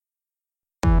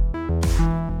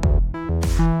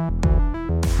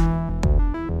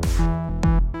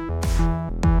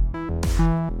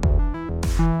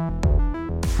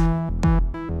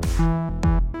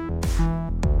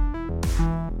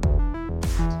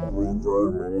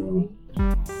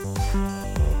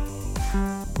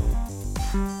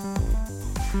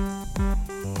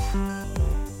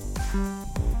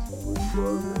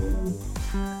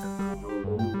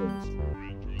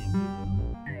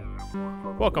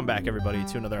Welcome back, everybody,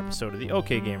 to another episode of the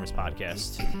OK Gamers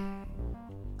podcast.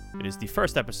 It is the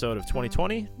first episode of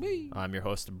 2020. I'm your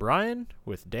host, Brian,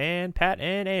 with Dan, Pat,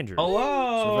 and Andrew.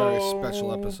 Hello! It's a very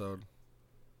special episode.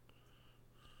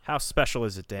 How special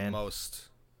is it, Dan?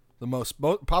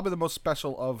 Probably the most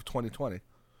special of 2020.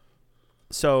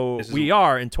 So we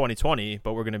are in 2020,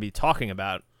 but we're going to be talking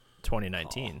about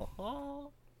 2019.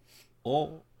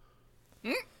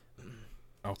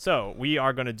 So we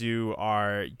are going to do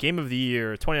our Game of the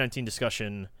Year 2019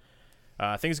 discussion.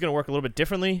 Things are going to work a little bit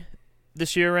differently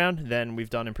this year around than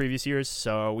we've done in previous years.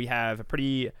 So we have a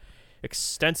pretty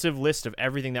extensive list of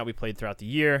everything that we played throughout the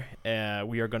year.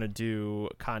 We are going to do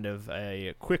kind of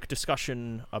a quick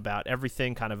discussion about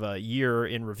everything, kind of a year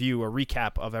in review, a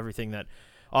recap of everything that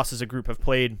us as a group have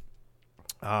played.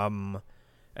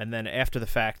 And then after the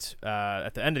fact,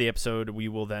 at the end of the episode, we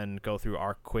will then go through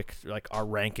our quick, our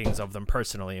rankings of them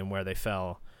personally and where they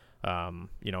fell, in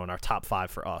our top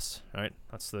 5 for us. All right,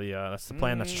 that's the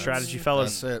plan. That's the strategy,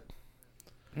 fellas.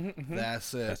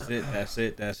 That's it. That's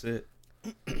it. That's it.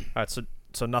 All right,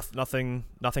 so nothing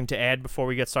to add before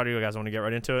we get started. You guys want to get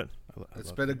right into it?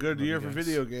 It's been a good year for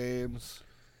video games.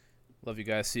 Love you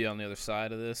guys. See you on the other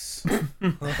side of this.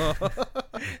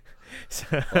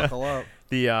 Buckle up.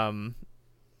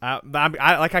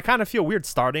 I kind of feel weird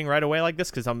starting right away like this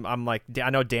because I'm like, I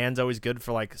know Dan's always good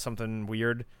for like something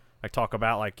weird, like talk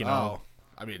about I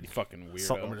mean, You fucking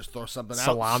weirdo. I'm gonna just throw something out.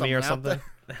 Salami or something.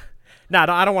 No,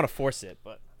 I don't want to force it,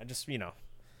 but I just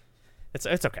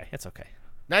it's okay. It's okay.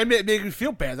 Now you make me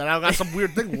feel bad that I got some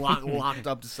weird thing locked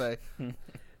up to say.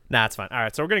 Nah, it's fine. All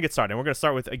right, so we're gonna get started. We're gonna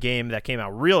start with a game that came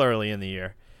out real early in the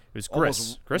year. It was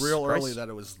Gris. Real early that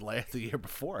it was the year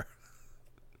before.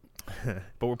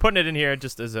 But we're putting it in here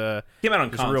just as a Came out on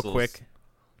just consoles. real quick.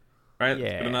 Right?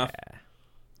 Yeah. Good enough?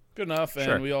 Good enough, and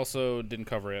Sure. we also didn't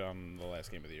cover it on the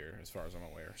last game of the year, as far as I'm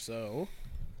aware. So,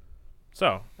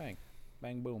 So, bang,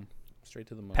 boom, straight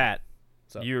to the moon. Pat,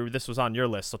 So- this was on your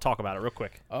list, so talk about it real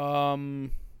quick.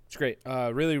 It's great.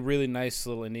 Really, really nice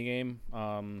little indie game.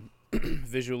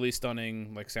 Visually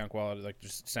stunning, like sound quality, like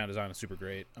just sound design is super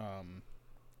great.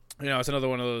 It's another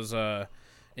one of those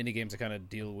indie games that kind of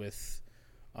deal with,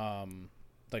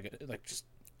 like just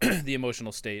the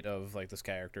emotional state of like this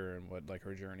character and what like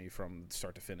her journey from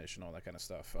start to finish and all that kind of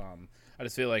stuff. I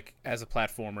just feel like as a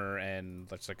platformer and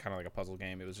that's like kind of like a puzzle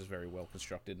game, it was just very well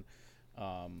constructed.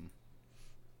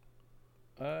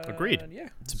 Agreed. Yeah,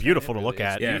 It's beautiful to look It's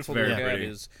at. Yeah, beautiful it's to very look at. pretty.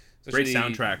 It's Great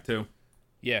especially- soundtrack, too.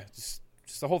 Yeah, just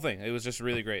the whole thing. It was just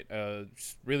really great.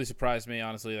 Just really surprised me,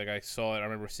 honestly. Like I saw it, I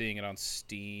remember seeing it on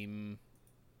Steam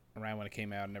around when it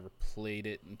came out. I never played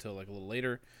it until like a little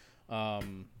later. I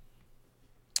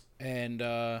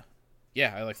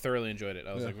like thoroughly enjoyed it.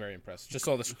 I was like very impressed. Just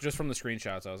from the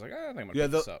screenshots, I was like, I think I'm gonna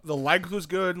pick this up. The length was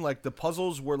good. Like the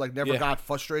puzzles were like never Yeah. got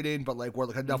frustrating, but like were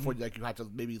like enough where like you had to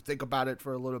maybe think about it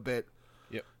for a little bit.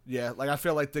 Yep. Yeah, like I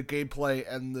feel like the gameplay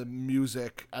and the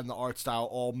music and the art style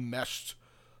all meshed,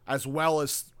 as well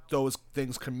as those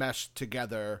things can mesh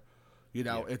together.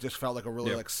 It just felt like a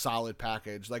really like solid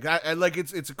package. Like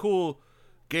it's a cool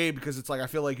game because it's like I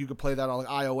feel like you could play that on like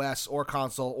iOS or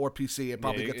console or PC and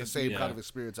probably get the same kind of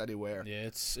experience anywhere. Yeah,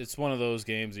 it's one of those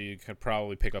games that you could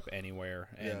probably pick up anywhere.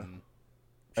 And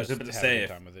I was just about to have a say, good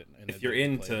time with it. And if you're play it.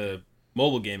 into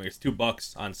mobile gaming, it's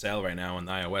 $2 on sale right now in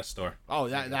the iOS store. Oh,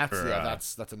 that's For, a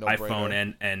no-brainer.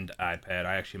 iPhone and iPad.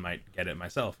 I actually might get it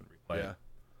myself and replay it.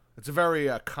 It's a very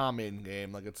calming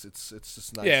game. Like it's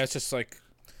just nice. Yeah, it's just like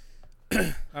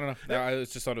I don't know. I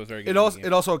just thought it was very good.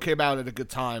 It also came out at a good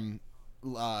time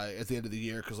at the end of the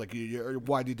year because like you're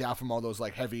winding down from all those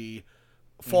like heavy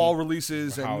fall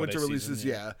releases and Holiday winter releases. season,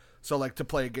 Yeah. So like to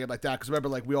play a game like that because remember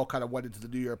like we all kind of went into the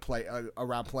new year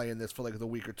around playing this for like the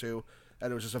week or two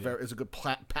and it was just it's a good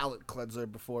palate cleanser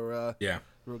before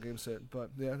real games hit. But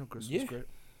yeah, no, Chris was great.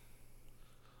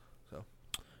 So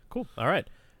Cool. All right.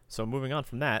 So moving on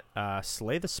from that,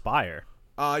 Slay the Spire.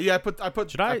 I put I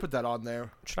that on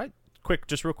there. Should I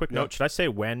real quick note? Should I say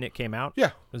when it came out?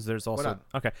 Yeah. Because there's also not?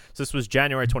 okay. So this was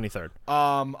January 23rd.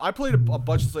 I played a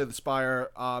bunch of Slay the Spire.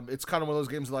 It's kind of one of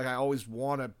those games that, like I always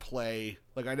want to play.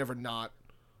 Like I never not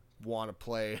want to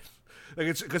play. Like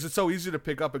it's because it's so easy to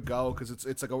pick up and go because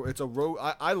it's a rogue.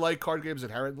 I like card games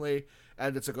inherently,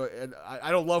 and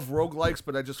I don't love roguelikes,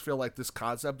 but I just feel like this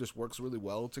concept just works really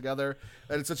well together,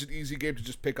 and it's such an easy game to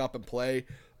just pick up and play.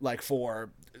 Like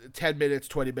for 10 minutes,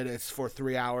 20 minutes, for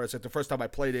 3 hours. Like the first time I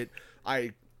played it,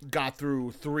 I got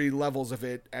through 3 levels of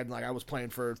it, and like I was playing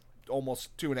for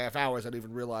almost 2.5 hours. I didn't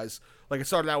even realize. Like it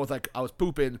started out with like I was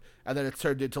pooping, and then it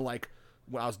turned into like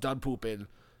when I was done pooping.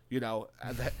 And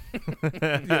then,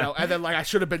 and then like I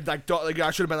should have been like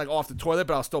I should have been like off the toilet,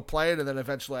 but I was still playing, and then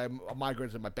eventually I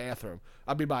migrated to my bathroom.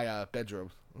 I mean my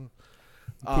bedroom.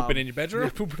 Pooping in your bedroom? Yeah,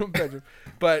 pooping in my bedroom.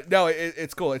 But no,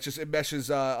 it's cool. It's just it meshes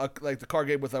like the card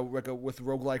game with with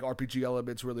roguelike RPG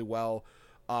elements really well.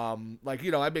 I mean,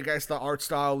 I guess the art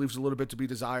style leaves a little bit to be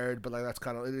desired, but like that's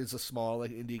kind of it is a small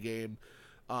like indie game.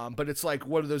 But it's like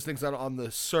one of those things that on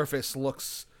the surface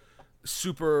looks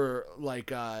super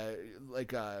like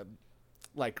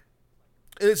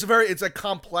it's like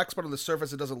complex, but on the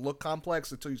surface it doesn't look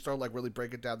complex until you start like really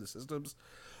breaking down the systems.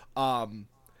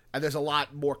 And there's a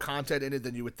lot more content in it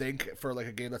than you would think for like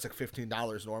a game that's like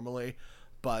 $15 normally.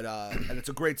 But and it's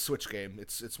a great Switch game.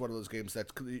 It's one of those games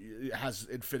that has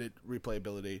infinite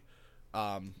replayability.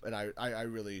 And I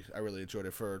really enjoyed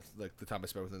it for like the time I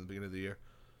spent with it in the beginning of the year.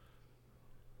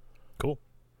 Cool.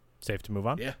 Safe to move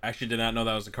on. Yeah. I actually did not know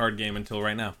that was a card game until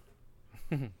right now.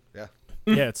 Yeah.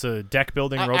 Yeah, it's a deck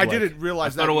building roguelike. I didn't I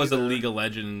realize that thought it was either. a League of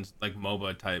Legends like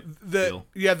MOBA type deal.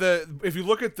 If you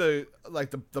look at the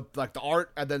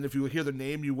art, and then if you hear the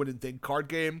name, you wouldn't think card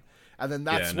game, and then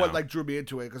that's what like drew me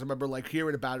into it, because I remember like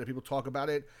hearing about it, people talk about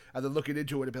it, and then looking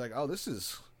into it and be like, oh, this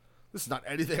is not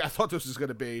anything I thought this was going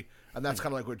to be, and that's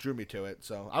kind of like what drew me to it.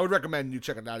 So I would recommend you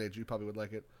check it out. You probably would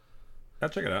like it. I'll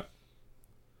check it out.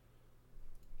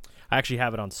 I actually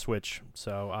have it on Switch,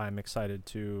 so I'm excited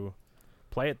to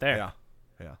play it there.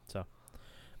 Yeah. So,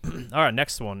 all right,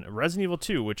 next one, Resident Evil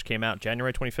 2, which came out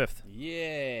January 25th.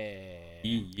 Yeah.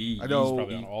 I know. It's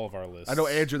probably on all of our lists. I know,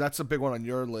 Andrew, that's a big one on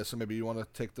your list, so maybe you want to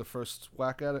take the first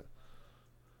whack at it.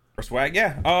 For swag,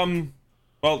 yeah.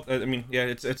 Well, I mean, yeah,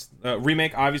 it's a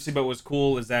remake, obviously, but what's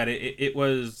cool is that it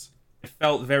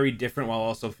felt very different while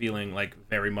also feeling like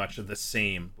very much of the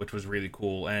same, which was really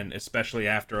cool, and especially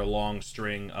after a long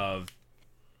string of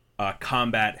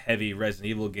combat-heavy Resident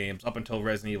Evil games up until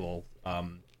Resident Evil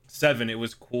 7, it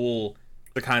was cool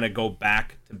to kind of go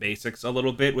back to basics a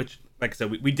little bit, which, like I said,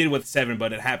 we did with 7,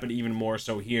 but it happened even more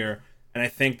so here, and I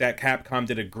think that Capcom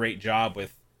did a great job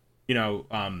with,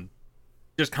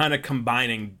 just kind of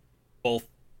combining both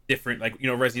different, like,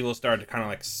 Resident Evil started to kind of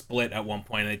like split at one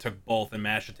point, and they took both and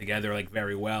mashed it together like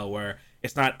very well, where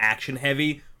it's not action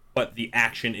heavy, but the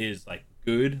action is like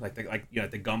good,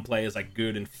 the gunplay is like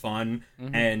good and fun,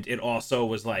 and it also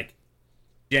was like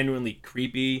genuinely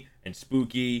creepy and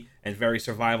spooky and very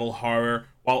survival horror,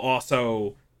 while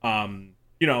also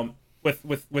with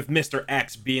Mr.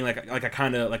 X being like a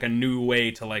kind of like a new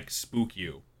way to like spook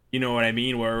you, you know what I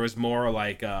mean, where it was more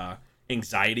like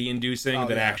anxiety inducing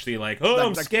than actually like,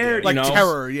 I'm scared, like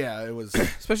terror. Yeah, it was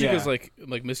especially because like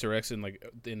Mr. X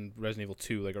in Resident Evil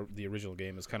 2, like the original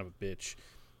game, is kind of a bitch.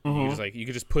 You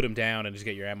could just put him down and just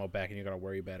get your ammo back, and you don't gotta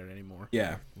worry about it anymore.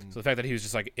 Yeah. So the fact that he was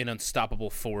just like an unstoppable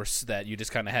force that you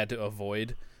just kind of had to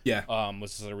avoid,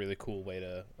 was just a really cool way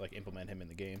to like implement him in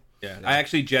the game. Yeah. I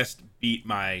actually just beat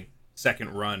my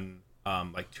second run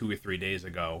like 2 or 3 days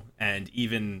ago, and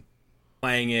even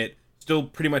playing it, still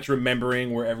pretty much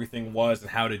remembering where everything was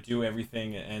and how to do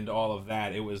everything and all of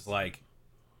that. It was like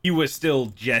he was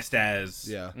still just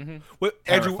as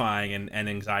terrifying and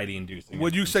anxiety inducing.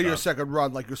 Would you say your second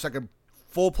run, like your second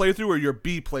full playthrough, or your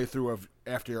B playthrough of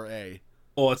after your A?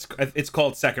 Well, it's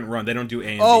called second run. They don't do A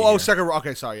and B. Oh, second run.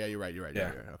 Okay, sorry. Yeah, you're right.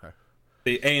 Yeah. Okay.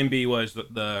 The A and B was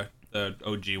the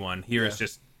OG one. Here it's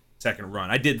just second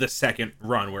run. I did the second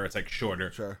run where it's like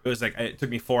shorter. Sure. It was like it took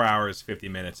me 4 hours 50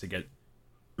 minutes to get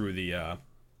through the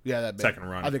second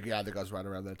run. I think I was right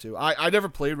around that too. I never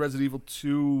played Resident Evil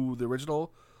 2, the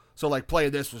original, so like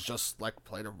playing this was just like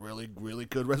playing a really, really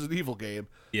good Resident Evil game.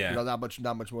 Yeah, not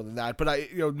much more than that. But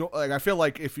I feel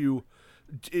like if you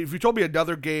told me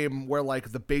another game where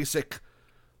like the basic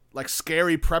like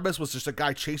scary premise was just a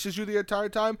guy chases you the entire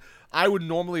time, I would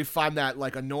normally find that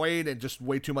like annoying and just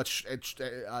way too much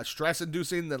stress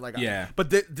inducing. Than like but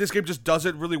this game just does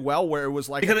it really well, where it was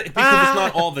like because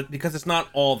it's not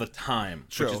all the time.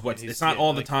 True. Which is what it's not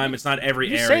all the time. It's not every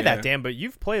you area. say that, Dan, but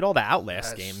you've played all the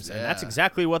Outlast games, and that's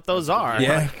exactly what those are.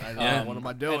 Yeah. I know, what am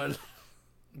I doing?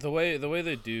 The way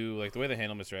they do, like the way they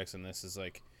handle Mr. X in this is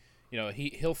like,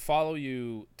 he'll follow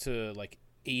you to like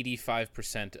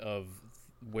 85% of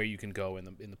where you can go in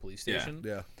the police station.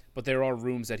 Yeah. But there are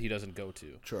rooms that he doesn't go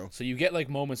to. True. So you get like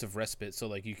moments of respite. So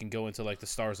like you can go into like the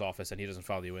STARS office and he doesn't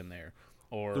follow you in there,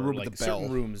 or the room like with the bell.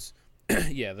 certain rooms.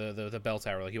 Yeah, the bell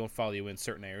tower. Like he won't follow you in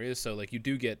certain areas. So like you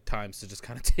do get times to just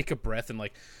kind of take a breath and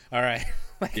like, all right,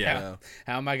 like how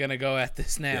am I gonna go at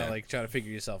this now? Yeah. Like try to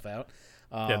figure yourself out.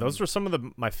 Yeah, those were some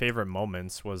of my favorite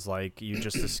moments. Was like you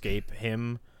just escape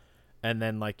him, and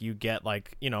then like you get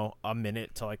like a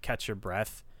minute to like catch your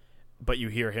breath, but you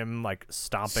hear him like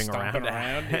stomping around.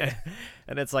 Yeah.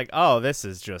 And it's like, oh, this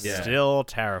is just still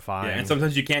terrifying. Yeah, and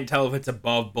sometimes you can't tell if it's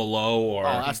above, below, or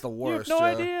Oh, that's the you have worst. no yeah.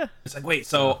 idea. it's like, wait,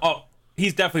 so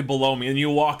he's definitely below me, and you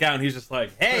walk out, and he's just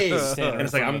like, hey, and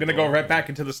it's like I'm gonna go right back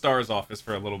into the stars office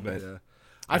for a little bit. Yeah.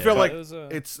 I feel like It was,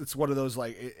 it's one of those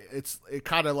like it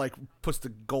kind of like puts the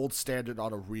gold standard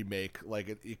on a remake.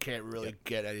 Like you can't really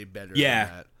get any better. Yeah.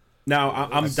 Than that. Now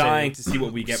I'm say dying to see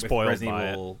what we get with spoiled Resident by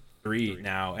it. Evil 3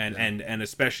 now, and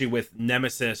especially with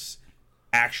Nemesis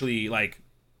actually like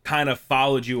kind of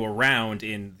followed you around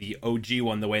in the OG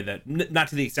one the way that not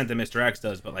to the extent that Mr. X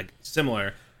does, but like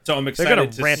similar. So I'm excited gonna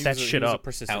to ramp see that he was shit a up.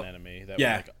 persistent enemy that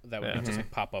Yeah. would just like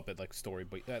pop up at like story,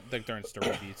 but like during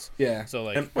story beats. Yeah. So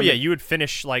like, And- Well, yeah, you would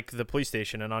finish like the police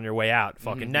station, and on your way out,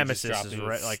 fucking you just Nemesis drop is these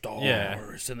right. Like, stars, yeah,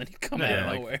 and then he come Yeah, out of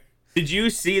like- nowhere. Did you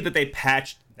see that they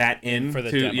patched that in For the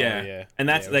to, demo, yeah. yeah. And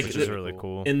that's Yeah, like which is really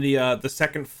cool. in the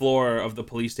second floor of the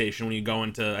police station when you go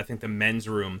into I think the men's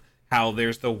room, how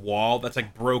there's the wall that's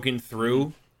like broken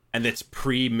through and it's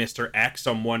pre Mr. X.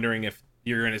 So I'm wondering if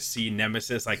you're gonna see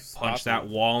Nemesis like punch that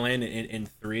wall in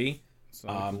 3.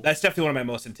 Cool. That's definitely one of my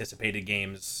most anticipated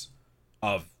games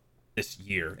of this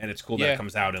year, and it's cool that Yeah. it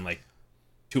comes out in like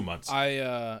 2 months.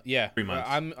 3 months.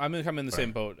 I'm in the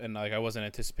same boat, and like I wasn't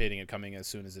anticipating it coming as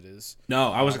soon as it is.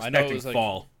 No, I was I know it expecting was, like,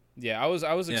 fall. Yeah, I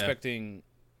was expecting.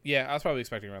 Yeah, I was probably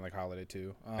expecting around like holiday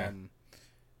too.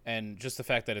 And just the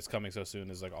fact that it's coming so soon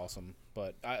is like awesome.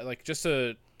 But I like just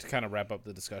to kind of wrap up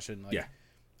the discussion. Like, Yeah.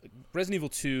 Resident Evil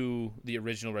 2, the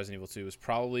original Resident Evil 2, is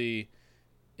probably,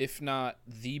 if not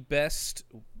the best,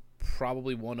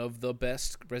 probably one of the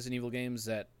best Resident Evil games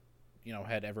that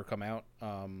had ever come out.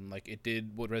 Like it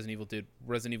did what Resident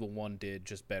Evil 1 did,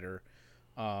 just better.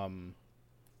 And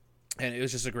it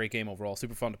was just a great game overall.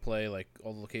 Super fun to play. Like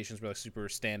all the locations were like super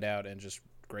standout and just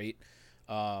great.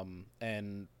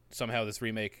 And somehow this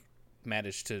remake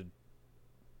managed to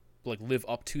like live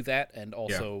up to that, and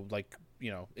also like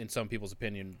in some people's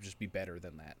opinion, just be better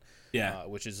than that. Yeah.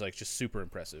 Which is like just super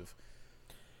impressive.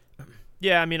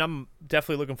 Yeah, I mean, I'm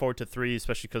definitely looking forward to 3,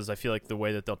 especially because I feel like the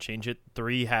way that they'll change it,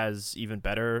 3 has even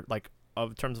better like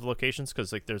of terms of locations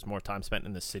because like there's more time spent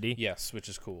in the city. Yes, which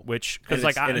is cool. Which And because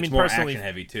like it's, I and it's mean more personally, action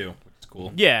heavy too, which is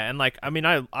cool. yeah, and like I mean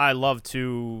I love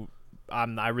to.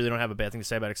 I really don't have a bad thing to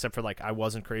say about it, except for like I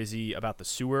wasn't crazy about the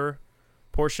sewer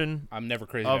portion. I'm never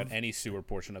crazy of- about any sewer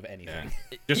portion of anything.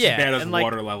 Just Yeah, as bad as and, like,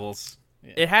 water levels.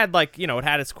 It had like it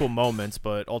had its cool moments,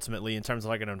 but ultimately in terms of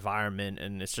like an environment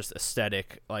and it's just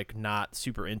aesthetic, like not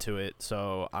super into it.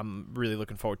 So I'm really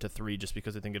looking forward to 3 just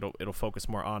because I think it'll focus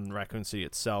more on Raccoon City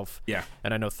itself. Yeah.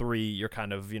 And I know 3 you're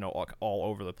kind of all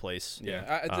over the place.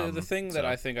 Yeah. The thing that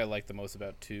I think I like the most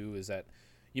about 2 is that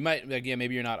you might like,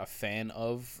 maybe you're not a fan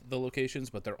of the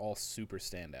locations, but they're all super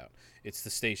standout. It's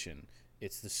the station,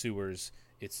 it's the sewers,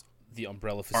 it's the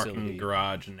umbrella facility, Parking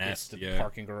garage, it's nest, the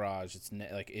parking garage.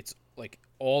 It's like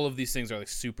all of these things are like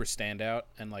super standout,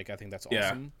 and like I think that's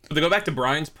awesome. But to go back to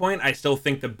Brian's point, I still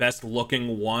think the best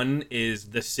looking one is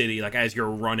the city, like as you're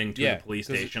running to the police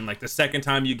 'cause- station. Like the second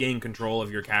time you gain control of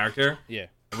your character, Yeah.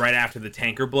 right after the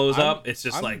tanker blows I'm- up, it's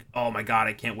just I'm- like, oh my god,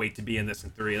 I can't wait to be in this in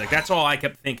 3. Like that's all I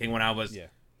kept thinking when I was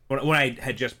when I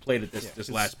had just played it this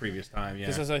last previous time. Yeah.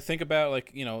 Because as I think about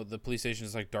like the police station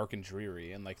is like dark and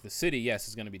dreary, and like the city, yes,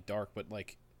 is going to be dark, but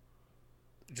like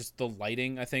just the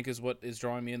lighting, I think, is what is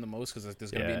drawing me in the most because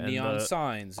there's going to and be neon the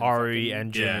signs. And RE fucking-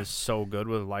 engine Yeah. is so good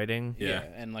with lighting. Yeah,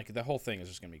 and like the whole thing is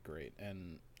just going to be great.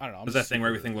 And I don't know. I'm There's that just thing where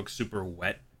super- everything looks super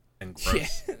wet and Yeah,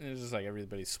 gross. it's just like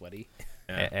everybody's sweaty.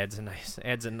 Yeah. Adds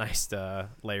a nice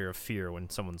layer of fear when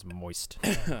someone's moist.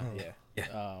 Yeah.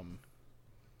 Yeah.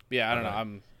 Yeah, I don't know.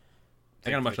 Okay. I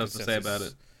got much the else to say about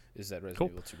consensus it. Is that Resident Cool.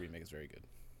 Evil 2 remake is very good.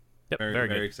 Yep, Very, very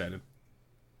very good. excited.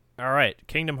 All right,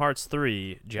 Kingdom Hearts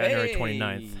 3, January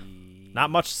 29th. Not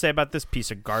much to say about this piece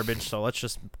of garbage, so let's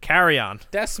just carry on.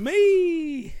 That's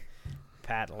me.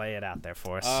 Pat, lay it out there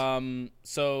for us.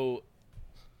 So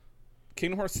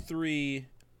Kingdom Hearts 3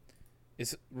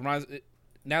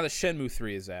 now that Shenmue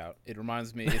 3 is out, it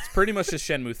reminds me it's pretty much just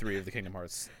Shenmue 3 of the Kingdom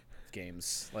Hearts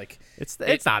games. Like it's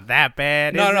not that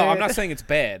bad. no, is no, it? I'm not saying it's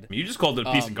bad. You just called it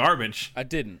a piece of garbage. I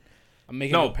didn't. I'm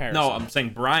making a No, comparison. no, I'm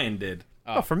saying Brian did.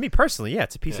 Oh, for me personally, yeah,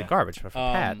 it's a piece of garbage. But for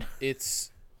Pat,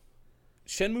 It's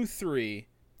Shenmue 3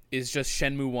 is just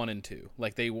Shenmue 1 and 2.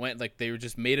 Like they were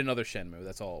just made another Shenmue.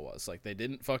 That's all it was. Like they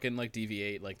didn't fucking like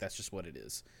deviate. Like that's just what it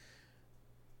is.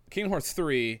 Kingdom Hearts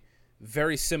 3,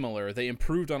 very similar. They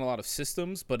improved on a lot of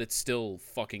systems, but it's still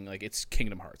fucking like it's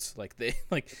Kingdom Hearts. Like they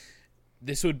like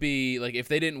this would be like if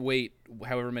they didn't wait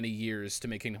however many years to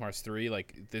make Kingdom Hearts 3,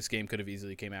 like this game could have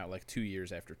easily came out like 2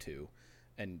 years after 2,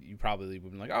 and you probably would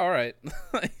have been like, oh, all right, all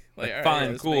right, fine,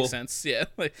 yeah, this cool, makes sense, yeah,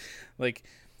 like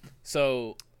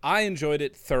so I enjoyed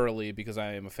it thoroughly because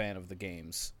I am a fan of the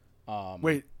games.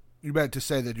 Wait, you meant to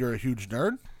say that you're a huge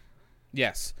nerd?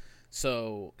 Yes,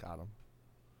 so Got him.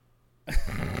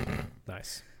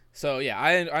 Nice. So yeah,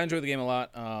 I enjoyed the game a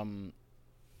lot.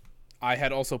 I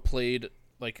had also played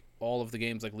like all of the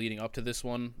games like leading up to this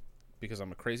one because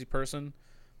I'm a crazy person.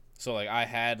 So like I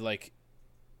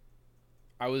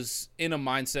was in a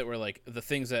mindset where like the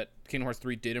things that Kingdom Hearts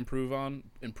 3 did improved on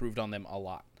them a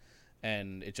lot,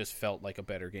 and it just felt like a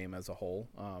better game as a whole.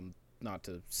 Not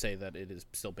to say that it is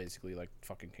still basically like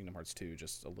fucking Kingdom Hearts 2,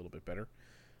 just a little bit better.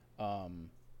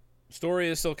 Story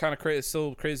is still kind of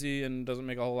still crazy and doesn't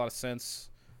make a whole lot of sense.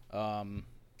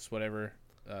 It's whatever.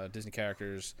 Disney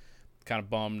characters, kind of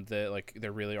bummed that like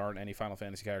there really aren't any Final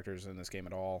Fantasy characters in this game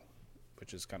at all,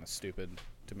 which is kind of stupid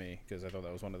to me because I thought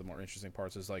that was one of the more interesting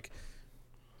parts is like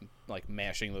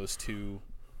mashing those two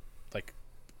like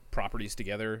properties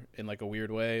together in like a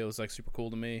weird way. It was like super cool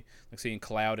to me. Like seeing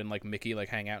Cloud and like Mickey like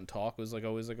hang out and talk was like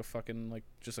always like a fucking like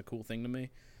just a cool thing to me.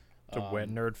 It's a wet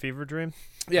nerd fever dream.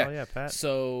 Yeah. Oh, yeah, Pat.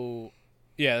 So,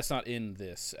 yeah, that's not in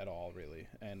this at all, really.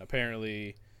 And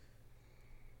apparently,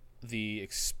 the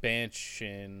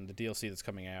expansion, the DLC that's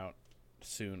coming out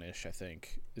soonish, I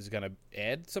think, is going to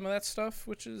add some of that stuff,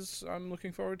 which is I'm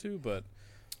looking forward to. But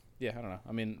yeah, I don't know.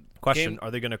 I mean, Question: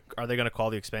 Are they gonna call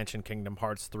the expansion Kingdom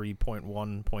Hearts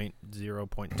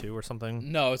 3.1.0.2 or something?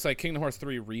 No, it's like Kingdom Hearts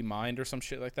 3 Remind or some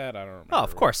shit like that. I don't remember. Oh,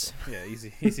 of course. Yeah,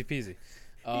 easy peasy.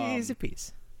 Easy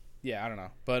piece. Yeah, I don't know.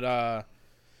 But,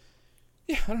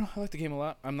 yeah, I don't know. I like the game a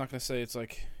lot. I'm not going to say it's,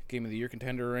 like, Game of the Year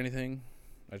contender or anything.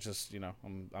 I just,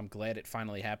 I'm glad it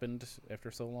finally happened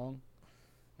after so long.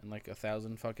 And, like,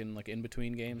 1,000 fucking, like,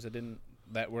 in-between games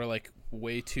that were, like,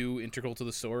 way too integral to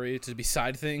the story to be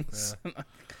side things. Yeah.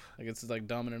 Like, it's, like,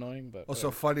 dumb and annoying, but...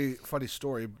 Also, funny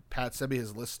story. Pat sent me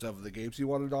his list of the games he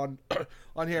wanted on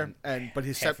here, but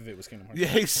he half of it was Kingdom Hearts. Yeah,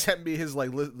 he sent me his like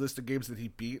list of games that he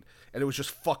beat, and it was just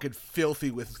fucking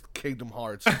filthy with Kingdom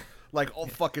Hearts. Like all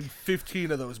fucking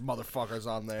 15 of those motherfuckers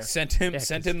on there. Sent him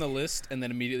the list, and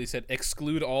then immediately said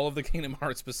exclude all of the Kingdom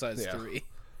Hearts besides 3.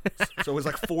 So it was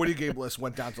like 40 game list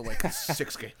went down to like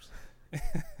 6 games. Yeah,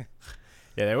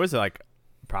 there was like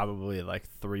probably like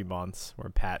 3 months where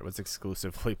Pat was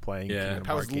exclusively playing Kingdom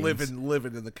Hearts games. I was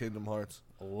living in the Kingdom Hearts.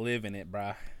 Living it,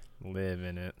 brah.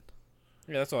 Living it.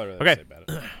 Yeah, that's all I really have to say about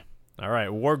it. All right,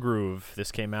 Wargroove.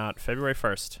 This came out February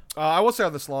 1st. I won't say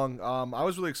on this long. I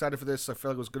was really excited for this. I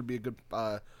feel like it was going to be a good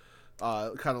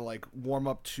kind of like warm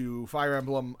up to Fire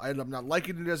Emblem. I ended up not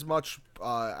liking it as much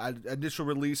at initial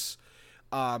release.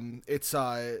 It's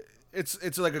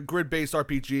like a grid based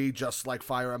RPG, just like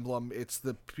Fire Emblem. It's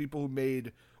the people who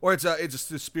made, or it's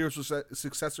the spiritual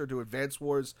successor to Advance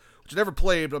Wars, which I never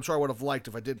played, but I'm sure I would have liked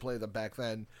if I did play them back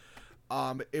then.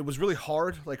 It was really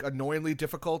hard, like annoyingly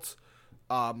difficult.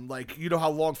 Like you know how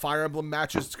long Fire Emblem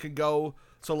matches can go.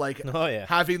 So like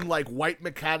having like white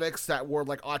mechanics that were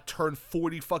like on turn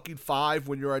 45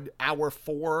 when you're an hour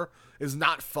 4 is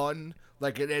not fun.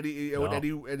 Like in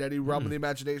any realm of the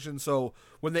imagination. So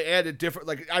when they added different,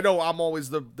 like I know I'm always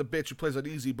the bitch who plays on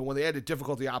easy, but when they added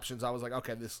difficulty options, I was like,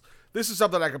 okay, this is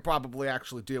something I could probably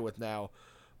actually deal with now.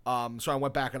 So I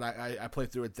went back and I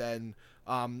played through it then.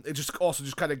 It just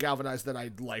kind of galvanized that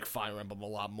I like Fire Emblem a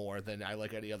lot more than I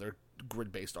like any other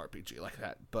grid-based RPG like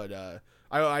that. But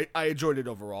I enjoyed it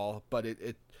overall. But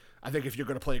I think if you're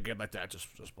gonna play a game like that, just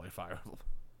play Fire Emblem.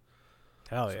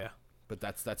 Hell yeah! But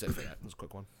that's it for that. It was a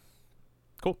quick one.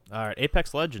 Cool. All right,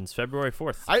 Apex Legends, February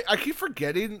 4th. I keep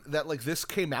forgetting that like this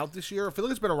came out this year. I feel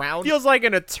like it's been around. Feels like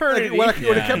an eternity. Like,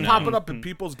 when it kept popping up in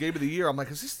people's Game of the Year, I'm like,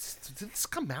 did this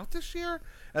come out this year?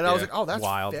 And I was like, oh, that's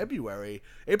wild. February.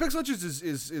 Apex Legends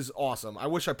is awesome. I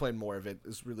wish I played more of it.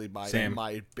 Is really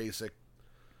my basic,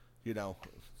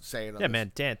 saying. Yeah,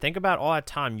 man, Dan, think about all that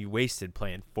time you wasted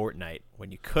playing Fortnite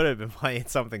when you could have been playing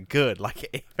something good like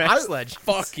Apex Legends.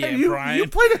 Fuck yeah, hey, Brian. You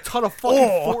played a ton of fucking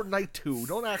Fortnite too.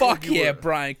 Don't act fuck like you yeah, were...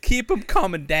 Brian. Keep them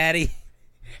coming, Daddy.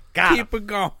 Keep it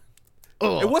going.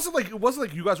 It wasn't like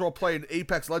you guys were all playing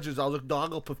Apex Legends. I was like, no, I'm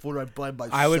gonna put Fortnite by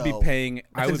myself. I would be paying.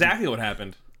 That's exactly what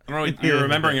happened. I don't know. You're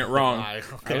remembering it wrong.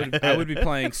 I would be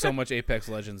playing so much Apex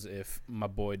Legends if my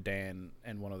boy Dan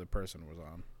and one other person was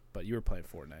on. But you were playing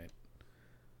Fortnite.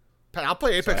 Pat, I'll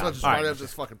play Apex Legends all right right. after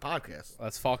this fucking podcast.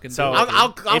 Let's fucking So- do it.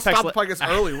 I'll Apex stop the Le- podcast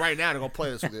early right now to go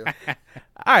play this with you. All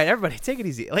right, everybody, take it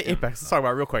easy. Like Apex, let's talk about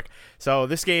it real quick. So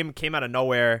this game came out of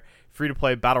nowhere,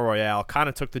 free-to-play battle royale, kind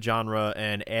of took the genre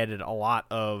and added a lot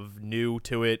of new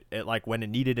to it, like when it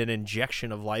needed an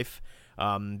injection of life.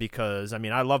 Because I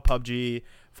mean, I love PUBG.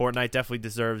 Fortnite definitely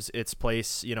deserves its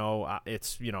place.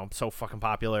 It's so fucking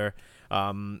popular.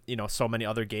 So many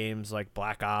other games like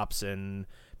Black Ops and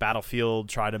Battlefield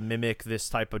try to mimic this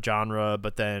type of genre,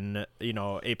 but then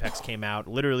Apex came out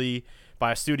literally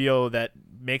by a studio that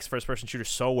makes first-person shooters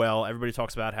so well. Everybody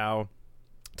talks about how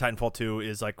Titanfall 2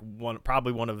 is like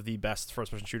probably one of the best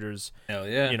first-person shooters Hell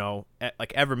yeah.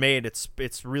 like ever made.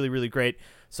 It's really, really great.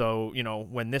 So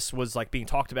when this was like being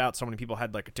talked about, so many people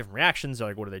had like different reactions. They're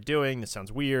like, what are they doing? This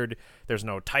sounds weird. There's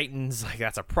no Titans. Like,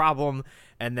 that's a problem.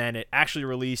 And then it actually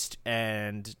released,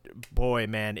 and boy,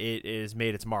 man, it is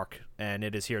made its mark, and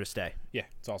it is here to stay. Yeah,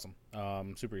 it's awesome.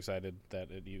 Super excited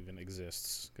that it even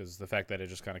exists, because the fact that it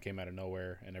just kind of came out of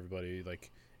nowhere and everybody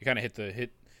like it kind of hit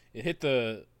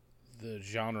the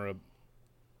genre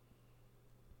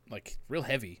like real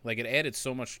heavy. Like it added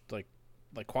so much like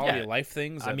quality Yeah. of life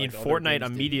things. I that, mean, like, other Fortnite games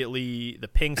didn't. immediately, the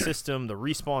ping system, the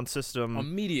respawn system.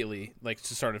 Immediately like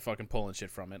just started fucking pulling shit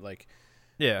from it, like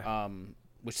Yeah.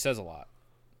 which says a lot.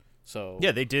 So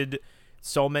Yeah, they did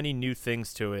so many new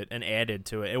things to it and added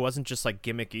to it. It wasn't just like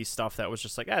gimmicky stuff that was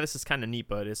just like, this is kind of neat,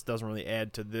 but it doesn't really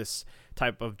add to this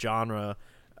type of genre.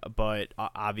 But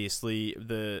obviously,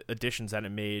 the additions that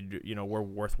it made, were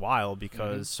worthwhile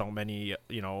because so many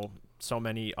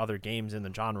other games in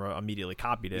the genre immediately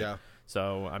copied it. Yeah.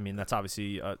 So I mean, that's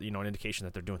obviously an indication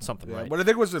that they're doing something Yeah. right. What I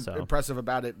think was So- impressive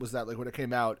about it was that like when it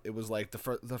came out, it was like the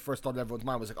first thought in everyone's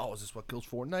mind was like, oh, is this what kills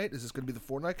Fortnite? Is this going to be the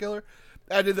Fortnite killer?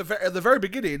 And at the very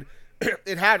beginning,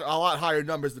 it had a lot higher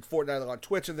numbers than Fortnite, like on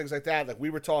Twitch and things like that. Like we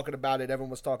were talking about it, everyone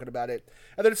was talking about it,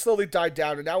 and then it slowly died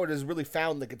down, and now it has really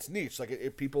found like its niche. Like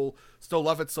if people still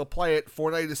love it, still play it.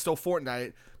 Fortnite is still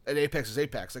Fortnite, and Apex is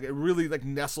Apex. Like it really like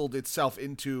nestled itself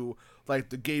into like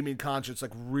the gaming conscience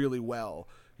like really well.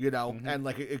 And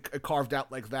like it carved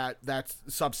out like that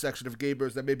subsection of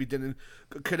gamers that maybe didn't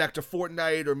connect to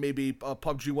Fortnite, or maybe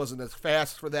PUBG wasn't as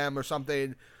fast for them or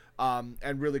something,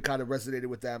 and really kind of resonated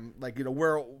with them. Like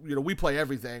we play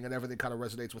everything, and everything kind of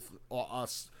resonates with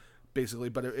us basically.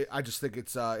 But I just think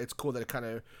it's cool that it kind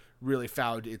of really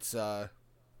found its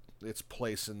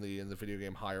place in the video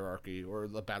game hierarchy, or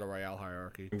the battle royale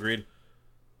hierarchy. Agreed.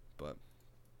 But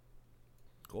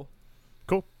cool.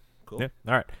 Cool. Yeah.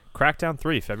 All right. Crackdown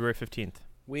 3, February 15th.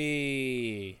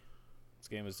 This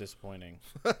game is disappointing.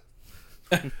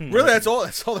 Really, that's all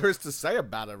there is to say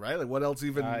about it, right? Like, what else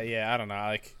even? Yeah, I don't know.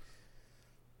 Like,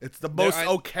 It's the most I-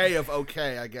 okay of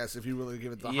okay, I guess, if you really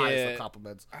give it the highest of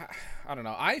compliments. I don't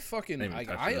know. I fucking Didn't even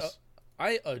touch I this.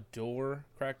 I adore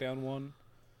Crackdown 1.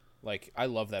 Like, I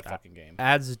love that fucking game.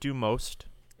 Ads do most.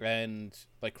 And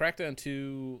like Crackdown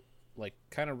 2 like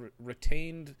kind of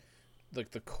retained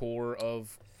like the core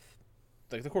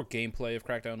gameplay of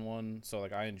Crackdown 1, so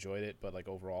like I enjoyed it, but like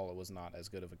overall it was not as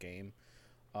good of a game.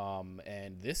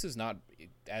 And this is not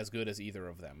as good as either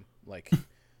of them. Like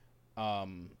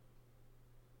and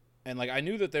like I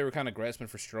knew that they were kind of grasping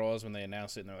for straws when they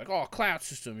announced it, and they're like, "Oh, cloud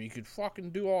system, you could fucking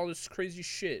do all this crazy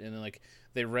shit," and then like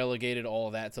they relegated all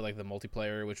of that to like the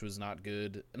multiplayer, which was not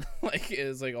good, and like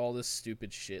it's like all this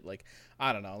stupid shit. Like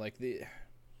I don't know, like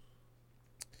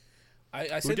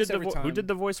I say this every time. Who did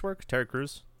the voice work? Terry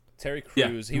Crews. Terry Yeah.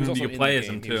 Crews? He was You also can in play the as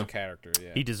game. him, He was a too. character.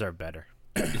 Yeah, He deserved better.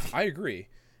 I agree,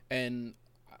 and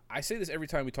I say this every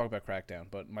time we talk about Crackdown.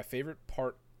 But my favorite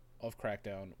part of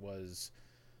Crackdown was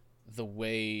the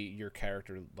way your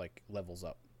character like levels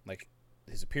up, like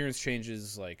his appearance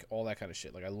changes, like all that kind of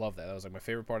shit. Like I love that. That was like my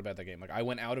favorite part about that game. Like I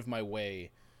went out of my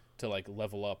way to like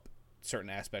level up certain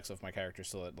aspects of my character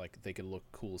so that like they could look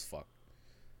cool as fuck.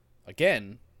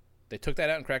 Again, they took that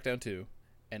out in Crackdown 2,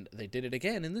 and they did it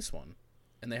again in this one.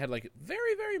 And they had like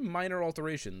very, very minor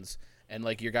alterations, and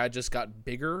like your guy just got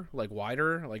bigger, like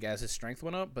wider, like as his strength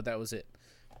went up, but that was it.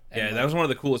 And, Yeah, like, that was one of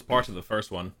the coolest parts of the first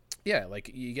one. yeah, like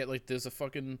you get like there's a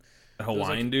fucking The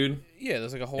Hawaiian like- dude. yeah,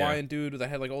 there's like a Hawaiian dude that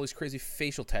had like all these crazy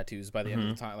facial tattoos by the end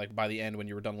of the time, like by the end when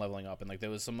you were done leveling up, and like there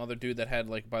was some other dude that had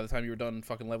like by the time you were done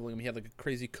fucking leveling him, he had like a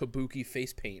crazy kabuki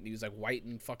face paint, and he was like white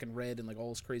and fucking red and like all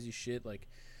this crazy shit. Like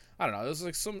I don't know,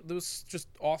 there was just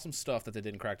awesome stuff that they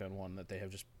did in Crackdown 1 that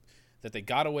that they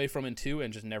got away from in 2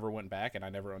 and just never went back, and I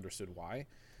never understood why.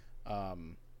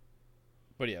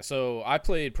 But yeah, so I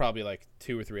played probably like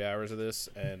 2 or 3 hours of this,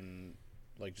 and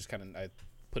like just kind of I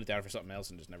put it down for something else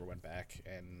and just never went back,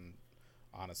 and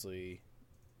honestly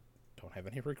don't have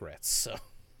any regrets. So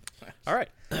All right,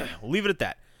 we'll leave it at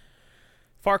that.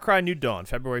 Far Cry New Dawn,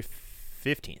 February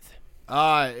 15th.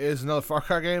 Is another Far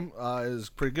Cry game. Is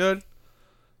pretty good.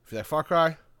 If you like Far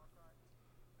Cry,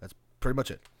 that's pretty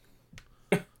much it.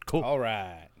 Cool. All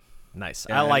right. Nice.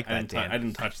 Yeah, I like I that, didn't, Dan. I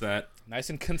didn't touch that. Nice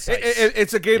and concise.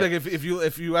 It's a game like if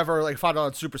you ever like find it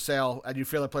on super sale and you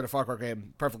feel like playing a Far Cry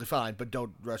game, perfectly fine, but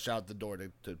don't rush out the door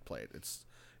to play it.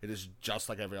 It is just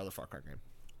like every other Far Cry game.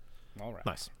 All right.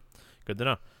 Nice. Good to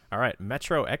know. All right.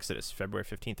 Metro Exodus, February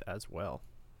 15th as well.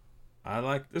 I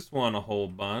like this one a whole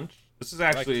bunch. This is I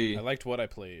actually. liked what I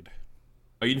played.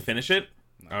 Oh, you didn't finish it?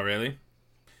 No. Oh, really?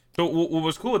 So what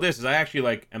was cool with this is I actually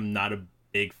like am not a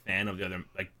big fan of the other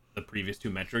the previous two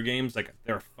Metro games. Like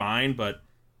they're fine, but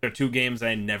they're two games that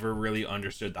I never really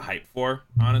understood the hype for,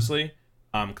 honestly.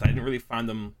 Because I didn't really find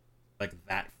them like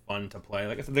that fun to play.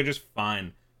 Like I said, they're just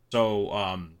fine. So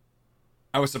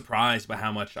I was surprised by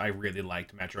how much I really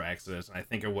liked Metro Exodus, and I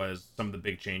think it was some of the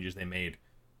big changes they made.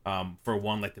 For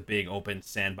one, like the big open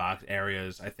sandbox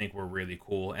areas, I think were really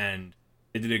cool, and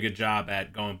they did a good job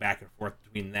at going back and forth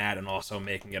between that and also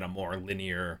making it a more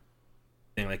linear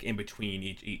thing, like in between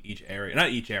each area. Not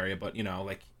each area, but you know,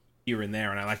 like here and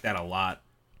there, and I like that a lot.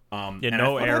 Yeah, and no I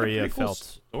thought it had a area pretty cool felt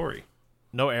story.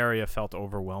 No area felt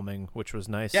overwhelming, which was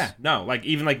nice. Yeah, no, like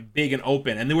even like big and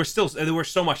open, and there was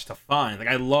so much to find. Like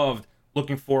I loved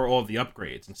looking for all of the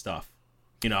upgrades and stuff.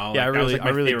 You know, Yeah, like, that was, like, my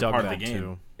I really favorite dug part that of the game.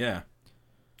 too. Yeah.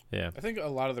 Yeah. I think a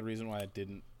lot of the reason why I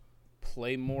didn't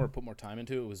play more or put more time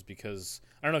into it was because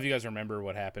I don't know if you guys remember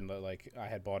what happened, but like I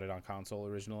had bought it on console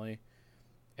originally,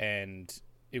 and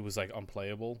it was like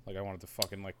unplayable. Like I wanted to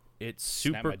fucking like It's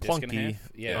snap super my disc in clunky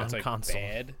half. Yeah, on it's like console.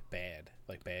 bad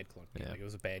clunky. Yeah. Like it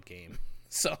was a bad game.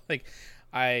 So like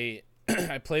I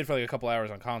I played for like a couple hours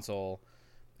on console,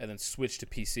 and then switched to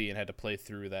PC and had to play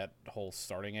through that whole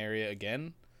starting area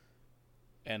again,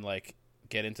 and like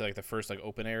get into like the first like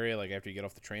open area like after you get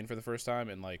off the train for the first time,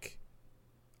 and like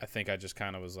I think I just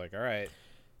kind of was like, all right.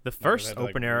 The Like, first had to,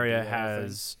 like, open redo area the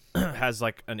whole thing. has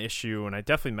like an issue, and I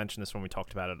definitely mentioned this when we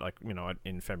talked about it, like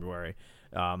in February.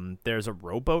 There's a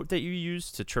rowboat that you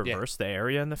use to traverse the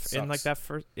area in like Sucks. that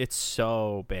first. It's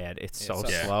so bad. It's Yeah, it so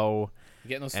sucks. slow. You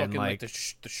getting those And, fucking like the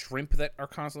shrimp that are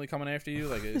constantly coming after you,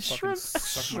 like it fucking Shrimp.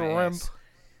 sucks my Shrimp. ass.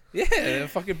 Yeah,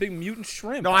 fucking big mutant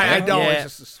shrimp. No, I know? know. Yeah.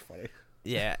 It's just funny.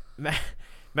 Yeah,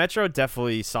 Metro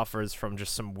definitely suffers from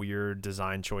just some weird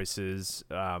design choices,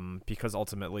 because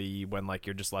ultimately when like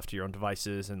you're just left to your own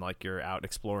devices and like you're out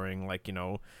exploring like, you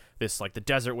know, this like the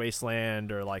desert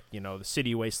wasteland or like, you know, the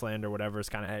city wasteland or whatever is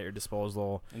kind of at your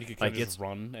disposal. And you can like, kind of it's- just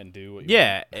run and do what you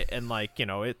Yeah, and like, you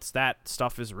know, it's that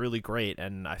stuff is really great,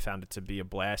 and I found it to be a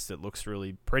blast. It looks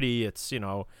really pretty. It's, you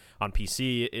know, on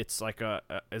PC, it's like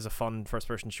is a fun first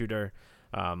person shooter.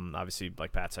 Obviously,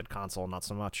 like Pat said, console not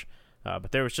so much.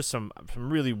 But there was just some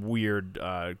really weird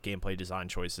gameplay design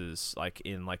choices, like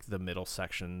in like the middle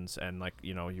sections and like,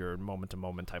 you know, your moment to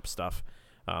moment type stuff,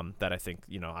 that I think,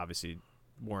 you know, obviously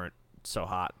weren't so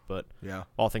hot. But Yeah,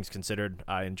 all things considered,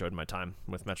 I enjoyed my time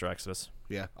with Metro Exodus.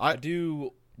 yeah. I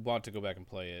do want to go back and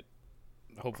play it.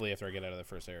 Hopefully, after I get out of the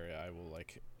first area, I will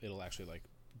like it'll actually like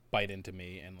bite into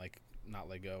me and like not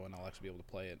let go, and I'll actually be able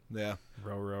to play it. Yeah.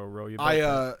 Row you.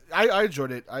 I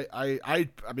enjoyed it. I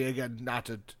mean, again, not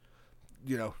to,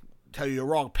 you know, tell you you're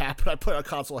wrong, Pat, but I put on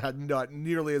console had not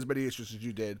nearly as many issues as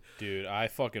you did. Dude, I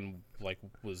fucking like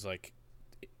was like,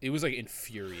 it was like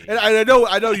infuriating. And I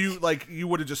know you like you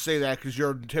wouldn't just say that because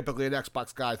you're typically an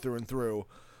Xbox guy through and through.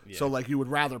 So Yeah. like you would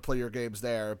rather play your games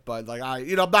there, but like I'm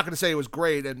not going to say it was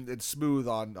great and it's smooth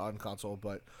on console,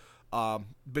 but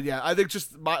yeah, I think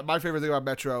just my favorite thing about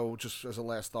Metro, just as a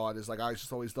last thought, is like I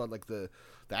just always thought like the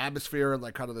atmosphere and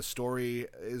like kind of the story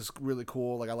is really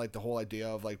cool. Like I like the whole idea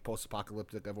of like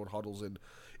post-apocalyptic, everyone huddles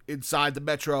inside the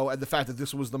Metro, and the fact that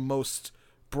this was the most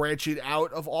branching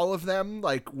out of all of them,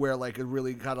 like where like it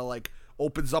really kind of like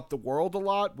opens up the world a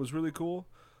lot, was really cool.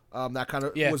 That kind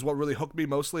of Yeah. was what really hooked me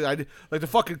mostly. I did, like the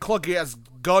fucking clunky ass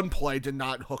gunplay did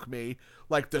not hook me.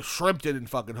 Like the shrimp didn't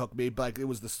fucking hook me, but like, it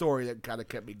was the story that kind of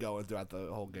kept me going throughout the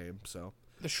whole game. So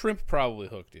The shrimp probably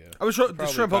hooked you. I was sure the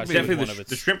Probably shrimp hooked me. got you. Definitely one of its-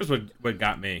 the shrimp is what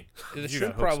got me. The You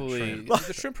shrimp got hooks and probably shrimp.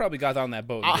 the shrimp probably got on that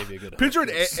boat and gave you a good hook. Picture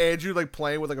It's- Andrew like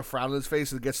playing with like a frown on his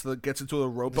face and gets into a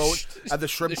rowboat and the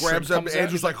shrimp the shrimp grabs him. comes out,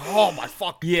 Andrew's he's like, "Oh my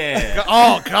fuck! Yeah.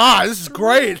 Oh god, this is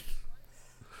great."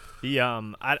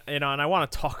 And I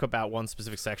want to talk about one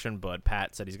specific section, but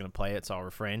Pat said he's going to play it, so I'll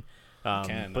refrain.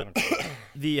 I But don't care.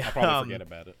 the I'll probably forget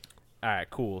about it. All right,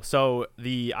 cool. So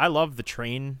I love the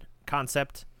train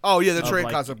concept. Oh yeah, the Of, train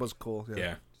like- concept was cool.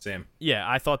 Yeah. Same. Yeah,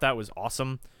 I thought that was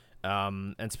awesome.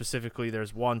 And specifically,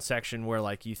 there's one section where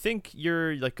like you think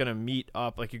you're like gonna meet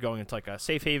up, like you're going into like a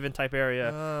safe haven type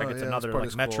area. Oh, like it's yeah, this another part like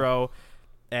is metro.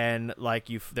 and like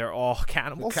they're all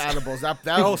cannibals. Cannibals. That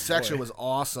whole section was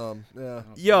awesome. Yeah.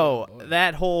 Yo,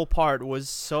 that whole part was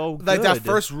so good. Like that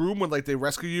first room when like they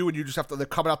rescue you and you just have to, they're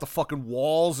coming out the fucking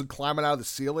walls and climbing out of the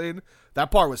ceiling.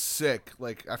 That part was sick.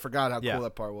 Like I forgot how cool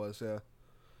that part was. Yeah.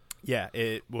 Yeah,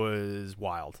 it was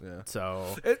wild. Yeah.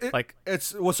 So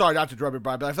it's well, sorry not to drum it,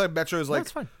 Brian, but I feel like Metro is like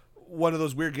fine. One of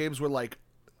those weird games where like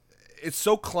it's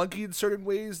so clunky in certain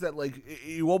ways that like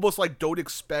you almost like don't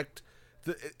expect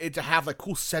it to have like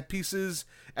cool set pieces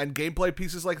and gameplay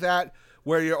pieces like that,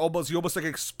 where you almost like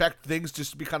expect things just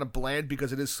to be kind of bland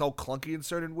because it is so clunky in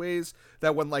certain ways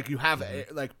that when like you have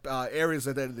areas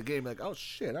at the end of the game, like, oh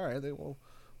shit, all right, they will.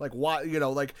 Like, why, you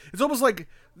know, like, it's almost like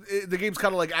the game's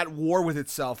kind of like at war with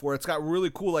itself, where it's got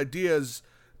really cool ideas,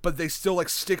 but they still like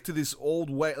stick to this old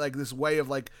way, like this way of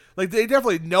like they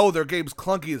definitely know their game's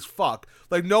clunky as fuck.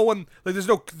 Like no one, like there's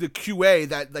no the QA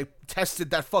that like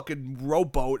tested that fucking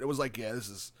rowboat. It was like, yeah,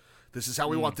 this is how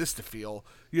we want this to feel.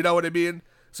 You know what I mean?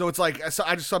 So it's like, so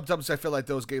I just sometimes I feel like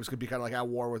those games could be kind of like at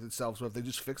war with itself. So if they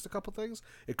just fixed a couple things,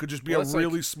 it could just be a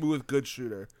really smooth, good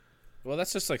shooter. Well,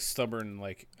 that's just like stubborn,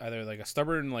 like either like a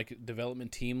stubborn like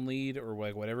development team lead or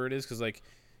like whatever it is, because like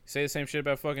say the same shit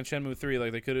about fucking Shenmue 3,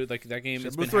 like they could have like that game.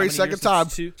 Shenmue 3 second time.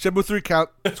 Shenmue 3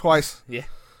 count twice. Yeah,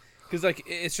 because like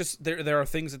it's just there are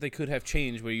things that they could have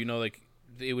changed where, you know, like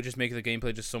it would just make the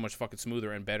gameplay just so much fucking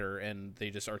smoother and better, and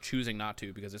they just are choosing not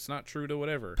to because it's not true to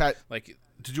whatever. Pat, like,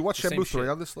 did you watch Shenmue 3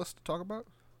 on this list to talk about?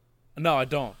 No, I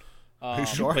don't. Are you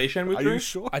sure? Play Shenmue 3? Are you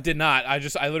sure? I did not. I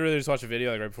literally just watched a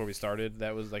video like right before we started.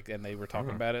 That was like, and they were talking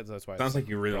about it. So that's why. Sounds like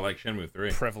you really like Shenmue 3.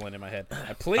 Prevalent in my head.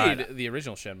 I played the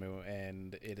original Shenmue,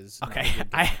 and it is okay.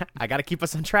 I gotta keep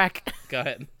us on track. Go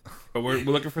ahead. But we're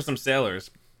looking for some sailors,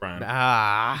 Brian.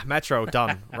 Metro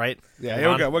done, right?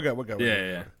 Yeah, we're good.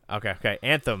 Yeah. Okay.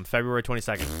 Anthem, February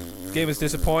 22nd. Game is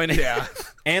disappointing. Yeah.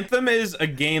 Anthem is a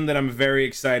game that I'm very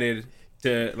excited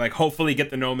to like hopefully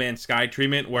get the No Man's Sky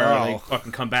treatment where they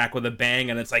fucking come back with a bang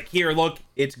and it's like, here, look,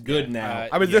 it's good now.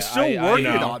 I mean, they're still working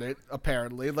on it,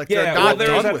 apparently. Like, they're not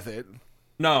done with it.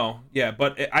 No,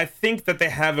 but I think that they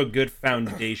have a good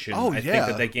foundation. I think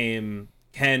that the game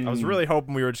can... I was really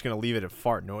hoping we were just going to leave it at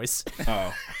fart noise.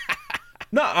 Oh.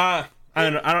 No, I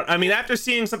don't know. I mean, after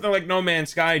seeing something like No Man's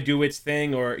Sky do its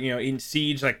thing, or, you know, in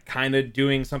Siege, like, kind of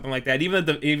doing something like that, even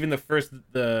the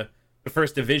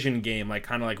first Division game, like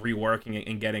kind of like reworking it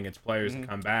and getting its players to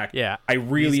come back. Yeah, I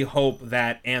really hope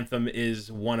that Anthem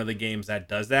is one of the games that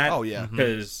does that. Oh yeah,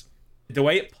 because the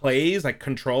way it plays, like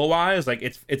control wise, like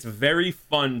it's very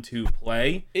fun to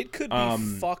play. It could be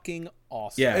fucking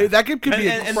awesome. Yeah, that game could be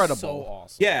incredible. So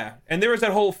awesome. Yeah, and there was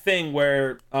that whole thing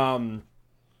where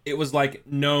it was like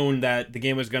known that the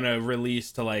game was gonna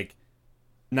release to like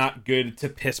not good to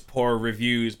piss poor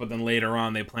reviews, but then later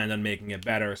on they planned on making it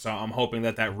better. So I'm hoping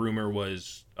that rumor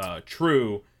was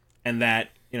true, and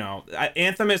that, you know,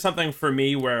 Anthem is something for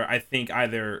me where I think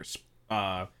either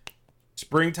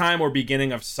springtime or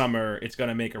beginning of summer it's going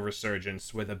to make a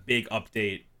resurgence with a big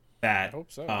update that I hope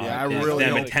so. I is really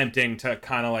them hope. attempting to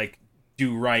kind of like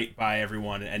do right by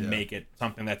everyone and make it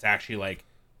something that's actually like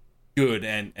good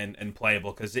and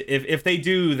playable. Because if they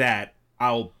do that,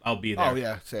 I'll be there. Oh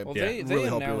yeah, same. Well, they they really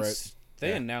hope announced you're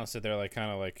right. they announced that they're like kind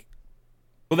of like,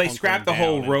 well, they scrapped the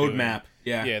whole roadmap.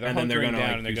 Yeah, they're and then they're hunkering gonna down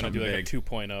like, and they're do gonna do like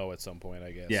something a 2.0 at some point, I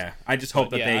guess. Yeah, I just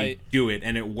hope that yeah, they do it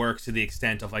and it works to the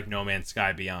extent of like No Man's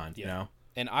Sky Beyond. You know.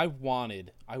 And I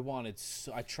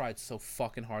tried so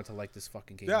fucking hard to like this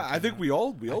fucking game. Yeah, I think we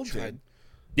all did.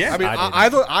 Yeah,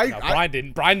 I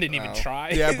mean, Brian didn't even try.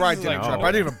 Yeah, Brian didn't like, try. no.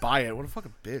 Brian didn't even buy it. What a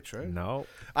fucking bitch, right? No.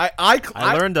 I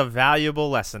learned a valuable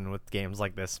lesson with games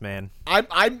like this, man.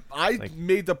 I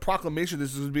made the proclamation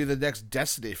this is gonna be the next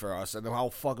Destiny for us, and how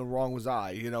fucking wrong was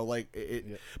I? You know, like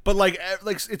it. But like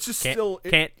it's just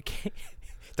can't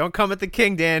don't come at the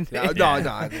king, Dan. No.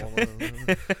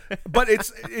 But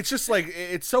it's just like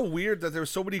it's so weird that there's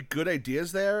so many good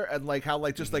ideas there, and like how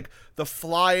like just like the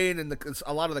flying and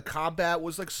a lot of the combat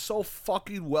was like so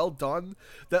fucking well done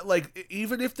that like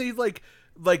even if they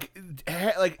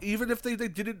even if they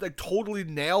didn't like totally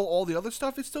nail all the other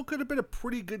stuff, it still could have been a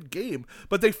pretty good game.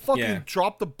 But they fucking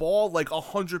dropped the ball like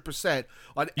 100%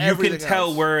 on everything. You can tell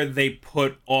else. where they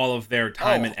put all of their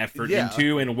time and effort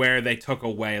into, and where they took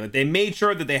away. Like they made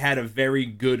sure that they had a very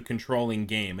good controlling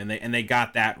game, and they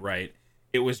got that right.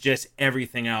 It was just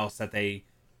everything else that they.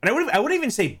 And I wouldn't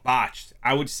even say botched.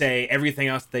 I would say everything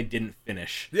else they didn't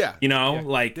finish. Yeah. You know,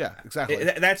 like exactly.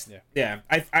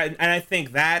 I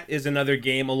think that is another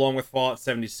game along with Fallout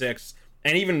 76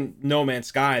 and even No Man's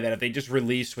Sky that if they just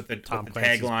released with the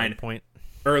tagline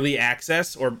early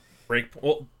access or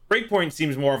Breakpoint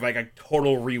seems more of like a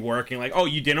total reworking. Like, oh,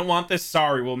 you didn't want this?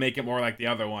 Sorry, we'll make it more like the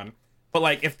other one. But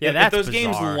like if that's those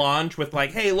games bizarre. launch with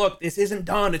like, hey, look, this isn't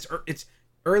done. It's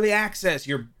early access.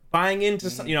 You're buying into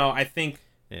some, I think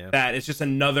that it's just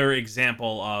another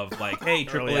example of like, hey,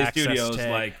 Early AAA access studios,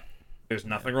 tag. like, there's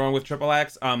nothing wrong with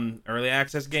early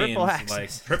access games. Triple access.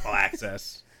 Like triple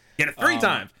access. Get it 3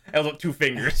 times. I was up 2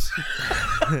 fingers.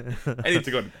 I need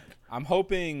to go to bed. I'm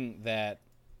hoping that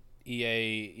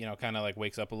EA, kind of like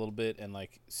wakes up a little bit and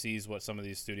like sees what some of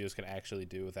these studios can actually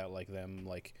do without like them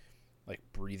like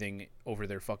breathing over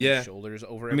their fucking shoulders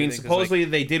over I mean, everything. 'Cause, suppously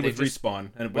like, they did they with just- Respawn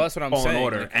and Well, that's what I'm Fallen saying.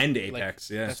 Order like- and like, Apex.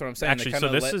 That's what I'm saying. Actually, They so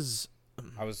kinda this let- is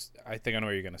I think I know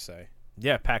what you're gonna say.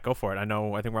 yeah, Pat, go for it. I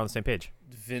think we're on the same page.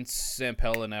 Vince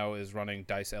Zampella now is running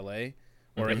Dice LA,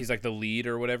 or he's like the lead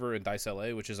or whatever in Dice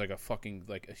LA, which is like a fucking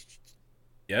like a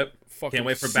Yep. fucking Can't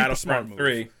wait for super smart Battlefront move.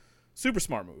 3. Super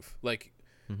smart move. Like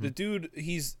the dude,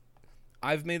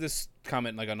 I've made this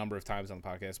comment like a number of times on the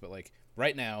podcast, but like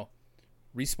right now,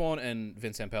 Respawn and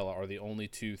Vince Zampella are the only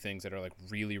 2 things that are like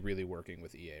really, really working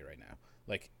with EA right now.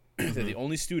 Like they're the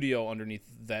only studio underneath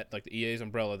that like the EA's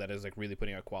umbrella that is like really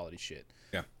putting out quality shit.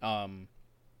 Yeah.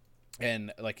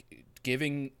 And like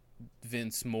giving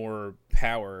Vince more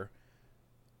power.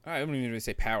 I don't even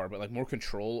say power, but like more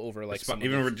control over like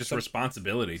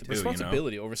Responsibility too.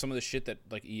 responsibility over some of the shit that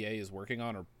like EA is working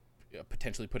on or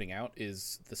potentially putting out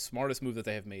is the smartest move that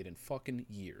they have made in fucking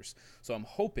years. So I'm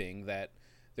hoping that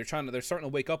they're starting to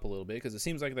wake up a little bit, because it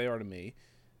seems like they are to me.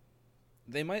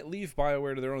 They might leave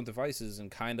BioWare to their own devices and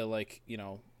kind of like,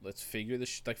 let's figure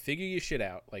figure your shit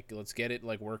out. Like, let's get it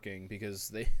like working, because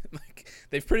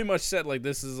they've pretty much said like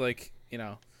this is like,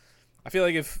 I feel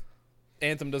like if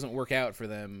Anthem doesn't work out for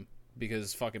them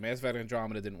because fucking Mass Effect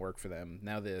Andromeda didn't work for them,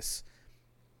 now this,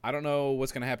 I don't know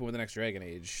what's gonna happen with the next Dragon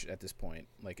Age at this point.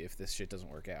 Like if this shit doesn't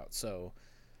work out, so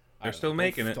They're still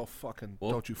making it. Don't you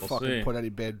we'll fucking see. put any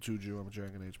bad juju on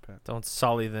Dragon Age, Pat. Don't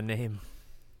sully the name.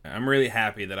 I'm really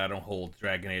happy that I don't hold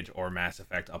Dragon Age or Mass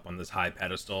Effect up on this high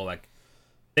pedestal. Like,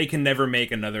 they can never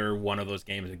make another one of those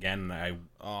games again, and I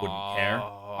wouldn't care.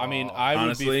 I mean, I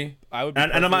Honestly, would be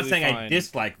and I'm not perfectly saying I fine.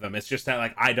 dislike them. It's just that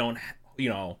like I don't,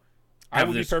 I have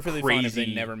would be this perfectly fine if they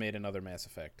crazy- never made another Mass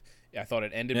Effect. I thought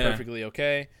it ended Yeah. perfectly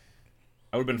okay.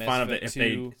 I would have been Mass fine with it Effect if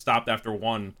 2. they stopped after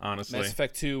 1. Honestly, Mass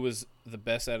Effect 2 was the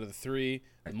best out of the 3.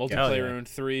 The Hell multiplayer yeah. in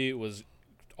 3 was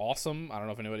awesome. I don't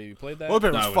know if anybody of you played that.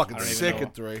 Open No, was I fucking don't even sick know.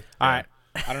 at 3. All right.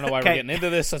 I don't know why Okay. we're getting into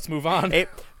this. Let's move on.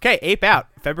 Ape out,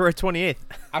 February 28th.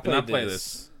 I Did not played play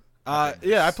this.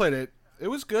 Yeah, I played it. It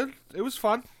was good. It was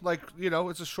fun. Like,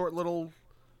 it's a short little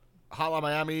Hotline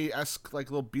Miami-esque, like,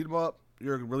 little beat 'em up.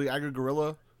 You're a really angry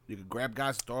gorilla. You can grab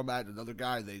guys, throw them at another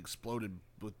guy. They exploded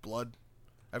with blood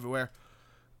everywhere.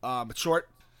 It's short.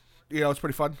 It's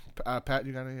pretty fun. Pat,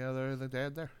 you got any other than to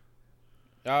add there?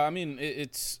 I mean,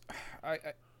 it's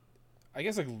I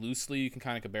guess like loosely you can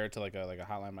kind of compare it to like a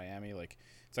Hotline Miami. Like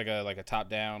it's like a top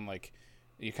down, like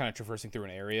you're kind of traversing through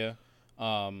an area,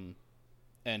 and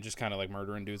just kind of like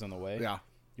murdering dudes on the way. Yeah.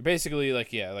 You're basically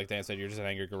like like Dan said, you're just an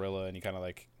angry gorilla, and you kind of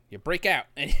like you break out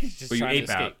and you're just But you trying to ape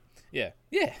escape. out.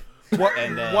 Yeah.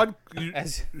 One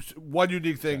As one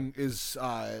unique thing is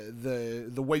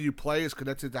the way you play is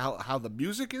connected to how the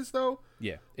music is, though.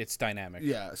 yeah, it's dynamic.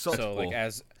 Yeah. So So like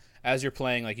cool. as you're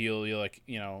playing, like you'll like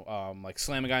like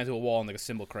slam a guy into a wall and like a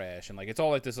cymbal crash, and like it's all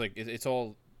like this, like it's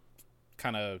all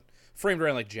kind of framed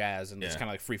around like jazz and it's Yeah. kind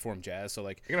of like freeform jazz. So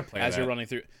like You're gonna play as you're that.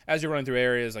 running through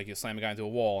areas, like you slam a guy into a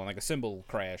wall and like a cymbal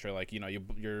crash, or like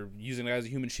you're using it as a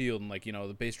human shield, and like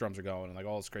the bass drums are going and like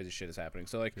all this crazy shit is happening.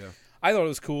 So like I thought it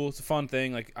was cool. It's a fun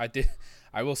thing. Like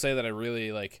I will say that I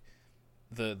really like.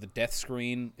 The death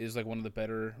screen is like one of the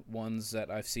better ones that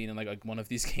I've seen in like one of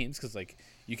these games, because like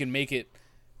you can make it.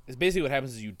 It's basically what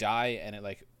happens is you die and it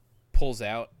like pulls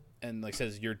out and like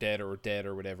says you're dead or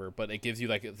whatever, but it gives you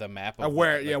like the map of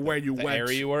where like, where you the went,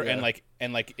 area you were, yeah.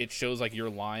 and like it shows like your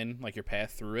line, like your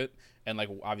path through it, and like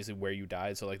obviously where you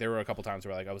died. So like there were a couple times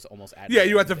where like I was almost at Yeah, the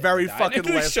you end at the and very died. fucking And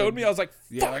it last showed one. me. I was like,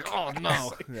 yeah, fuck. like, oh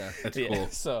no. Yeah. That's Yeah, cool.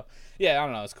 so yeah, I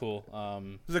don't know, it's cool.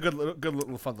 It's a good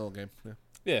little fun little game.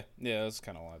 Yeah. Yeah, that's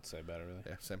kind of all I'd say about it, really.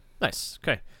 Yeah. Same. Nice.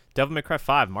 Okay. Devil May Cry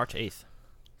 5, March 8th.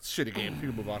 Shitty game. You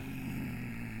can move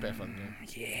on. Bad fun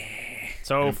game.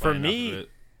 So Didn't for play enough of me, it.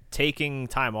 taking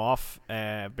time off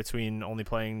between only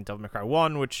playing Devil May Cry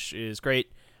 1, which is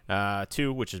great,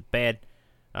 2, which is bad,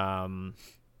 and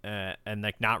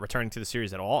like not returning to the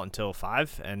series at all until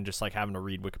 5, and just like having to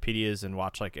read Wikipedias and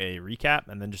watch like a recap,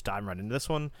 and then just diving right into this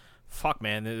one. Fuck,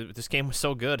 man, this game was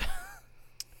so good.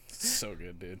 So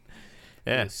good, dude.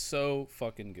 Yeah. It is so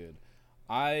fucking good.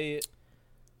 I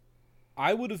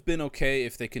I would have been okay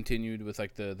if they continued with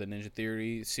like the Ninja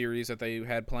Theory series that they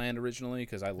had planned originally,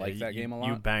 because I like that game a lot.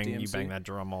 You bang DMC. that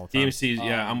drum all the time. DMC,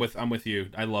 yeah, I'm with you.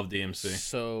 I love DMC.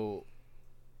 So,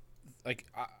 like,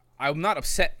 I'm not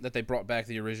upset that they brought back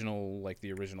the original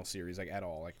series, like, at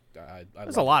all. Like, I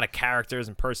There's a lot of characters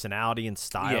and personality and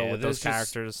style with those there's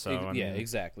characters. So I yeah, mean,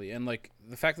 exactly. And like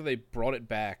the fact that they brought it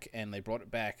back, and they brought it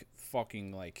back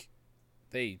fucking like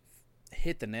they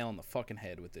hit the nail on the fucking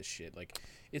head with this shit. Like,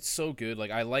 it's so good.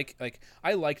 Like, I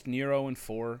liked Nero in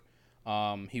 4.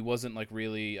 He wasn't like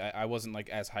really. I wasn't like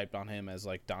as hyped on him as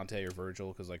like Dante or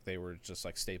Virgil, because like they were just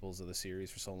like staples of the series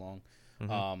for so long.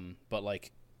 But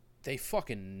like they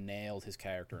fucking nailed his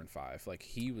character in 5. Like,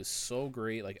 he was so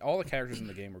great. Like, all the characters in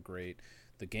the game were great.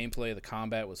 The gameplay, the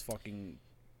combat was fucking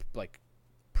like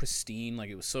pristine.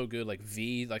 Like, it was so good. Like,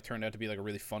 V like turned out to be like a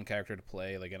really fun character to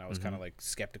play. Like, and I was kind of like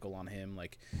skeptical on him.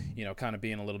 Like, you know, kind of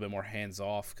being a little bit more hands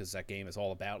off, because that game is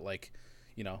all about like,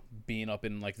 you know, being up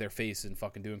in like their face and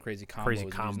fucking doing crazy combos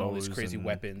and using all these crazy and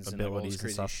weapons and all this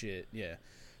crazy shit. Yeah.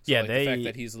 So, Yeah, like, they the fact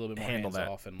that he's a little bit more handle hands that.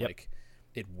 off and Yep. like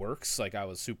it works. Like, I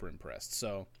was super impressed.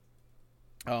 So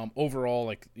overall,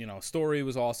 like, you know, story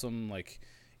was awesome. Like,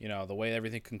 you know, the way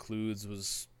everything concludes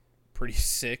was pretty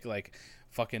sick. Like,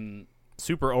 fucking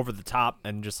super over the top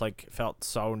and just like felt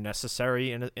so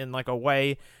necessary in like a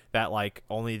way that like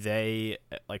only they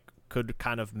like could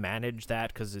kind of manage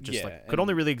that, because it just like could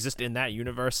only really exist in that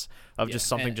universe of just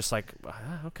something just like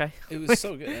okay. It was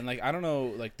so good. And like, I don't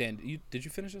know, like, Dan, did you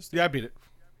finish this? Yeah, I beat it.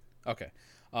 Okay.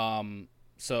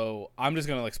 So I'm just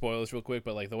gonna like spoil this real quick,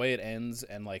 but like the way it ends,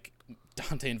 and like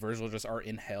Dante and Virgil just are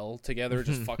in hell together,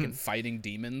 just fucking fighting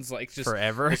demons, like just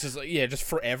forever. It's just like, yeah, just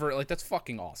forever. Like, that's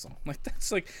fucking awesome. Like,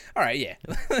 that's like, all right, yeah,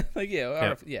 like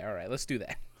yeah, all right, let's do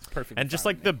that. It's perfect. And just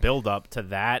like the build up to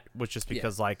that was just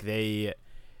because like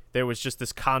there was just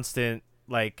this constant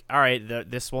like, all right,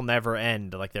 this will never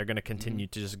end. Like, they're gonna continue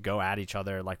to just go at each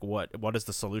other. Like, what is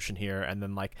the solution here? And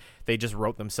then like they just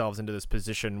wrote themselves into this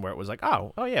position where it was like,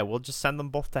 oh yeah, we'll just send them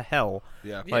both to hell.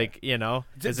 Yeah. Like, you know,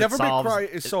 Devil May Cry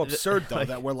is so absurd though,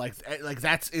 that we're like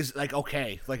that's is like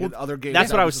okay, like in other games.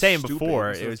 That's what I was just saying stupid. before.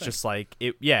 That's It the was thing. just like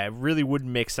it really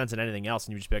wouldn't make sense in anything else,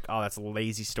 and you'd just be like, oh, that's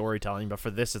lazy storytelling. But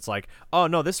for this, it's like, oh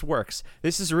no, this works.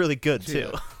 This is really good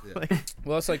too. Yeah. Like,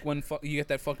 well, it's like when you get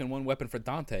that fucking one weapon for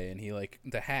Dante, and he like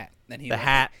the hat, and he The like,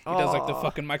 hat. he does like the Oh.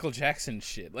 fucking Michael Jackson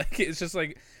shit. Like, it's just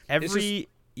like every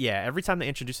time they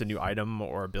introduced a new item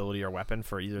or ability or weapon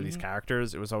for either of these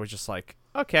characters, it was always just like,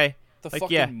 okay, the like,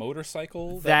 fucking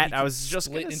motorcycle that he I can was just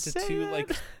split gonna into say two that.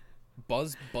 like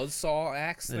buzzsaw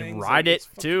axe and things. ride like, it it's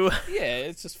fucking- too. Yeah,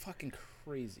 it's just fucking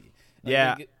crazy. Like,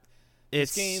 Yeah. like,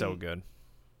 It's game- so good,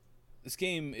 this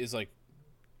game is like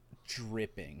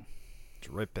dripping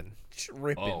dripping.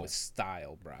 Oh. with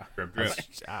style, bro. Drip, I drip.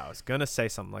 was gonna say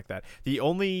something like that. The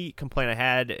only complaint I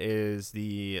had is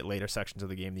the later sections of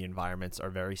the game. The environments are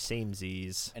very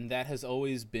samesies. And that has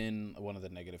always been one of the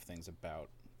negative things about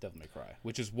Devil May Cry,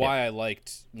 which is why I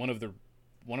liked one of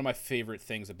my favorite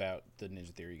things about the Ninja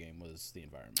Theory game was the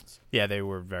environments. Yeah, they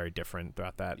were very different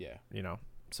about that. Yeah. You know.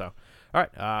 So, all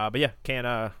right. But yeah,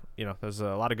 there's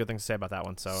a lot of good things to say about that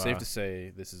one. So Safe to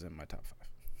say, this is in my top 5.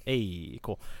 hey,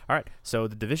 cool. All right. So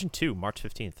the Division 2, March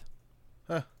 15th.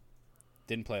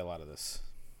 Didn't play a lot of this.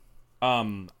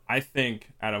 I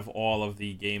think out of all of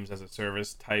the games as a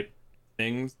service type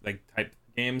things, like type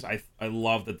games, I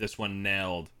love that this one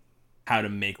nailed how to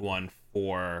make one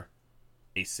for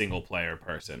a single player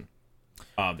person.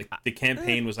 The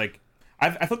campaign was like,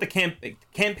 I thought the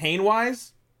campaign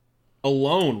wise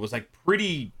alone was like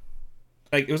pretty,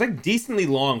 like it was like decently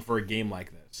long for a game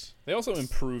like this. They also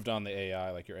improved on the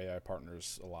AI, like your AI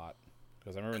partners, a lot.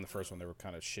 Because I remember in the first one they were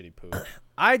kind of shitty poo.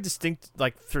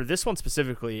 Like for this one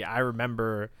specifically, I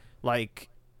remember like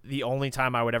the only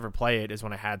time I would ever play it is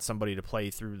when I had somebody to play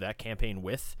through that campaign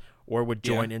with, or would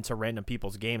join into random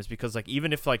people's games, because like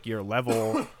even if like your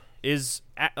level is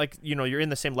at, like, you know, you're in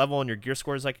the same level and your gear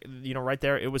score is like, you know, right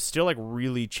there, it was still like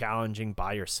really challenging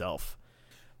by yourself.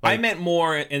 I meant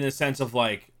more in the sense of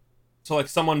like, so like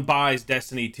someone buys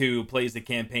Destiny 2, plays the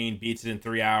campaign, beats it in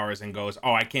 3 hours, and goes,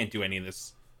 oh, I can't do any of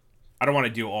this. I don't want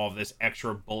to do all of this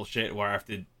extra bullshit where I have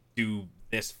to do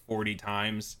this 40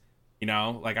 times. You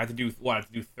know, like I have to do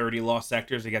 30 lost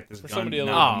sectors to get this gun. somebody a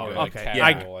No, little I'm more good. like okay.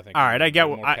 casual, I think. All right, I get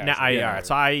what More I casual. all Yeah. right.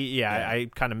 So I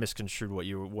kind of misconstrued what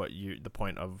the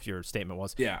point of your statement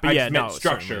was. Yeah, but I yeah, just meant no,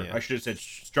 structure. certainly, yeah. I should have said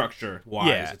structure wise.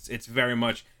 Yeah. It's very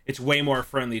much, it's way more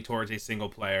friendly towards a single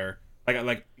player,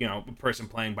 like you know, a person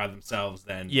playing by themselves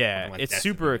than Yeah, something like it's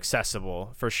Destiny. super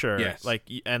accessible for sure. Yes. Like,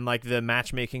 and like the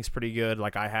matchmaking's pretty good.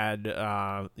 Like I had,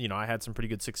 I had some pretty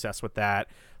good success with that.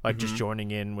 Like just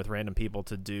joining in with random people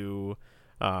to do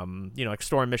like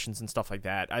story missions and stuff like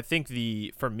that. I think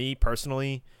for me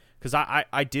personally, because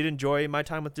I did enjoy my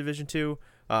time with Division 2.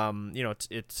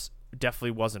 It's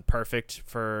definitely wasn't perfect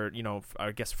for,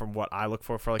 I guess from what I look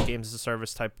for like games as a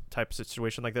service type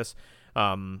situation like this.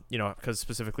 Because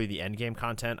specifically the end game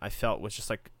content I felt was just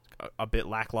like a bit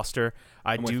lackluster.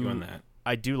 I'm with you on that.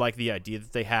 I do like the idea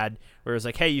that they had, where it's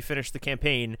like, hey, you finished the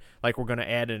campaign, like we're gonna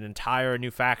add an entire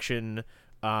new faction.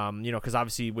 Because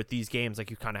obviously with these games, like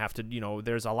you kind of have to,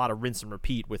 there's a lot of rinse and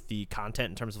repeat with the content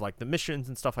in terms of like the missions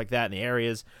and stuff like that and the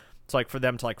areas. It's like for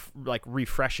them to like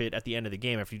refresh it at the end of the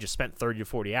game after you just spent 30 to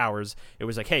 40 hours. It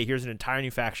was like, hey, here's an entire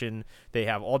new faction. They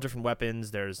have all different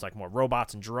weapons. There's like more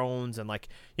robots and drones, and like,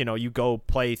 you go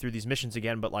play through these missions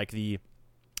again, but like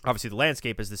obviously the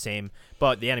landscape is the same,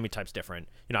 but the enemy type's different.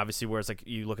 Obviously, whereas like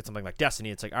you look at something like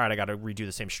Destiny, it's like, all right, I got to redo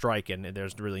the same strike, and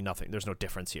there's really nothing. There's no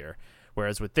difference here.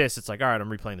 Whereas with this, it's like, all right, I'm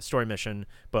replaying the story mission,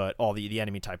 but all the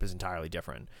enemy type is entirely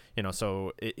different.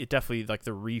 So it definitely, like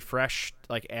the refresh,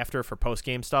 like after for post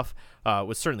game stuff,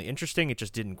 was certainly interesting. It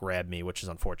just didn't grab me, which is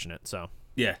unfortunate. So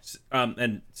yes,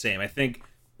 and same. I think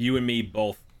you and me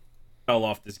both fell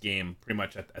off this game pretty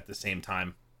much at the same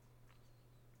time.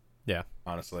 Yeah,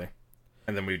 honestly.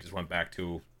 And then we just went back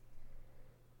to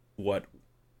what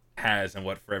has and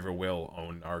what forever will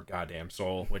own our goddamn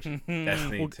soul, which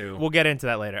Destiny 2. We'll get into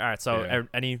that later. All right, so Yeah.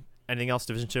 anything else,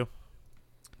 Division 2?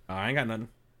 I ain't got nothing.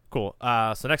 Cool.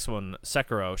 So next one,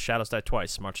 Sekiro, Shadows Die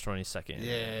Twice, March 22nd.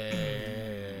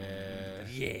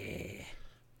 Yeah.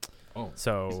 Oh,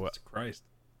 So, Jesus Christ.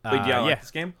 Wait, yeah, like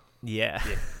this game? Yeah.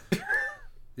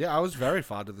 Yeah, I was very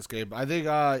fond of this game. I think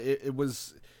it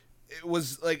was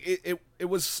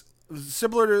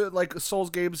similar to like Souls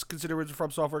games, considering it's a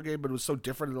From Software game, but it was so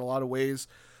different in a lot of ways.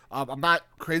 I'm not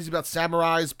crazy about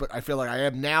samurais, but I feel like I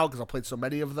am now because I played so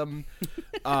many of them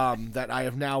that I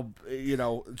have now,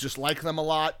 just like them a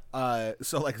lot.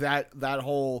 So like that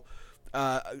whole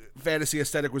fantasy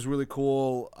aesthetic was really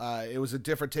cool. It was a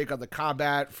different take on the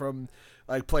combat from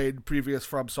like playing previous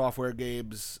From Software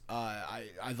games. I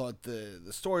thought the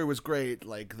story was great.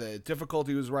 Like the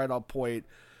difficulty was right on point.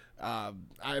 I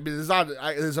mean,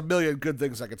 there's a million good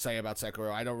things I could say about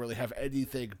Sekiro. I don't really have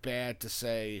anything bad to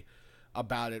say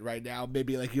about it right now.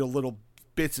 Maybe like little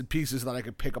bits and pieces that I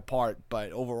could pick apart,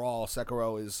 but overall,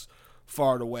 Sekiro is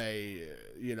far and away,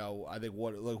 I think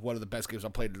one of the best games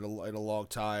I've played in a long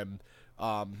time.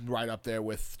 Right up there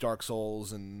with Dark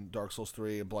Souls and Dark Souls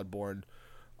 3 and Bloodborne.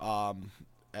 And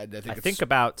I think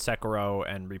about Sekiro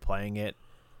and replaying it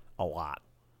a lot.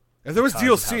 If there was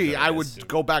because of how DLC, good I it would is.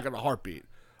 go back in a heartbeat.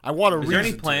 I want to. Is there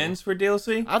any plans for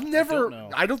DLC? I've never. don't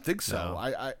know. I don't think so. No.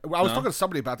 I was talking to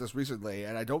somebody about this recently,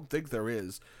 and I don't think there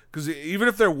is. Because even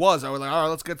if there was, I was like, all right,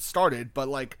 let's get started. But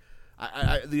like,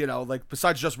 I like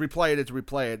besides just replaying it to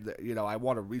replay it, I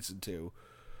want a reason to.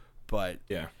 But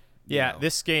Yeah. Yeah,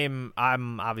 this game,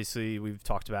 we've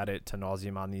talked about it to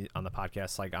nauseum on the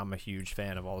podcast. Like, I'm a huge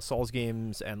fan of all the Souls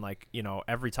games, and like,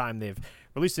 every time they've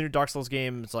released a new Dark Souls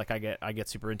game, it's like I get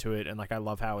super into it, and like I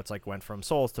love how it's like went from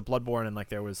Souls to Bloodborne, and like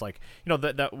there was like,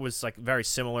 that was like very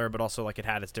similar, but also like it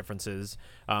had its differences.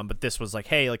 But this was like,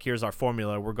 hey, like here's our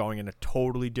formula. We're going in a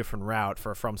totally different route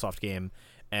for a FromSoft game.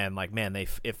 And like, man,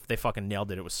 if they fucking nailed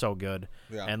it, it was so good.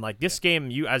 Yeah. And like this game,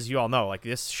 as you all know, like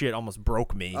this shit almost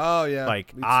broke me. Oh yeah.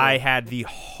 Like me too. I had the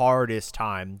hardest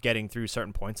time getting through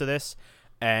certain points of this,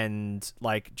 and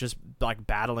like just like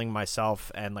battling myself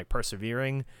and like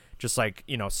persevering just like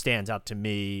stands out to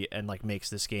me and like makes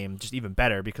this game just even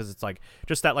better, because it's like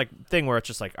just that like thing where it's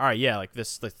just like, all right, yeah, like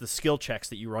this the skill checks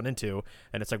that you run into,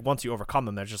 and it's like once you overcome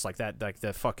them, they're just like that, like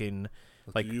the fucking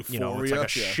like it's like Euphoria, a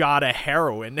shot of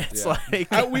heroin. It's like And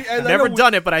I never know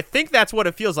done it, but I think that's what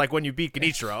it feels like when you beat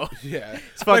Genichiro. Yeah.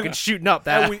 It's fucking shooting up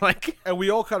that like And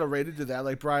we all kind of rated to that.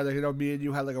 Like Brian, like, me and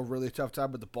you had like a really tough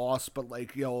time with the boss, but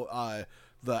like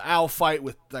the owl fight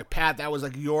with like Pat, that was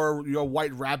like your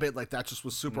white rabbit, like that just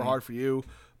was super hard for you.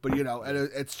 But and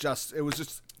it was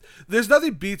just there's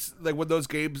nothing beats like when those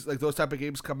games, like those type of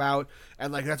games come out,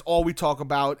 and like that's all we talk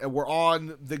about, and we're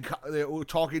on we're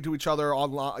talking to each other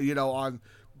online, on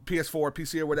PS4,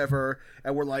 PC, or whatever,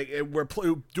 and we're like,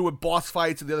 doing boss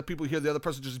fights, and the other people hear the other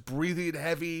person just breathing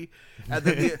heavy, and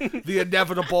then the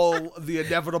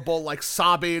inevitable like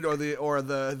sobbing or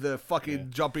the fucking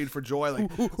jumping for joy,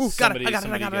 like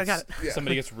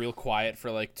Somebody gets real quiet for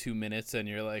like 2 minutes, and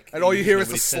you're like, and all you hear is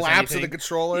the nobody says slaps of the anything.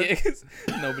 controller. Yeah, 'cause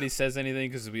nobody says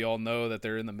anything because we all know that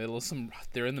they're in the middle of some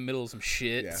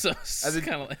shit. Yeah. So it's And then,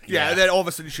 kind of like and then all of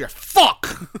a sudden you hear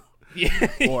fuck.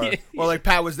 or like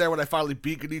Pat was there when I finally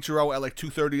beat Genichiro at like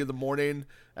 2:30 in the morning,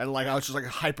 and like I was just like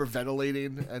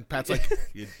hyperventilating, and Pat's like,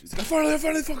 I finally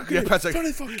fucking killed Pat's like,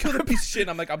 finally fucking killed a piece of shit.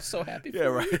 I'm like, I'm so happy. yeah,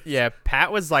 right. Yeah,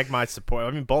 Pat was like my support.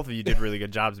 I mean, both of you did really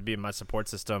good jobs of being my support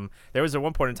system. There was at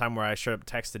one point in time where I showed up,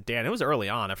 texted Dan. It was early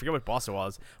on. I forget what boss it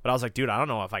was, but I was like, dude, I don't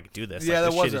know if I could do this. Yeah,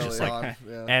 like, that this was shit early is just on. like,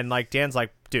 Yeah. and like Dan's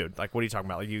like, dude, like, what are you talking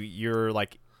about? Like, you're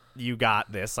like, you got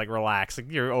this. Like, relax.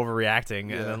 Like, you're overreacting.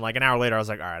 Yeah. And then like an hour later, I was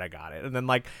like, all right, I got it. And then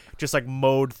like just like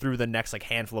mowed through the next like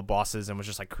handful of bosses and was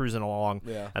just like cruising along.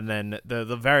 Yeah. And then the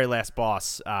very last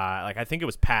boss, like I think it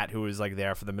was Pat who was like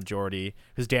there for the majority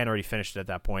because Dan already finished it at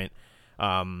that point.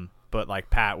 But like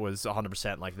Pat was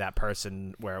 100% like that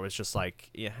person where it was just like,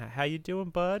 yeah, how you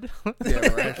doing, bud? Yeah,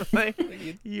 right. Like,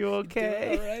 you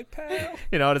okay? All right, pal.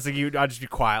 You know, it's like I'd just be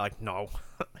quiet, like no.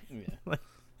 Yeah.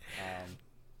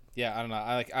 Yeah, I don't know.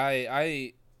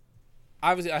 I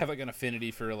obviously I have like an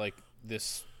affinity for like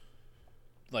this,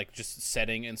 like just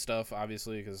setting and stuff.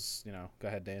 Obviously, because go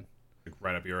ahead, Dan. Like,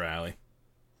 right up your alley.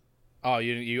 Oh,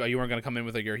 you weren't gonna come in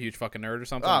with like you're a huge fucking nerd or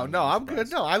something? Oh no, I'm good.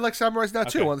 No, I like samurais now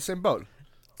too. Okay. On the same boat.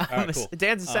 All right, cool.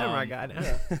 Dan's a samurai guy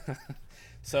now.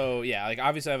 So yeah, like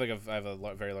obviously I have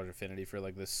a very large affinity for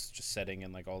like this just setting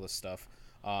and like all this stuff.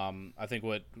 I think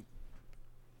what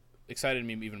excited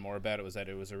me even more about it was that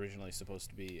it was originally supposed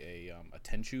to be a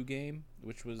Tenchu game,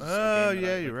 which was Oh a game that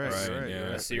yeah, I, you're right. Right, You're right. yeah. You're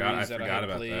a right. series I that I forgot had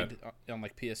about played on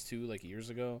like PS2 like years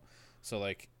ago. So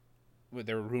like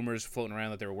there were rumors floating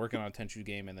around that they were working on a Tenchu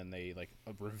game, and then they like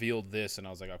revealed this, and I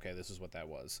was like, okay, this is what that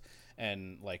was.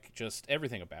 And like just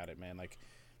everything about it, man, like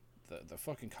the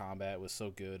fucking combat was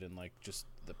so good, and like just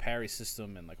the parry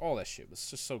system and like all that shit was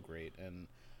just so great. And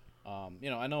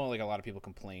I know like a lot of people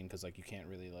complain because like you can't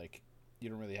really like you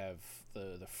don't really have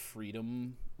the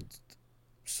freedom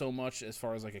so much as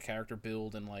far as like a character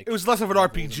build and like It was less of an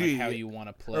levels and, RPG. like, how you want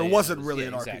to play. Or it wasn't was- really yeah,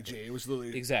 an exactly. RPG. It was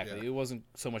literally Exactly. yeah. It wasn't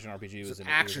so much an RPG. It was an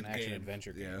action action game.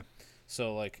 adventure game. Yeah.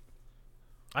 So like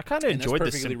I kind of And that's enjoyed the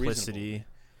perfectly reasonable. simplicity.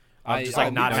 I Just,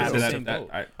 like, not I having was to- the same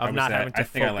boat. of not having to I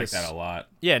think I like focus- that a lot.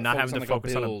 Yeah, not Focus having on, to like,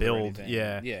 focus on a or build. anything.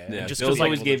 Yeah. Yeah. Yeah, just Bills 'cause, like,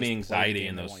 always able to gave just me play the anxiety game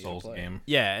in they those want you to Souls play. game.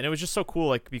 Yeah, and it was just so cool,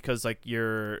 like because like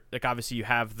you're like obviously you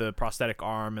have the prosthetic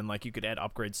arm and like you could add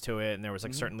upgrades to it, and there was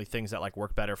like certainly things that like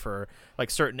work better for like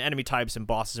certain enemy types and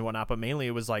bosses and whatnot. But mainly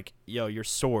it was like, yo, your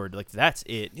sword, like that's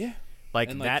it. Yeah.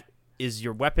 Like And, like- that is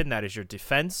your weapon, that is your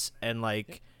defense, and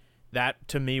like that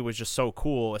to me was just so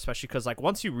cool, especially because like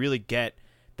once you really get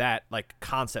that like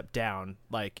concept down,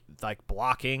 like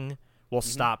blocking will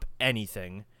stop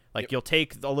anything. Like Yep. you'll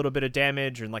take a little bit of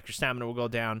damage and like your stamina will go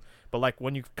down, but like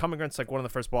when you come against like one of the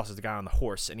first bosses, the guy on the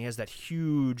horse, and he has that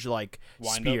huge like Wind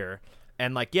up. spear,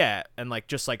 and like yeah, and like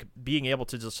just like being able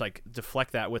to just like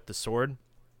deflect that with the sword,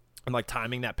 and like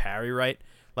timing that parry right,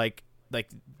 like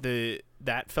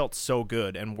that felt so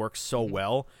good and worked so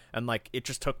well, and like it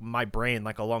just took my brain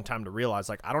like a long time to realize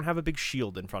like I don't have a big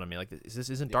shield in front of me, like this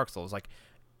isn't Dark Souls, like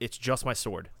it's just my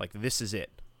sword, like this is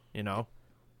it, you know.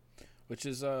 Which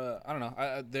is I don't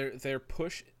know. Their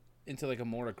push into like a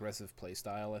more aggressive play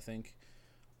style, I think.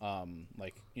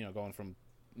 Like going from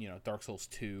Dark Souls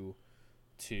 2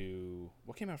 to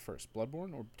what came out first,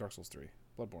 Bloodborne or Dark Souls 3?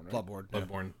 Bloodborne, right? Bloodborne. Yeah.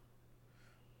 Bloodborne.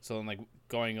 So then like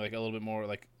going like a little bit more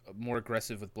like more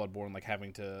aggressive with Bloodborne, like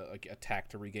having to like attack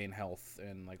to regain health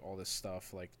and like all this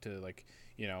stuff, like to like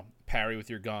parry with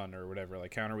your gun or whatever,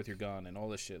 like counter with your gun and all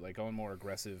this shit, like going more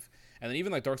aggressive. And then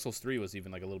even like Dark Souls 3 was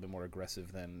even like a little bit more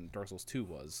aggressive than Dark Souls 2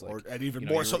 was, like, And even you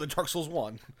know, more you so were- than Dark Souls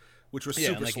 1, which was yeah,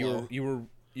 super and like slow.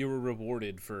 you were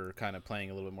rewarded for kind of playing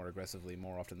a little bit more aggressively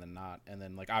more often than not. And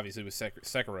then like obviously with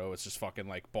Sekiro, it's just fucking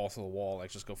like balls to the wall,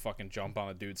 like just go fucking jump on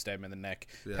a dude, stab him in the neck,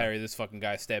 Yeah. parry this fucking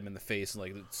guy, stab him in the face, and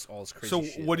like it's all this crazy So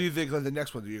shit. what do you think of the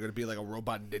next one? You're going to be like a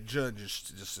robot ninja and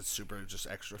just super just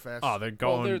extra fast? Oh, they're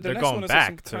Well, going their they're next going one is like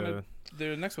some back to kinda-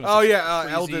 their next one. Is Oh just yeah,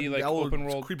 crazy, Elden, like open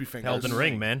world. creepy fingers. Elden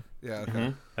Ring, man. Yeah, okay.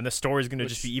 Mhm. And the story's gonna Which-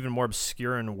 just be even more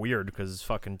obscure and weird because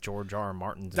fucking George R. R.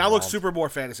 Martin's That looks involved. super more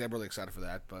fantasy. I'm really excited for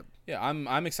that. But Yeah,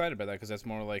 I'm excited about that because that's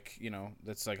more like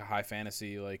that's like a high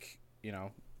fantasy, like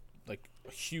like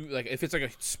huge, like if it's like a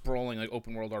sprawling like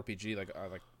open world RPG,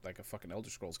 like a fucking Elder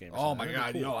Scrolls game. Or oh something, my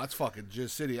that'd be god, cool. yo, that's fucking Jizz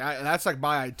City. That's like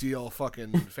my ideal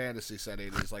fucking fantasy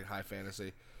setting is like high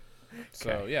fantasy.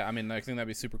 So yeah, I mean, I think that'd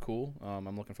be super cool.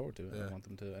 I'm looking forward to it. Yeah. I want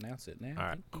them to announce it now. All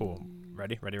right, cool.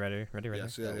 Ready? Yes,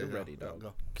 yeah, we're yeah, ready, go, dog.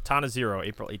 go. Katana Zero,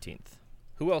 April 18th.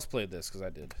 Who else played this? Because I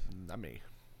did. Not me.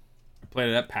 I played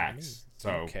it at PAX, so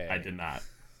Okay. I did not.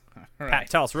 All Pat, right.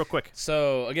 tell us real quick.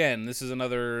 So again, this is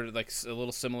another like a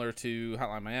little similar to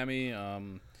Hotline Miami.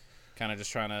 Kind of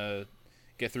just trying to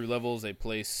get through levels. They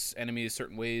place enemies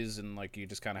certain ways, and like you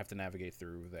just kind of have to navigate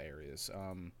through the areas.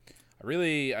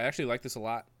 I actually like this a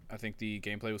lot. I think the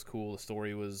gameplay was cool. The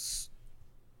story was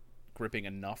gripping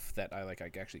enough that I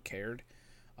actually cared.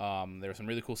 There were some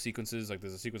really cool sequences. Like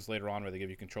there's a sequence later on where they give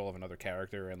you control of another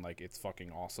character, and like it's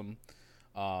fucking awesome.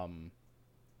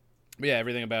 But yeah,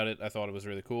 everything about it, I thought it was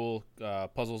really cool.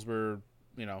 Puzzles were,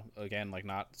 again, like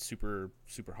not super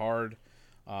hard,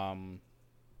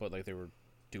 but like they were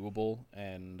doable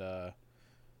and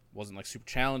wasn't like super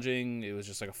challenging. It was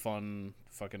just like a fun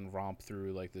fucking romp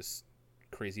through like this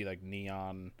crazy like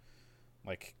neon,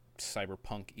 like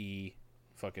cyberpunk-y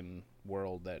fucking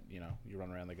world that you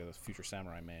run around like a future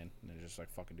samurai man and they're just like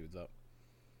fucking dudes up.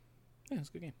 Yeah, it's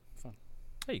a good game, fun.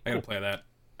 Hey, I cool. gotta play that.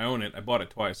 I own it. I bought it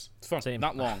twice. It's fun. Same.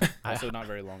 Not long. Also, not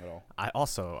very long at all.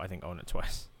 I think own it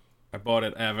twice. I bought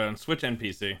it. I have it on Switch and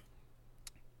PC. I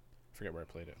forget where I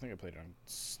played it. I think I played it on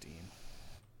Steam.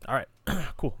 All right,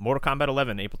 cool. Mortal Kombat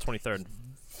 11, April 23rd.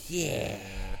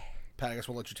 Pat, I guess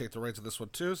we'll let you take the reins of this one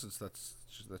too, since that's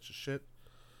your shit.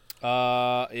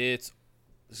 It's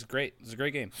great. It's a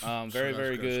great game. Very Sure,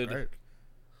 very that's good. great.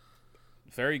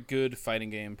 Very good fighting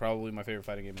game. Probably my favorite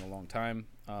fighting game in a long time.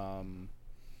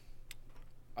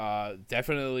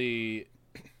 Definitely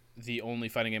the only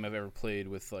fighting game I've ever played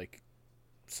with like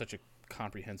such a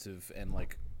comprehensive and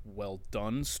like well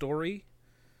done story.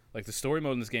 Like the story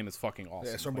mode in this game is fucking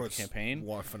awesome. Yeah, some like, parts the campaign.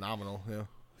 phenomenal. Yeah,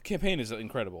 The campaign is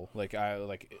incredible. Like I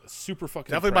like super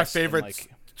fucking definitely my impressed and, favorite like,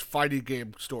 fighting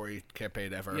game story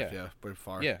campaign ever. Yeah. Yeah, by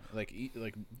far. yeah, like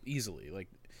easily. Like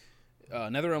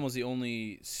NetherRealm was the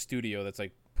only studio that's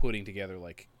like putting together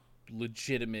like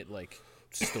legitimate like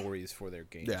stories for their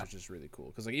games, Yeah. which is really cool.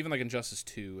 Because like even like Injustice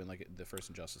 2 and like the first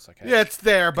Injustice, like had, Yeah, it's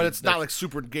there, but it's They're- not like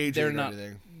super engaging they're or not-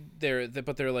 anything.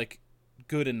 but they're like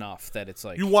good enough that it's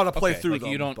like You want to play okay, through like, them,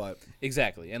 you don't but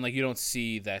exactly, and like you don't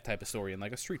see that type of story in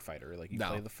like a Street Fighter. Like you No.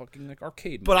 play the fucking like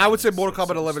arcade. but mode, I would and say it's, Mortal like,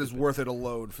 Kombat so 11 is stupid. worth it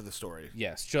alone for the story.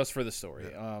 Yes, just for the story.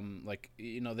 Like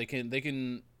they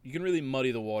can you can really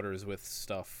muddy the waters with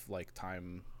stuff like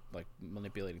time, like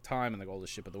manipulating time and like all this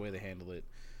shit. But the way they handle it,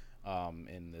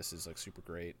 in this is like super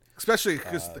great. Especially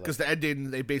because the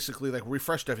ending, they basically like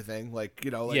refreshed everything. Like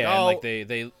and oh, like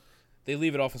they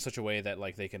leave it off in such a way that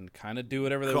like they can kind of do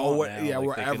whatever they Go want. wh- Now. yeah,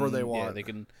 Like, wherever they Yeah, want. they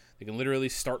can literally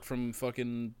start from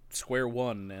fucking square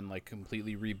one and like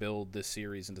completely rebuild this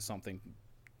series into something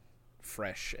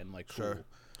fresh and like cool. Sure.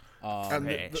 And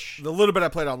Fresh. the little bit I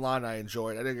played online, I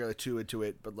enjoyed. I didn't get too into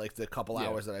it, but like the couple Yeah.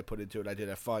 hours that I put into it, I did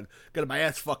have fun. Getting my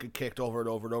ass fucking kicked over and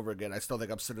over and over again. I still think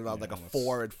I'm sitting on like a that's-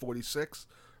 4-46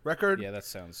 record. Yeah, that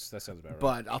sounds about right.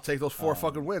 But I'll take those 4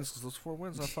 fucking wins because those 4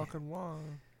 wins I fucking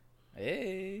won.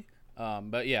 Hey,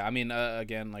 but yeah, I mean,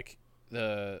 again, like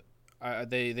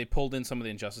they pulled in some of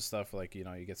the Injustice stuff, like you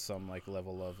get some like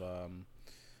level of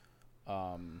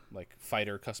like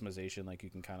fighter customization, like you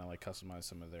can kind of like customize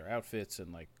some of their outfits,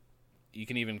 and like you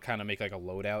can even kind of make like a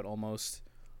loadout almost.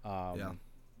 Yeah.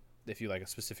 If you like a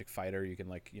specific fighter, you can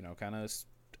like kind of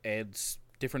add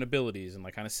different abilities and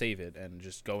like kind of save it and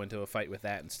just go into a fight with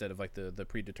that instead of like the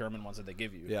predetermined ones that they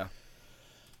give you. Yeah.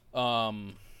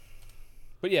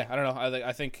 But yeah, I don't know.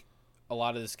 I think a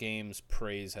lot of this game's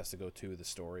praise has to go to the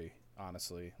story.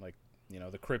 Honestly, like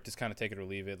the Crypt is kind of take it or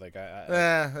leave it. Like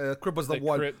Crypt was the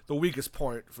Crypt- the weakest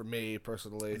point for me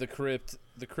personally. the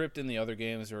Crypt in the other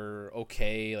games were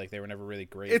okay. Like they were never really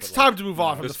great. It's but, time like, to move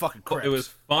on It from was the fucking Crypt. It was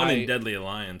fun I- in Deadly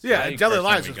Alliance. Yeah, I and think Deadly first time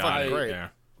Alliance we was got fucking it, great. yeah.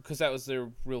 because that was their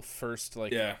real first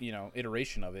like Yeah.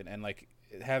 iteration of it, and like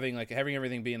having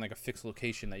everything be in like a fixed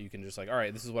location that you can just like, all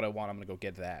right, this is what I want, I'm gonna go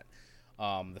get that.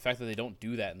 The fact that they don't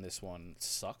do that in this one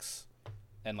sucks.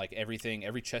 And like every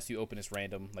chest you open is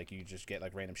random. Like you just get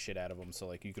like random shit out of them. So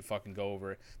like you could fucking go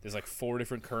over. There's like 4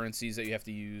 different currencies that you have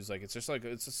to use. Like it's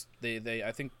just they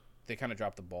I think they kind of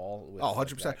dropped the ball. With,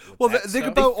 100%. Like, with Well, that think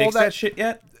stuff. about all Fix that. that shit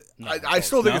yet? No, I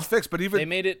still think No? it's fixed, but even they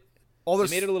made it. all They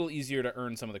this. made it a little easier to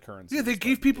earn some of the currencies. Yeah, they but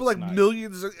gave people it's like not-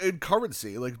 millions in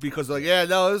currency, like because like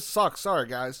no, this sucks. Sorry,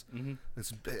 guys. Mm-hmm.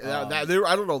 It's, I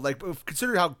don't know. Like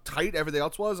considering how tight everything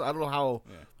else was, I don't know how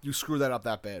you screw that up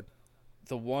that bad.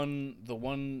 The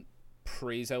one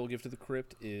praise I will give to the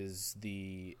Crypt is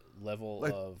the level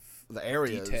Like, of The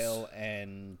areas. detail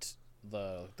and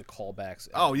the callbacks.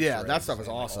 and Oh, yeah, Easter that eggs stuff is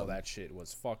and, like, awesome. All that shit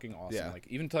was fucking awesome. Yeah. Like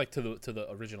even to the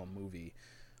original movie,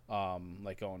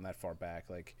 like going that far back,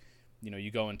 like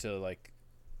you go into like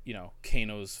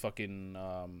Kano's fucking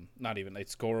not even,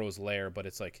 it's Goro's lair, but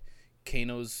it's like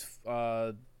Kano's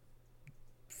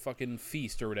fucking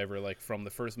feast or whatever, like from the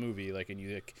first movie, like, and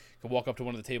you like, can walk up to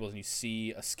one of the tables and you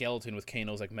see a skeleton with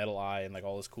Kano's like metal eye and like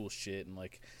all this cool shit, and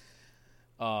like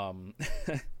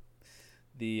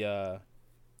the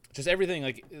just everything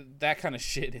like that kind of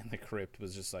shit in the Crypt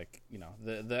was just like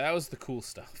that was the cool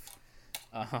stuff.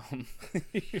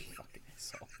 You fucking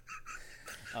asshole.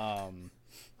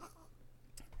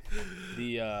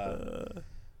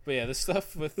 But yeah, the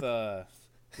stuff with the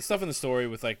stuff in the story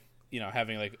with like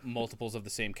having like multiples of the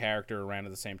same character around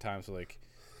at the same time. So like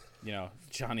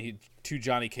two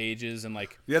Johnny Cages and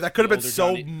like Yeah, that could have been older so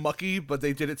Johnny- mucky, but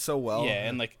they did it so well. Yeah,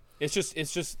 and like it's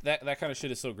just that kind of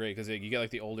shit is so great because like, you get like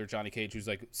the older Johnny Cage who's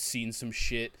like seen some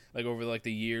shit like over like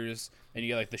the years, and you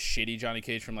get like the shitty Johnny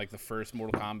Cage from like the first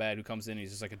Mortal Kombat who comes in and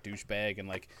he's just like a douchebag, and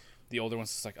like the older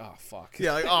one's just like, oh fuck.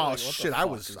 Yeah, like, oh what the shit, I fuck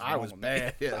was is I wrong was with me?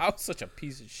 bad. Yeah. I was such a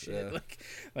piece of shit. Yeah.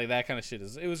 Like that kind of shit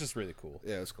it was just really cool.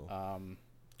 Yeah, it's cool. All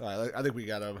All right, I think we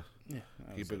gotta that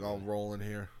keep was it all rolling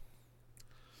here.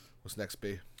 What's next,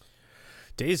 B?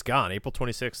 Days Gone, April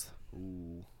 26th.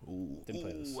 Ooh, Didn't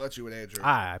play this. That's you and Andrew.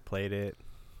 I played it.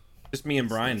 Just me and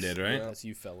Brian did, right? Yeah. That's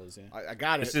you fellas, yeah. I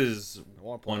got it. This is I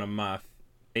wanna play one it. of my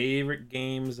favorite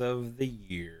games of the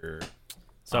year.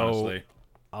 So honestly.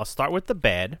 I'll start with the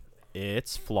bad.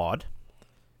 It's flawed.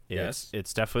 Yes.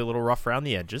 It's definitely a little rough around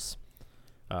the edges.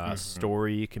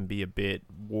 Story can be a bit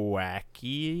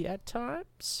wacky at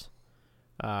times.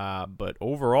 But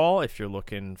overall, if you're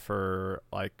looking for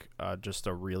like just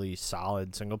a really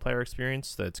solid single player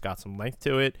experience that's got some length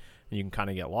to it, and you can kind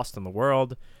of get lost in the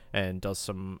world and does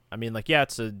some. I mean, like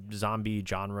it's a zombie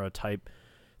genre type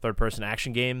third person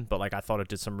action game, but like I thought it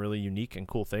did some really unique and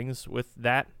cool things with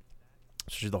that,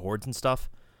 especially the hordes and stuff.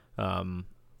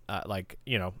 Like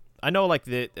I know like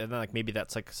and then like maybe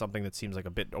that's like something that seems like a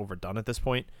bit overdone at this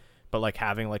point. But like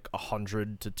having like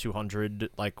 100 to 200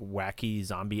 like wacky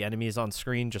zombie enemies on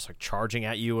screen, just like charging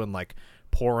at you and like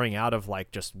pouring out of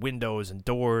like just windows and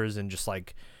doors and just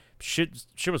like shit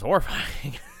was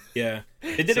horrifying. Yeah,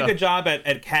 they did a good job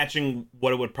at catching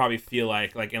what it would probably feel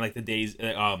like in like the days,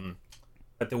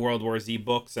 like the World War Z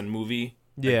books and movie.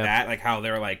 Like Yeah. that, like how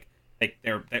they're like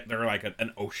they're like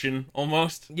an ocean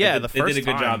almost. Yeah, Like, the they first did a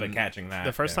good job time- at catching that.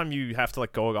 The first yeah. time you have to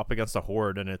like go up against a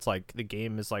horde and it's like the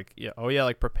game is like, yeah, oh yeah,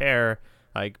 like prepare,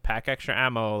 like pack extra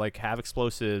ammo, like have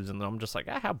explosives, and I'm just like,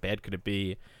 how bad could it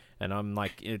be? And I'm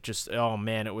like, it just, oh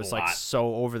man, it was A like lot.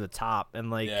 so over the top and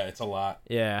like yeah, it's a lot.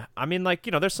 Yeah, I mean, like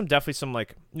there's definitely some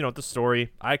like the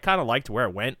story. I kind of liked where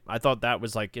it went. I thought that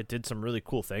was like it did some really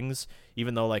cool things,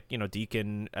 even though like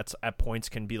Deacon at points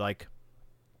can be like,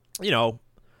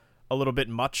 a little bit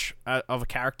much of a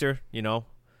character. I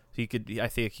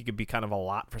think he could be kind of a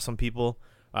lot for some people.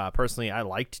 Personally, I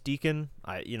liked Deacon.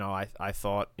 I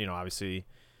thought obviously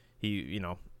he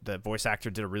the voice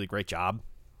actor did a really great job.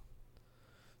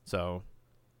 So.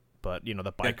 But the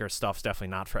biker stuff's definitely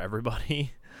not for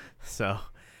everybody. So,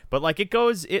 but like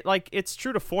it's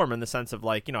true to form in the sense of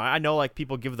like I know like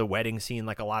people give the wedding scene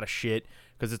like a lot of shit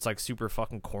because it's like super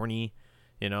fucking corny.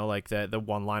 Like the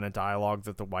one line of dialogue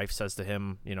that the wife says to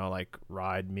him, like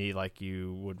ride me like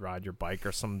you would ride your bike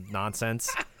or some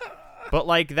nonsense. But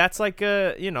like that's like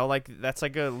a that's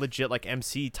like a legit like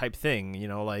MC type thing.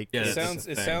 Like Yeah, It that's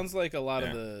the thing. sounds like a lot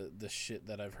Yeah. of the shit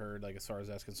that I've heard, like as far as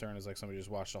that's concerned, is like somebody just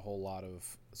watched a whole lot of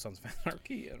Sons of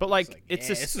Anarchy. And But was like yeah, it's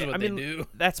just this is what I they mean do.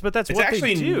 that's It's what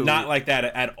actually they do. not like that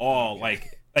at all.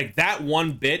 Like that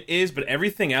one bit is, but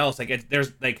everything else, like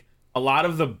there's like a lot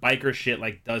of the biker shit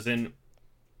like doesn't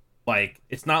like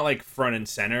it's not like front and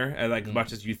center like as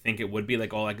much as you think it would be.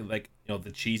 Like all like the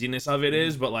cheesiness of it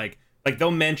is, but like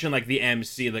they'll mention like the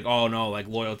MC, like oh no, like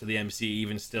loyal to the MC,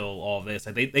 even still all of this.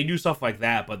 Like they do stuff like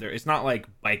that, but it's not like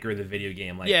Biker the video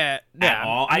game like yeah, at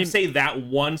all. I mean, I'd say that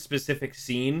one specific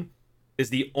scene is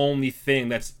the only thing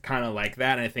that's kind of like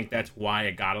that, and I think that's why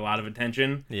it got a lot of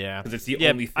attention. yeah, because it's the yeah,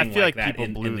 only thing I feel like, that people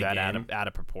in blew the that game. out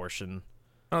of proportion.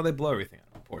 Oh, they blow everything out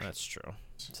of proportion. That's true.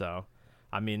 So,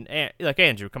 I mean, like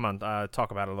Andrew, come on,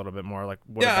 talk about it a little bit more. Like,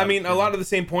 what Yeah, I about, mean, a lot of the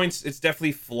same points. It's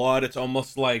definitely flawed. It's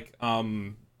almost like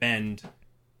Bend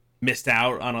missed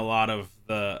out on a lot of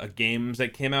the games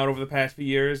that came out over the past few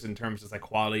years in terms of like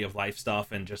quality of life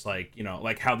stuff and just like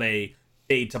like how they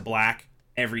fade to black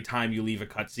every time you leave a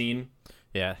cutscene,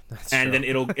 Yeah, that's and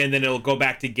true. then it'll go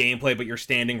back to gameplay, but you're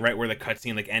standing right where the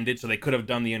cutscene like ended. So they could have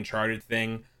done the Uncharted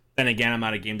thing. Then again, I'm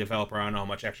not a game developer. I don't know how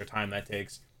much extra time that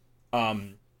takes.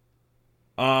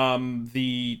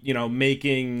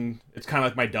 Making it's kind of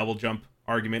like my double jump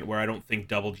argument where I don't think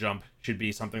double jump should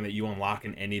be something that you unlock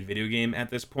in any video game at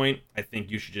this point. I think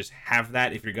you should just have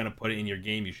that. If you're going to put it in your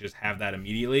game, you should just have that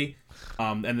immediately.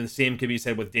 And the same could be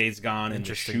said with Days Gone and the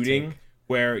Interesting shooting, take.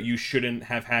 where you shouldn't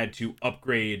have had to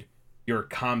upgrade your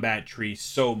combat tree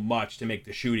so much to make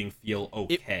the shooting feel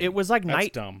okay. It was like That's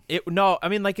night. dumb. No, I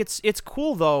mean like it's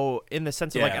cool though in the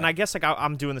sense of like, Yeah. and I guess like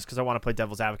I'm doing this because I want to play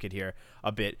devil's advocate here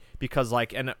a bit because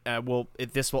like, and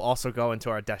this will also go into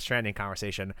our Death Stranding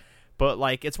conversation, But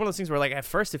like it's one of those things where like at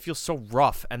first it feels so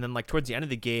rough, and then like towards the end of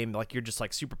the game, like you're just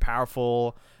like super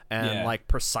powerful and like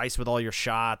precise with all your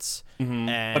shots.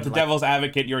 And But the devil's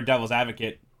advocate, you're a devil's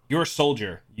advocate. You're a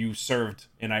soldier. You served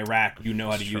in Iraq. You know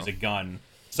how to use a gun.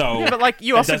 So, yeah, but like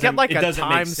you also get like it a doesn't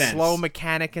make time sense. slow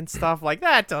mechanic and stuff like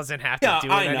that. Doesn't have to do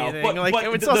with I know, anything. but Like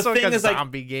it's the also like thing a is, like,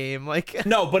 zombie game. Like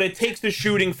no, but it takes the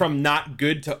shooting from not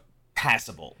good to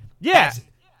passable. yeah,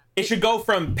 It should go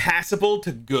from passable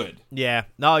to good. yeah.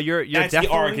 No, you're That's the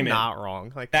definitely argument. not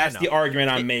wrong. Like That's I the know.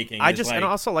 argument I'm making. I is just like, and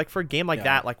also like for a game like Yeah.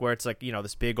 that, like where it's like, you know,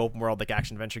 this big open world like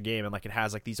action adventure game, and like it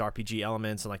has like these RPG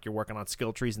elements and like you're working on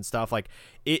skill trees and stuff. Like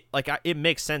it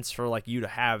makes sense for like you to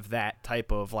have that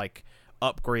type of like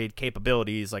upgrade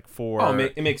capabilities like for. Oh,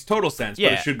 it makes total sense. But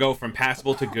Yeah. it should go from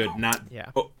passable to good, not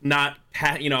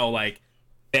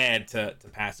bad to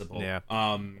passable. Yeah.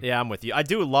 Yeah, I'm with you. I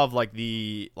do love like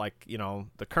the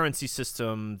the currency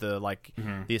system, the like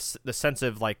Mm-hmm. the sense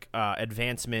of like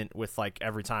advancement with like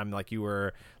every time like you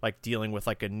were like dealing with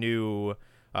like a new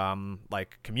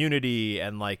like community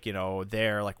and like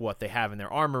their like what they have in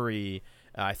their armory.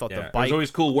 I thought the It was bike always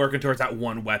cool working towards that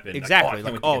one weapon. exactly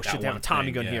Like, like oh, I oh can't wait to get shit, that they have a one Tommy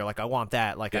thing. gun Yeah. here. Like I want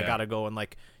that. Like I Yeah. gotta go and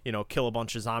like kill a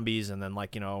bunch of zombies and then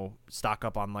like stock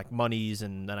up on like monies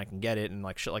and then I can get it and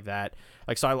like shit like that.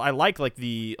 Like so I like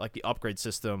the upgrade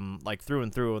system like through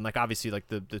and through, and like obviously like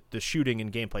the shooting and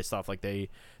gameplay stuff like they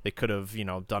could have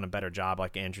done a better job,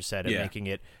 like Andrew said, at Yeah. making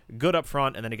it good up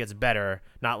front and then it gets better,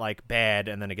 not like bad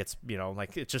and then it gets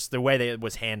like it's just the way that it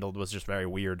was handled was just very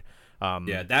weird.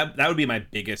 Yeah, that would be my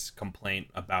biggest complaint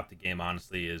about the game.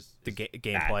 Honestly, is The that.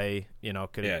 gameplay,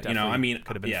 could Yeah, have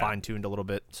could have been yeah. fine tuned a little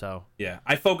bit. So Yeah,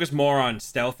 I focus more on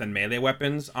stealth and melee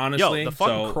weapons. Honestly, yo, the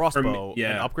fucking So, crossbow for me,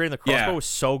 and upgrading the crossbow Yeah. was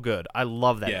so good. I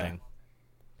love that Yeah. thing.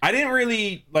 I didn't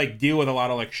really like deal with a lot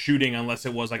of like shooting unless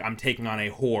it was like I'm taking on a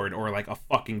horde or like a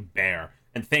fucking bear.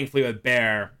 And thankfully with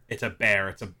bear, it's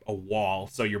a wall,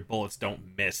 so your bullets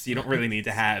don't miss. You don't really need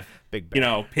to have Big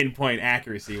bear. pinpoint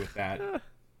accuracy with that.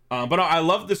 But I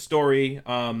love the story.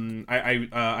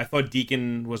 I thought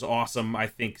Deacon was awesome. I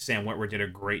think Sam Witwer did a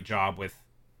great job with,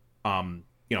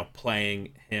 playing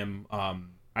him.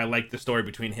 I like the story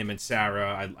between him and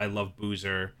Sarah. I love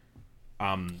Boozer.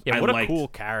 Yeah, what a cool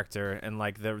character, and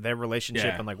like their relationship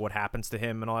Yeah. and like what happens to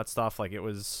him and all that stuff. Like it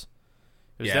was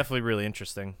Yeah. definitely really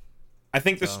interesting. I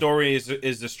think the story is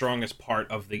the strongest part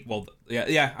of the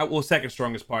second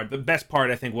strongest part. The best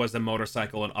part I think was the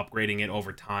motorcycle and upgrading it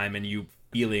over time, and you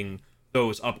feeling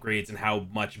those upgrades and how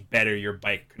much better your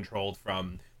bike controlled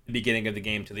from the beginning of the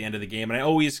game to the end of the game. And I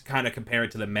always kind of compare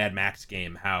it to the Mad Max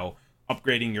game, how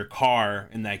upgrading your car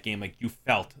in that game, like you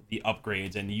felt the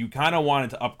upgrades and you kind of wanted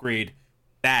to upgrade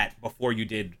that before you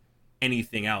did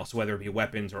anything else, whether it be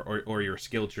weapons or your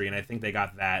skill tree. And I think they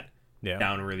got that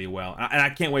down really well. And I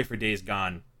can't wait for Days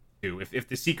Gone too. If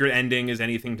the secret ending is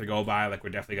anything to go by, like we're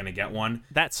definitely going to get one.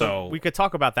 So we could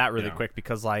talk about that really know. quick,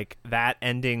 because like that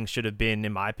ending should have been,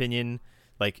 in my opinion,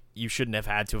 like you shouldn't have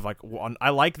had to have like one. I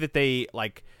like that they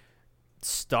like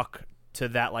stuck to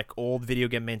that like old video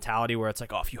game mentality where it's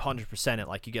like, oh, if you 100% it,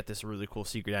 like you get this really cool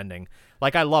secret ending.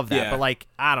 Like I love that, Yeah. but like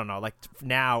I don't know, like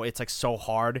now it's like so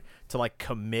hard to like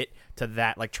commit to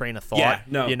that like train of thought. Yeah,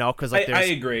 no. because like I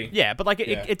agree. Yeah, but like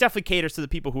Yeah. it definitely caters to the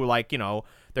people who are like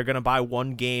they're gonna buy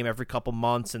one game every couple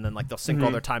months and then like they'll sink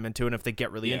all their time into it. And if they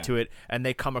get really Yeah. into it and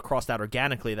they come across that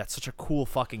organically, that's such a cool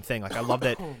fucking thing. Like I love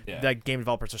that Yeah. that game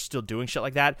developers are still doing shit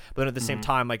like that, but then at the same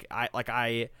time, like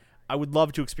I would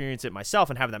love to experience it myself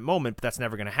and have that moment, but that's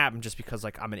never going to happen just because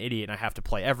like I'm an idiot and I have to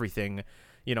play everything,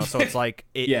 so it's like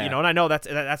Yeah. and I know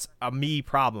that's a me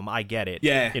problem. I get it.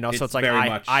 Yeah, so it's it's like very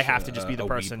much, I have to just be the a we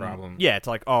person. problem. Yeah, it's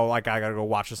like, oh, like I got to go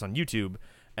watch this on YouTube.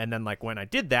 And then like when I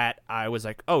did that, I was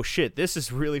like, oh shit, this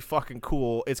is really fucking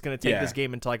cool. It's going to take Yeah. this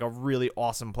game into like a really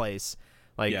awesome place.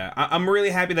 Like Yeah, I'm really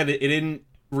happy that it didn't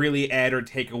really add or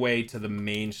take away to the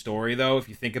main story, though. If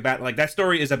you think about it, like that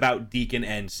story is about Deacon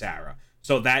and Sarah,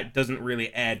 so that doesn't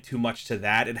really add too much to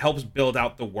that. It helps build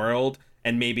out the world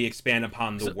and maybe expand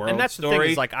upon the world and that's the story.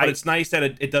 thing is, like, but it's nice that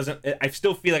it doesn't. I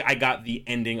still feel like I got the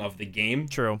ending of the game.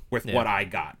 True. With Yeah. what I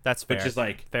got. That's fair. Which is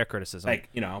like fair criticism.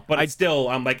 but it's still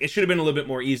like it should have been a little bit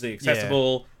more easily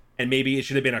accessible. And maybe it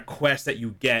should have been a quest that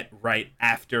you get right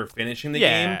after finishing the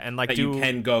game. and like that you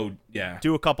can go,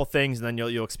 do a couple things and then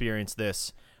you'll experience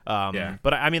this. Yeah.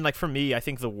 But I mean, like for me, I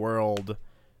think the world,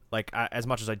 like as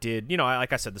much as I did,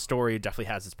 like I said, the story definitely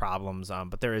has its problems.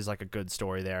 But there is like a good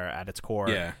story there at its core.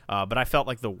 Yeah. But I felt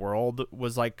like the world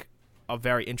was like a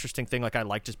very interesting thing. Like I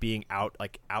like just being out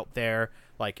there,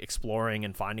 like exploring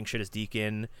and finding shit as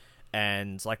Deacon.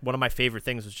 And like one of my favorite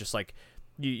things was just like,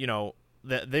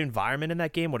 the environment in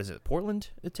that game. What is it? Portland?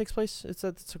 It takes place. It's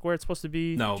where it's supposed to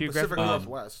be. No, Pacific geographically.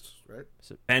 Northwest, right?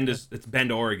 It's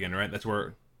Bend, Oregon, right? That's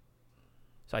where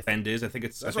So I Bend is. I think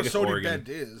That's it's what Sony Oregon. Bend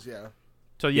is, yeah.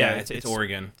 So Yeah, yeah, it's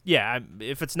Oregon. Yeah,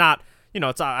 if it's not,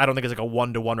 it's I don't think it's like a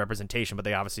 1-to-1 representation, but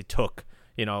they obviously took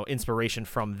inspiration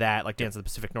from that, like Dance of the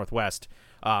Pacific Northwest,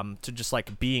 to just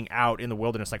like being out in the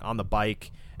wilderness, like on the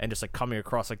bike, and just like coming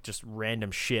across like just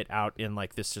random shit out in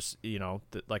like this just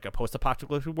like a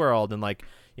post-apocalyptic world, and like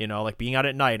like being out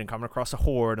at night and coming across a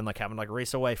horde and like having to like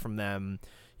race away from them,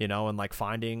 and like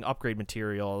finding upgrade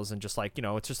materials, and just like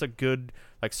it's just a good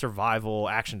like survival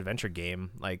action adventure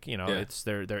game. Like it's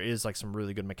there is like some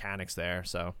really good mechanics there.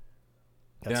 So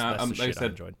that's the like I shit I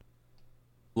said, enjoyed.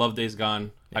 Love Days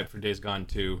Gone. Hype for Days Gone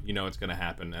 2. It's going to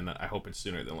happen, and I hope it's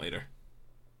sooner than later.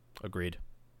 Agreed.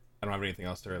 I don't have anything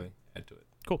else to really add to it.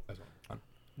 Cool. That's fun.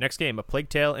 Next game, A Plague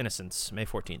Tale: Innocence, May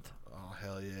 14th. Oh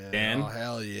hell yeah! Dan? Oh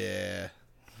hell yeah!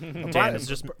 Dan, it's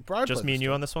just Brian just played me this and you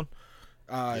too. on this one.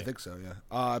 I think so,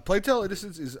 yeah. Plague Tale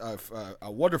Innocence is a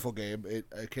wonderful game.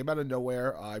 It came out of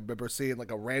nowhere. I remember seeing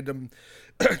like a random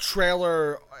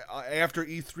trailer after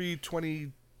E3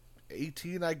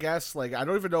 2018, I guess. Like, I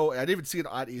don't even know. I didn't even see it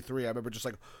on E3. I remember just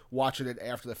like watching it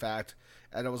after the fact.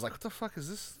 And I was like, what the fuck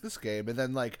is this game? And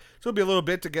then like, it took me a little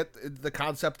bit to get the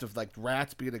concept of like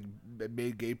rats being a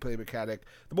main gameplay mechanic.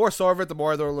 The more I saw of it, the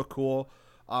more I thought it looked cool.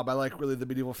 I like really the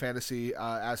medieval fantasy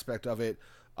aspect of it.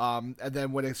 And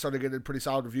then when it started getting pretty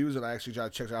solid reviews, and I actually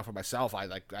tried to check it out for myself, I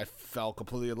fell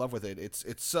completely in love with it.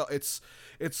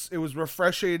 It was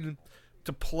refreshing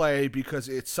to play because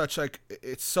it's such like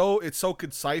it's so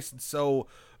concise and so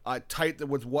tight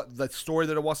with what the story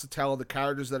that it wants to tell, the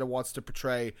characters that it wants to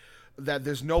portray. That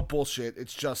there's no bullshit.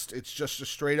 It's just a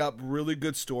straight up really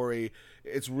good story.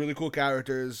 It's really cool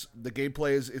characters. The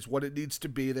gameplay is what it needs to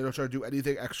be. They don't try to do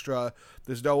anything extra.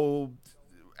 There's no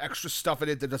extra stuff in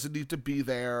it that doesn't need to be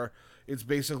there. It's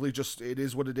basically just it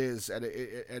is what it is, and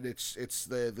it's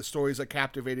the stories are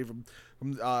captivating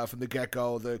from the get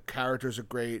go. The characters are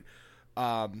great.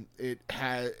 It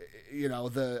had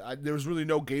there was really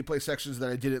no gameplay sections that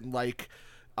I didn't like.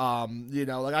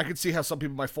 Like I could see how some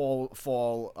people might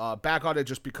fall back on it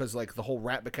just because like the whole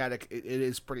rat mechanic it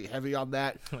is pretty heavy on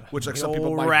that, which like some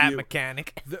people might rat view.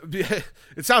 mechanic.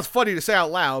 It sounds funny to say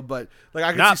out loud, but like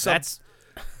I can see some. That's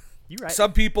you right.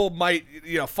 Some people might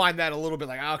find that a little bit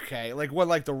like okay, like when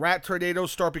like the rat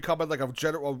tornadoes start becoming like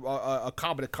a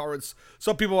common occurrence.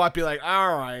 Some people might be like,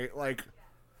 all right, like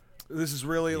this is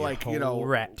really like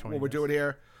rat what we're doing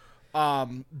here.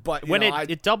 But when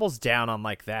it doubles down on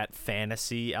like that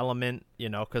fantasy element,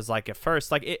 because like at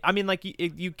first, like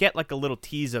you get like a little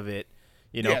tease of it,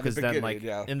 because then like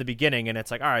in the beginning, and it's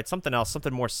like all right, something else,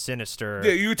 something more sinister.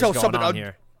 Yeah, you can tell something on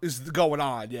here is going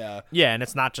on. Yeah, yeah, and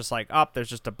it's not just like there's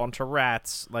just a bunch of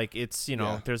rats. Like it's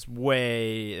there's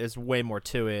way more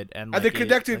to it, and like, they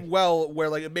connected well where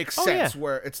like it makes sense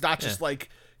where it's not just like.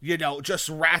 Just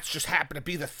rats just happen to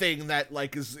be the thing that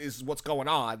like is what's going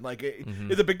on. Like in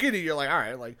the beginning, you're like, all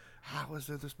right, like how is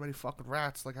there this many fucking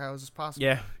rats? Like how is this possible?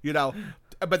 Yeah,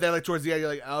 But then like towards the end, you're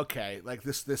like, okay, like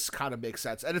this kind of makes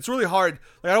sense. And it's really hard.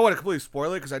 Like I don't want to completely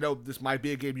spoil it because I know this might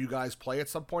be a game you guys play at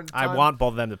some point in time. I want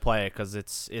both of them to play it because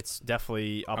it's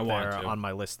definitely up there on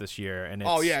my list this year. And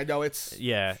it's,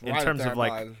 in terms of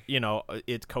like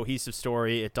it's cohesive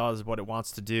story. It does what it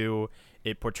wants to do.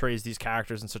 It portrays these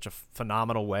characters in such a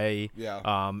phenomenal way.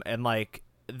 Yeah. And like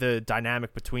the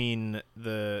dynamic between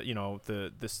the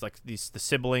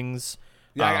siblings.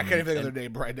 Yeah, I can't even think of their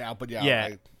name right now, but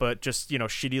but just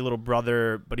shitty little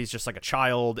brother, but he's just like a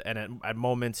child, and at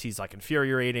moments he's like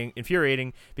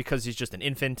infuriating because he's just an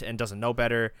infant and doesn't know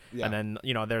better. Yeah. And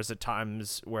then there's at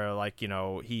times where like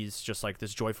he's just like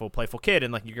this joyful, playful kid,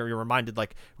 and like you're reminded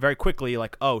like very quickly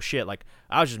like oh shit, like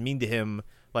I was just mean to him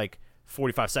like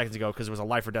 45 seconds ago because it was a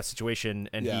life or death situation,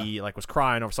 and he like was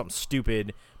crying over something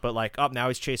stupid, but like up now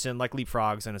he's chasing like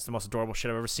leapfrogs, and it's the most adorable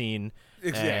shit I've ever seen.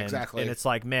 Exactly. And it's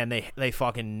like, man, they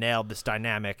fucking nailed this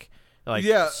dynamic. Like,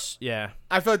 yeah.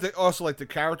 I feel like also like the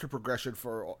character progression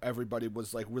for everybody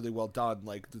was like really well done.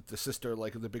 Like the sister,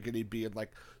 like in the beginning being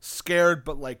like scared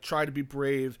but like trying to be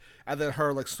brave, and then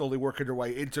her like slowly working her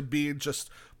way into being just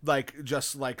like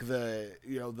the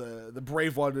the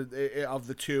brave one of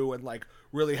the two, and like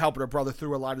really helping her brother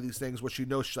through a lot of these things, which she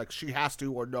knows she has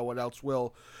to or no one else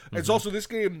will. Mm-hmm. It's also this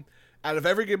game. Out of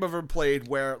every game I've ever played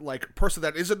where, like, a person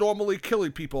that isn't normally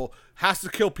killing people has to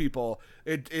kill people,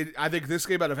 I think this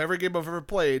game, out of every game I've ever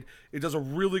played, it does a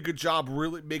really good job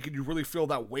really making you really feel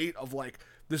that weight of, like,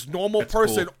 This normal That's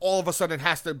person cool. all of a sudden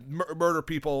has to murder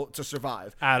people to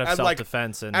survive. Out of And,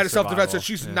 self-defense and out of self-defense, and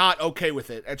survival. she's Yeah. not okay with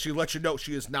it, and she lets you know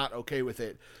she is not okay with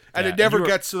it. And Yeah, it never and you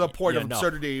were- gets to the point yeah, of no.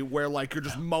 absurdity where like you're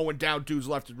just mowing down dudes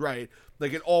left and right.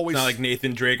 Like it always. Not like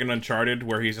Nathan Drake in Uncharted,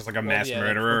 where he's just like a mass yeah,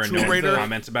 murderer or and Tomb no one Raider.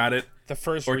 comments about it. The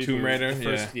first Or reboot, Tomb Raider, the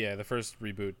first, the first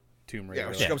reboot Tomb Raider. yeah,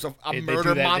 like, she becomes a they murder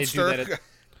do that, monster.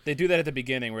 They do that at the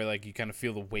beginning, where like you kind of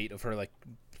feel the weight of her like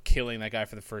killing that guy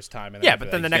for the first time. And Yeah, I but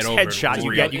feel then the like, next over it headshot you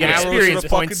real get, you quick. get Arrows in experience the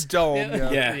fucking points. dome.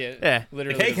 yeah, Yeah. Yeah.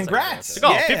 literally. Hey, just like congrats! that.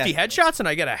 Oh, Yeah. 50 headshots and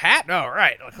I get a hat? All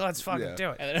right, let's fucking Yeah. do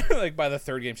it. And then, like by the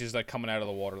third game, she's like coming out of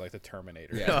the water like the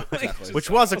Terminator. Yeah, Like, exactly. Which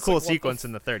was a I was cool like, what the sequence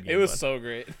in the third game. It was but- so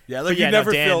great. Yeah, like yeah, you no,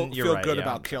 never Dan, you're feel right, good yeah.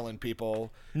 about killing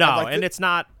people. No, like and the- it's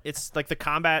not. It's like the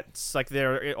combat's like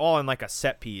they're all in like a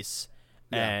set piece,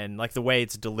 Yeah. and like the way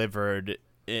it's delivered,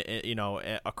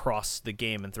 across the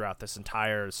game and throughout this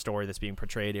entire story that's being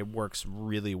portrayed, it works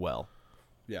really well.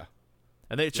 Yeah.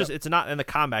 And it's just it's not, and the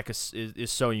combat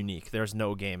is so unique. There's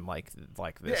no game like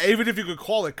this. Yeah, even if you could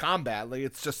call it combat, like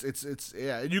it's just it's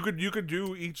yeah. And you could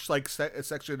do each like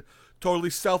section totally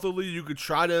stealthily. You could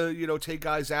try to take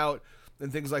guys out and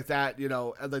things like that.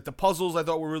 And like the puzzles I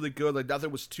thought were really good. Like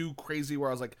nothing was too crazy where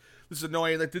I was like, this is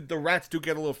annoying. Like the rats do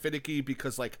get a little finicky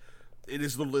because like it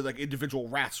is literally like individual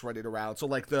rats running around. So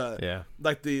like the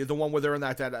one where they're in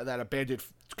that abandoned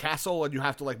castle and you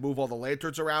have to like move all the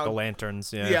lanterns around. the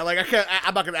lanterns. Yeah. Yeah, like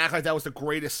I'm not gonna act like that was the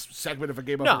greatest segment of a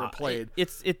game I've ever played.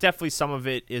 It definitely, some of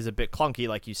it is a bit clunky,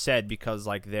 like you said, because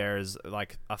like there's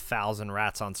like 1,000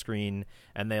 rats on screen,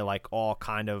 and they like all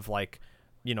kind of like,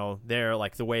 they're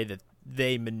like the way that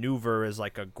they maneuver is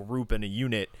like a group and a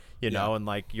unit, and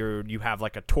like you have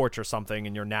like a torch or something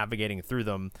and you're navigating through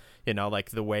them, like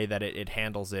the way that it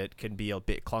handles it can be a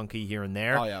bit clunky here and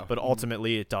there. Oh, yeah. But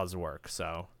ultimately it does work.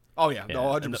 So Oh yeah,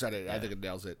 no, Yeah, 100%. I think it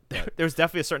nails it. But there's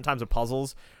definitely a certain times of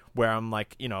puzzles where I'm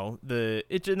like, and that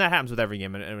happens with every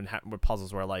game, and with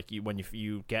puzzles where like when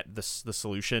you get the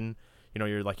solution,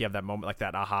 you're like, you have that moment, like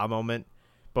that aha moment.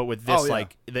 But with this, Oh, yeah.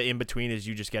 like the in between is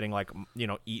you just getting like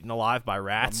eaten alive by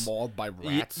rats. mauled by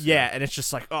Y- rats. Yeah, and it's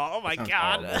just like, oh my sounds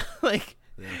god, horrible. like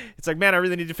it's like, man, I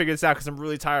really need to figure this out because I'm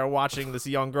really tired of watching this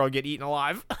young girl get eaten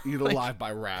alive. Eaten alive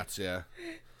by rats. Yeah.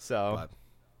 So But-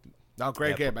 No,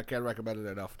 great game. I can't recommend it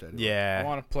enough to anyone. I yeah,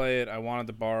 want to play it. I wanted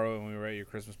to borrow it when we were at your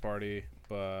Christmas party,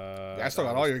 but I still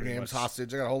got that all was your pretty games much-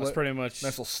 hostage. I got a I whole was li- pretty much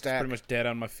nice little stack. pretty much dead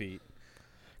on my feet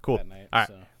cool. that night. All right,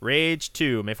 So. Rage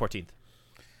 2, May 14th.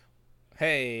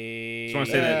 Hey, I just want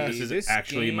to say that this is this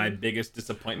actually game my biggest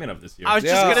disappointment of this year. I was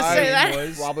just gonna say I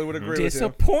that. probably would agree with you.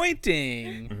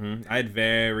 disappointing. I had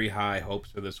very high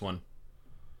hopes for this one.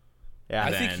 Yeah,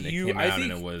 I Then think it you- came I out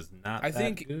think- and it was not. I that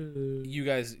think good. You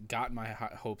guys got my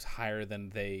hopes higher than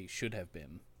they should have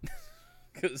been,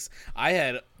 because I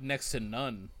had next to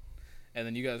none, and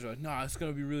then you guys were like, "No, it's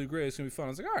gonna be really great. It's gonna be fun." I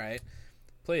was like, "All right."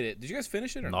 Played it. Did you guys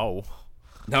finish it or not? no.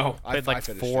 No, Played like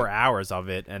finished 4 it. hours of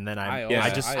it, and then I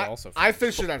also I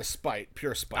finished it out of spite,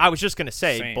 pure spite. I was just gonna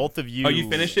say, Same. both of you. Oh, you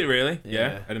finished it really?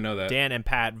 Yeah. Yeah, I didn't know that. Dan and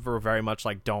Pat were very much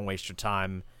like, don't waste your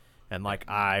time, and like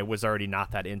I was already not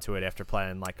that into it after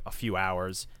playing like a few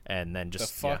hours, and then the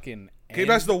just fucking Game end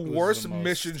has the was worst most-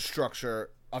 mission structure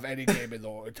of any game in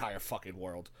the entire fucking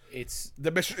world. It's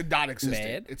The mission is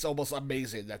non-existent. Bad? It's almost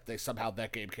amazing that that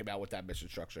game came out with that mission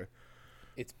structure.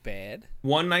 it's bad.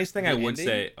 One nice thing I The would ending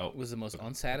say. Oh, was the most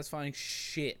unsatisfying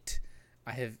shit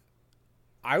I have.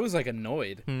 I was like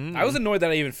annoyed. Hmm. I was annoyed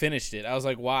that I even finished it. I was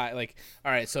like, why? Like,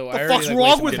 all right, so I already fuck's like, wrong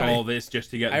wasted with did my me? time. all this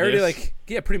just to get. I already this? like,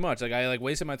 yeah, pretty much. Like, I like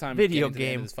wasted my time. video getting to the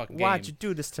end game. of this fucking Why'd game. you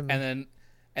do this to me?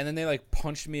 And then they like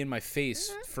punched me in my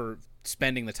face for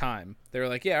spending the time. They were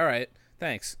like, yeah, all right,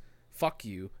 thanks, fuck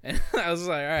you. And I was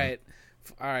like,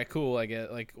 all right, cool. I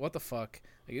get like, what the fuck?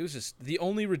 Like, it was just the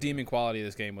only redeeming quality of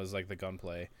this game was like the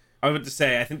gunplay. I was about to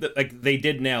say, I think that like they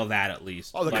did nail that at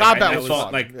least. Oh, the Like, combat I was thought,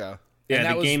 fun. like yeah. yeah, And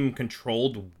that the was- game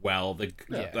controlled well.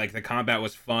 Yeah. Like the combat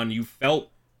was fun. You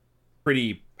felt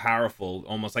pretty powerful,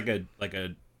 almost like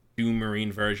a Doom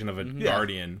Marine version of a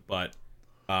Guardian, but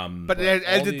But it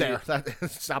all ended the- there.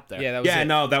 That stopped there. Yeah, that was yeah, it.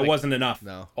 no, that Like, wasn't enough.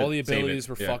 No. all the to save it. abilities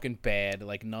were Yeah. fucking bad.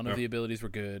 Like none of Yeah. the abilities were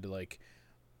good. Like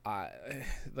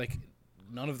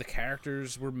none of the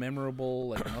characters were memorable.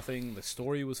 Like nothing. The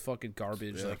story was fucking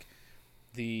garbage. Yeah.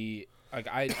 Like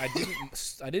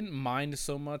I didn't mind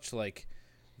so much like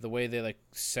the way they like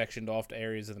sectioned off the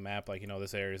areas of the map. Like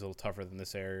this area is a little tougher than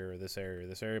this area or this area or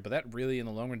this area. But that really in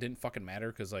the long run didn't fucking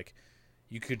matter because like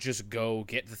you could just go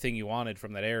get the thing you wanted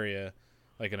from that area.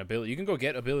 Like an ability, you can go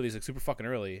get abilities like super fucking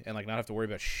early and like not have to worry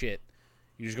about shit.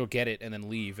 You just go get it and then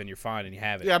leave, and you're fine, and you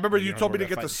have it. Yeah, I remember And you don't told have me worry to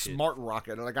get about the fighting shit. smart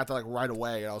rocket, and I got that like right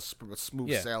away, and I was smooth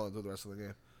Yeah. sailing through the rest of the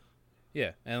game.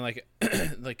 Yeah, and like,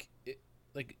 like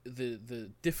like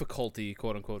the difficulty,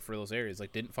 quote unquote, for those areas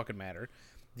like didn't fucking matter.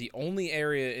 The only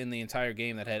area in the entire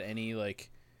game that had any like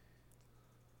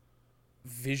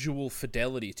visual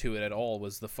fidelity to it at all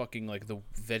was the fucking like the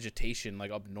vegetation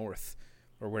like up north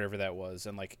or wherever that was,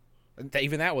 and like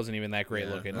even that wasn't even that great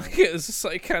looking. Like, it was just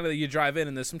like kind of you drive in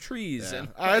and there's some trees and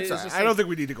I just, don't think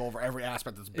we need to go over every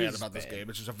aspect that's bad It's about this bad. game.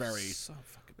 It's just a very so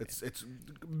fucking bad. it's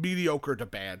mediocre to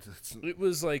bad. It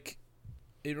was like,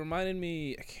 it reminded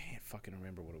me, I can't fucking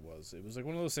remember what it was. It was like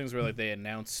one of those things where like they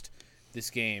announced this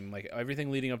game, like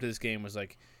everything leading up to this game was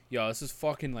like, yo, this is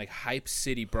fucking like hype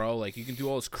city, bro. Like you can do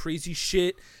all this crazy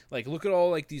shit. Like look at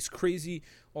all like these crazy,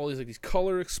 all these like these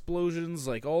color explosions,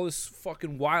 like all this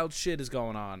fucking wild shit is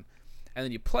going on. And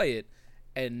then you play it,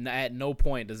 and at no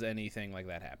point does anything like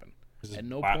that happen. At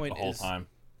no point the whole is time.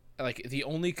 like the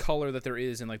only color that there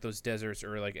is in like those deserts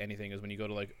or like anything is when you go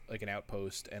to like an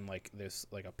outpost and like there's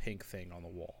like a pink thing on the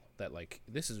wall that like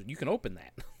this is, you can open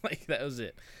that. Like that was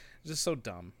it. It's just so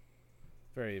dumb.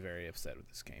 Very, very upset with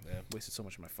this game. Wasted so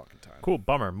much of my fucking time. Cool,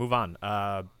 bummer. Move on.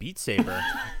 Beat Saber.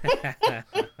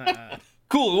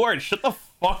 Cool word. Shut the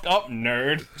fuck up,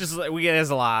 nerd. Just like there's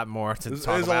a lot more to talk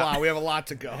there's a about. lot. We have a lot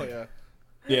to go.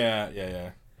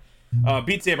 Yeah.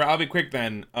 Beat Saber. I'll be quick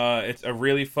then. It's a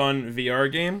really fun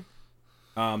VR game,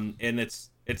 and it's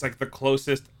like the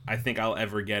closest I think I'll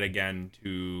ever get again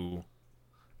to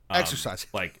Exercise.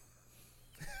 like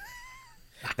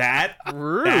that.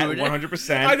 Rude. That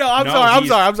 100%. I know. I'm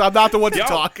sorry. I'm not the one to Yo,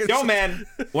 talk. yo, man.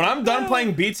 When I'm done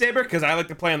playing Beat Saber, because I like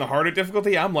to play on the harder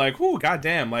difficulty, I'm like, whoo,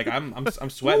 goddamn, like I'm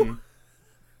sweating.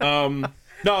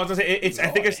 No, I was gonna say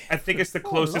I think it's the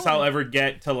closest I'll ever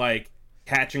get to like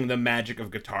catching the magic of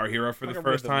Guitar Hero for the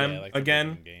first time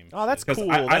again. Oh, that's 'Cause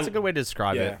cool. I- That's a good way to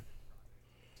describe it.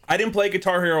 I didn't play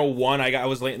Guitar Hero 1. I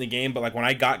was late in the game, but like when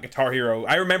I got Guitar Hero,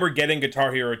 I remember getting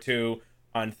Guitar Hero 2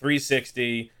 on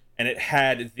 360, and it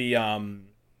had the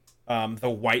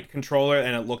white controller,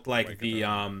 and it looked like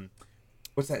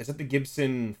what's that? Is that the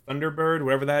Gibson Thunderbird?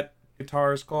 Whatever that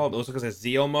guitar is called. It looks like a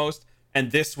Z almost.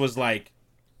 And this was like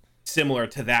similar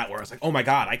to that, where I was like, oh my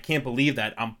god, I can't believe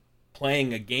that I'm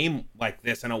playing a game like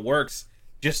this and it works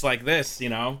just like this, you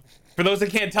know? For those that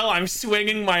can't tell, I'm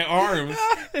swinging my arms.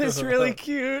 It's really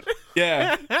cute.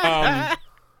 Yeah.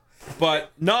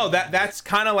 But no, that's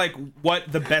kind of like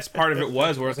what the best part of it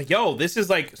was, where it's like, yo, this is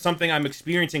like something I'm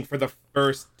experiencing for the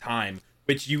first time,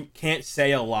 which you can't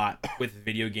say a lot with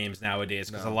video games nowadays,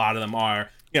 because a lot of them are,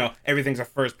 you know, everything's a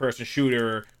first-person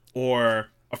shooter or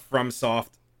a FromSoft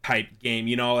type game,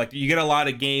 you know, like you get a lot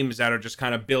of games that are just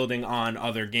kind of building on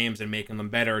other games and making them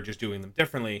better or just doing them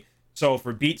differently. So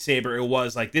for Beat Saber, it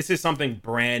was like, this is something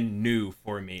brand new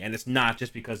for me, and it's not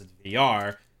just because it's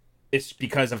VR, it's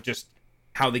because of just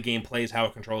how the game plays, how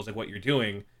it controls, like what you're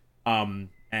doing.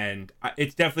 And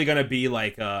it's definitely gonna be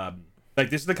like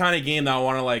this is the kind of game that I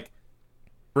want to like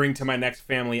bring to my next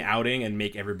family outing and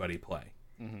make everybody play.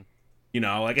 Mm-hmm. You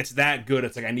know, like it's that good.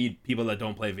 It's like I need people that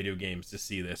don't play video games to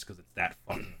see this because it's that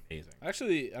fucking amazing.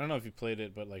 Actually, I don't know if you played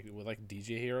it, but like when like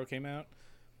DJ Hero came out,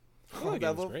 Oh,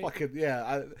 that was great. fucking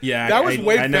Yeah, That was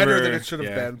way I better never- than it should have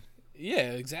yeah. been.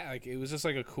 yeah, exactly. Like, it was just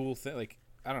like a cool thing. Like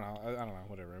I don't know,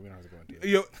 whatever. We don't have to go into it.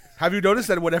 You have you noticed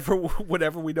that whenever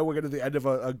we know we're getting to the end of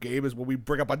a game is when we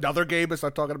bring up another game and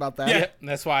start talking about that? Yeah.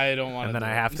 That's why I don't want. And then do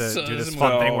I it. have to So do this is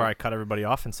fun So- thing where I cut everybody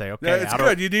off and say, okay, Yeah, it's Outer-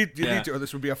 good. You need Yeah. to. Or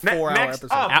this would be a 4-hour Next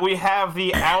episode. up, we have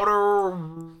the Outer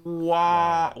Oh,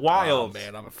 Wilds.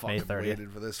 man, I'm fucking 30th. waiting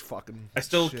for this fucking. I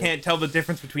still shit. can't tell the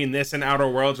difference between this and Outer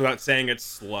Worlds without saying it's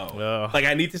slow. Ugh. Like,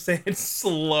 I need to say it's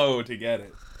slow to get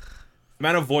it. The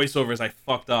amount of voiceovers I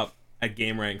fucked up at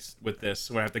Game Ranks with this,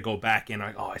 where I have to go back in,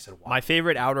 like, oh, I said, wow. My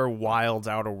favorite Outer Wilds,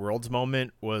 Outer Worlds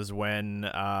moment was when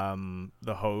one of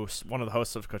the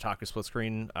hosts of Kotaku Split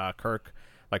Screen, Kirk,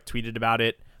 like tweeted about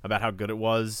it, about how good it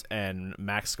was, and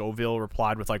Max Scoville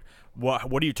replied with like,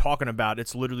 "What are you talking about?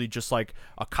 It's literally just like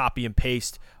a copy and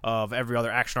paste of every other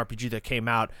action RPG that came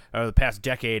out over the past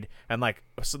decade." And like,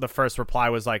 so the first reply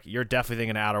was like, "You're definitely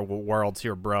thinking Outer Worlds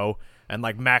here, bro." And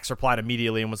like Max replied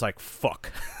immediately and was like,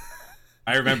 "Fuck."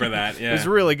 I remember that, yeah. It was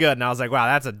really good, and I was like, wow,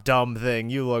 that's a dumb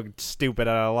thing. You look stupid,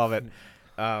 and I love it.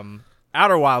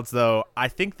 Outer Wilds, though, I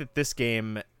think that this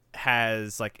game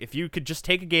has, like, if you could just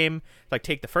take a game, like,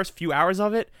 take the first few hours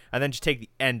of it, and then just take the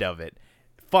end of it,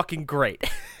 fucking great.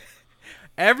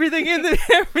 everything in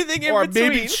Or between.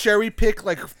 maybe cherry pick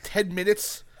like 10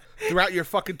 minutes throughout your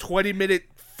fucking 20-minute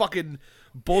fucking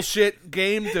bullshit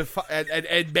game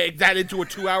and make that into a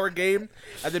 2-hour game,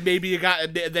 and then maybe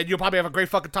then you'll probably have a great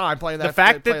fucking time playing that. The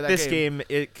fact playing that this game,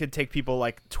 it could take people,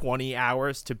 like, 20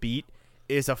 hours to beat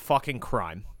is a fucking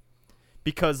crime.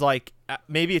 Because, like,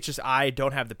 maybe it's just I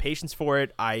don't have the patience for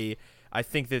it. I I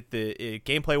think that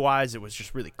gameplay wise, it was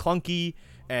just really clunky,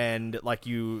 and like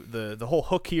the whole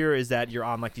hook here is that you're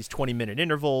on like these 20-minute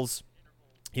intervals,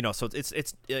 so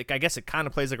it's like, I guess it kind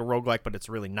of plays like a roguelike, but it's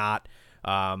really not.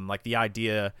 Like the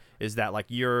idea is that like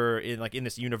you're in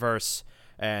this universe,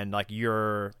 and like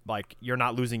you're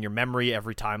not losing your memory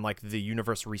every time like the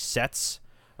universe resets,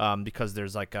 because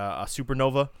there's like a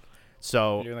supernova.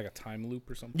 So you're in like a time loop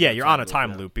or something. Yeah, you're on a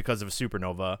time loop because of a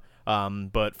supernova.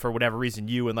 But for whatever reason,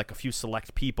 you and like a few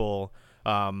select people,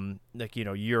 like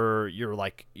you're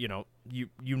like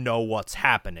you know what's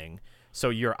happening. So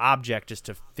your object is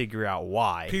to figure out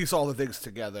why. Piece all the things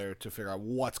together to figure out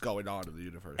what's going on in the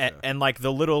universe. And like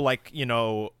the little like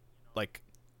like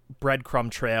breadcrumb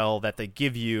trail that they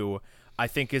give you, I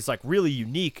think is like really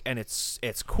unique, and it's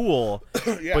cool.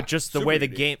 Yeah, but just the way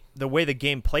unique. the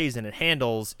game plays and it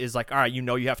handles is like, all right,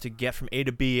 you have to get from A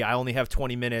to B. I only have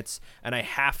 20 minutes, and I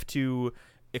have to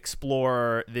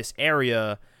explore this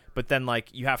area. But then, like,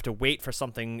 you have to wait for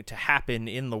something to happen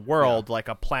in the world, like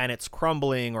a planet's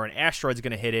crumbling or an asteroid's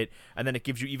going to hit it, and then it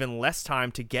gives you even less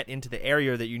time to get into the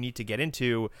area that you need to get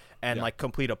into and, like,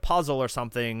 complete a puzzle or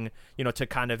something, to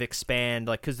kind of expand,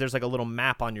 like, because there's, like, a little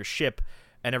map on your ship,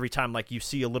 and every time, like, you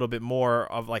see a little bit more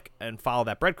of, like, and follow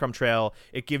that breadcrumb trail,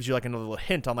 it gives you, like, another little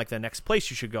hint on, like, the next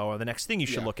place you should go or the next thing you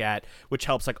should look at, which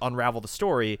helps, like, unravel the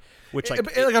story, which,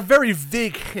 like... like a very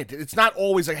vague hint. It's not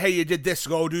always like, hey, you did this,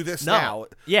 go do this now.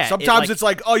 Yeah. Sometimes it's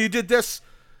like, oh, you did this?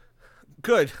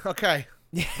 Good. Okay.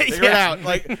 Figure it out.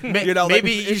 Like,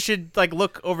 maybe you should, like,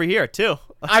 look over here, too.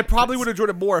 I probably would have enjoyed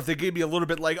it more if they gave me a little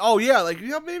bit like, oh, yeah, like,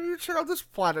 maybe you check out this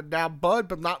planet now, bud,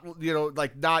 but not,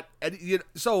 like, not...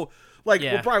 So... Like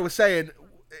what Brian was saying,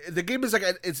 the game is like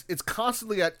it's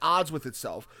constantly at odds with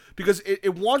itself because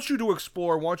it wants you to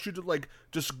explore, wants you to like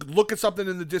just look at something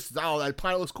in the distance. Oh, that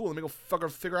planet looks cool. Let me go fucking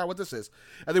figure out what this is.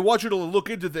 And they want you to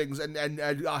look into things and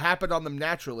happen on them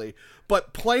naturally.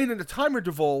 But playing in a time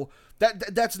interval,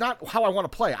 that's not how I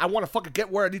want to play. I want to fucking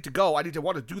get where I need to go. I need to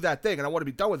want to do that thing, and I want to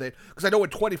be done with it because I know in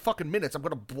 20 fucking minutes I'm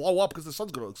gonna blow up because the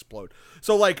sun's gonna explode.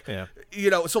 So like,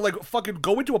 so like fucking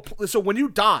go into so when you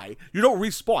die, you don't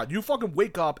respawn. You fucking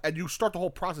wake up and you start the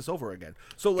whole process over again.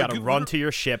 So like, gotta run to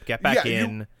your ship, get back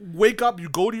in. You wake up, you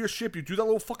go to your ship, you do that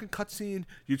little fucking cutscene.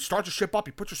 You start your ship up,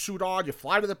 you put your suit on, you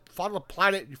fly to the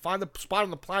planet, you find the spot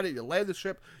on the planet, you land the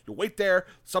ship, you wait there.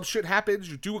 Some shit happens.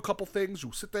 You do a couple things.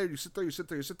 You sit there.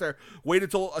 Wait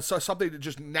until something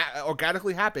just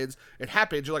organically happens. It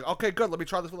happens. You're like, okay, good. Let me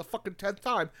try this for the fucking 10th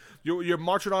time. You're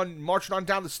marching on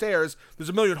down the stairs. There's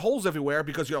a million holes everywhere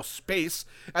because space,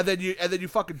 and then you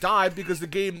fucking die because the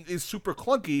game is super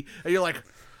clunky, and you're like,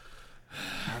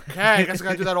 okay, I guess I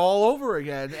gotta do that all over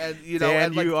again. And Dan,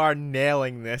 and like, you are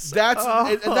nailing this. That's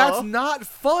and that's not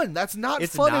fun. That's not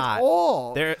fun at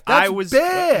all. I was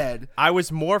bad. I was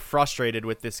more frustrated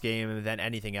with this game than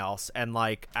anything else, and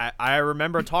like I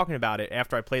remember talking about it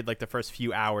after I played like the first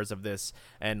few hours of this,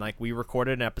 and like we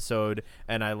recorded an episode,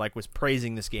 and I like was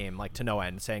praising this game like to no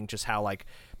end, saying just how like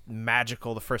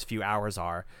magical the first few hours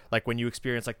are, like when you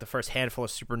experience like the first handful of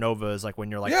supernovas, like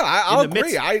when you're like I'll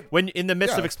agree. When in the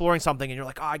midst of exploring something and you're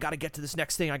like, oh, I gotta get to this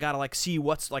next thing, I gotta like see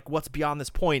what's beyond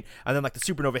this point, and then like the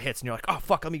supernova hits and you're like, oh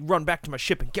fuck, let me run back to my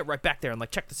ship and get right back there and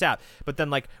like check this out. But then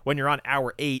like when you're on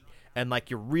hour 8 and like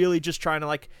you're really just trying to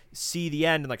like see the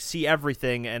end and like see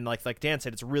everything, and like Dan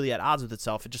said, it's really at odds with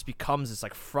itself, it just becomes this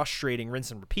like frustrating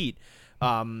rinse and repeat.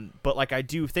 But like I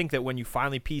do think that when you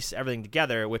finally piece everything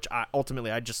together, which I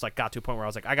just like got to a point where I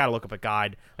was like, I gotta look up a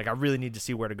guide. Like I really need to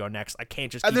see where to go next. I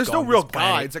can't just. And there's no real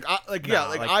guides.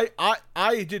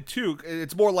 I did too.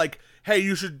 It's more like, hey,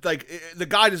 you should like. The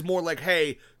guide is more like,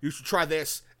 hey, you should try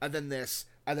this and then this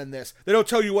and then this. They don't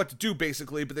tell you what to do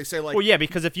basically, but they say like. Well, yeah,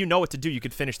 because if you know what to do, you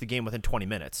could finish the game within 20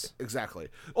 minutes. Exactly.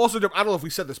 Also, I don't know if we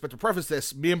said this, but to preface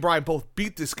this, me and Brian both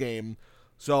beat this game.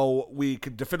 So we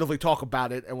could definitively talk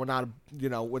about it, and we're not, it's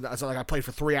not like I played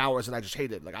for 3 hours and I just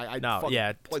hated it. Like I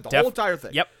played the whole entire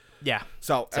thing. Yep. Yeah.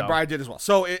 So and Brian did as well.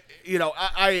 So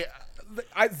the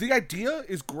idea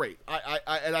is great.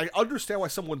 I understand why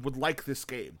someone would like this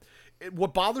game.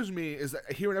 What bothers me is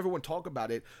that hearing everyone talk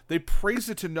about it, they praise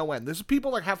it to no end. There's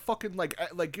people that have fucking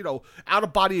out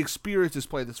of body experiences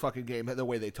playing this fucking game the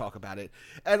way they talk about it,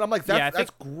 and I'm like,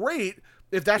 that's great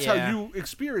if that's how you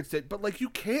experienced it, but like you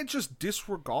can't just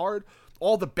disregard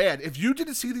all the bad. If you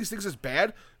didn't see these things as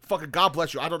bad, fucking God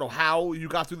bless you. I don't know how you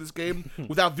got through this game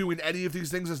without viewing any of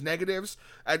these things as negatives,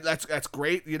 and that's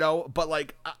great, but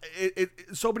like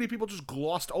so many people just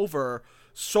glossed over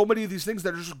so many of these things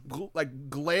that are just like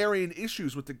glaring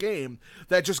issues with the game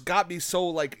that just got me so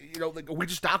like, like, are we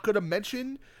just not going to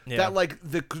mention that like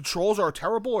the controls are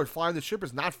terrible, or flying the ship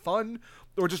is not fun,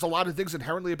 or just a lot of things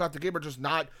inherently about the game are just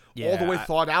not all the way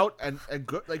thought out and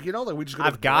good, like, like we just gonna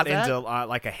I've got that? into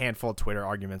like a handful of Twitter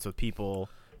arguments with people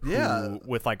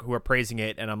who are praising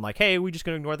it, and I'm like, hey, we just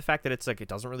gonna ignore the fact that it's like it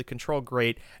doesn't really control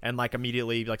great, and like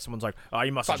immediately like someone's like, oh,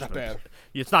 you must have just been,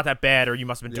 it's not that bad, or you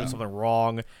must have been doing something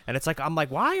wrong, and it's like, I'm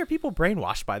like, why are people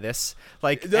brainwashed by this?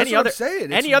 Like that's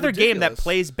any other game that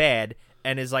plays bad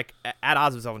and is like at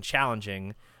odds with itself and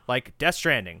challenging, like Death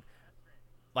Stranding,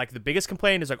 like the biggest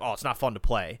complaint is like, oh, it's not fun to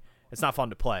play. It's not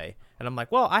fun to play, and I'm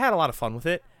like, well, I had a lot of fun with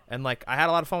it. And like I had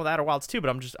a lot of fun with Outer Wilds too, but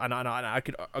I'm just I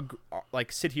could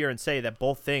like sit here and say that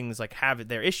both things like have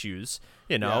their issues,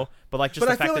 but like just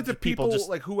the fact that the people just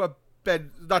like who have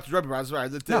been, not to rub around,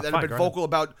 that have been vocal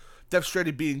about Death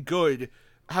Stranding being good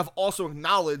have also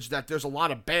acknowledged that there's a lot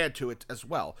of bad to it as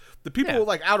well. The people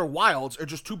like Outer Wilds are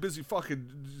just too busy fucking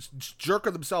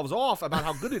jerking themselves off about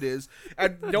how good it is,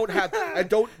 and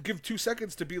don't give 2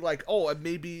 seconds to be like, oh, and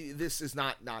maybe this is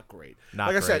not great.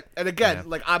 I said, and again,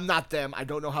 like I'm not them. I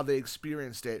don't know how they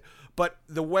experienced it, but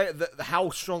the way how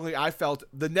strongly I felt,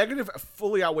 the negative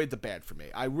fully outweighed the bad for me.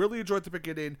 I really enjoyed the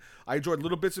beginning. I enjoyed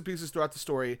little bits and pieces throughout the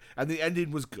story, and the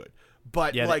ending was good.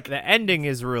 But like the ending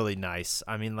is really nice.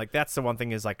 I mean, like that's the one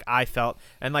thing is like I felt,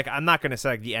 and like I'm not gonna say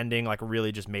like the ending like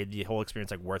really just made the whole experience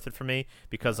like worth it for me,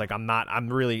 because like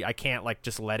I can't like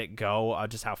just let it go.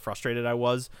 Just how frustrated I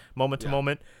was moment to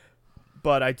moment.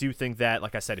 But I do think that,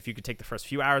 like I said, if you could take the first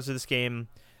few hours of this game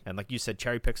and like you said,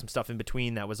 cherry pick some stuff in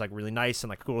between that was like really nice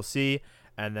and like cool to see,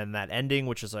 and then that ending,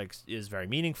 which is like is very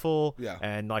meaningful,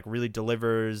 and like really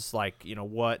delivers like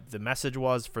what the message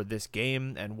was for this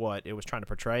game and what it was trying to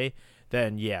portray,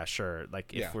 then sure,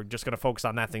 like if we're just gonna focus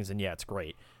on that things, then it's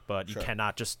great, but you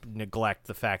cannot just neglect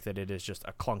the fact that it is just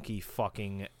a clunky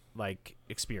fucking like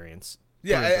experience.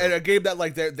 And a game that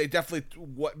like they definitely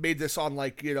made this on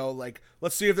like like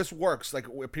let's see if this works, like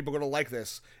people are gonna like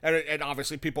this, and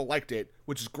obviously people liked it,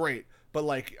 which is great. But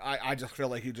like I just feel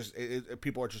like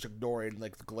people are just ignoring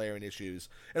like the glaring issues,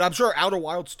 and I'm sure Outer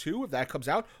Wilds 2, if that comes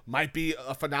out, might be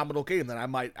a phenomenal game that I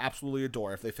might absolutely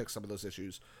adore if they fix some of those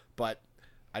issues. But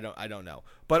I don't know.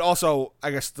 But also,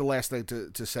 I guess the last thing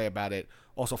to say about it,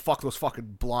 also fuck those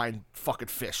fucking blind fucking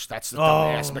fish. That's the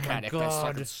dumbass mechanic. That's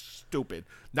fucking stupid.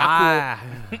 Not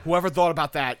cool. Whoever thought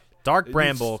about that? Dark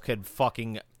Bramble could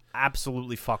fucking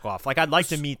absolutely fuck off. Like I'd like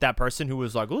to meet that person who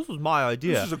was like, "This was my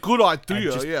idea. This is a good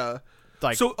idea."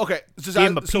 Like, so okay, give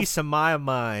him a piece of my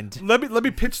mind. Let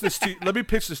me pitch this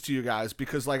to you guys,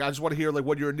 because like I just want to hear like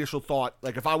what your initial thought.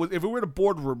 Like if we were in a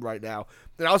boardroom right now,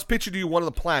 and I was pitching to you one of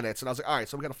the planets, and I was like, all right,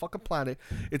 so we got a fucking planet.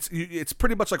 It's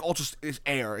pretty much like all just is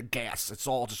air and gas. It's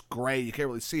all just gray. You can't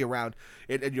really see around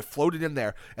it, and you're floating in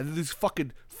there. And then these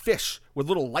fucking fish with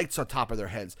little lights on top of their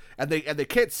heads, and they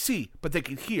can't see, but they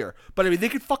can hear. But I mean, they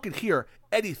can fucking hear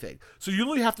anything. So you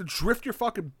literally have to drift your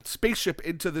fucking spaceship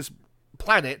into this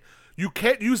planet. You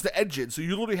can't use the engine, so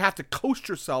you literally have to coast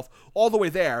yourself all the way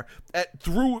there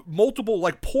through multiple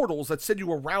like portals that send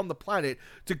you around the planet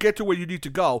to get to where you need to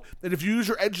go. And if you use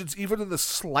your engines even in the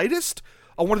slightest,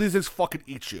 one of these things fucking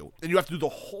eats you, and you have to do the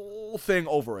whole thing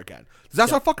over again. Does that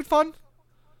sound fucking fun?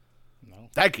 No.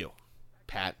 Thank you,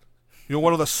 Pat. You're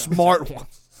one of the smart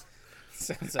ones.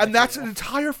 And that's an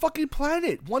entire fucking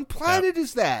planet. One planet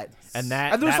is that. And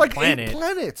there's that like planet, 8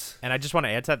 planets. And I just want to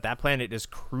add to that planet is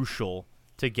crucial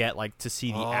to get like to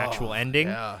see the actual ending,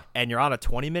 and you're on a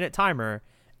 20-minute timer,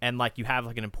 and like you have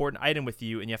like an important item with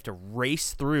you, and you have to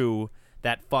race through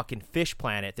that fucking fish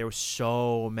planet. There were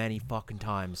so many fucking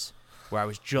times where I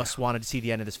was just wanted to see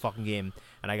the end of this fucking game,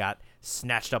 and I got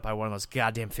snatched up by one of those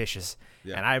goddamn fishes.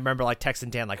 And I remember like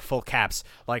texting Dan like full caps,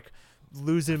 like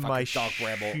losing my dog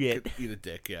Bramble shit. Eat a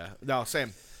dick. No,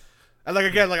 same. And like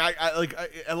again, like I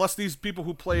unless these people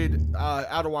who played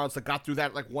Outer Wilds that got through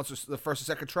that like once the first or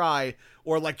second try,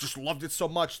 or like just loved it so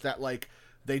much that like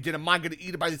they didn't mind getting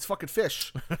eaten by these fucking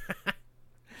fish.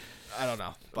 I don't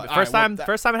know. But the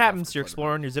first time it happens, you're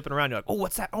exploring, you're zipping around, you're like, oh,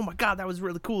 what's that? Oh my god, that was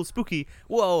really cool, spooky.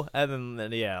 Whoa! And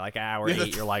then like an hour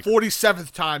 8, you're like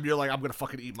 47th time, you're like, I'm gonna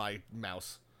fucking eat my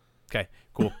mouse. Okay,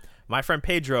 cool. My friend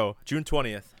Pedro, June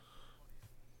 20th.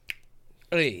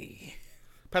 Hey.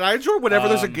 But I enjoy whenever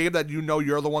there's a game that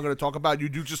you're the one going to talk about. You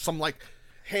do just some like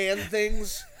hand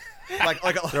things, like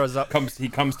throws up. He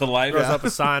comes to life. Throws up a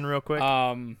sign real quick.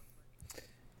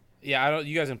 Yeah, I don't.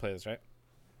 You guys didn't play this, right?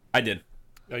 I did.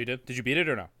 Oh, you did? Did you beat it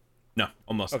or no? No,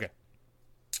 almost. Okay.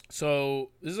 So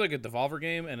this is like a Devolver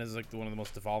game, and it's like one of the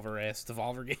most Devolver-ass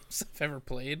Devolver games I've ever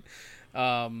played. It's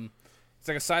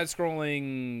like a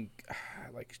side-scrolling,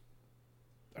 like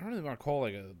I don't really want to call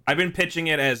like a. I've been pitching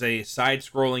it as a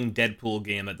side-scrolling Deadpool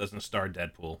game that doesn't star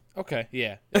Deadpool. Okay,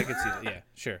 yeah, I can see that. Yeah,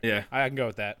 sure. Yeah. I can go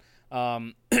with that.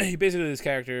 He basically this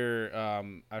character.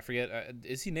 I forget.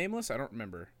 Is he nameless? I don't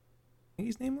remember.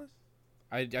 He's nameless.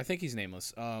 I think he's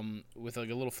nameless. With like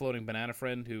a little floating banana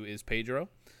friend who is Pedro,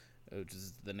 which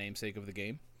is the namesake of the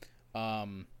game.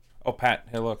 Oh, Pat.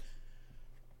 Hey, look.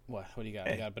 What do you got?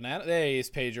 Hey. You got a banana. There he is,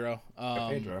 Pedro.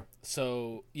 Pedro.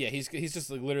 So yeah, he's just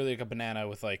like literally like a banana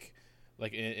with like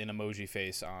an emoji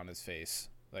face on his face,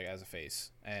 like as a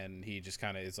face, and he just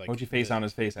kind of is like Emoji face on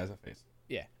his face as a face.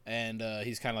 Yeah, and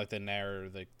he's kind of like the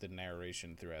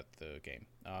narration throughout the game.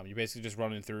 You're basically just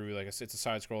running through it's a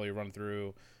side scroll. You run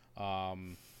through.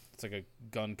 It's like a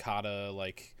gun kata,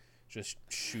 like just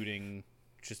shooting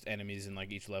just enemies in like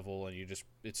each level, and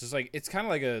it's just like it's kind of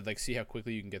like a see how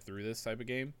quickly you can get through this type of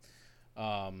game.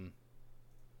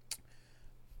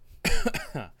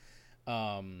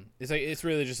 It's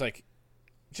really just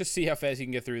see how fast you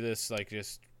can get through this. Like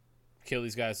just kill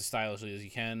these guys as stylishly as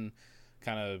you can,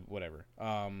 kind of whatever.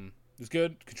 It was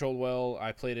good, controlled well.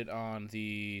 I played it on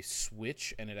the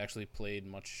Switch, and it actually played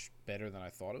much better than I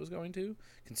thought it was going to,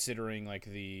 considering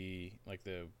the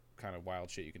kind of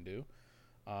wild shit you can do.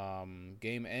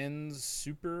 Game ends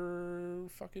super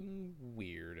fucking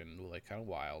weird and like kind of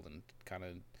wild and kind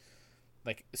of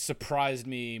like surprised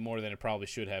me more than it probably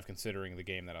should have, considering the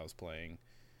game that I was playing.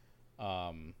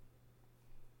 But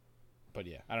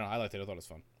yeah, I don't know. I liked it. I thought it was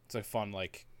fun. It's like fun,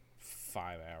 like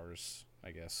 5 hours,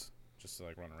 I guess, just to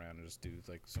like run around and just do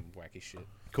like some wacky shit.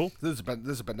 Cool. There's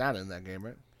a banana in that game,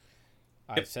 right?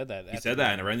 I said that. He said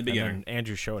that right in the beginning. And then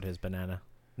Andrew showed his banana,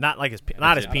 not like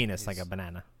not his penis, like a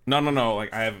banana. No.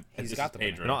 Like I have. He's this got is the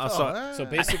Pedro. No, So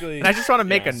basically, and I just want to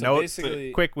make yeah, a so note,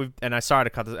 basically- quick. And I sorry to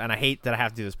cut this, and I hate that I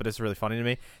have to do this, but it's really funny to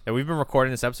me that we've been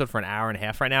recording this episode for an hour and a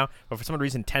half right now. But for some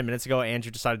reason, 10 minutes ago,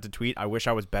 Andrew decided to tweet, "I wish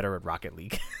I was better at Rocket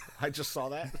League." I just saw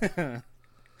that.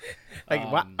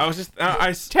 Like what? I was just.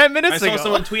 I 10 minutes I saw ago.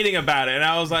 someone tweeting about it, and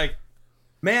I was like,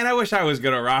 "Man, I wish I was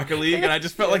good at Rocket League," and I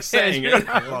just felt like saying it.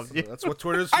 I love you. That's what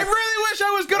Twitter's. I really wish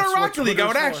I was good at That's what Rocket League. I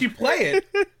would Twitter's actually play it.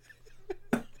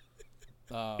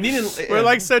 We're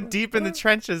like so deep in the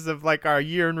trenches of like our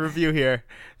year in review here.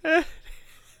 Yeah,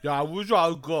 I wish I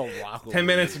would go rock. 10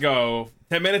 minutes ago,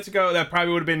 that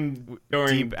probably would have been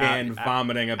during Deep Dan out-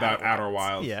 vomiting about Outer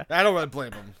Wilds. Yeah. I don't really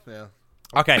blame him. Yeah.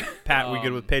 Okay, Pat, we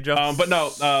good with Pedro? But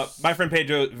no, my friend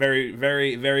Pedro, very,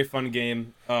 very, very fun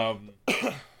game.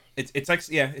 It's like,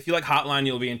 yeah, if you like Hotline,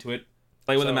 you'll be into it.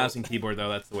 Play with a So- mouse and keyboard, though.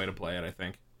 That's the way to play it, I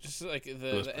think. just like the Those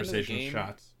end of the precision game.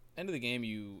 shots. End of the game,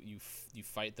 you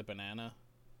fight the banana,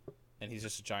 and he's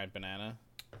just a giant banana,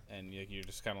 and you're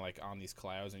just kind of like on these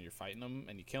clouds, and you're fighting him,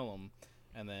 and you kill him,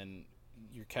 and then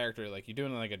your character, like, you're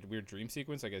doing like a weird dream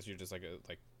sequence. I guess you're just like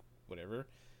whatever,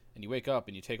 and you wake up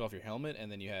and you take off your helmet,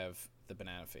 and then you have the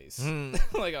banana face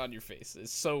like on your face.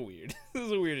 It's so weird. This is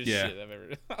the weirdest Yeah. shit I've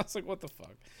ever. I was like, what the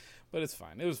fuck? But it's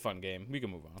fine. It was a fun game. We can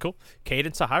move on. Cool.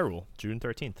 Cadence of Hyrule, June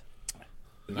 13th.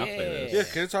 Did not play this. Yeah,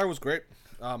 Kid Guitar was great.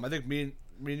 I think me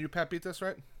and you, Pat, beat this,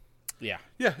 right? Yeah.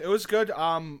 Yeah, it was good.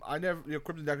 I never,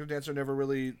 Cryptic Necro Dancer never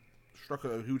really struck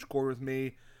a huge chord with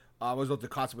me. I was thought the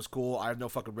concept was cool. I have no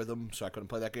fucking rhythm, so I couldn't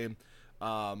play that game.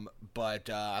 But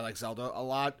I like Zelda a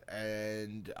lot,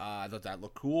 and I thought that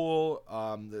looked cool.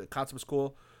 The concept was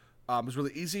cool. It was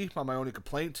really easy. My only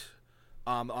complaint.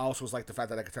 I also was like the fact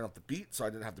that I could turn off the beat, so I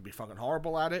didn't have to be fucking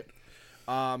horrible at it.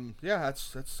 Yeah,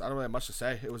 that's. I don't really have much to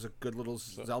say. It was a good little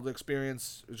Zelda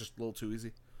experience. It was just a little too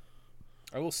easy.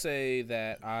 I will say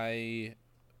that I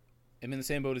am in the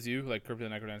same boat as you. Like, Crypto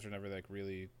Necrodancer never like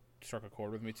really struck a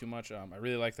chord with me too much. I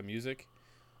really like the music.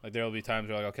 Like, there will be times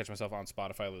where like I'll catch myself on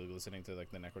Spotify listening to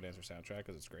like the Necrodancer soundtrack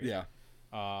because it's great. Yeah.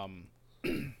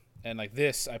 And like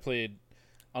this, I played.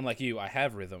 Unlike you, I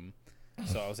have rhythm,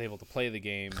 so I was able to play the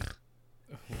game.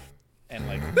 And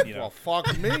like Well,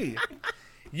 fuck me.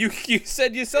 you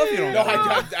said yourself you don't. No, know.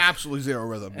 I have absolutely zero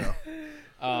rhythm.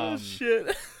 No.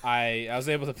 Shit. I was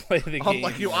able to play the game.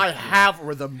 Unlike you, I have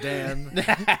rhythm, Dan.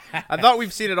 I thought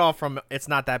we've seen it all from It's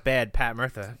Not That Bad, Pat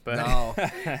Murtha. But No.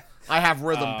 I have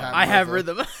rhythm, Pat. I have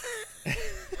Murtha. rhythm.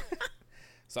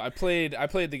 So I played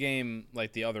the game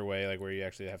like the other way, like where you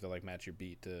actually have to like match your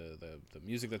beat to the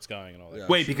music that's going and all that. Yeah.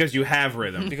 Wait, because you have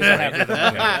rhythm. Because I have rhythm, I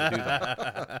have to do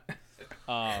that.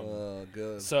 Oh,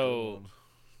 good. So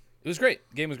it was great.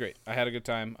 Game was great. I had a good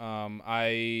time.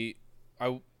 I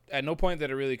at no point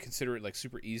did I really consider it like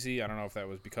super easy. I don't know if that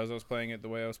was because I was playing it the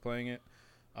way I was playing it.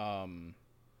 But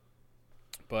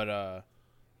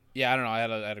yeah, I don't know. I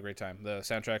had a great time. The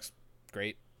soundtrack's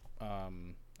great. I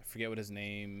forget what his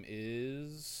name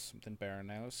is. Something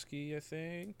Baranowski, I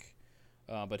think.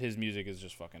 But his music is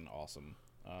just fucking awesome.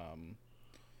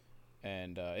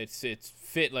 and it's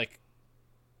fit like.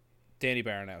 Danny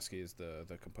Baranowski is the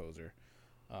composer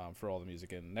for all the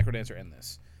music in Necrodancer and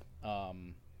this.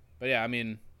 But yeah, I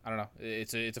mean, I don't know.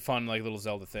 It's a fun like little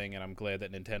Zelda thing, and I'm glad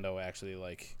that Nintendo actually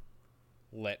like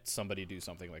let somebody do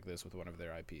something like this with one of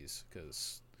their IPs,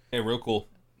 because real cool.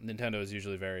 Nintendo is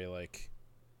usually very like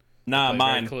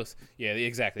Mine. close. Yeah,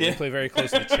 exactly. Yeah. They play very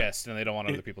close to the chest, and they don't want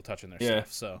other people touching their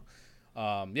stuff. So,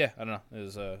 yeah, I don't know.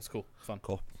 It's cool, fun,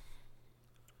 Cool.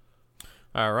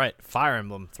 All right, Fire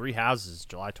Emblem Three Houses,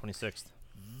 July 26th.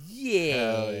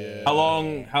 Yeah. How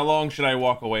long should I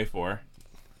walk away for?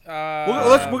 We're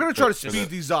gonna try to just- speed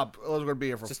these up. We're gonna be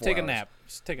here for Just 4 take a hours. nap.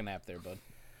 Just take a nap there, bud.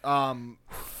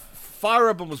 Fire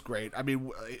Emblem was great. I mean,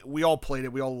 we all played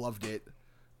it. We all loved it.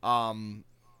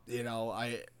 You know,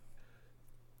 I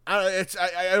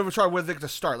was trying to think to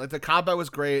start. Like the combat was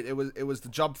great. It was the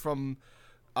jump from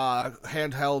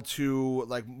handheld to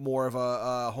like more of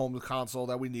a home console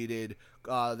that we needed.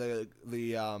 The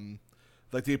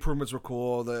improvements were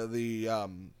cool. The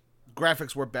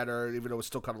graphics were better, even though it was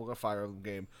still kind of like a Fire Emblem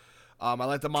game. I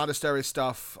like the monastery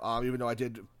stuff, even though I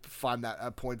did find that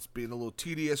at points being a little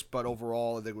tedious, but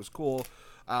overall I think it was cool.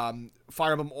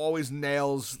 Fire Emblem always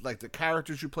nails like the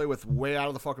characters you play with way out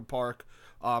of the fucking park.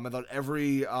 I thought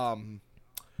every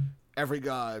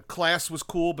class was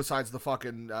cool besides the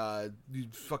fucking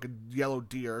yellow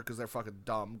deer, because they're fucking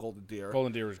dumb. Golden deer.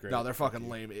 Golden Deer was great. No, they're fucking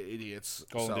lame idiots.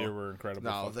 Golden Deer were incredible.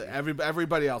 No, Fuck you.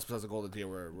 everybody else besides the Golden Deer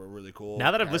were really cool.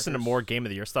 Now that I've listened to characters. more Game of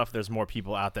the Year stuff, there's more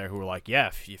people out there who are like, yeah,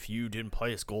 if you didn't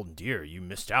play as Golden Deer, you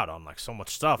missed out on like so much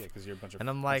stuff. Yeah, 'cause you're a bunch of. And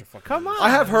I'm bunch like, of fucking come idiots. on.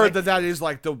 I have heard Like- that is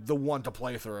like the one to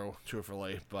play through,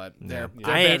 truthfully, but they're I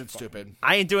bad ain't- and stupid.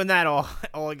 I ain't doing that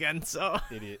all again. So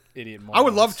Idiot. I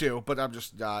would love morons. to, but I'm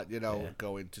just not,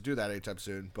 going to do that anytime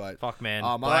soon. But fuck, man.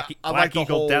 I Black like the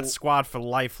Eagle whole- Death Squad for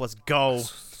life. Let's go.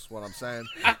 that's what I'm saying.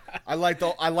 I like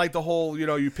the whole,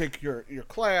 you pick your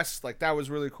class, like that was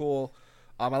really cool.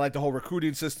 I like the whole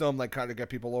recruiting system, like kind of get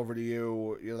people over to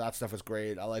you. That stuff is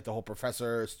great. I like the whole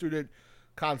professor student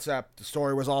concept. The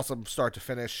story was awesome, start to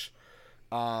finish.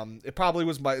 It's probably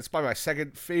my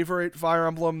second favorite Fire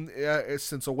Emblem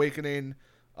since Awakening.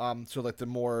 So like the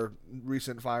more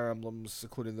recent Fire Emblems,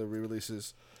 including the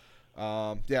re-releases.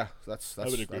 That's I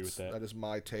would agree with that. That is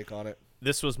my take on it.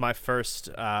 This was my first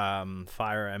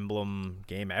Fire Emblem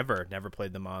game ever. Never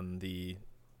played them on the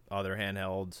other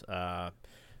handheld.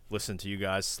 Listened to you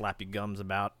guys slap your gums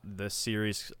about this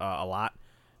series a lot,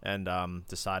 and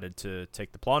decided to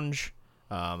take the plunge.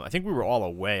 I think we were all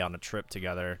away on a trip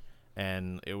together,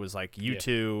 and it was like you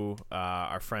two,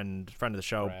 our friend of the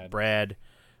show, Brad,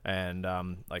 and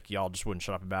like y'all just wouldn't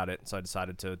shut up about it. So I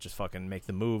decided to just fucking make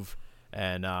the move.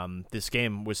 And this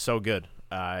game was so good.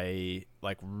 I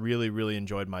like really, really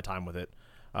enjoyed my time with it.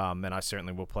 And I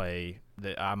certainly will play.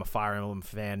 I'm a Fire Emblem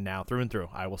fan now through and through.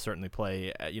 I will certainly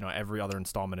play, every other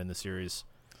installment in the series.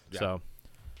 Yeah. So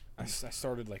I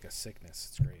started like a sickness.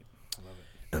 It's great. I love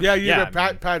it. Yeah, Yeah,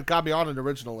 Pat got me on it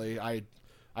originally. I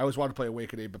always wanted to play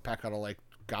Awakening, but Pat kind of like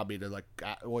got me to like.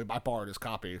 Well, I borrowed his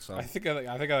copy, so I think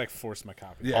I like forced my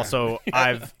copy. Yeah. also,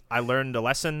 I learned a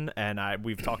lesson, and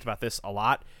we've talked about this a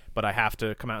lot, but I have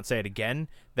to come out and say it again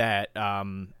that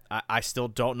I still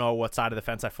don't know what side of the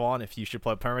fence I fall on. If you should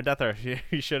play permadeath, or if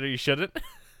you should or you shouldn't.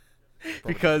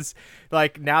 Because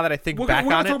like now that I think we're back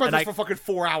gonna on talk it, about and this for fucking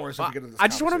 4 hours. If we get into this I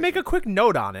just want to make a conversation. quick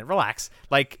note on it. Relax.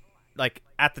 Like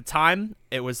at the time,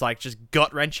 it was like just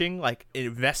gut wrenching. Like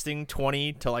investing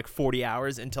 20 to like 40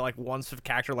 hours into like one sort of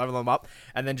character, level them up,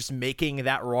 and then just making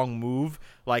that wrong move,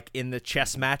 like in the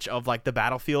chess match of like the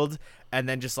battlefield, and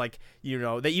then just like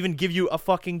they even give you a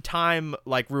fucking time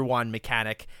like rewind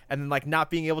mechanic, and then like not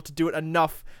being able to do it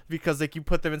enough because like you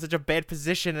put them in such a bad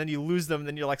position and you lose them, and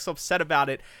then you're like so upset about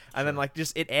it, and then like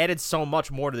just it added so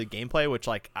much more to the gameplay, which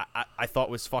like I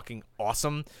thought was fucking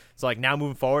awesome. So like now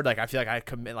moving forward, like I feel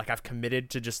like I've committed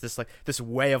to just this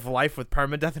way of life with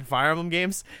permadeath and Fire Emblem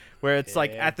games, where it's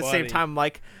like Yeah, at the same buddy. time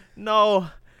like no,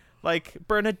 like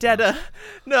Bernadetta,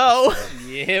 no.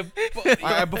 Yeah.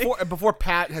 But Before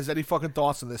Pat has any fucking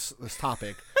thoughts on this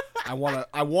topic, I want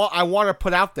to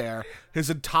put out there his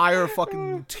entire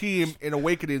fucking team in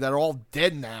Awakening that are all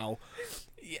dead now.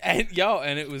 and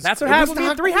it was That's what It was happened to me in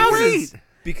not Three great.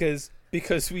 Houses.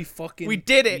 because we fucking We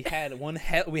did it.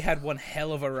 We had one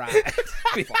hell of a ride.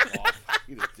 Fuck off.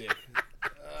 Eat a dick.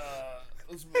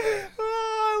 Oh,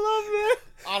 I love it.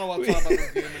 I don't want to talk about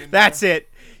this game anymore. That's it.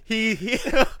 He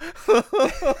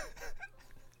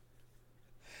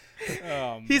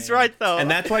Oh, he's man. right though. And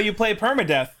that's why you play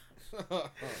permadeath.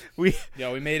 We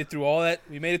Yo, we made it through all that.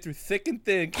 We made it through thick and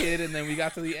thin, kid, and then we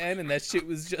got to the end, and that shit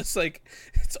was just like,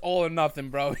 it's all or nothing,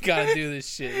 bro. We gotta do this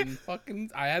shit, and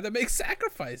fucking, I had to make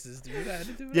sacrifices, dude. I had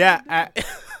to do it. yeah.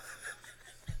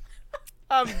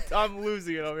 I'm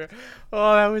losing it over here.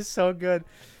 Oh, that was so good.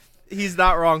 He's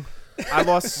not wrong. I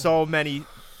lost so many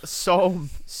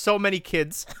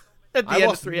kids at the I end of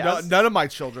lost 3 hours. none of my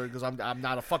children because I'm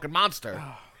not a fucking monster.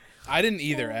 I didn't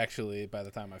either, actually. By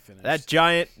the time I finished, That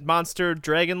giant monster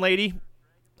dragon lady,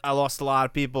 I lost a lot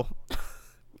of people.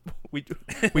 we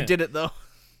did it though.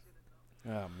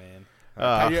 oh man.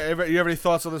 You have any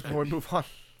thoughts on this before we move on?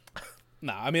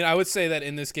 Nah, I mean, I would say that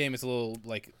in this game it's a little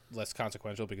like less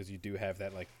consequential because you do have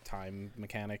that like time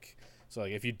mechanic. So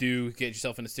like if you do get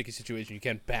yourself in a sticky situation, you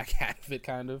can back out of it,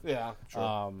 kind of. Yeah, sure.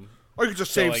 Uh, Or you can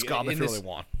just so, save like, scum in if you this- really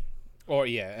want. Or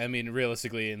yeah, I mean,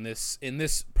 realistically, in this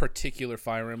particular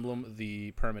Fire Emblem,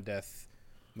 the permadeath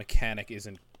mechanic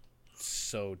isn't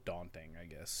so daunting. I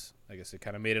guess it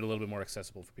kind of made it a little bit more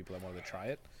accessible for people that wanted to try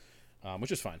it,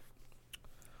 which is fine.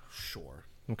 Sure.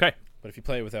 Okay, But if you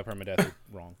play it without permadeath, you're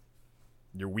wrong.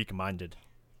 you're weak-minded.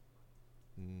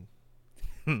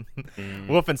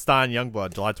 Wolfenstein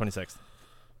Youngblood, July 26th.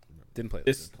 Didn't play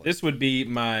This would be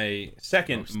my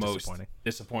second Most most disappointing.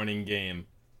 disappointing game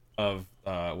of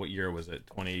what year was it?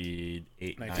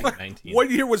 2018, 19. 19. What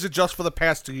year was it just for the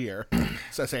past year?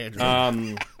 Says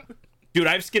Andrew. Dude,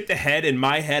 I've skipped ahead. In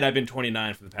my head, I've been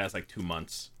 29 for the past like 2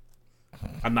 months.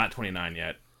 I'm not 29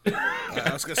 yet. I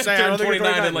was gonna I say I don't turned think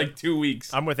 29 in like 2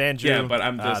 weeks. I'm with Andrew. Yeah, but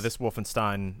I'm just- this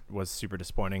Wolfenstein was super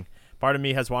disappointing. Part of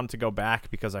me has wanted to go back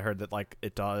because I heard that like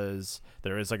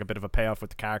there is like a bit of a payoff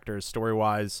with the characters story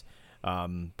wise,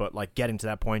 but like getting to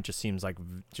that point just seems like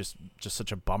just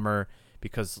such a bummer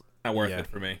because Not worth yeah. it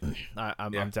for me.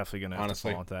 I'm Yeah, definitely gonna have honestly.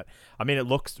 to fall into that. I mean, it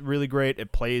looks really great.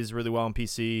 It plays really well on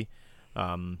PC.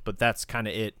 But that's kind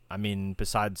of it. I mean,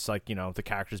 besides like, you know, the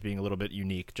characters being a little bit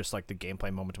unique, just like the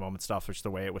gameplay moment to moment stuff, which the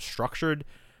way it was structured,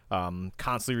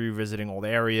 constantly revisiting old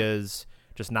areas,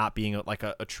 just not being like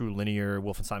a true linear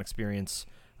Wolfenstein experience.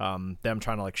 Them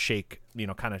trying to like shake, you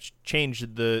know, kind of change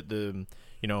the,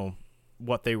 you know,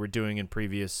 what they were doing in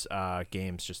previous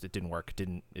games. Just, it didn't work.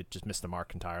 It just missed the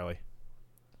mark entirely.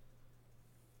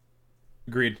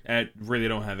 Agreed. I really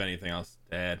don't have anything else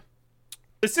to add.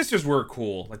 The sisters were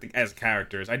cool, like as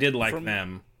characters. I did like From-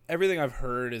 them. Everything I've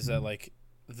heard is that like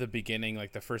the beginning,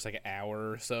 like the first like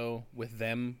hour or so with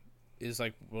them is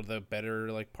like one of the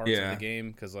better like parts Yeah. of the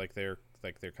game because like they're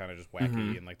kind of just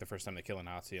wacky and like the first time they kill a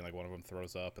Nazi and like one of them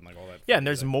throws up and like all that. Yeah, and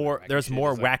there's like, more wacky there's shit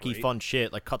more is, like, wacky great. fun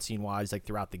shit like cutscene wise like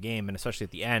throughout the game, and especially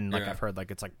at the end, like Yeah. I've heard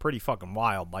like it's like pretty fucking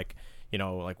wild, like, you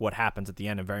know, like what happens at the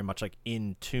end and very much like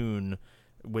in tune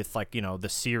with like, you know, the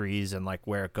series and like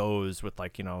where it goes with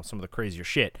like, you know, some of the crazier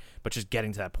shit, but just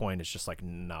getting to that point is just like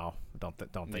no, don't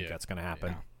think Yeah. that's gonna happen.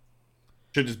 Yeah.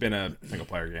 Should have just been a single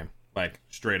player game, like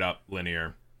straight up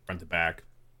linear, front to back.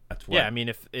 That's what Yeah, I mean,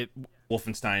 if it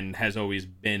Wolfenstein has always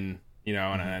been, you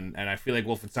know, and I feel like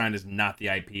Wolfenstein is not the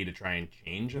IP to try and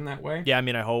change in that way. yeah, I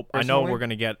mean, I know Personally? we're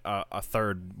gonna get a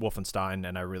third Wolfenstein,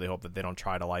 and I really hope that they don't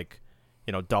try to like,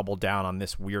 you know, double down on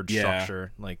this weird Yeah.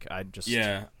 structure. Like I just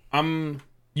Yeah, I'm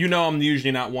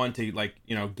usually not one to like,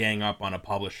 you know, gang up on a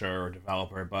publisher or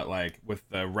developer, but like with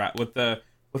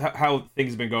how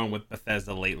things have been going with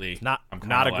Bethesda lately, not I'm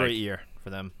not a kinda great like- year for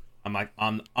them. I'm like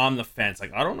on the fence.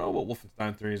 Like I don't know what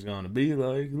Wolfenstein 3 is going to be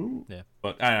like. Ooh. Yeah.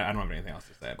 But I don't have anything else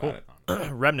to say about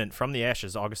it. Remnant from the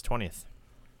Ashes, August 20th.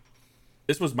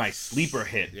 This was my sleeper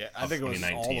hit. Yeah, I of think it was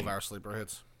 2019. all of our sleeper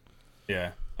hits.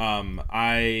 Yeah.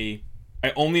 I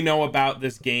only know about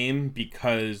this game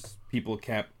because people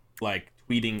kept like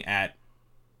tweeting at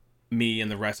me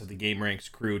and the rest of the Game Ranks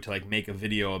crew to like make a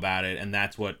video about it, and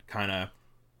that's what kind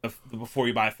of Before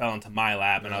You Buy fell into my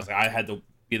lap, and I was like, I had to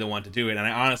be the one to do it, and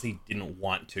I honestly didn't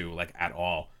want to like at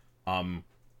all.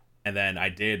 And then I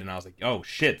did, and I was like, oh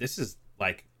shit, this is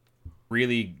like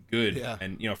really good. Yeah.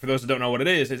 And you know, for those who don't know what it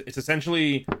is, it's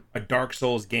essentially a Dark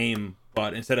Souls game,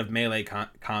 but instead of melee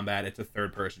combat, it's a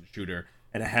third-person shooter,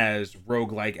 and it has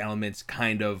roguelike elements,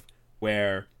 kind of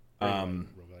where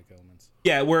roguelike elements.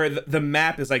 yeah, where the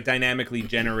map is like dynamically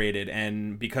generated,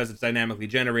 and because it's dynamically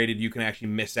generated, you can actually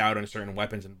miss out on certain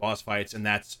weapons and boss fights, and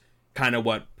that's kind of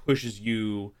what pushes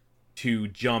you to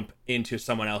jump into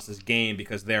someone else's game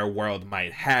because their world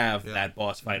might have that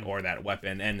boss fight or that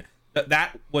weapon, and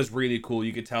that was really cool.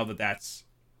 You could tell that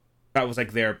was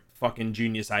like their fucking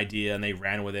genius idea, and they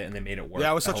ran with it and they made it work.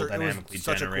 Yeah, it was The such whole a dynamically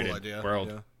cool generated idea. world.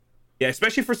 Yeah. Yeah,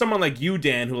 especially for someone like you,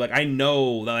 Dan, who like I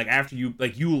know that like after you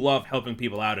like you love helping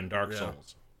people out in Dark Yeah.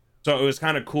 Souls. So it was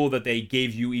kind of cool that they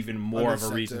gave you even more An of a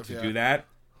reason incentive, to yeah. do that.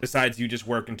 Besides you just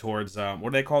working towards what do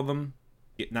they call them?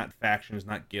 not factions,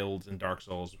 not guilds in Dark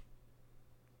Souls.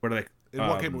 What are they? In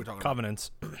what game are we talking about?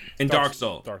 Covenants. In Dark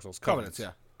Souls. Dark Souls Covenants,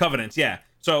 yeah. Covenants, yeah.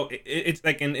 So it's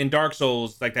like in Dark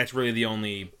Souls, like that's really the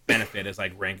only benefit is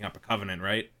like ranking up a covenant,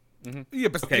 right? Yeah,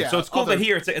 but Okay, yeah, so it's cool other- that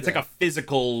here it's like a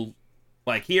physical,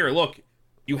 like here, look,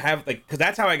 you have like because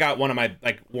that's how I got one of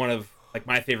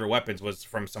my favorite weapons was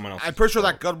from someone else. I'm pretty sure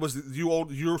that gun was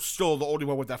you're still the only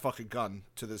one with that fucking gun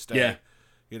to this day. Yeah.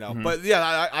 You know, but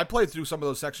yeah, I played through some of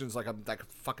those sections like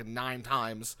fucking 9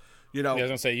 times. You know, Yeah, I was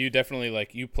gonna say you definitely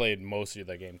you played most of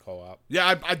that game co-op.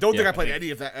 yeah, I don't think Yeah. I played any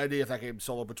of that game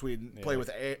solo between play with.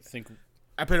 I think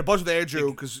I played a bunch with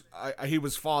Andrew because he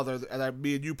was father, and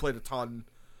me and you played a ton,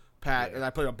 Pat, and I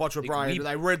played a bunch with Brian, and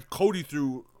I read Cody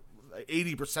through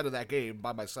 80% of that game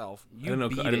by myself. I didn't know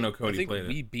Cody I think played it.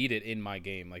 we beat it in my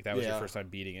game. Like that was your Yeah. first time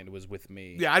beating it. It was with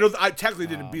me. Yeah, I technically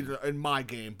didn't beat it in my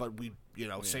game, but we,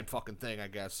 same fucking thing, I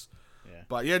guess. Yeah.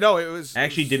 But yeah, no, it was. I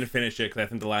actually it was, didn't finish it because I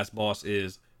think the last boss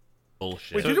is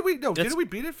bullshit. Wait, didn't we? No, didn't we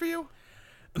beat it for you?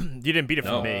 You didn't beat it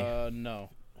No. for me. No.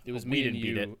 It was We me and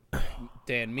didn't beat you.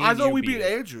 Dan, me I and thought you we beat beat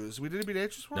it. Andrews. We didn't beat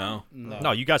Andrews for No,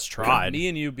 No, you guys tried. Me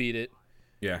and you beat it.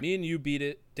 yeah. Me and you beat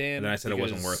it, Dan. And then I said it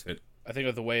wasn't because worth it. I think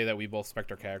of the way that we both spec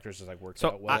our characters is worked So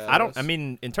out well. I don't. I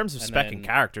mean, in terms of And specking then-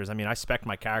 characters, I mean, I spec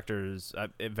my characters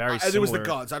very And similar. it was the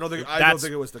guns. I don't think That's-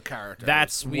 it was the character.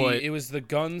 That's what. It was the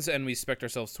guns, and we spec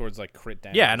ourselves towards crit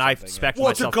damage. Yeah, or and I something, spec well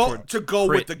myself toward to go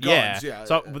crit- with the guns. Yeah.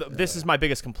 So this is my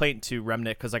biggest complaint to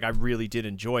Remnant because I really did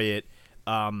enjoy it,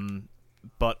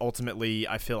 but ultimately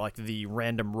I feel like the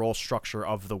random roll structure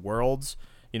of the worlds,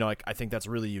 I think that's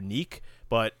really unique.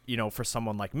 But for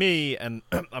someone like me, and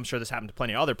I'm sure this happened to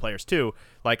plenty of other players too,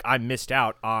 I missed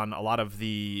out on a lot of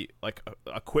the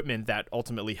equipment that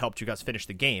ultimately helped you guys finish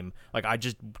the game. I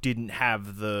just didn't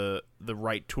have the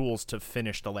right tools to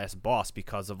finish the last boss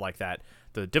because of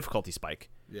the difficulty spike.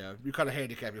 Yeah, you kind of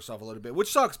handicap yourself a little bit,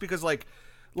 which sucks because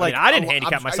I mean, I didn't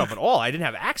handicap I'm- myself at all. I didn't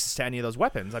have access to any of those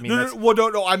weapons. I mean, that's,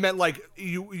 no. I meant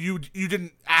you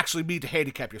didn't actually mean to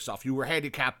handicap yourself. You were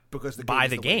handicapped because the game by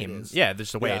is the way it game. is. Yeah,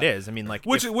 that's the way it Yeah. is. I mean,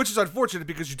 Which is unfortunate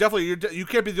because you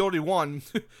can't be the only one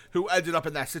who ended up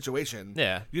in that situation.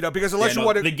 Yeah. Because unless you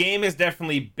want to. The game is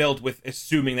definitely built with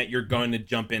assuming that you're going to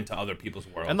jump into other people's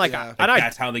worlds. and Yeah.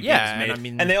 that's how the game is made. And I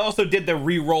mean, and they also did the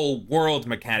re-roll world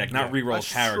mechanic, not re-roll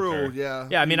That's character. true. Yeah.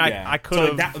 yeah, I mean, I could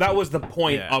So have. that was the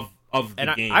point Yeah. of the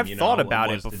and game. I've thought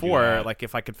about it was to do before, that.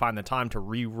 if I could find the time to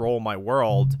re-roll my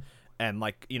world and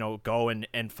go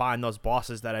and find those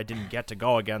bosses that I didn't get to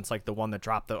go against, the one that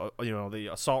dropped the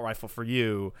assault rifle for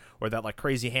you, or that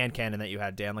crazy hand cannon that you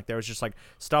had, Dan. There was just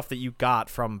stuff that you got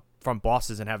from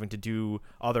bosses and having to do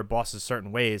other bosses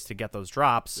certain ways to get those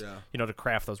drops, to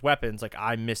craft those weapons.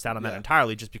 I missed out on that Yeah.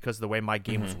 entirely just because of the way my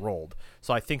game was rolled.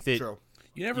 So I think that True.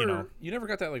 You never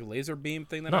got that laser beam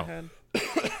thing that I No. had.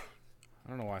 I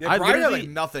don't know why. Yeah, I Brian had literally-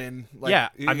 nothing. Yeah,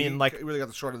 he I mean, he really got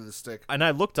the short end of the stick. and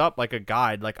I looked up a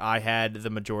guide. I had the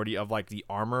majority of the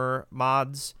armor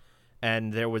mods,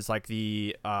 and there was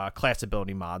the class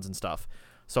ability mods and stuff.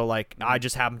 So I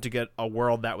just happened to get a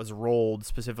world that was rolled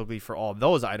specifically for all of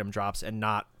those item drops and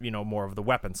not more of the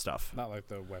weapon stuff. Not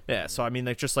the weapon. Yeah, so I mean,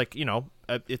 just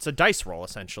it's a dice roll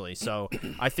essentially. So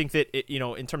I think that it,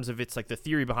 in terms of its the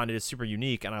theory behind it is super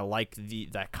unique, and I like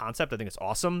that concept. I think it's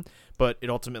awesome, but it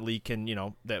ultimately can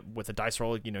that with a dice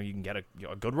roll, you can get a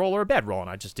good roll or a bad roll, and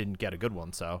I just didn't get a good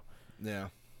one. So Yeah.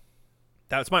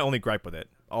 that's my only gripe with it.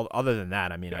 Other than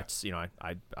that, I mean, I just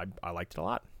I liked it a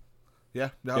lot.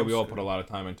 Yeah. No, yeah, we all put a lot of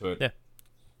time into it. Yeah.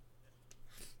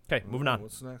 Okay, moving on.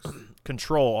 What's next?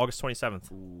 Control, August 27th.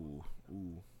 Ooh.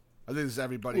 I think this is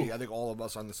everybody. I think all of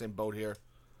us on the same boat here.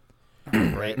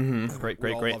 Great, We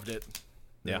great, all great. loved it.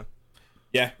 Yeah.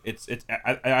 Yeah, it's.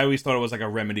 I always thought it was a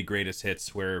Remedy greatest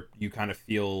hits where you kind of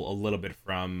feel a little bit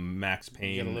from Max You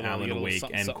Payne, get a little- you Alan get a little Wake,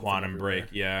 something- and something from Quantum everywhere. Break.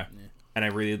 Yeah. And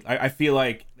I feel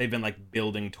like they've been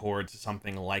building towards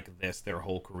something like this their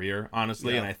whole career,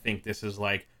 honestly. Yeah. And I think this is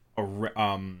a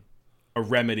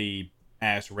Remedy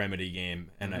ass Remedy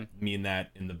game, and I mean that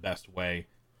in the best way.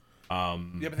 Yeah,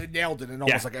 but they nailed it in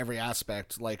almost Yeah. every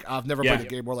aspect. I've never Yeah. played a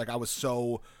game where I was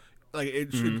so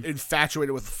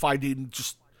infatuated with finding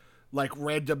just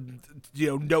random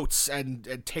notes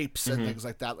and tapes and things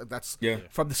like that. That's Yeah.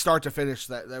 from the start to finish.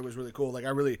 That was really cool. I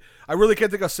really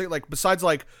can't think of besides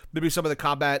maybe some of the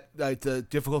combat, the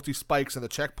difficulty spikes and the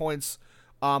checkpoints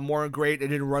weren't great. It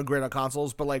didn't run great on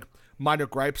consoles, but minor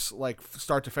gripes.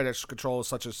 Start to finish, Control is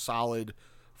such a solid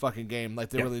fucking game.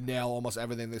 They really nail almost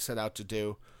everything they set out to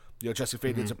do. Jesse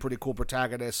Faden's a pretty cool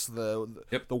protagonist. The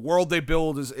world they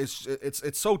build is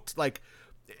it's so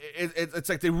it's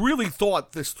they really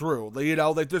thought this through.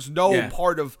 There's no Yeah.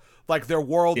 part of their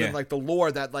world Yeah. and the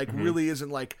lore that really isn't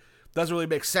doesn't really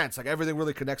make sense. Like everything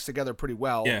really connects together pretty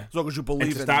well. Yeah. As long as you And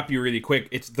believe to in. stop you really quick,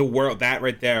 it's the world that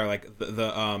right there, like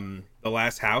the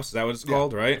last house. Is that what it's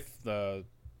called, right? The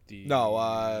No,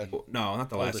 No, not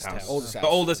the last Oldest house. house. Oldest The house.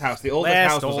 oldest house. The oldest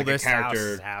house was like a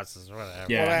character. houses, whatever.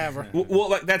 Yeah. Whatever. Well,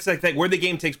 like that's like that where the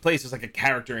game takes place is like a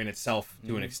character in itself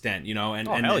to an extent, you know, and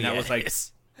Oh, and, hell and that yeah, was it like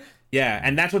is. yeah,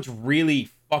 and that's what's really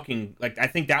fucking like. I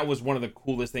think that was one of the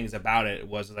coolest things about it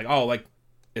was like, oh, like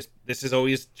this is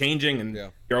always changing, and Yeah.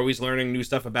 you're always learning new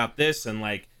stuff about this, and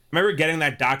like I remember getting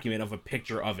that document of a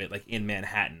picture of it like in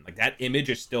Manhattan, like that image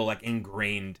is still like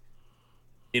ingrained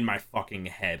in my fucking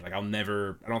head. Like I don't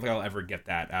think I'll ever get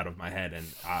that out of my head, and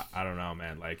I don't know,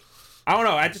 man. Like I don't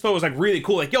know. I just thought it was like really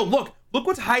cool. Like yo, look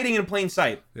what's hiding in plain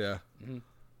sight, Yeah.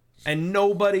 and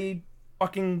nobody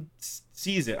fucking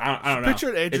sees it. I don't know. Picture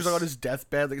Andrew's It's- like on his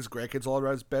deathbed, like his grandkids all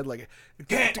around his bed, like,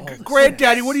 Yeah.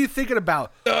 Granddaddy, what are you thinking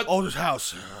about? Oldest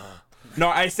house. No,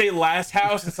 I say last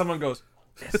house, and someone goes,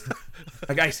 this.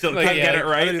 Like I still Like, can't yeah, get it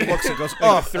right. And he looks and goes,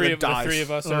 oh, the three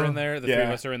of us are in there. The three of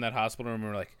Yeah. us are in that hospital room.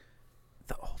 And we're like,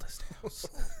 the oldest house.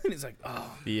 And he's like,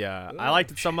 oh, I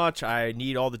liked it so much. I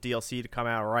need all the DLC to come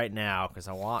out right now because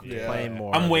I want to Yeah. play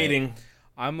more. I'm of it. waiting.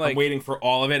 I'm like, I'm waiting for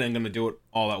all of it, and I'm gonna do it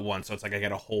all at once. So it's like I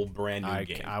get a whole brand new I,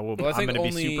 game. I will. Well, I I'm think going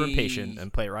to be super only- impatient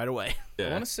and play it right away. I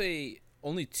Yeah. want to say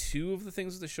only 2 of the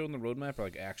things that they showed in the roadmap are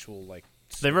like actual like.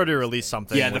 They've already stories released things.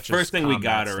 something. Yeah, the which is first thing we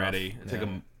combat got stuff. already. It's like Yeah.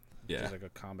 a yeah. There's like a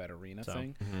combat arena So,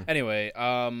 thing. Anyway,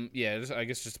 I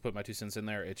guess just to put my 2 cents in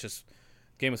there, it's just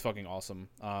game was fucking awesome.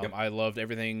 Yep. I loved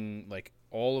everything, like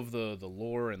all of the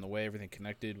lore and the way everything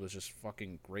connected was just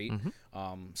fucking great.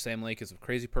 Sam Lake is a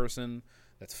crazy person.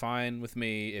 That's fine with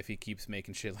me if he keeps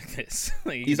making shit like this.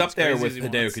 Like, he He's can up be as there crazy with as he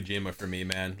Hideo wants. Kojima for me,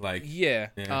 man. Like Yeah.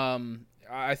 Yeah.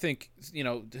 I think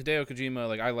Hideo Kojima.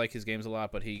 Like I like his games a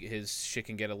lot, but his shit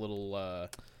can get a little. A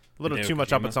little Hideo too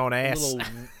much up Kojima. its own A ass. little,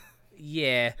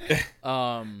 yeah.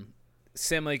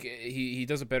 Sam like he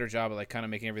does a better job of like kind of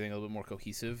making everything a little bit more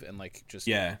cohesive and like just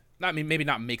yeah. maybe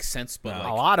not make sense, but No. like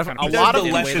a lot of kinda a He does lot the of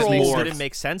less is intros more didn't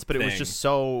make sense, but it was thing. just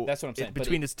so. That's what I'm saying, but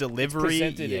Between its delivery,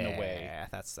 presented yeah, in a way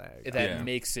that's that Yeah.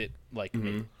 makes it like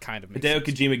kind of make Hideo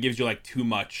sense. Kojima gives you like too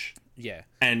much, Yeah,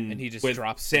 and he just with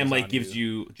drops Sam things Lake on gives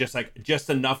you just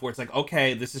enough where it's like,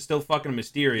 okay, this is still fucking yeah.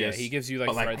 mysterious. He gives you like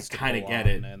but, like, threads I to kind of pull get on,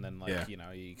 it. and then like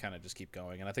Yeah. you kind of just keep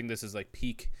going. And I think this is like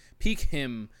peak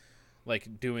him.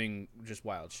 Like doing just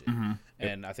wild shit,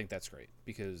 and I think that's great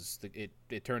because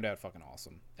it turned out fucking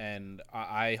awesome. And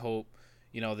I hope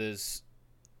there's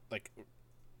like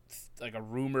a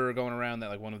rumor going around that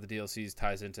like one of the DLCs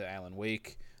ties into Alan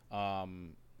Wake.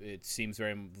 It seems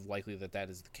very likely that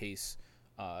is the case.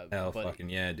 Hell, but fucking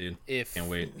yeah, dude. if Can't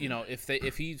wait.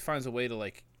 if he finds a way to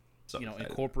like So excited.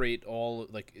 incorporate all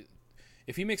like.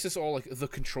 If he makes this all like the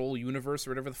Control universe or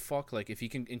whatever the fuck, like if he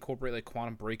can incorporate like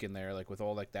Quantum Break in there, like with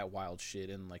all like that wild shit,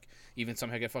 and like even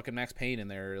somehow get fucking Max Payne in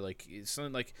there, like it's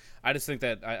something like I just think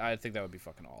that I think that would be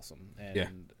fucking awesome. And Yeah,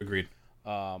 agreed.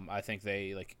 I think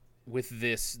they like with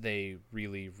this they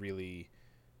really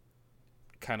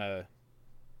kind of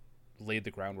laid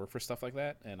the groundwork for stuff like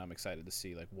that, and I'm excited to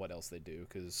see like what else they do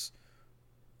because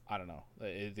I don't know,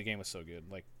 the game was so good.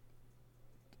 Like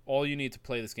all you need to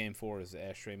play this game for is the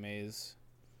Ashtray Maze.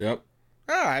 Yep.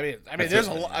 Oh, I mean, That's there's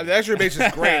it. a lot. The extra base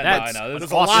is great. No, but I know.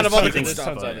 there's a lot of other There's good tons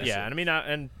stuff. of other Yeah, and I mean,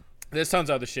 and There's tons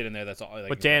of other shit in there. That's all. Like,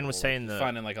 What Dan was incredible. saying,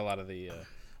 finding like a lot of the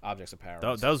objects of power.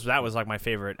 that was like my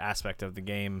favorite aspect of the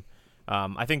game.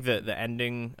 I think that the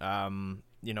ending,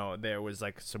 there was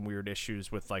like some weird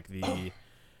issues with like the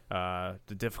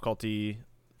difficulty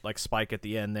like spike at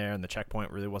the end there, and the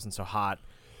checkpoint really wasn't so hot.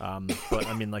 But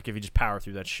I mean, like if you just power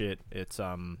through that shit, it's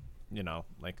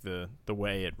like the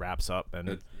way it wraps up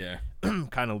and Yeah.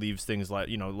 kind of leaves things like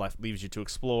leaves you to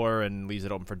explore and leaves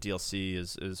it open for DLC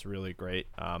is really great.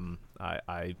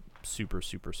 I super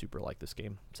like this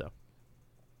game. So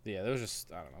yeah, there was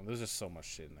just I don't know. There's just so much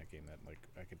shit in that game that like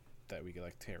we could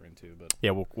like tear into, but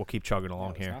yeah, we'll keep chugging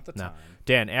along it's here. not the No. time.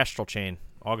 Dan, Astral Chain,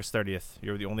 August 30th.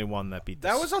 You're the only one that beat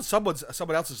this. That was on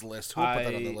someone else's list. Who put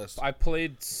that on the list? I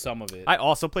played some of it. I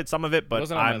also played some of it, but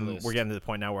wasn't on my list. we're getting to the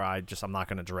point now where I'm not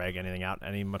going to drag anything out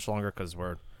any much longer because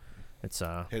it's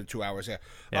Hit it 2 hours, yeah.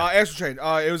 Yeah. Astral Chain,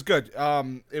 it was good.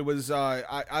 It was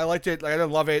I liked it. Like I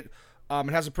didn't love it. It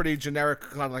has a pretty generic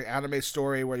kind of like anime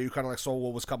story where you kind of like saw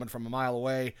what was coming from a mile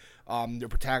away. Your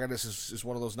protagonist is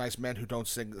one of those nice men who don't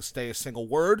say a single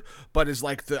word, but is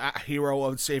like the hero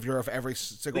and savior of every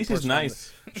single least person. he's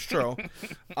nice. It's true.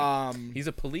 He's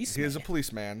a policeman. He is a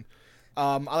policeman.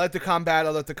 I like the combat. I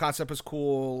like the concept is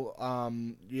cool.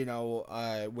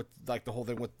 With like the whole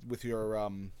thing with your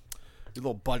your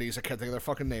little buddies. I can't think of their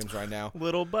fucking names right now.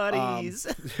 Little buddies.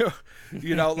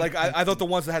 You know, like I thought the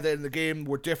ones that had that in the game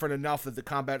were different enough that the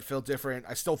combat felt different.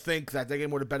 I still think that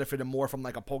game would have benefited more from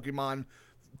like a Pokemon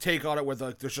take on it, where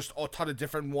like there's just a ton of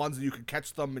different ones and you can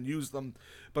catch them and use them,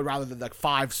 but rather than like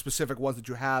 5 specific ones that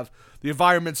you have. The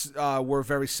environments were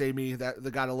very samey. That they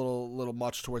got a little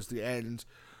much towards the end.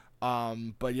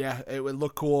 But yeah, it would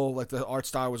look cool. Like the art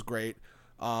style was great.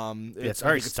 It's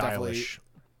very stylish.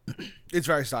 It's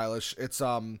very stylish. It's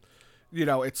you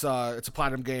know, it's a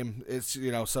platinum game. It's,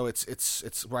 you know, so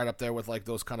it's right up there with like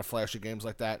those kind of flashy games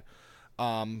like that.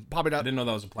 Probably not. I didn't know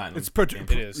that was a platinum.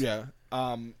 It is. Yeah.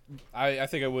 I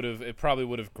think it probably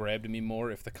would have grabbed me more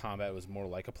if the combat was more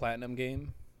like a platinum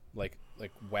game, like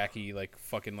wacky, like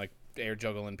fucking like air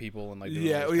juggling people and like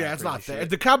doing all this kind of it's not crazy that. shit.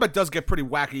 The combat does get pretty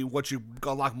wacky once you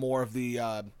unlock more of the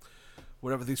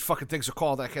whatever these fucking things are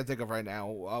called that I can't think of right now,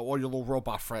 or your little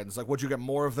robot friends. Like once you get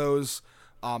more of those,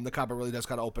 the combat really does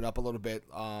kind of open up a little bit.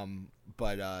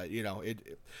 But you know,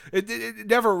 it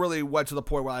never really went to the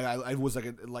point where I was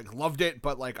like loved it,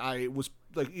 but like I was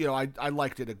like, you know, I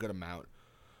liked it a good amount.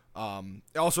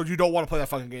 Also, you don't want to play that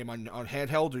fucking game on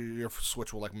handheld, or your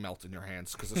Switch will like melt in your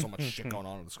hands because there's so much shit going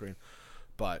on the screen.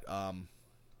 But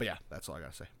yeah, that's all I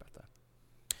gotta say about that.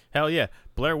 Hell yeah.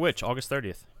 Blair Witch, August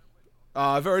 30th.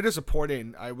 Very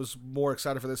disappointing. I was more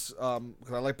excited for this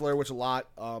because I like Blair Witch a lot.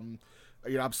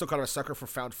 You know, I'm still kind of a sucker for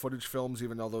found footage films,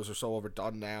 even though those are so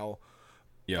overdone now.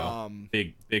 Yeah,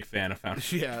 big fan of found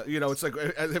footage. Yeah, you know, it's like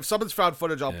if someone's found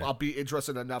footage, I'll be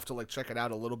interested enough to like check it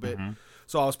out a little bit.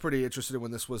 So I was pretty interested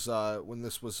when this was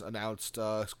announced.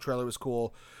 Trailer was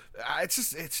cool.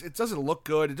 It doesn't look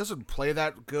good. It doesn't play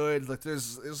that good. Like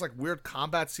there's like weird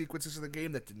combat sequences in the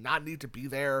game that did not need to be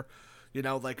there. You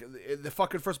know, like in the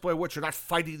fucking first Blair Witch, you're not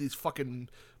fighting these fucking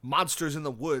monsters in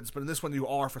the woods, but in this one you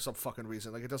are for some fucking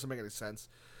reason. Like it doesn't make any sense.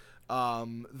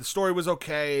 The story was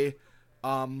okay.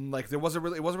 Like it wasn't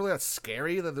really that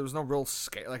scary. That there was no real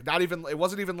scare. Like it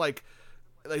wasn't even like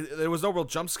there was no real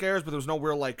jump scares, but there was no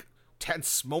real like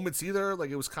tense moments either. Like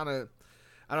it was kind of,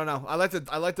 I don't know. I like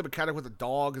the mechanic with the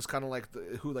dog is kind of like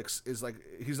is like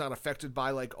he's not affected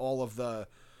by like all of the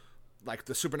like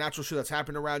the supernatural shit that's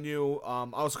happening around you. I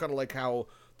also kind of like how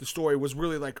the story was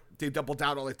really like they doubled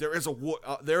down on like there is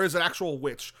an actual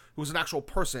witch who's an actual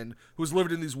person who's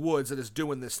living in these woods that is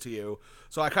doing this to you.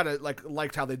 So I kind of like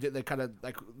liked how they kind of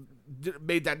like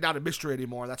made that not a mystery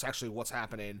anymore. That's actually what's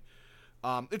happening.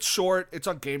 It's short. It's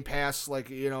on Game Pass. Like,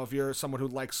 you know, if you're someone who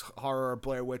likes horror or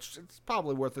Blair Witch, it's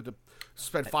probably worth it to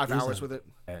spend 5 hours with it.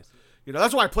 You know,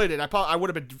 that's why I played it. I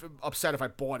would have been upset if I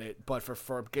bought it, but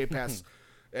for Game Pass,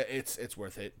 it's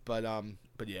worth it. But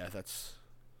yeah, that's.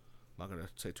 I'm not gonna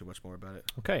say too much more about it.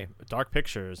 Okay, Dark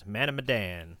Pictures, Man of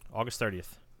Medan, August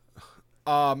 30th.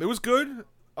 It was good.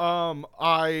 How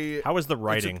was the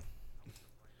writing?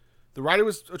 The writing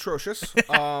was atrocious.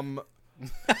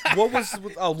 What was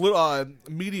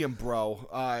Medium Bro?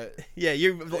 Yeah,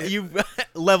 you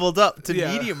leveled up to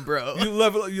Medium Bro.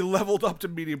 You leveled up to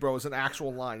Medium Bro is an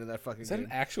actual line in that fucking game. Is that an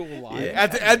actual line? Yeah.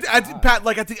 Pat,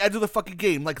 like at the end of the fucking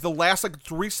game, like the last like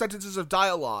 3 sentences of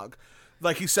dialogue.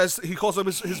 Like he calls him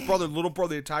his brother, little bro,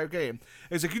 the entire game.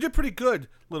 And he's like, "You did pretty good,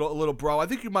 little bro. I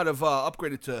think you might have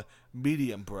upgraded to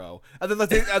medium, bro." And then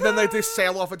they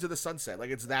sail off into the sunset. Like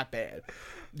it's that bad,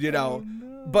 you know. Oh,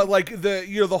 no. But like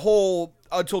the whole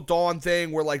Until Dawn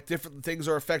thing, where like different things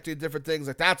are affecting different things.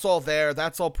 Like that's all there.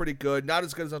 That's all pretty good. Not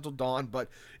as good as Until Dawn, but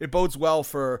it bodes well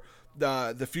for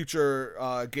the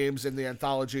future games in the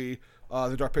anthology,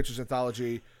 the Dark Pictures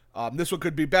anthology. This one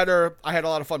could be better. I had a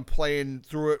lot of fun playing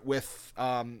through it with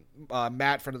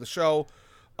Matt, friend of the show.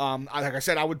 Like I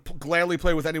said, I would gladly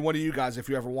play with any one of you guys if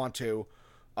you ever want to.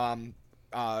 You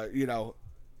know,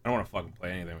 I don't want to fucking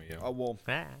play anything with you. Well,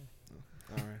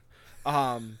 all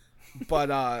right.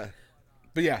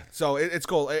 But yeah, so it's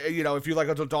cool. You know, if you like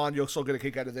Until Dawn, you'll still get a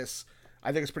kick out of this.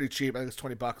 I think it's pretty cheap. I think it's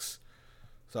 $20.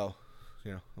 So,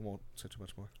 you know, I won't say too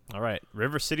much more. All right,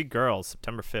 River City Girls,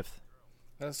 September 5th.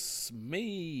 That's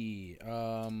me.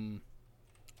 I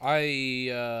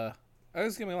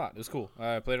this gave me a lot. It was cool.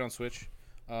 I played it on Switch.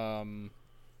 I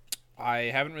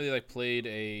haven't really like played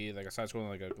a side scrolling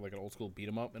like an old school beat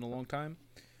 'em up in a long time.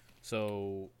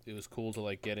 So it was cool to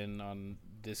like get in on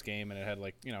this game, and it had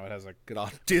like, you know, it has like get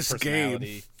on this game.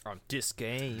 On this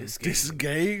game. This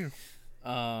game.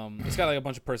 It's got like a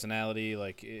bunch of personality.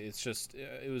 Like it's just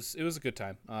it was a good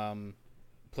time.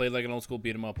 Played like an old school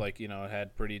beat 'em up, like, you know, it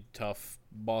had pretty tough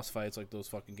boss fights, like those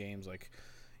fucking games, like,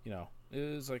 you know, it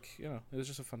was like, you know, it was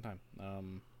just a fun time.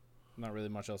 Not really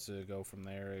much else to go from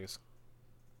there. I guess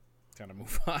kind of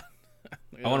move on.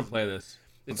 I want to play this.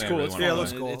 It's cool. It's fun. Yeah, it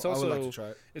looks cool. It's I also would like to try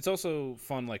it. It's also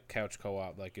fun, like couch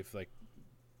co-op. Like if like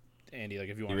Andy, like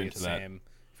if you want You're to get into that. Sam,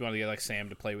 if you want to get like Sam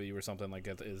to play with you or something, like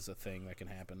that is a thing that can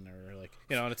happen, or like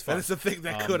and it's fun. That is the thing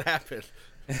that could happen.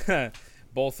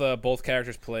 Both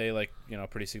characters play like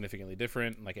pretty significantly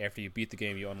different. Like after you beat the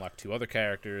game, you unlock 2 other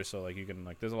characters, so like you can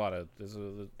like there's a lot of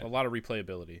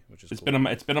replayability, which is cool.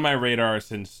 It's been on my radar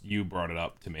since you brought it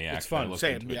up to me. It's actually. I fun. looked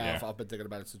Same, into it, yeah. I've been thinking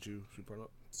about it since you brought it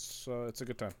up. So it's a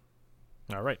good time.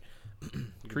 All right.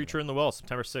 Creature in the Well,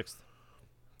 September 6th.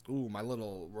 Ooh, my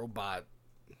little robot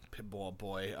pinball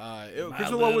boy. It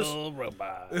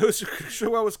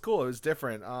was cool. It was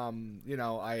different.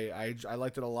 I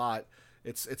liked it a lot.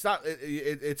 It's not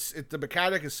the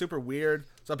mechanic is super weird.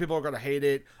 Some people are gonna hate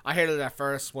it. I hated it at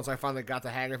first. Once I finally got the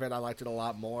hang of it, I liked it a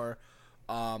lot more.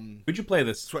 Would you play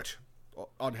this? Switch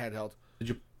on handheld. Did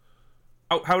you?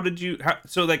 How did you?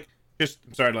 So like, just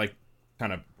I'm sorry to like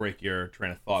kind of break your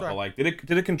train of thought, Sorry. but like,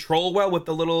 did it control well with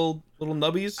the little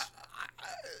nubbies?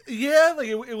 Yeah, like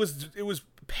it was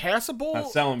passable.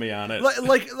 Not selling me on it.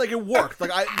 Like it worked.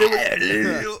 Like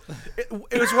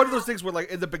it was one of those things where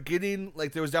like in the beginning,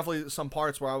 like there was definitely some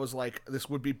parts where I was like, this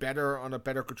would be better on a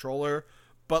better controller,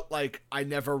 but like I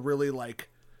never really like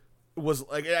was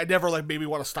like I never like maybe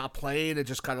want to stop playing and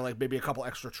just kind of like maybe a couple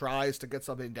extra tries to get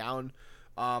something down.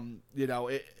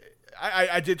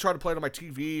 I did try to play it on my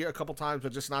TV a couple times,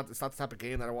 but it's not the type of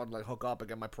game that I want to like hook up and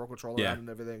get my Pro Controller out and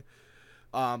everything.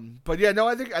 But yeah, no,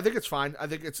 I think it's fine. I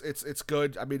think it's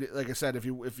good. I mean, like I said, if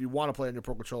you want to play on your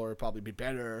Pro Controller, it'd probably be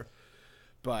better.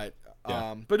 But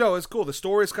no, it's cool. The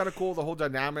story's kind of cool. The whole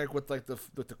dynamic with like the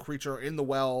creature in the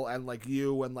well and like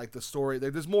you and like the story.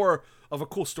 There's more of a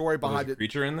cool story behind There's a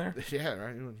creature in there. Yeah,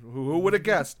 right. Who would have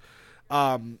guessed?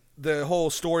 The whole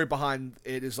story behind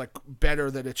it is like better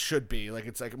than it should be. Like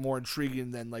it's like more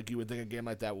intriguing than like you would think a game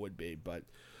like that would be. But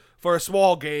for a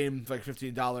small game, like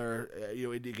 $15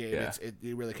 indie game,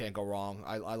 you really can't go wrong.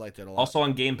 I liked it a lot. Also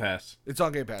on Game Pass. It's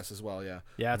on Game Pass as well. Yeah.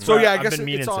 Yeah. So yeah, I I've guess been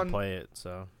meaning it's on. to play it.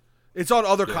 So it's on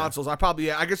other consoles. I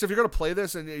guess if you're gonna play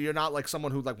this and you're not like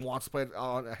someone who like wants to play it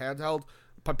on a handheld,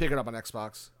 pick it up on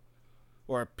Xbox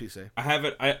or PC. I have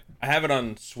it. I have it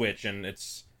on Switch, and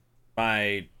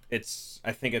I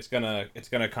think it's gonna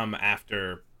come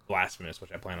after Blasphemous,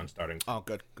 which I plan on starting. Oh,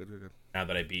 good. Now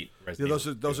that I beat Yeah, Resident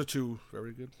Evil. those are 2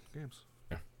 very good games.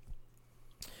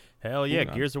 hell yeah,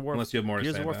 Cool. Gears of War. Unless you have more to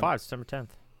Gears say of War about 5, September 10th.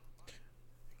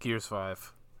 Gears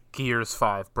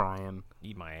 5, Brian.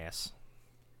 Eat my ass.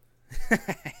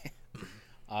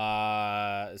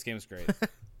 This game is great.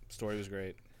 Story was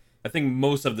great. I think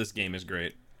most of this game is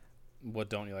great. What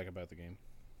don't you like about the game?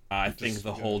 I think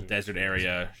the whole desert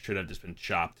area should have just been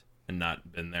chopped and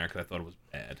not been there because I thought it was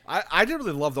bad. I didn't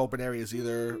really love the open areas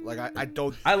either. Like I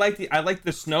don't. I like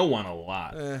the snow one a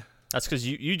lot. That's because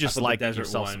you just thought the like desert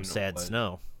yourself some one sad was-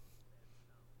 snow.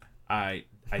 I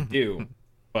do,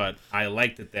 but I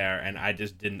liked it there, and I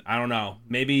just didn't. I don't know.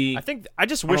 Maybe I just I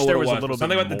don't wish know there what was it a little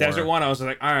something bit about the more desert one. I was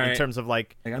like, all right, in terms of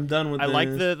like I'm done with. I this.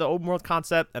 like the open world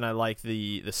concept, and I like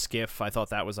the skiff. I thought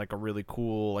that was like a really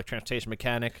cool like transportation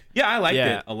mechanic. Yeah, I liked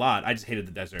Yeah. it a lot. I just hated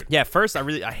the desert. Yeah, at first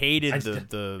I hated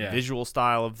the yeah. visual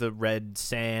style of the red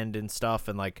sand and stuff,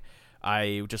 and like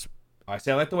I I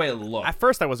like the way it looked. at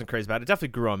first I wasn't crazy about it. It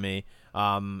definitely grew on me.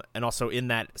 And also in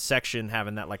that section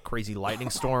having that like crazy lightning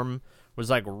storm was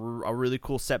like a really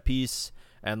cool set piece,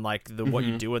 and like what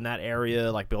you do in that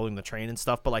area, like building the train and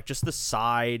stuff. But like just the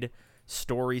side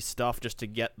story stuff, just to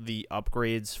get the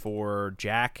upgrades for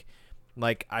Jack.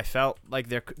 Like I felt like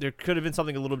there could have been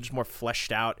something a little bit more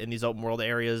fleshed out in these open world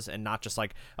areas, and not just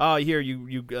like, oh, here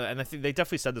you and I think they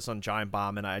definitely said this on Giant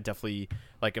Bomb, and I definitely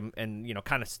like and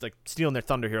kind of like stealing their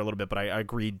thunder here a little bit, but I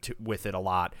agreed with it a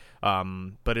lot.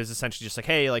 But it's essentially just like,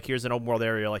 hey, like here's an open world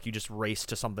area, like you just race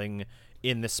to something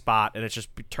in this spot, and it just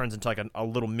turns into like a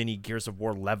little mini Gears of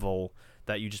War level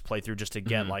that you just play through just to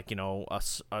get like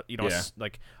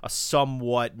like a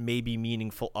somewhat maybe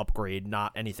meaningful upgrade,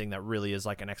 not anything that really is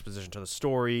like an exposition to the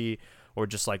story, or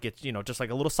just like it's just like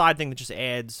a little side thing that just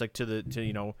adds like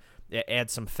it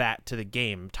adds some fat to the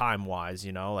game time wise.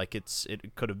 Like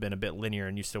it could have been a bit linear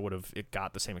and you still would have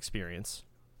got the same experience.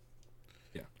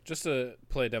 Yeah. Just to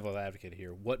play devil's advocate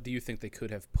here, what do you think they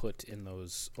could have put in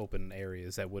those open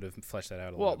areas that would have fleshed that out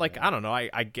a little Well, bit like more? I don't know,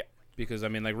 I get. Because I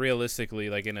mean, like realistically,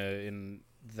 like in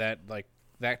that like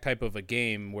that type of a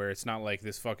game where it's not like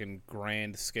this fucking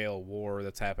grand scale war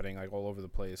that's happening like all over the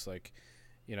place, like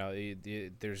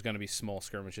there's going to be small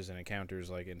skirmishes and encounters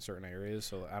like in certain areas.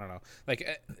 So I don't know.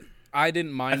 Like I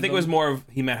didn't mind. I think it was more of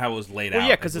he meant how it was laid out.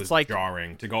 Yeah, because it it's was like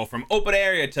jarring to go from open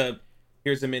area to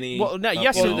here's a mini. Well, no,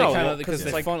 yes well, and no, because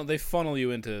it's like they funnel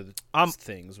you into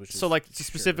things, which so is like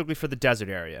specifically for the desert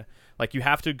area, like you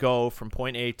have to go from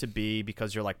point A to B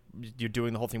because you're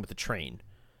doing the whole thing with the train.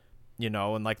 you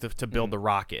know, and like to build the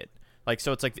rocket. Like,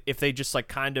 so it's like if they just like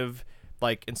kind of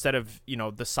like instead of, you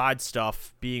know, the side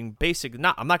stuff being basic, I'm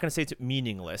not going to say it's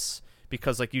meaningless,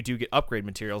 because like you do get upgrade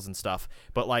materials and stuff,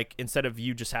 but like instead of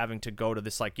you just having to go to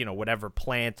this like, you know, whatever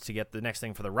plant to get the next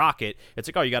thing for the rocket, it's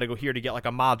like, oh, you got to go here to get like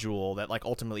a module that like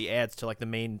ultimately adds to like the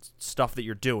main stuff that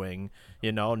you're doing,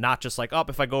 you know, not just like, oh,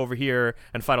 if I go over here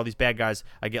and fight all these bad guys,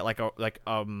 I get like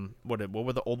what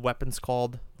were the old weapons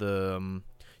called? You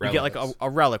get like a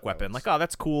relic weapon. Like, oh,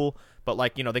 that's cool, but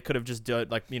like, you know, they could have just done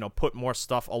like, you know, put more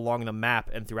stuff along the map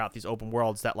and throughout these open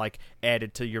worlds that like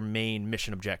added to your main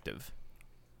mission objective.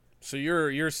 So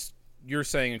you're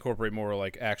saying incorporate more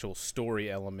like actual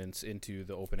story elements into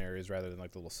the open areas rather than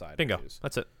like the little side Bingo. areas.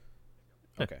 That's it.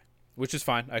 Okay, which is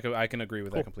fine. I can agree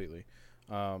with that completely.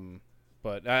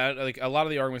 But like a lot of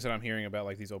the arguments that I'm hearing about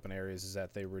like these open areas is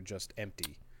that they were just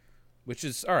empty, which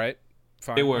is all right,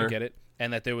 fine. They were. I get it,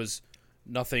 and that there was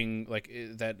nothing like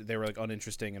that they were like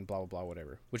uninteresting and blah blah blah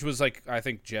whatever, which was like I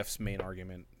think Jeff's main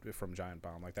argument from Giant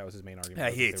Bomb. Like that was his main argument.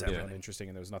 Yeah, he hates they were uninteresting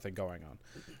and there was nothing going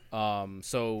on.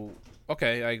 So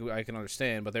okay, I can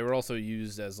understand, but they were also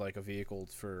used as like a vehicle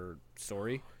for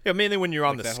story. Yeah, mainly when you're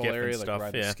on like the that skiff whole area, and like stuff.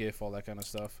 ride the Yeah. skiff, all that kind of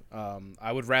stuff.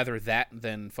 I would rather that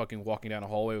than fucking walking down a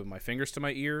hallway with my fingers to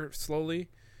my ear slowly.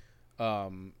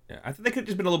 Yeah, I think they could have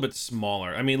just been a little bit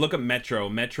smaller. I mean, look at Metro.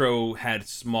 Metro had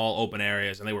small open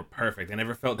areas, and they were perfect. They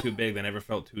never felt too big. They never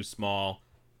felt too small.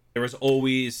 There was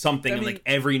always something in like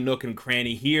every nook and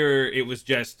cranny. Here, it was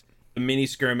just the mini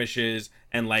skirmishes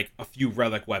and like a few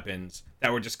relic weapons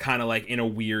that were just kind of like in a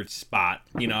weird spot.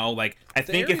 You know, like I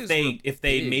think if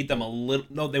they made them a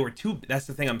little, they were too. That's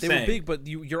the thing I'm saying. They were big, but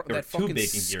you're They were that too fucking big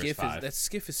in Gears skiff 5. that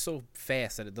skiff is so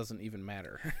fast that it doesn't even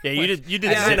matter. Yeah, you did.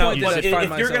 Yeah, I At know. no point But did if I find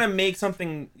you're myself- gonna make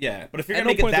something, but if you're At gonna no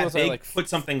make it point that was I, big, like, put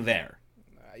something there.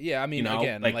 Yeah, I mean, You know,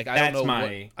 again, like, like I that's don't know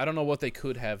my- I don't know what they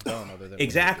could have done other than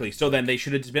Exactly. So then they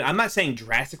should have just been. I'm not saying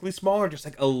drastically smaller, just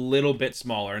like a little bit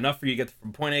smaller, enough for you to get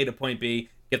from point A to point B,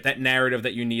 get that narrative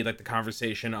that you need, like the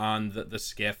conversation on the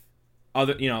skiff.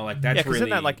 Other, you know, like that's Yeah, 'cause really in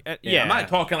that, like, I'm not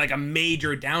talking like a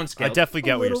major downscale. I definitely just a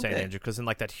get what you're little saying, bit. Andrew, because in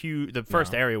like that the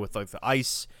first area with like the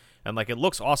ice and like it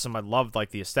looks awesome. I loved like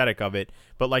the aesthetic of it,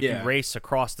 but like Yeah. you race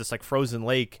across this like frozen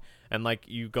lake and like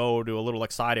you go to a little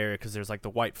like side area because there's like the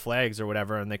white flags or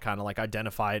whatever, and they kind of like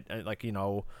identify it like, you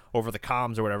know, over the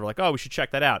comms or whatever, like, oh, we should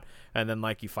check that out. And then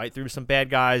like you fight through some bad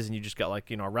guys and you just got like,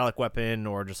 you know, a relic weapon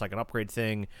or just like an upgrade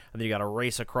thing, and then you got to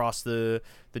race across the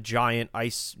giant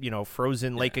ice, you know,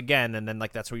 frozen lake again, and then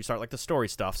like that's where you start like the story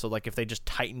stuff. So like if they just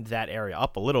tightened that area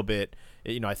up a little bit,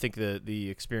 you know, I think the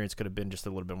experience could have been just a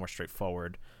little bit more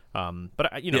straightforward.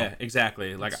 But you know, Yeah,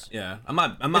 exactly. Like, I'm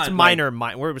not. it's minor.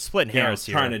 We're splitting You know, hairs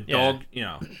here. trying to dog. You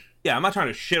know, I'm not trying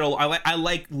to shit all. I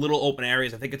like little open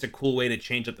areas. I think it's a cool way to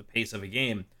change up the pace of a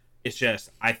game. It's just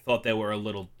I thought they were a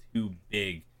little too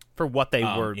big for what they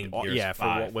were. in Yeah, Gears for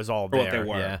 5, what was all for there. what they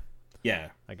were. Yeah. Yeah,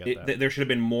 I get that. There should have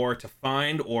been more to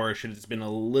find, or it should have just been a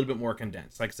little bit more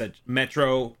condensed. Like I said,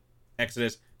 Metro,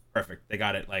 Exodus, perfect. They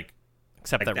got it. Like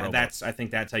Except that rowboat. I think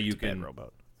that's how you Bad can.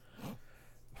 rowboat.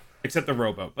 Except the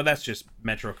rowboat, but that's just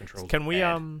Metro controls. Can we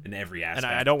in every aspect?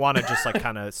 And I don't want to just like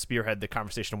kind of spearhead the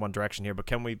conversation in one direction here, but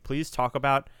can we please talk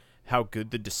about how good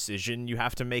the decision you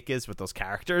have to make is with those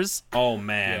characters? Oh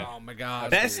man. Oh my god.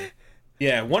 Best.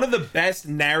 Yeah, one of the best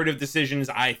narrative decisions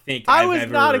I think I I've was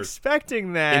ever, not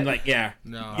expecting that. in like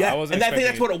No. yeah, I wasn't and I think expecting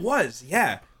that's what it was.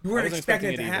 Yeah, you weren't wasn't expecting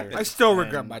it to expecting it either. happen. I still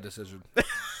regret my decision.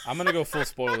 I'm gonna go full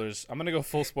spoilers. I'm gonna go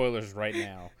full spoilers right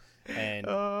now, and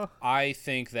I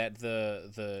think that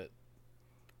the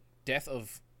death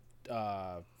of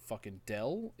fucking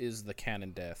Dell is the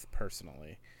canon death.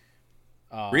 Personally,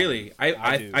 Really,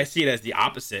 I do. I see it as the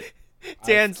opposite.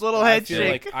 Dan's little I head feel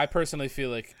shake. like I personally feel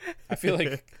like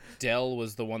Dell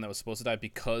was the one that was supposed to die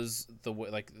because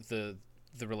the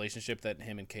relationship that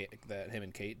him and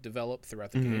Kate developed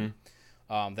throughout the game.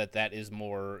 That is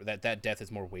more that death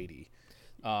is more weighty.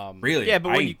 Really, Yeah,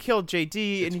 but when you kill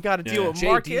JD and you got to deal with JD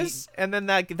Marcus, and then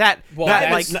that Well, that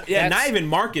that's- like not even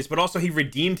Marcus, but also he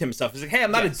redeemed himself. He's like, hey,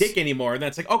 I'm not Yes. a dick anymore, and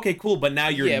that's like, okay, cool, but now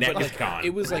your neck but is gone.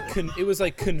 it was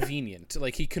like convenient.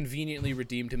 Like he conveniently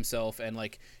redeemed himself, and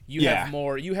like you have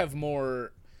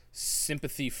more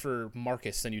sympathy for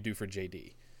Marcus than you do for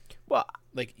JD. well,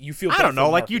 Like you feel. I better don't know.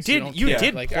 for Like you Marcus. did, don't you care.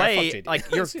 did Like, play. fuck JD.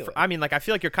 Like you're. See, I mean, like I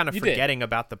feel like you're kind of You did. forgetting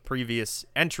about the previous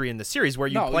entry in the series where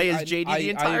you No, play as I- JD I the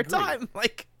entire agree. time.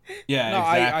 Like, yeah, No,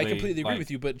 exactly. I completely agree Like,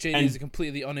 with you, but JD and- is a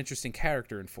completely uninteresting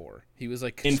character in 4. He was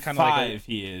like In just kind of 5, like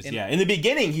he is. in- Yeah, in the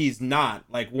beginning, he's not.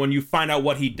 Like when you find out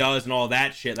what he does and all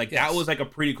that shit, like that Yes. was like a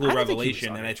pretty cool I don't think he was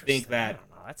revelation. And I think uninteresting. that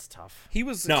I that's tough. He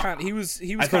was No, he was I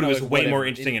thought kind it of was like way whatever. more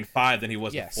interesting in 5 than he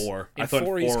was Yes. in 4. In I thought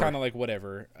 4 he's kind of like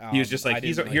whatever. he was just I like,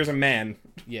 didn't here's a man.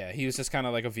 Yeah, he was just kind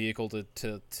of like a vehicle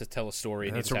to tell a story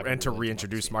And he to, was having and to relate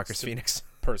reintroduce Marcus to Phoenix.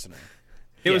 personally.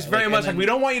 It was very and much then- like, we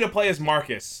don't want you to play as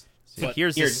Marcus. So But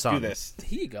here's Here, his do son, this.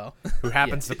 Here you go. who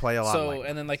happens to play a lot. So like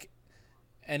and then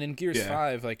and in Gears Yeah.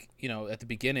 5, like, you know, at the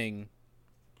beginning,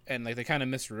 and like they kind of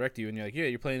misdirect you, and you're like, yeah,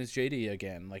 you're playing as JD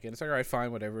again, like, and it's like, all right,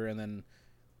 fine, whatever, and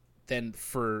then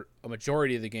for a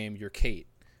majority of the game, you're Kate,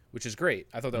 which is great.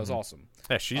 I thought that was awesome.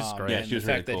 yeah, she's great. Yeah, And she was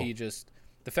the fact really that cool.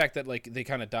 the fact that like they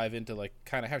kind of dive into like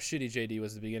kind of how shitty JD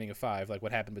was at the beginning of 5, like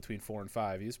what happened between 4 and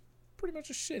 5. He was pretty much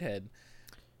a shithead.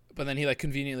 But then he like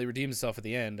conveniently redeems himself at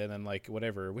the end, and then like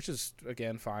whatever, which is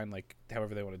again fine, like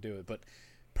however they want to do it. But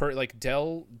like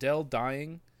Dell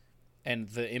dying, and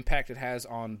the impact it has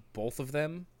on both of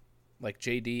them, like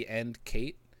JD and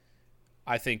Kate,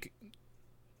 I think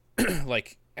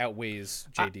like outweighs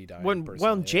JD dying. When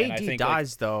personally. And I JD think, like,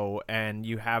 dies though, and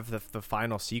you have the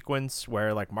final sequence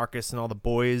where like Marcus and all the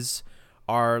boys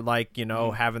are like, you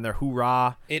know, having their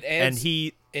hoorah, it and adds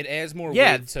he it adds more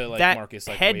yeah, weight to like that Marcus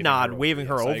like head nod waving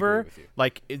her Yes, I agree over, with you.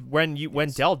 like when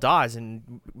Dell dies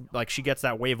and like she gets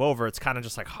that wave over, it's kind of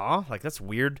just like, huh, like that's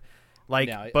weird, like.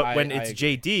 No, but when I it's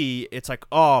agree. JD, it's like,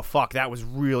 oh fuck, that was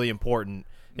really important,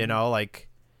 you know, like.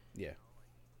 Yeah.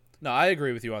 No, I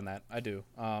agree with you on that. I do.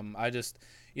 I just,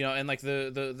 you know, and like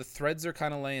the threads are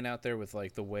kind of laying out there with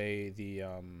like the way the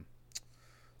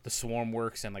swarm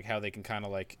works, and like how they can kind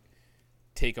of like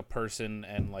take a person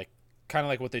and like kind of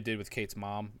like what they did with Kate's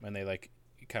mom, and they like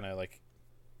kind of like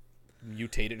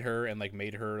mutated her and like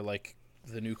made her like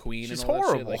the new queen. She's and all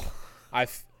horrible. That shit. Like,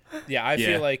 I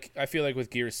Yeah. feel like with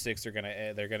Gears 6 they're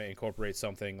gonna incorporate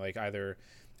something like either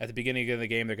at the beginning of the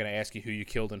game they're gonna ask you who you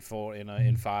killed in 4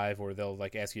 in 5, or they'll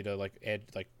like ask you to like add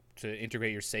like to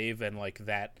integrate your save, and like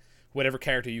that whatever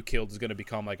character you killed is gonna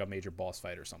become like a major boss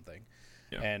fight or something.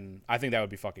 Yeah. And I think that would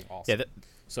be fucking awesome. Yeah,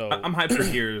 So I'm hyped for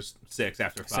Gears 6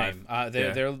 after 5. same. Yeah.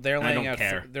 They're I laying don't out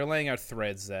care. they're laying out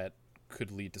threads that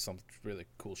could lead to some really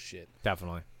cool shit.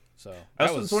 Definitely. So I that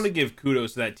also just want to give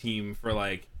kudos to that team for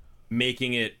like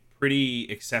making it pretty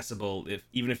accessible,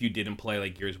 even if you didn't play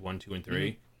like Gears 1, 2, and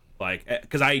 3. Like,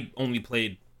 because I only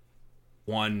played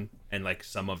 1 and like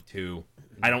some of 2.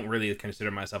 I don't really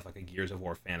consider myself like a Gears of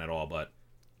War fan at all, but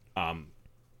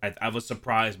I was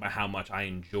surprised by how much I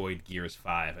enjoyed Gears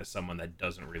 5 as someone that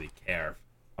doesn't really care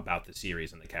about the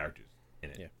series and the characters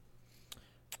in it.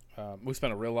 Yeah. We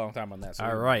spent a real long time on that. So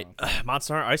All we'll right, move on.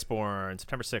 Monster Hunter Iceborne,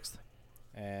 September 6th.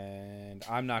 And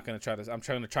I'm not gonna try to. I'm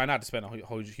trying to try not to spend a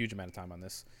huge amount of time on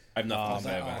this. I have nothing to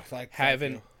say Oh, about it. thank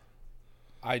Haven't. you.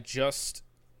 I just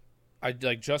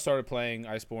started playing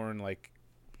Iceborne like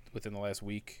within the last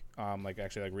week. Like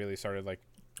actually like really started like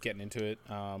getting into it.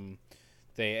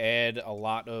 They add a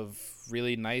lot of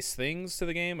really nice things to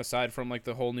the game aside from like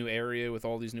the whole new area with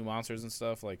all these new monsters and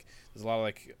stuff. Like there's a lot of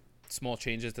like small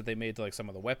changes that they made to like some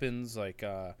of the weapons. Like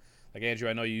Andrew,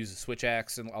 I know you use the switch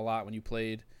axe a lot when you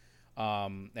played.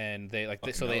 And they like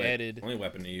so they added only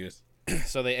weapon to use.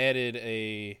 so they added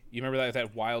a you remember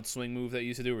that wild swing move that you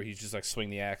used to do where he just like swing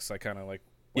the axe like kind of like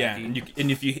Yeah, wacky? and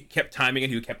if you kept timing it,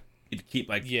 he'd keep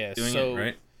like Yeah, doing so- it,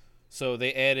 right? So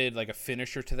they added like a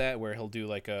finisher to that where he'll do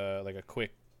like a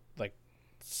quick like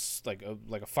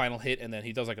a final hit, and then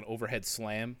he does like an overhead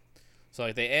slam. So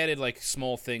like they added like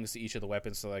small things to each of the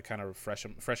weapons to like kind of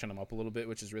freshen them up a little bit,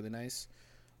 which is really nice.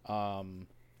 And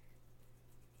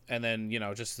then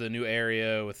just the new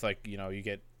area with like you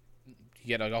get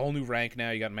like a whole new rank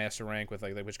now. You got master rank with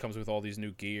like which comes with all these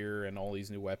new gear and all these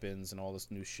new weapons and all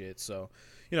this new shit. So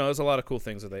there's a lot of cool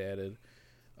things that they added.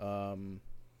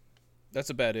 That's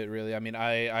about it, really. I mean,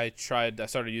 I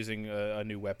started using a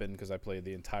new weapon because I played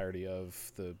the entirety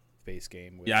of the base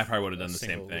game. With Yeah, I probably would have done a the same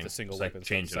single- thing. With a single Just, like, weapon.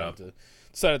 change it I up.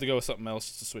 decided to go with something else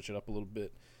just to switch it up a little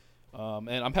bit. And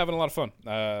I'm having a lot of fun.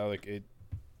 I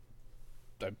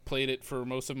played it for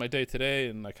most of my day today,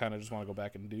 and I kind of just want to go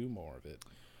back and do more of it.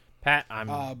 Pat,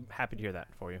 I'm happy to hear that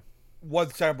for you. One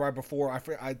time right before,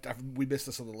 we missed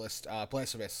this on the list.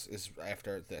 Blasphemous is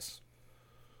after this.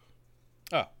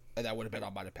 Oh, And that would have been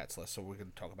on my Pets list, so we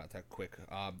can talk about that quick.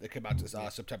 It came out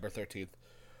September 13th.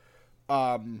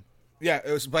 Yeah,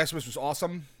 it was Blasphemous was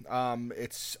awesome.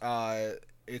 It's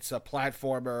a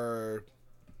platformer.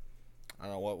 I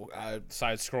don't know what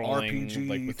side-scrolling RPG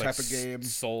like with type of game.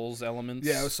 Souls elements.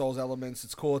 Yeah, it was Souls elements.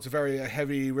 It's cool. It's a very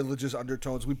heavy religious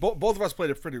undertones. We both of us played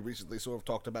it pretty recently, so we've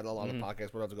talked about it a lot of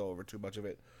podcasts. We don't have to go over too much of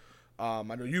it. I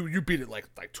know you beat it like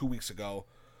 2 weeks ago.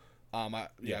 I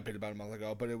beat it about a month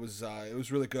ago, but it was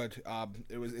really good.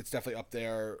 It's definitely up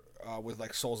there with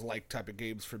like Souls-like type of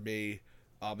games for me.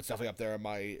 It's definitely up there in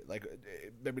my like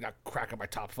maybe not cracking my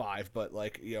top 5, but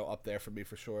like up there for me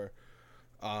for sure.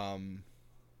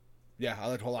 Yeah, I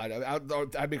like the whole line.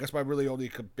 I mean, that's my really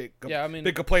only big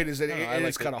complaint is that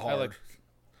it's kind of hard.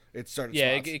 It's certain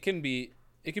spots.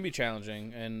 it can be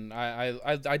challenging, and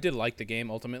I did like the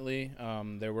game ultimately.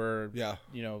 There were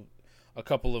a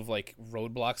couple of like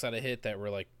roadblocks that I hit that were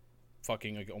like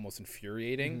fucking like almost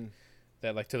infuriating. Mm-hmm.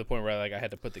 That like to the point where like I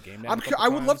had to put the game down. I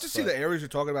would love to see the areas you're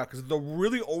talking about, because the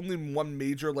really only one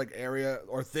major like area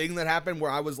or thing that happened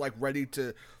where I was like ready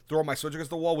to throw my switch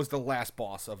against the wall was the last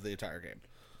boss of the entire game.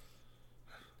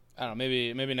 I don't know.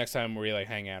 Maybe next time we like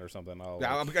hang out or something.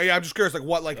 I'm just curious, like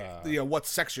what what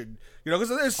section,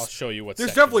 because I'll show you what.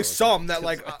 There's definitely some that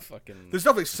like there's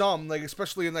definitely some like,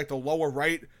 especially in like the lower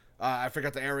right. I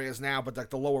forgot the areas now, but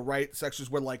like the lower right sections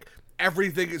where like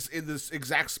everything is in this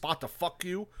exact spot to fuck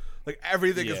you. Like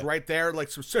everything is right there,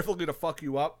 like specifically to fuck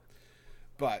you up.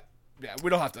 But yeah, we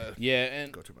don't have to.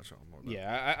 And go too much on more.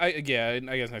 I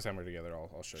guess next time we're together,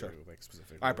 I'll show you like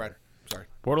specifically. All right, Brad. Sorry.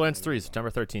 Borderlands 3,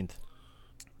 September 13th.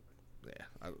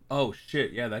 Yeah. Oh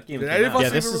shit! Yeah, that game. Did any of us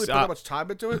even really put that much time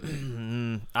into it?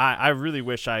 I really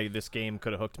wish this game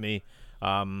could have hooked me,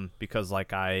 because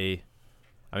like I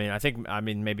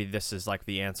mean maybe this is like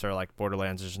the answer. Like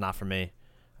Borderlands is just not for me.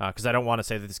 Because I don't want to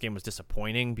say that this game was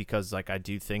disappointing, because like I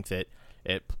do think that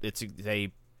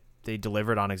they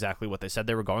delivered on exactly what they said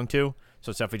they were going to. So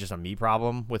it's definitely just a me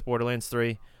problem with Borderlands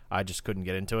 3. I just couldn't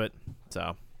get into it.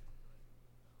 So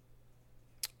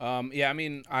yeah, I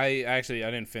mean I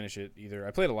didn't finish it either.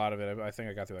 I played a lot of it. I think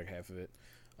I got through like half of it.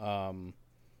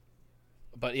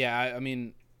 But yeah, I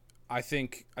mean I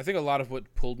think a lot of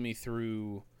what pulled me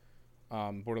through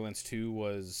Borderlands 2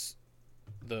 was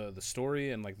the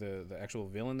story, and like the actual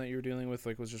villain that you're dealing with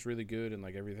like was just really good, and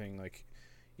like everything, like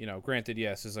granted,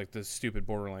 yes, is like the stupid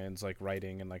Borderlands like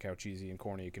writing and like how cheesy and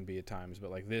corny it can be at times,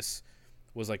 but like this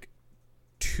was like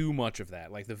too much of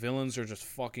that. Like the villains are just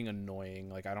fucking annoying.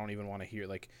 Like I don't even want to hear,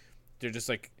 like they're just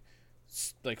like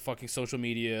fucking social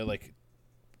media like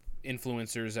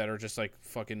influencers that are just like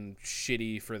fucking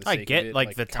shitty for the sake of it. I get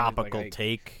like the topical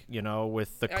take,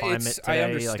 with the climate today. I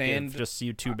understand, like just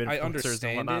YouTube influencers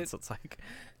and whatnot. So it's like,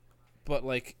 but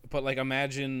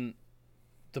imagine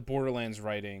the Borderlands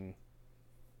writing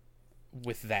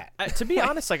with that. To be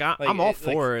honest, like I'm all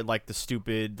for like the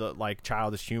stupid, like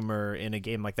childish humor in a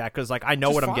game like that, because like I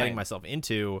know what I'm getting myself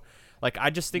into. Like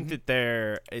I just think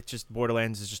that it's just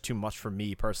Borderlands is just too much for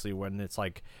me personally, when it's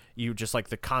like you just like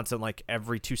the constant like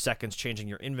every 2 seconds changing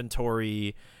your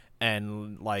inventory,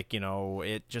 and like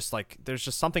it just like there's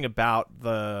just something about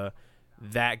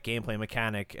that gameplay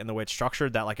mechanic and the way it's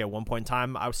structured that like at one point in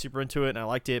time I was super into it and I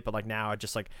liked it, but like now I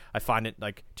just like I find it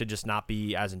like to just not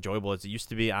be as enjoyable as it used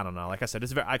to be. I don't know. Like I said,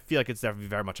 I feel like it's definitely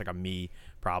very much like a me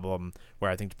problem, where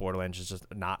I think Borderlands is just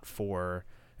not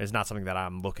something that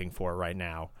I'm looking for right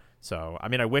now. So, I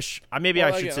mean, I wish I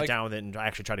should sit down with it and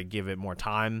actually try to give it more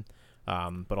time.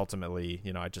 But ultimately,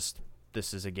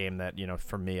 this is a game that,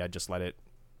 for me, I just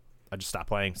stopped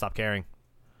playing, stopped caring.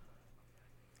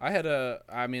 I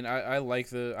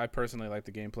personally like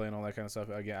the gameplay and all that kind of stuff.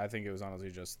 Again, I think it was honestly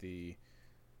just the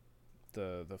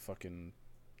fucking,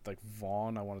 like,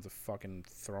 Vaughn. I wanted to fucking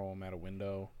throw him out a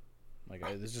window. Like,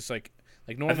 it's just like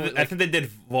normally. I think they did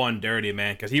Vaughn dirty,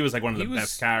 man, because he was like one of the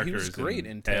best characters. He was great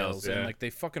in Tales, and like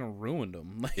they fucking ruined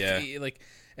him. Like,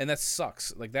 and that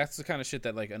sucks. Like that's the kind of shit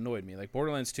that like annoyed me. Like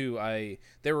Borderlands 2,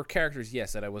 there were characters,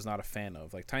 yes, that I was not a fan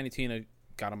of. Like Tiny Tina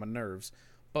got on my nerves,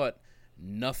 but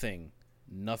nothing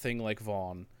like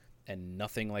Vaughn, and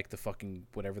nothing like the fucking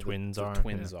whatever the twins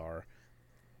are.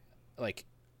 Like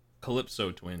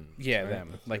Calypso twins. Yeah, right?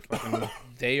 Them. Like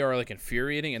they are like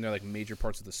infuriating, and they're like major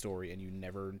parts of the story, and you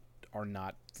never are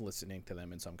not listening to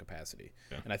them in some capacity.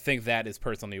 Yeah. And I think that is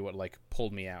personally what like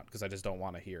pulled me out, because I just don't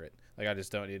want to hear it. Like I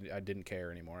didn't care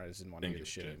anymore. I just didn't want to hear the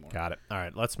shit anymore. Got it. All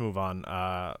right, let's move on.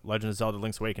 Legend of Zelda: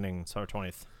 Link's Awakening, Summer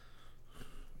 20th.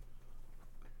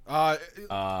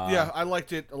 Yeah, I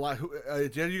liked it a lot.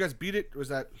 Did you guys beat it? Or was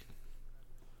that?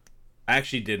 I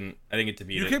actually didn't. I didn't get to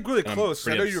beat it. You came really close.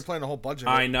 I know you were playing a whole bunch of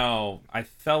it. I know. I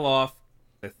fell off.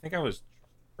 I think I was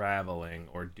traveling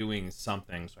or doing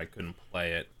something, so I couldn't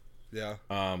play it. Yeah.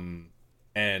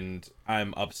 And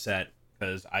I'm upset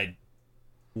because I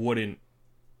would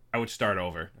start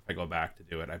over if I go back to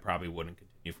do it. I probably wouldn't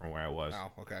continue from where I was.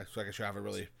 Oh, okay. So I guess you haven't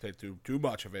really played through too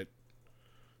much of it,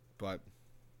 but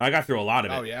I got through a lot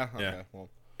of it. Oh yeah. Okay. Yeah. Well.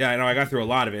 Yeah, I know. I got through a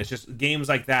lot of it. It's just games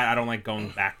like that I don't like going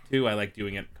back to. I like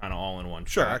doing it kind of all in one.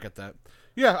 Sure, shot. I get that.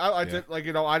 Yeah, I did. Like, I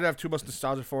didn't have too much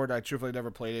nostalgia for it. I truthfully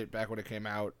never played it back when it came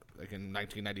out, like in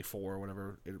 1994 or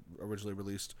whenever it originally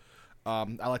released.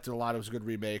 I liked it a lot. It was a good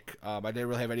remake. I didn't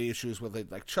really have any issues with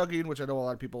it, like chugging, which I know a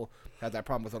lot of people had that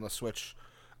problem with on the Switch.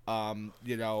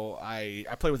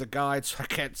 I play with a guide, so I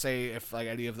can't say if like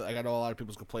any of the, like I know a lot of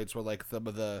people's complaints were like some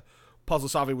of the puzzle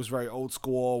solving was very old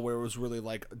school, where it was really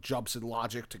like jumps in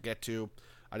logic to get to.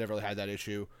 I never really had that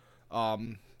issue. I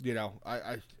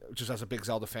just as a big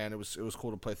Zelda fan, it was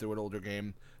cool to play through an older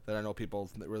game that I know people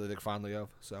really think fondly of.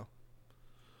 So,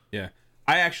 Yeah,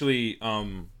 I actually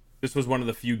this was one of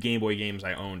the few Game Boy games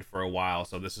I owned for a while,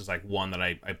 so this is like one that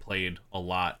I played a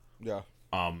lot. yeah.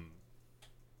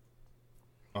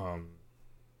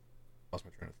 Lost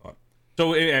my train of thought.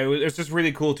 So it's just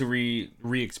really cool to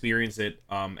re-experience it,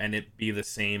 and it be the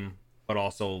same, but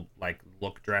also like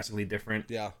look drastically different.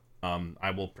 Yeah.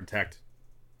 I will protect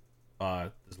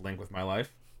this Link with my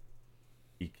life.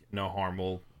 No harm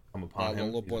will come upon The him.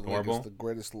 little He's boy Link adorable. is the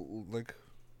greatest Link.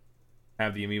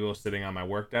 Have the amiibo sitting on my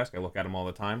work desk. I look at them all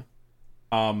the time.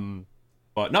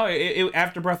 But no,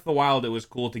 after Breath of the Wild, it was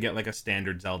cool to get like a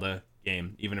standard Zelda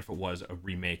game, even if it was a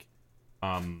remake.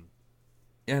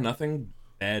 Yeah, nothing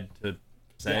bad to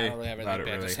say I don't really have about anything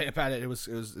it. bad Really, to say about it. It was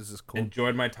just cool.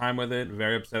 enjoyed my time with it.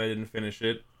 Very upset I didn't finish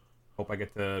it. Hope I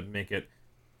get to make it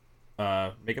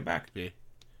back. Yeah.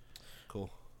 Cool.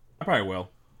 I probably will.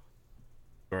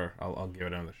 Sure, I'll give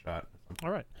it another shot.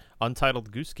 All right.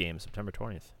 Untitled Goose Game, September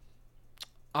 20th.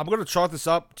 I'm gonna chalk this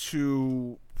up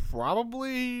to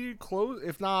probably close,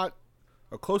 if not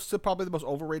close to probably the most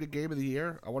overrated game of the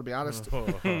year. I want to be honest.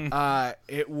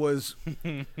 It was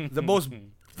the most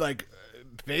like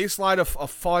baseline of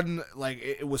fun. Like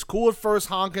it was cool at first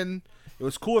honking. It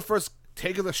was cool at first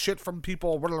taking the shit from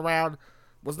people running around. It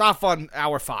was not fun.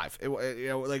 Hour 5.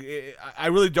 I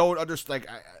really don't understand.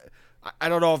 Like I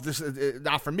don't know if this is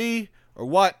not for me or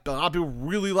what. But a lot of people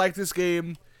really like this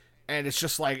game. And it's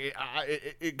just like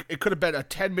it could have been a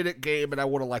 10-minute game, and I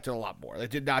would have liked it a lot more. It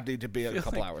did not need to be a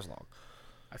couple hours long.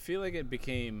 I feel like it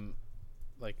became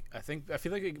like I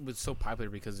feel like it was so popular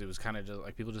because it was kind of just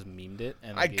like people just memed it.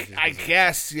 And like, it just I wasn't-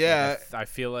 guess, yeah. I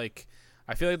feel like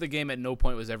the game at no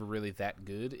point was ever really that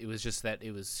good. It was just that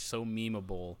it was so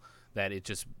memeable that it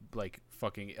just like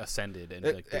fucking ascended and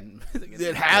like didn't.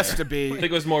 It has to I be. think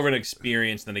it was more of an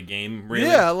experience than a game. Really.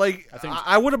 Yeah, like I think-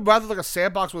 I would have rather like a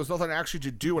sandbox where there's nothing actually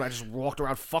to do, and I just walked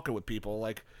around fucking with people.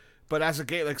 Like, but as a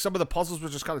game, like some of the puzzles were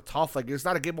just kind of tough. Like it's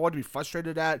not a game I wanted to be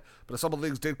frustrated at, but some of the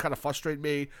things did kind of frustrate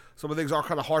me. Some of the things are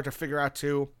kind of hard to figure out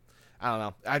too. I don't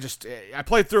know. I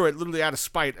played through it literally out of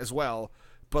spite as well.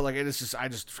 But like I just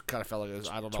kind of felt like it was,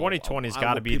 I don't know. 2020's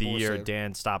got to what be the people were year saying.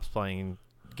 Dan stops playing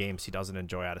games he doesn't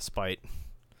enjoy out of spite.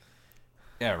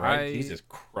 Yeah. Right. I- Jesus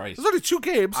Christ. There's only 2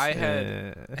 games. I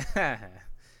had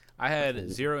I had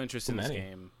zero interest in this many.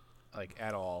 game, like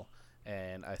at all,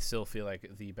 and I still feel like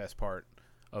the best part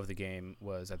of the game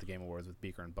was at the Game Awards with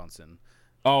Beaker and Bunsen.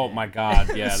 Oh my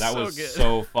God. Yeah, that So was good.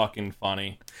 so fucking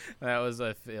funny. That was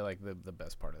I feel like the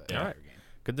best part of that Yeah. entire game.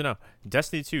 Good to know.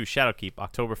 Destiny 2 Shadowkeep,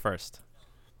 October 1st.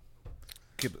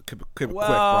 Keep it quick,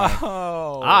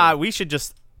 Brian. We should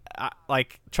just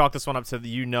chalk this one up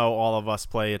to all of us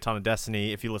play a ton of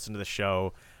Destiny if you listen to the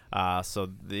show. That's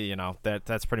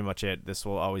pretty much it. This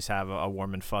will always have a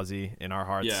warm and fuzzy in our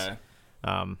hearts. Yeah.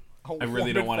 Um, I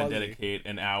really don't want to dedicate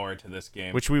an hour to this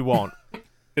game which we won't.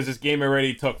 because this game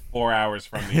already took 4 hours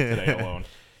from me today alone.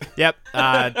 Yep.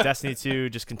 Destiny 2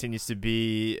 just continues to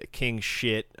be king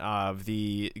shit of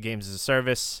the games as a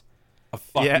service. A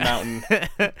fucking mountain.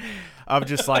 Of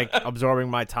just like absorbing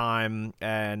my time,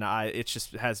 and it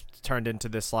just has turned into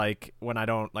this like when I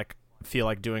don't like feel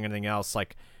like doing anything else,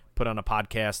 like put on a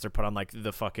podcast or put on like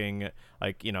the fucking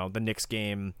the Knicks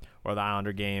game or the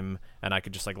Islander game, and I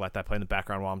could just like let that play in the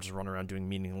background while I'm just running around doing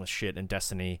meaningless shit in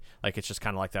Destiny. Like it's just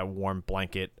kind of like that warm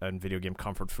blanket and video game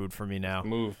comfort food for me now.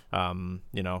 Move.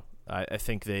 I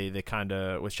think they kind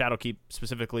of with Shadowkeep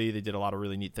specifically, they did a lot of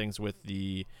really neat things with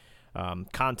the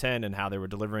content and how they were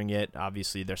delivering it.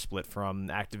 Obviously, their split from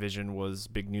Activision was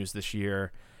big news this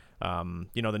year.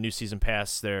 The new season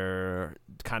pass, they're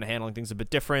kind of handling things a bit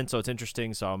different, so it's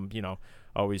interesting. So I'm,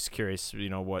 always curious,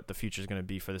 what the future is going to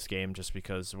be for this game, just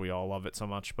because we all love it so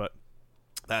much. But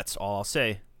that's all I'll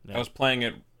say. I was playing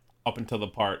it up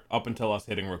until us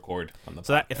hitting record on the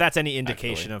So if that's any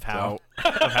indication actually,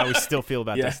 of how we still feel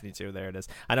about Yeah. Destiny 2, there it is.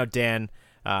 I know Dan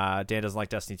doesn't like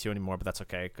Destiny 2 anymore, but that's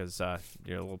okay because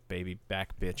you're a little baby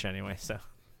back bitch anyway. So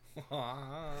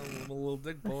I'm a little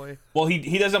dick boy. Well,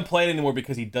 he doesn't play it anymore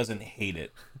because he doesn't hate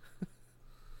it.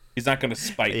 He's not going to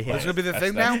spite. Yeah. play It's gonna be the it.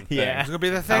 thing That's now? the thing. Yeah. It's gonna be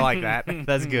the thing. I like that.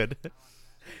 That's good.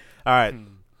 All right.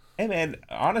 Hey man,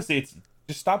 honestly, it's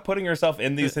just stop putting yourself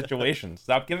in these situations.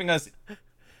 Stop giving us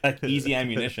like easy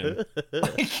ammunition. All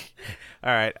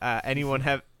right. Anyone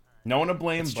have No one to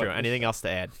blame. That's but true. Anything else to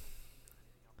add?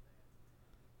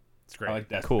 It's great. I like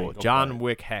Destiny. Cool. Go John play it.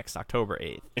 Wick Hex, October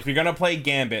 8th. If you're gonna play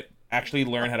Gambit, actually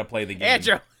learn how to play the game.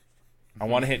 Andrew. I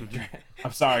want to hit.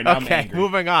 I'm sorry. Now I'm Okay, angry.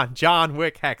 moving on. John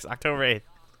Wick Hex, October 8th.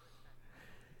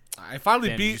 I finally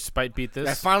Dan, did you beat. spite beat this?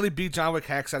 I finally beat John Wick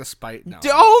Hex out of spite. No.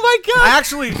 Oh my God!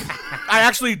 I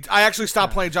actually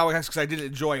stopped playing John Wick Hex because I didn't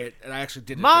enjoy it, and I actually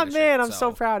didn't. My finish man, it, I'm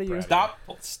so proud of you.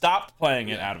 Stopped playing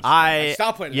it out of. I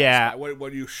Stop playing. yeah.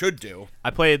 What you should do, I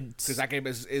played. because that game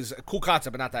is a cool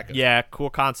concept, but not that good. Yeah, cool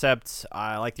concept.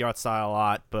 I like the art style a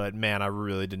lot, but man, I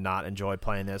really did not enjoy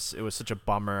playing this. It was such a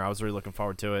bummer. I was really looking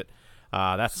forward to it.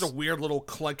 That's It's a weird little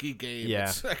clunky game. Yeah.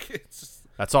 It's like, it's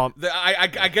that's all. I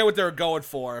get what they were going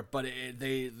for, but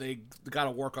they got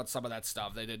to work on some of that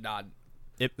stuff. They did not.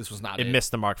 This was not It it. missed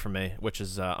the mark for me, which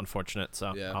is unfortunate.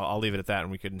 So Yeah. I'll leave it at that,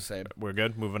 and we can. Same. We're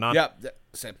good. Moving on. Yep.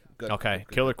 Same. Good. Okay.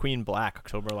 Good. Killer Queen Black,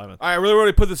 October 11th. All right, I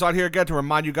really put this on here again to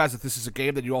remind you guys that this is a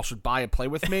game that you all should buy and play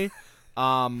with me.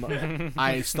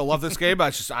 I still love this game.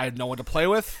 I had no one to play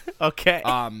with. Okay.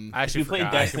 I If actually you played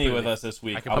forgot. I Destiny with completely- us this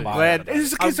week, I I'll completely buy glad- it.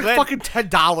 It's I'm like glad- fucking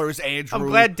 $10, Andrew. I'm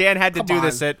glad Dan had to Come do on.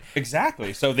 this.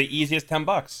 Exactly. So the easiest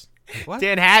 $10.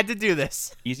 Dan had to do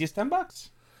this. Easiest $10.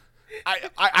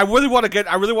 I really want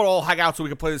to all hang out so we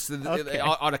can play this Okay.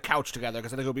 on a couch together,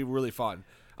 because I think it'll be really fun.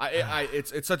 I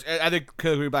think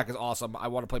Killer Queen Black is awesome. I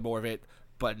want to play more of it,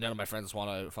 but none of my friends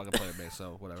want to fucking play with me,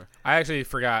 so whatever. I actually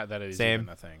forgot that it was Same.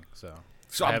 even a thing. So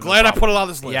I'm have no glad I problem. put it on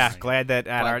this list. Yeah, glad that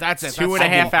at But our that's it.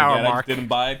 2.5 hour I mark. just didn't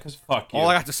buy it because fuck you. All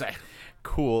I got to say.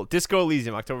 Cool. Disco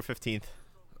Elysium, October 15th.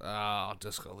 Oh,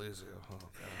 Disco Elysium. Oh,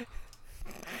 God.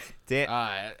 Dan,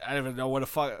 I don't even know where to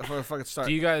fucking start.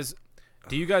 do you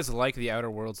guys like the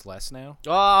Outer Worlds less now?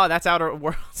 oh, that's Outer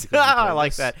Worlds. you I played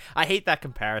like this? that. I hate that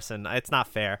comparison. It's not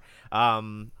fair.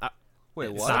 Wait,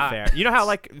 It's what? not fair. You know how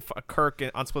like Kirk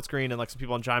on Split Screen and like some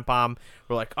people on Giant Bomb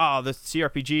were like, oh, the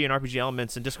CRPG and RPG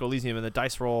elements and Disco Elysium and the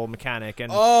dice roll mechanic and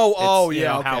Oh, it's, you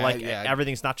yeah, know, how okay, like yeah.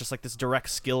 everything's not just like this direct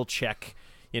skill check.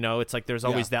 You know, it's like there's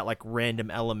always that like random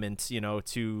element, you know,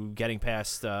 to getting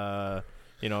past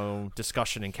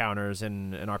discussion encounters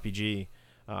in an RPG.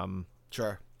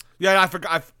 Sure. Yeah, I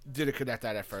forgot. I didn't connect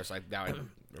that at first. Like now,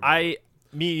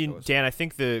 Me and Dan, I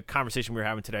think the conversation we were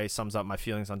having today sums up my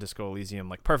feelings on Disco Elysium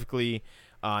like perfectly,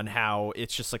 on how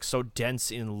it's just like so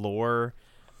dense in lore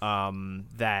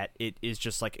that it is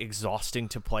just like exhausting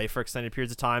to play for extended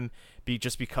periods of time.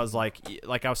 Just because like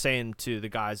I was saying to the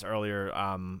guys earlier,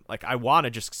 like I want to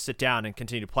just sit down and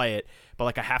continue to play it, but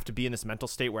like I have to be in this mental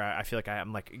state where I feel like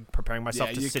I'm like preparing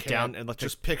myself to you sit can't down and like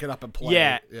just pick it up and play.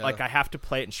 yeah, it. like I have to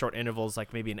play it in short intervals,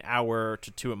 like maybe an hour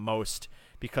to two at most,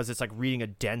 because it's like reading a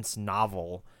dense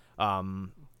novel.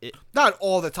 Not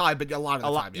all the time, but a lot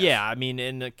of the time. Yes. Yeah, I mean,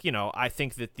 and like, you know, I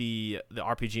think that the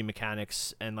RPG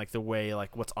mechanics and like the way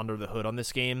like what's under the hood on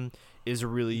this game is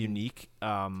really unique. You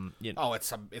know, Oh,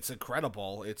 it's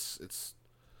incredible. It's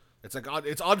like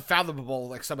it's unfathomable.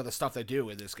 Like some of the stuff they do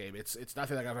in this game. It's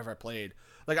nothing like I've ever played.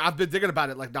 Like I've been thinking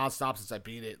about it like nonstop since I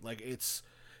beat it. Like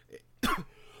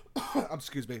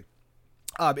excuse me.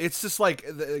 It's just like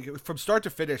from start to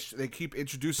finish, they keep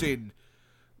introducing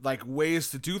like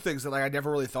ways to do things that like I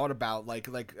never really thought about. Like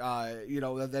you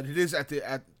know, that it is at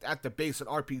the base an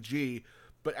RPG,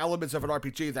 but elements of an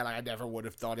RPG that I never would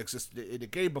have thought existed in a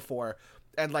game before.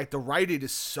 And like the writing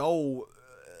is so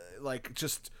like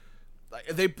just like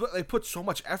they put so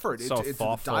much effort So into the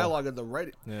thoughtful. dialogue and the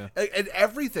writing and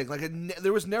everything. Like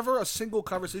there was never a single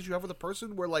conversation you have with a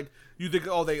person where like you think,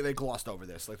 oh, they glossed over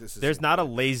this. Like this is there's not a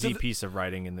lazy piece of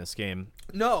writing in this game.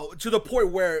 no, to the point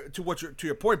where to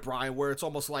your point, Brian, where it's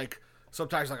almost like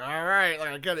sometimes like, all right, like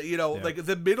I get it, you know, like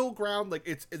the middle ground, like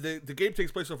it's the game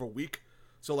takes place over a week,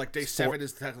 so like day 7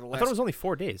 is technically the I last. thought it was only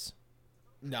 4 days.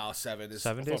 No, 7 is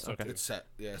 7 days? Okay. It's set,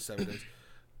 yeah, 7 days.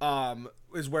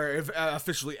 Is where it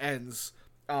officially ends.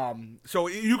 So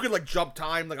you could like jump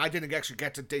time. Like I didn't actually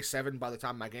get to day 7 by the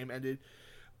time my game ended.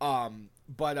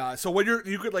 But so when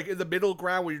you could like in the middle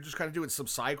ground where you're just kind of doing some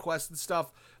side quests and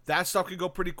stuff, that stuff can go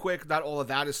pretty quick. Not all of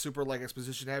that is super like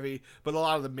exposition heavy, but a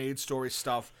lot of the main story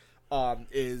stuff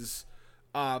is.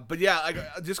 But yeah,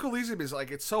 like Disco Elysium is like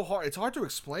it's so hard. It's hard to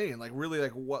explain. Like really,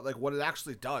 like what it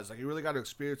actually does. Like you really got to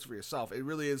experience it for yourself. It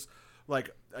really is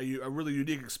like a really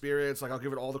unique experience. Like I'll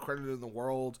give it all the credit in the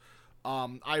world.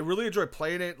 I really enjoyed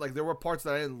playing it. Like there were parts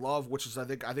that I didn't love, which is I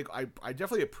think I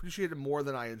definitely appreciated more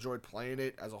than I enjoyed playing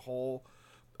it as a whole.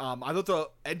 I thought the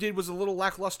ending was a little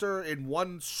lackluster in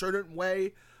one certain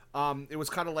way. It was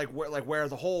kind of like where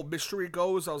the whole mystery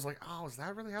goes. I was like, oh, is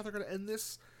that really how they're gonna end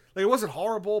this? Like, it wasn't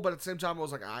horrible, but at the same time, I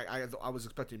was like, I was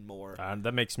expecting more.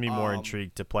 That makes me more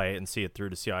intrigued to play it and see it through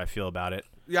to see how I feel about it.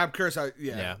 Yeah, I'm curious how.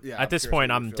 Yeah. Yeah. At this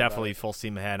point, I'm definitely full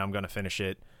steam ahead. I'm going to finish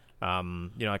it.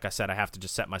 Like I said, I have to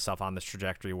just set myself on this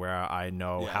trajectory where I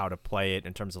know how to play it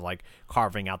in terms of like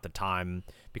carving out the time,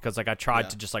 because like I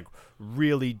tried to just like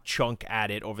really chunk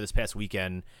at it over this past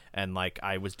weekend, and like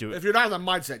I was doing. If you're not in the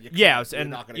mindset,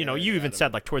 you even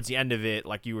said like towards the end of it,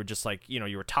 like you were just like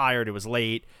you were tired, it was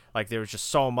late, like there was just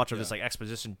so much of this like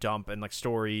exposition dump and like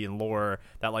story and lore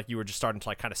that like you were just starting to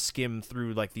like kind of skim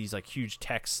through like these like huge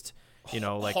text.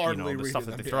 The stuff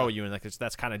that they throw at you, and like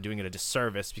that's kind of doing it a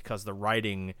disservice because the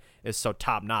writing is so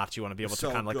top notch. You want to be able to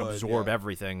kind of like absorb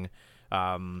everything.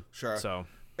 Sure. So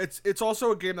it's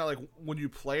also a game that like when you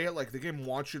play it, like the game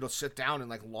wants you to sit down in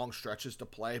like long stretches to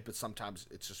play, but sometimes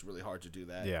it's just really hard to do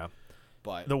that. Yeah.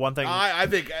 But the one thing I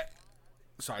think.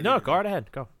 Sorry. No, go right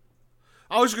ahead. Go.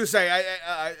 I was just gonna say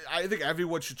I think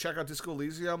everyone should check out Disco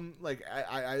Elysium. Like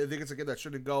I think it's a game that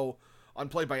shouldn't go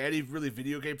unplayed by any really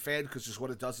video game fan, because just what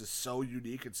it does is so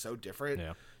unique and so different.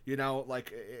 Yeah.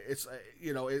 Like it's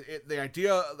the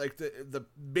idea, like the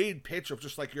main pitch of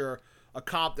just like you're a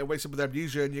cop that wakes up with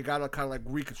amnesia and you gotta kind of like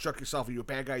reconstruct yourself. Are you a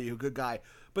bad guy? Are you a good guy?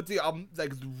 But the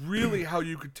like really how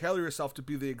you could tailor yourself to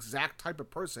be the exact type of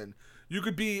person. You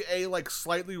could be a like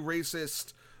slightly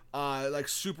racist, like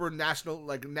super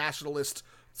nationalist,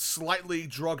 slightly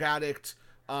drug addict,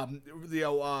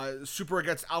 super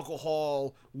against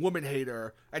alcohol, woman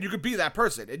hater, and you could be that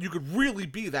person, and you could really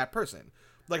be that person.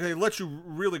 Like they let you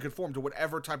really conform to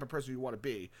whatever type of person you want to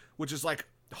be, which is like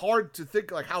hard to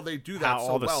think like how they do that how so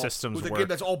all the well systems with a work. game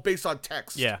that's all based on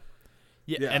text. Yeah,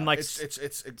 and like it's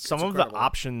some of incredible. the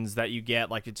options that you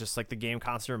get, like it's just like the game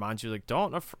constantly reminds you like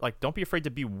don't be afraid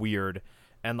to be weird.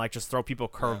 And like just throw people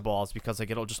curveballs because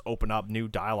like it'll just open up new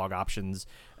dialogue options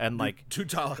and like two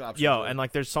dialogue options. and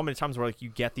like there's so many times where like you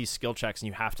get these skill checks and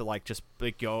you have to like just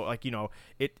like go like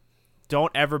it.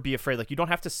 Don't ever be afraid. Like you don't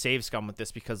have to save scum with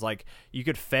this because like you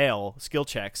could fail skill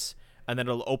checks and then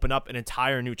it'll open up an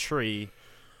entire new tree,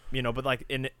 But like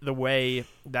in the way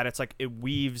that it's like it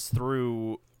weaves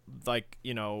through like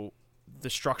the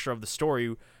structure of the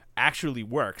story actually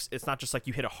works. It's not just like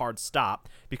you hit a hard stop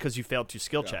because you failed 2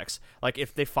 skill checks. Like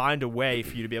if they find a way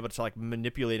for you to be able to like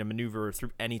manipulate and maneuver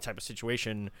through any type of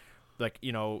situation, like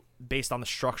based on the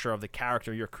structure of the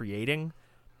character you're creating,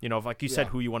 if like you said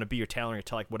who you want to be, you're tailoring it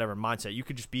to like whatever mindset. You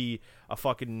could just be a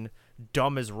fucking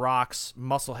dumb as rocks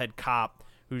musclehead cop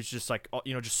who's just like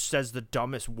just says the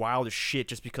dumbest wildest shit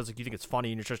just because like you think it's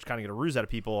funny and you're just kind of get a ruse out of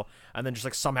people, and then just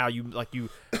like somehow you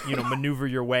maneuver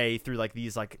your way through like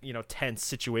these like tense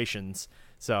situations.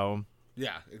 So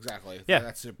yeah, exactly. Yeah,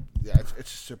 it's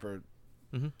super.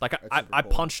 Mm-hmm. Like I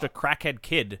punched a crackhead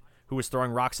kid who was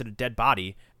throwing rocks at a dead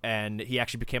body, and he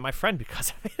actually became my friend because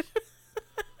of it.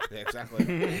 Yeah,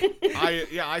 exactly.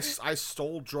 I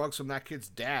stole drugs from that kid's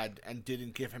dad and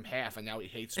didn't give him half, and now he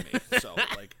hates me. So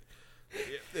like.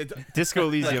 Disco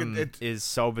Elysium is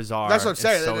so bizarre. That's what I'm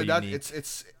saying. It's so unique.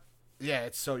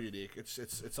 It's so unique.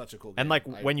 It's such a cool game. And like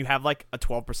when you have like a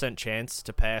 12% chance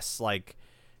to pass like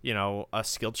a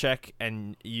skill check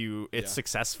and it's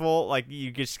successful, like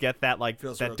you just get that like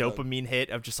feels that dopamine hit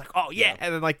of just like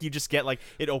and then like you just get like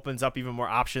it opens up even more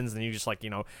options and you just like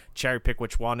cherry pick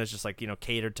which one is just like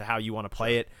catered to how you want to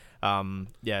play it.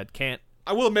 It can't.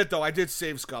 I will admit, though, I did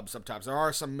save scum sometimes. There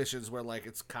are some missions where, like,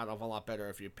 it's kind of a lot better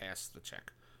if you pass the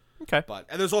check. Okay.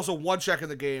 And there's also one check in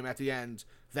the game at the end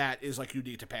that is, like, you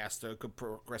need to pass to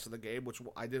progress in the game, which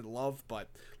I didn't love, but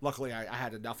luckily I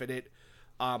had enough in it.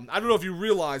 I don't know if you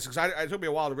realize, because it took me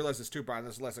a while to realize this too, Brian,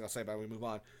 this is the last thing I'll say about it when we move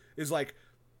on, is, like,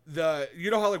 how,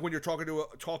 like, when you're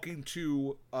talking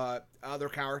to other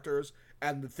characters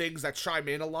and the things that chime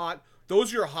in a lot,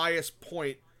 those are your highest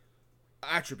point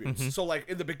attributes. Mm-hmm. So like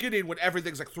in the beginning when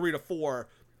everything's like 3 to 4,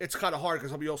 it's kind of hard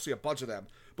because you'll see a bunch of them.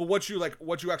 But once you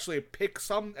actually pick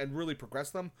some and really progress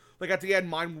them, like at the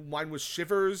end, mine was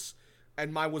Shivers,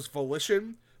 and mine was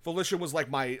Volition. Volition was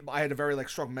like I had a very like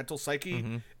strong mental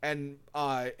psyche, and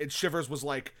Shivers was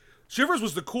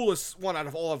the coolest one out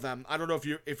of all of them. I don't know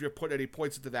if you put any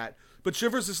points into that, but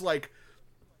Shivers is like,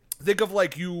 think of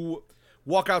like you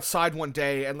walk outside one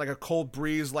day and like a cold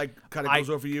breeze like kind of goes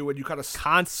over you and you kind of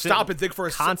stop and think for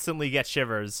a constantly get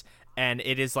shivers, and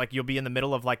it is like you'll be in the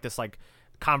middle of like this like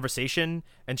conversation,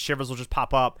 and shivers will just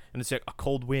pop up, and it's like a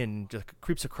cold wind just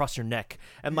creeps across your neck,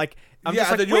 and like I'm Yeah,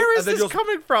 just and like, then you'll- where is and then this you'll-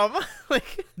 coming from?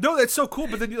 Like, No, that's so cool.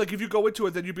 But then, like, if you go into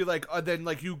it, then you'd be like, then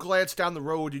like you glance down the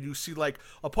road and you see like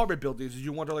apartment buildings, and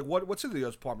you wonder like what's in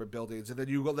those apartment buildings, and then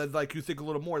you go, then like you think a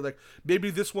little more, like maybe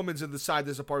this woman's inside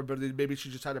this apartment building, maybe she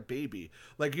just had a baby,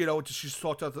 like does she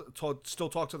still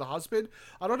talk to the husband?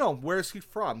 I don't know. Where is he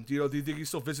from? Do you think he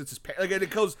still visits his parents? Like,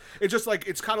 and it's just like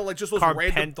it's kind of like just those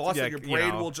random thoughts that your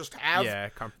brain will just have.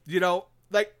 yeah,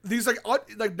 Like these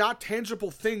like not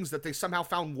tangible things that they somehow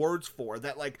found words for,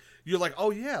 that like you're like, oh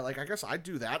yeah, like I guess I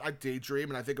do that. I daydream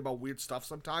and I think about weird stuff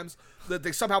sometimes, that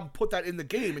they somehow put that in the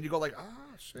game, and you go like,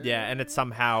 shit. yeah, and it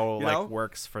somehow You like know?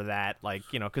 works for that, like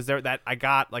because that I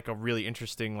got like a really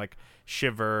interesting like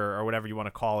shiver or whatever you want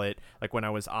to call it, like when I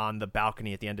was on the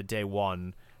balcony at the end of day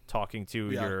one talking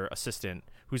to Yeah. your assistant,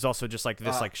 who's also just like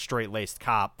this like straight laced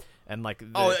cop, and like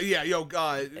Oh yeah,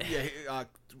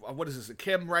 what is this?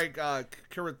 Kim, right?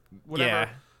 Kira, whatever. Yeah.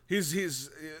 He's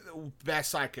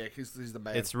best sidekick. He's the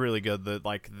man. it's really good.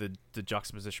 The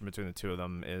juxtaposition between the two of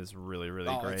them is really great.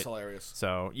 It's hilarious.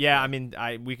 So yeah, I mean,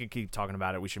 we could keep talking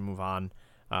about it. We should move on.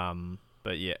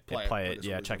 But yeah, Play it. it. It's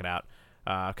Yeah, really check good. it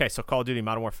out. Okay, so Call of Duty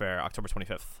Modern Warfare, October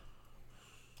 25th.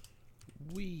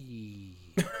 Wee.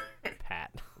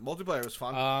 Pat. Multiplayer is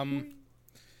fun.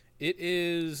 It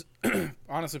is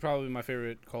honestly probably my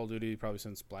favorite Call of Duty probably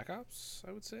since Black Ops,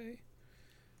 I would say.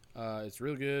 It's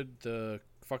real good. The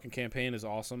fucking campaign is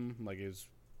awesome. Like, it's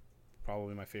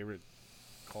probably my favorite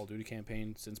Call of Duty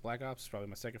campaign since Black Ops. Probably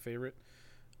my second favorite.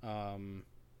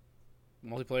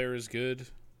 Multiplayer is good.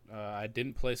 I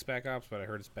didn't play Spec Ops, but I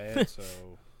heard it's bad. So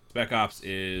Spec Ops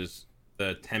is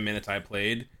the 10 minutes I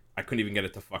played. I couldn't even get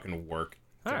it to fucking work.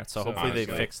 All right, so So hopefully they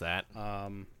honestly, fix that.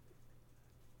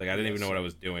 Like, I didn't even know what I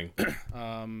was doing.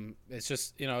 it's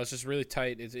just it's just really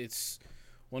tight. It's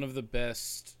one of the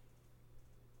best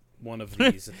one of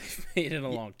these that they've made in a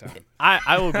long time.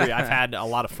 I will agree. I've had a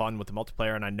lot of fun with the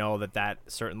multiplayer, and I know that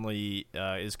certainly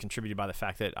is contributed by the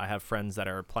fact that I have friends that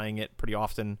are playing it pretty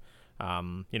often.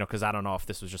 Because I don't know if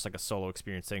this was just like a solo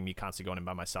experience thing, me constantly going in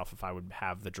by myself, if I would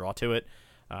have the draw to it.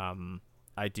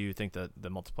 I do think that the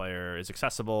multiplayer is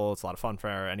accessible. It's a lot of fun for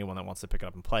anyone that wants to pick it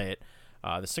up and play it.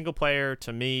 The single player,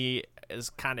 to me, is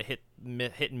kind of hit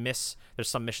and miss. There's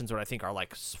some missions where I think are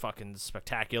like fucking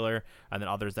spectacular, and then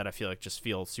others that I feel like just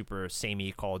feel super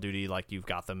samey Call of Duty, like you've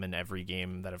got them in every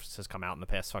game that has come out in the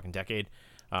past fucking decade.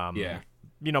 Yeah.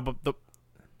 But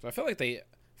So I feel like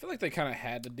they kind of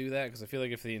had to do that, because I feel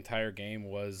like if the entire game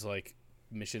was like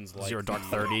missions like Zero Dark the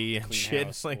 30 and Clean shit,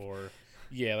 House, like- or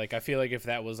like I feel like if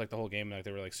that was like the whole game, like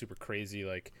they were like super crazy,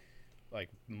 like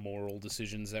moral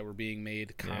decisions that were being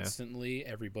made constantly.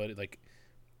 Everybody like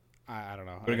I don't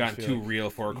know. Would have I gotten feel too like- real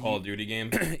for a Call of Duty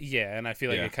game. Yeah, and I feel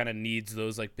like Yeah. it kind of needs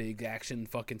those like big action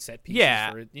fucking set pieces.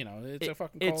 Yeah. for it. It's a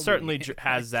fucking. Call it of certainly Duty.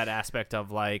 has that aspect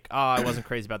of like, oh, I wasn't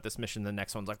crazy about this mission. The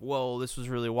next one's like, whoa, this was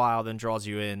really wild, and draws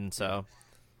you in. So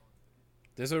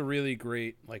There's a really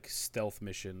great like stealth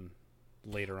mission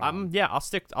later on. I'll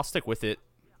stick with it.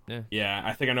 Yeah,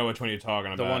 I think I know which one you're talking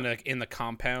The about. one like in the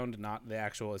compound, not the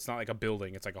actual. It's not like a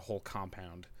building. It's like a whole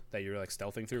compound that you're like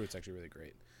stealthing through. It's actually really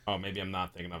great. Oh, maybe I'm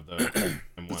not thinking of the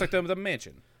one. It's like the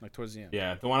mansion, like towards the end.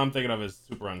 Yeah, the one I'm thinking of is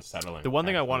super unsettling. The one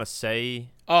thing I actually. want to say.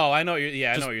 Oh, I know.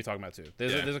 I know what you're talking about too.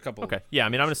 There's Yeah. there's a couple. Okay, yeah, I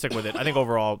mean, I'm gonna stick with it. I think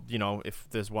overall, if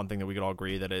there's one thing that we could all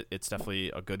agree that it's definitely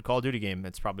a good Call of Duty game.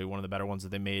 It's probably one of the better ones that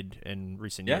they made in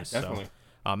recent Yeah, years. definitely. So,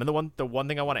 and the one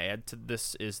thing I want to add to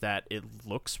this is that it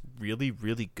looks really,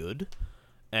 really good,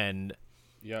 and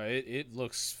Yeah, it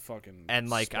looks fucking.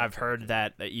 like I've heard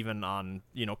spectacular. that even on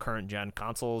current gen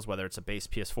consoles, whether it's a base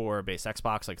PS4 or base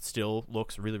Xbox, like it still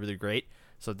looks really, really great.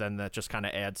 So then that just kind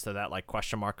of adds to that like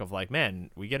question mark of like,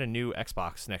 man, we get a new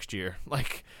Xbox next year.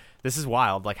 Like, this is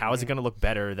wild. Like, how is it going to look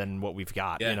better than what we've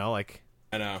got? Yeah. Like.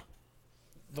 I know.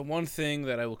 The one thing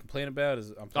that I will complain about is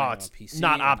I'm playing on it's PC.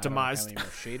 not and I don't optimized. have any more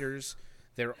shaders.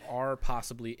 There are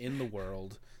possibly in the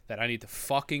world that I need to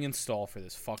fucking install for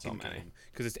this fucking So many. game,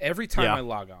 because it's every time Yeah. I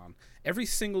log on, every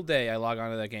single day I log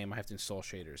on to that game, I have to install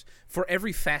shaders for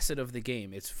every facet of the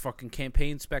game. It's fucking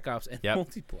campaign, Spec Ops, and Yep.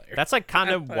 multiplayer. That's like kind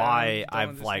of I why don't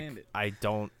I've like understand it. I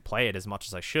don't play it as much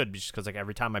as I should, just because like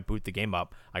every time I boot the game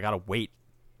up, I gotta wait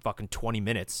fucking 20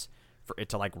 minutes for it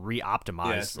to like re-optimize.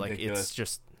 Yeah, it's like ridiculous. it's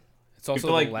just It's You also have,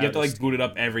 to, like, the you have to loudest. boot it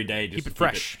up every day. Just keep to it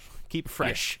fresh, keep it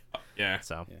fresh. Yeah.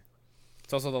 So Yeah.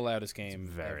 It's also the loudest game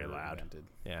very ever loud. invented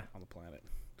yeah, on the planet.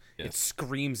 Yes. It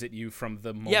screams at you from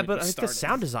the moment. yeah, but you I think the start it.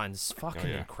 sound design is fucking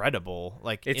yeah. incredible.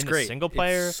 Like It's in great. the single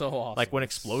player, It's so awesome. like when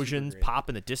It's super explosions great. pop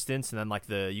in the distance, and then like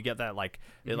you get that like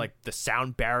Mm-hmm. like the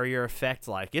sound barrier effect.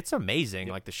 Like it's amazing.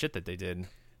 Like the shit that they did.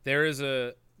 There is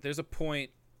a there's a point,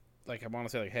 like I want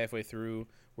to say like halfway through,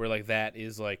 where like that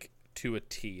is like to a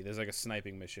T. There's like a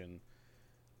sniping mission,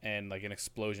 and like an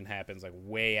explosion happens like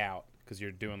way out because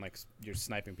you're doing like you're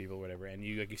sniping people or whatever, and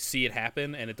you see it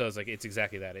happen, and it does like it's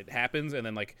exactly that. It happens, and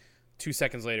then like 2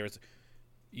 seconds later,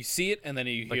 you see it, and then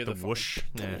you Like hear the whoosh,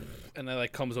 and then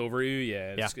like comes over you.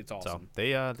 Yeah, it's awesome.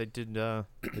 So they did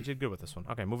good with this one.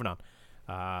 Okay, moving on.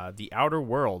 The Outer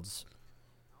Worlds,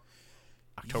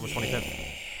 October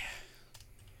 25th.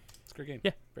 It's a great game.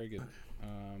 Yeah, very good.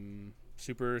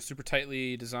 Super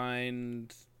tightly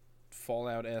designed,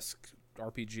 Fallout-esque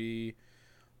RPG.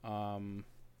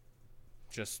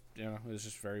 Just it was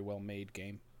just a very well made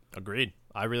game. Agreed.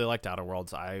 I really liked Outer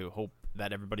Worlds. I hope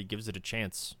that everybody gives it a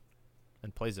chance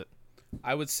and plays it.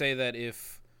 I would say that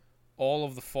if all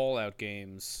of the Fallout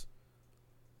games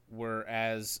were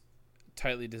as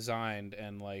tightly designed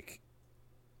and like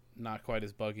not quite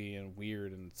as buggy and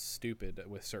weird and stupid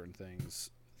with certain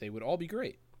things, they would all be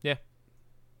great. Yeah.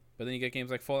 But then you get games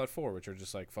like Fallout 4, which are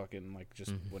just like fucking like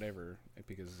just whatever,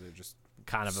 because they're just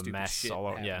kind of a stupid mess shit all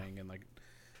over. Yeah. and like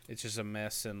it's just a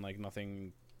mess and like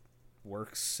nothing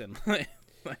works and like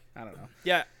I don't know.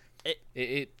 Yeah.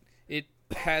 It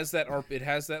has that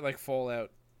like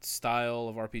Fallout style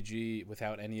of RPG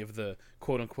without any of the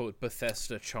quote unquote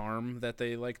Bethesda charm that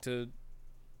they like to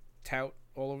tout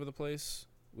all over the place,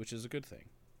 which is a good thing.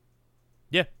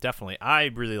 Yeah, definitely. I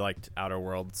really liked Outer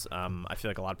Worlds. I feel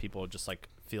like a lot of people just like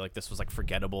feel like this was like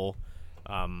forgettable,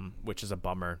 which is a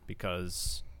bummer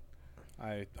because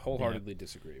I wholeheartedly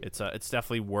disagree. It's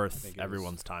definitely worth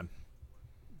everyone's time.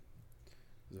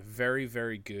 It's a very,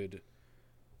 very good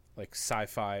like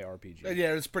sci-fi RPG.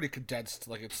 Yeah, it's pretty condensed.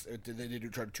 Like they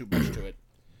didn't try too much to it.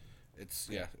 It's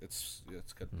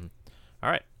good. Mm-hmm. All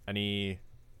right.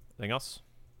 Anything else?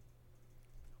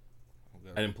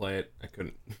 I didn't play it. I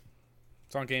couldn't.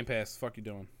 It's on Game Pass. Fuck you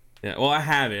doing? Yeah, well, I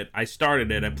have it. I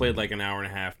started it. I played like an hour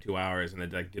and a half, 2 hours, and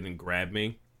it like didn't grab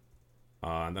me.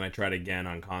 And then I tried again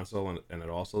on console, and it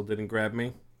also didn't grab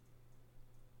me.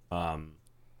 I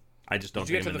just don't.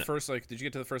 Did you get to the first like? Did you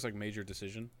get to the first like major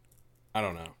decision? I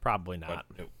don't know. Probably not.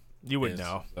 You would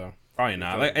know. So probably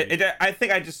not. Like, I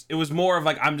think it was more of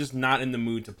like I'm just not in the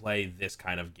mood to play this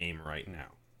kind of game right now.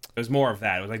 It was more of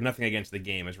that. It was like nothing against the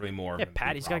game. It's really more. Yeah,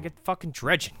 Patty's gotta get fucking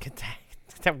dredging. Get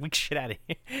that weak shit out of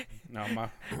here. No,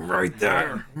 right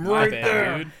there. My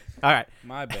bad, dude. All right.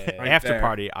 My bad. After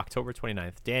party, October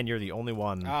 29th. Dan, you're the only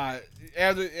one.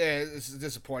 It's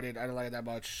disappointed. I didn't like it that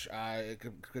much. It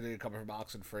could come from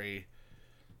Oxenfree.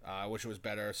 I wish it was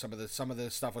better. Some of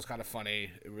the stuff was kind of funny.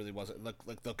 It really wasn't.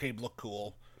 Like the game looked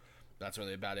cool. That's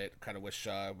really about it. Kind of wish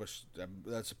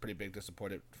that's a pretty big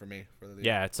disappointment for me.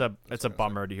 Yeah, it's a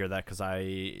bummer to hear that because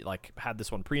I like had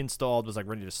this one pre-installed, was like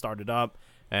ready to start it up,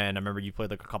 and I remember you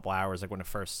played like a couple hours like when it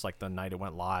first like the night it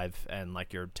went live, and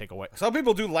like your takeaway. Some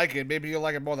people do like it. Maybe you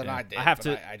like it more than I did. I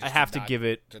have to give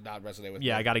it. Did not resonate with.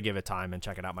 Yeah, me. I got to give it time and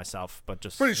check it out myself. But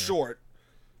just pretty short.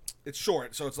 It's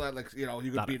short, so it's not like you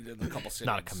could beat it in a couple sittings.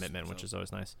 Not a commitment, which is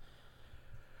always nice.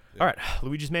 Yeah. All right,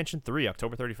 Luigi's Mansion 3,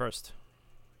 October 31st.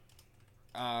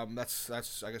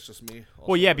 That's I guess just me.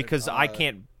 Well, yeah, because I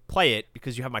can't play it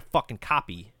because you have my fucking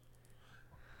copy.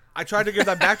 I tried to give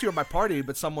that back to you at my party,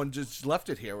 but someone just left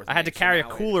it here with me. I had to carry a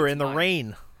cooler in the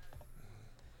rain.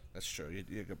 That's true.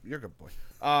 You're a good boy.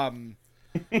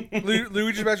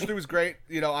 Luigi's Mansion 3 was great.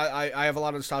 I have a lot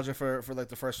of nostalgia for like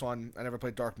the first one. I never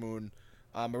played Dark Moon.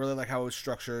 I really like how it was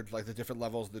structured, like the different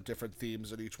levels, the different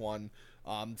themes in each one.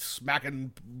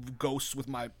 Smacking ghosts with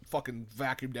my fucking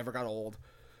vacuum never got old.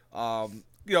 A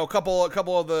couple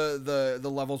of the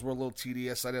levels were a little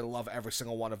tedious. I didn't love every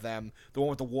single one of them. The one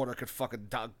with the water could fucking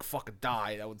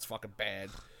die. That was fucking bad.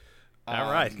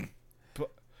 All right.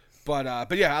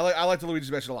 But yeah, I like the Luigi's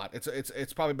Mansion a lot.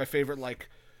 It's probably my favorite like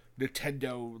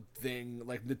Nintendo thing,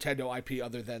 like Nintendo IP,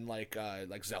 other than like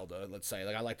Zelda. Let's say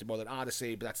like I liked it more than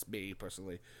Odyssey, but that's me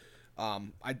personally. I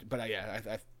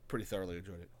pretty thoroughly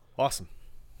enjoyed it. Awesome.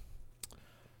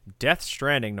 Death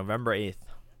Stranding, November 8th.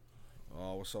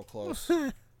 Oh, we're so close.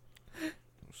 We're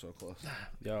so close.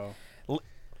 Yo,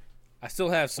 I still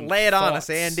have some. Lay it on us,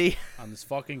 Andy. On this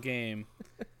fucking game.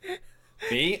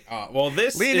 Me? Well,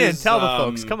 this lean is, in. Tell the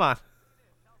folks. Come on.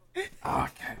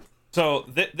 Okay. So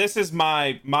this is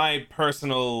my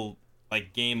personal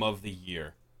like game of the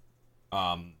year.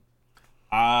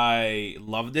 I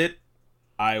loved it.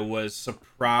 I was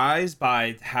surprised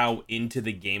by how into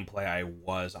the gameplay I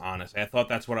was, honestly. I thought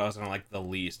that's what I was gonna like the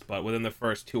least, but within the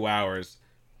first 2 hours,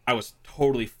 I was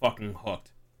totally fucking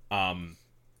hooked. And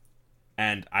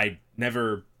I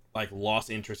never like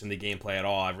lost interest in the gameplay at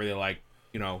all. I really like,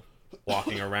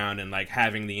 walking around and like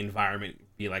having the environment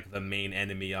be like the main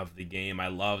enemy of the game. I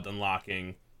loved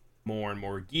unlocking more and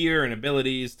more gear and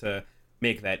abilities to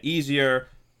make that easier.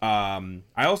 I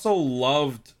also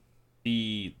loved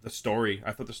the story.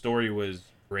 I thought the story was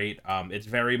great. It's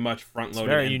very much front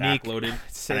loaded and unique, back loaded.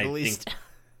 to say the least.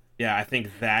 I think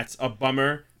that's a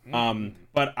bummer.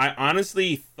 But I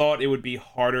honestly thought it would be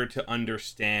harder to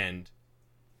understand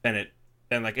than it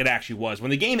actually was.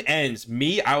 When the game ends,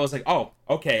 I was like, oh,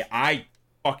 okay, I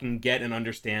fucking get and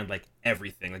understand like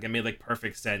everything. Like it made like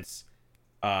perfect sense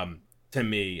to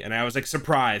me, and I was like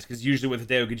surprised because usually with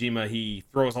Hideo Kojima he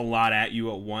throws a lot at you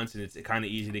at once, and it's kind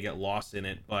of easy to get lost in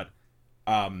it. But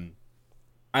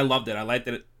I loved it. I liked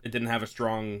that it didn't have a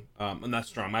strong, not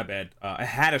strong, my bad. It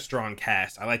had a strong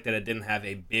cast. I liked that it didn't have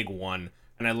a big one,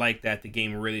 and I liked that the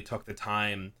game really took the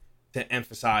time to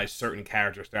emphasize certain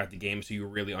characters throughout the game, so you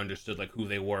really understood like who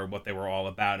they were, what they were all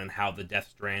about, and how the Death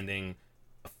Stranding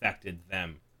affected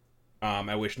them.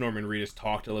 I wish Norman Reedus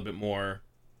talked a little bit more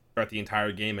throughout the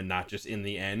entire game and not just in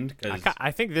the end. Because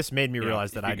I think this made me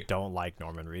realize that I don't like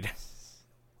Norman Reedus.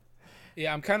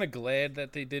 Yeah, I'm kind of glad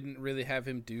that they didn't really have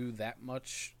him do that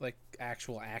much like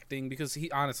actual acting, because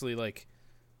he honestly like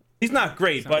he's not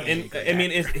great. But really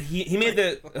he made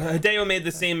Hideo made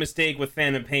the same mistake with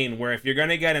Phantom Pain, where if you're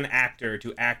gonna get an actor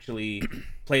to actually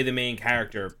play the main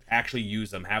character, actually use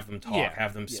them, have them talk,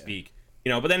 have them speak.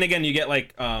 But then again, you get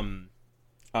like Mad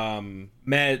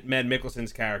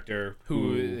Mikkelsen's character,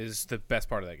 who is the best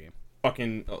part of that game,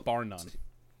 fucking bar none.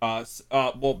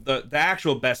 Well, the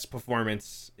actual best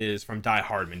performance is from Die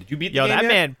Hardman. Did you beat the game that yet?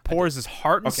 man pours his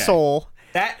heart and soul.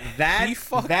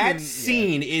 That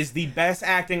scene is the best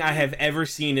acting I have ever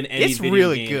seen in any video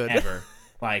really game good. ever.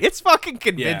 Like It's fucking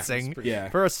convincing. Yeah.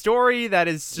 For a story that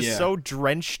is just so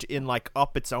drenched in like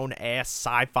up its own ass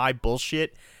sci-fi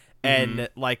bullshit, and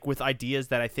like with ideas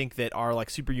that I think that are like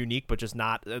super unique but just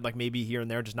not like maybe here and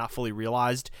there just not fully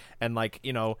realized, and like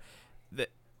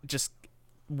just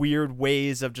weird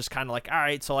ways of just kind of like, all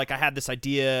right, so like I had this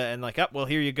idea and like, oh well,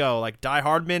 here you go, like Die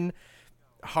Hardman,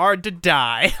 hard to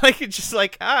die. Like it's just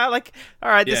like all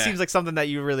right, this seems like something that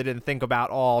you really didn't think about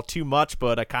all too much,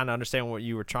 but I kind of understand what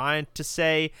you were trying to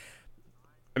say.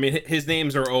 I mean, his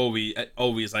names are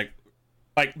always like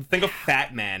think of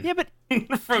Fat Man. Yeah, but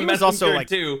from he was also like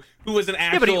 2, who was an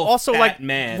actual but he also fat like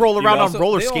man. roll around on also-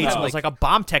 roller they all skates have, and was like a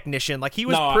bomb technician. Like he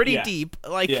was pretty deep.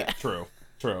 Like true.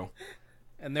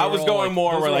 And I was going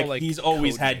more those where are all, like he's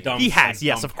always code had names. dumb. he has, like,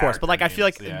 yes, dumb of course. But like I feel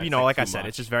like character names. like I too said, much.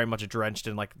 it's just very much drenched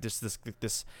in like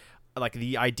this like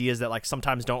the ideas that like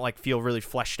sometimes don't like feel really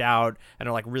fleshed out and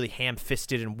are like really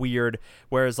ham-fisted and weird,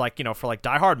 whereas like for like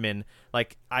Die Hardman,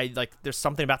 like I like there's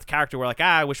something about the character where like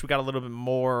I wish we got a little bit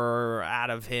more out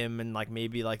of him, and like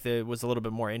maybe like it was a little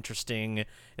bit more interesting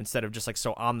instead of just like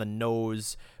so on the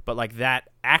nose. But like that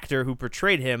actor who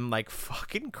portrayed him like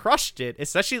fucking crushed it,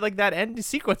 especially like that end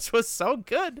sequence was so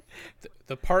good.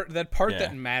 The part Yeah.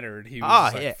 that mattered, he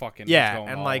was like fucking was going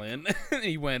and all like in.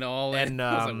 He went all in. and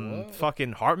I was like, whoa.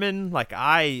 fucking Hartman, like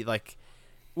I like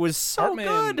was so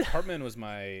good. Hartman was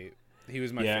my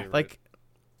favorite. Like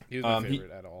he was my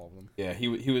favorite out of all of them. Yeah, he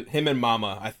was him and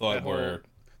Mama. I thought That were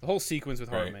the whole sequence with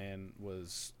Right. Hartman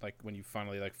was like when you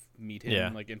finally like meet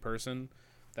him like in person.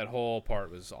 That whole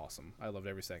part was awesome. I loved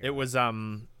every second. it was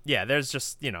there's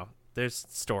just there's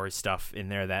story stuff in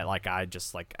there that like I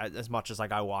just like as much as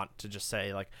like I want to just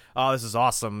say like, oh, this is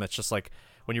awesome, it's just like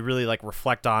when you really like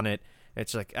reflect on it,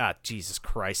 it's like, Jesus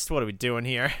Christ, what are we doing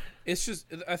here? It's just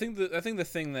I think the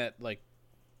thing that like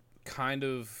kind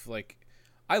of like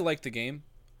I liked the game.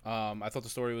 I thought the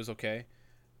story was okay,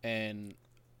 and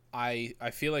I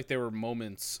feel like there were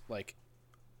moments like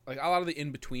a lot of the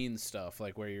in between stuff,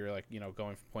 like where you're like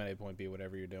going from point A to point B,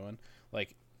 whatever you're doing,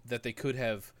 like that they could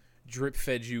have drip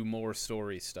fed you more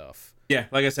story stuff. Yeah,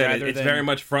 like I said, Rather it's than- very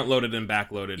much front loaded and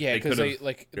back loaded. Yeah, because they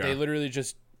yeah. literally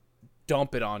just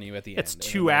dump it on you at the It's end.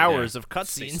 2 hours of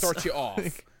cutscenes. Start you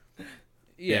off.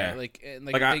 Yeah. Like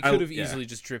Like, I- they could have yeah. easily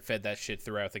just drip fed that shit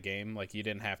throughout the game. Like you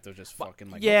didn't have to just fucking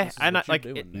like. yeah, this is and what like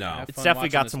you're doing, no. man. Have it's fun definitely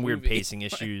watching got this some weird movie. pacing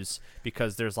issues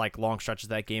because there's like long stretches of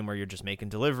that game where you're just making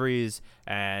deliveries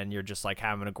and you're just like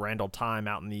having a grand old time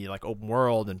out in the like open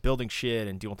world and building shit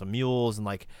and dealing with the mules, and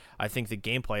like I think the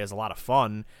gameplay is a lot of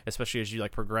fun, especially as you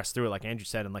like progress through it, like Andrew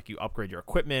said, and like you upgrade your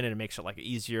equipment and it makes it like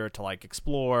easier to like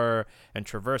explore and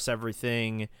traverse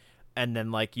everything. And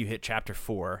then like you hit chapter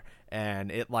 4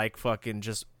 and it like fucking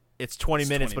just it's 20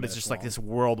 minutes, 20 but it's minutes just like long. this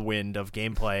whirlwind of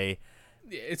gameplay.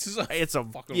 Yeah, it's just It's a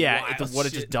fucking it's wild what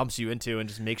it shit. just dumps you into and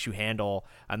just makes you handle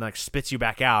and like spits you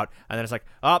back out, and then it's like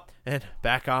up and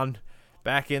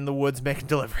back in the woods making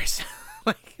deliveries.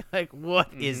 like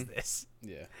what is this?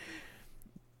 Yeah.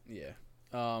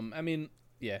 I mean,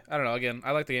 yeah, I don't know. Again,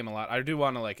 I like the game a lot. I do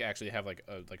want to like actually have like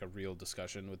a real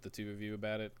discussion with the two of you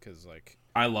about it because like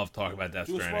I love talking about Death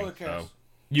Do a Stranding. spoiler cast. So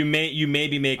you may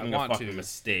be making I a want fucking to.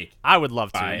 mistake. I would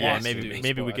love to. Fine. Yeah, Wants to maybe do a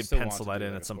maybe we I could still want pencil to that do,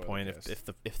 in like, at a some spoiler point cast.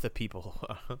 if the people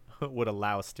would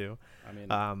allow us to. I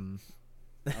mean, Um,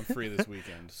 I'm free this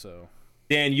weekend, so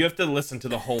Dan, you have to listen to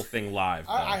the whole thing live.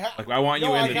 Though. I want you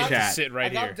No, in I the got to chat. sit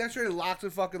right I got here. Death Stranding locked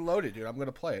and fucking loaded, dude. I'm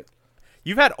gonna play it.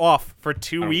 you've had off for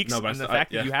 2 I don't weeks, know, but and the I-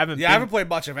 fact that yeah. you haven't Yeah, I been, haven't played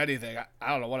much of anything. I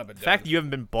don't know what I've been the doing. fact that you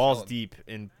haven't been balls Chilling. deep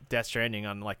in Death Stranding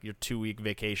on like your 2-week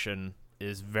vacation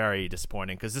is very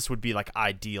disappointing because this would be like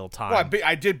ideal time. Well,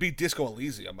 I did beat Disco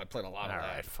Elysium. I played a lot All of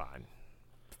that. right, fine,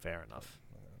 fair enough.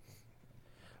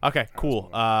 Okay, cool.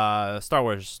 Star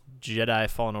Wars Jedi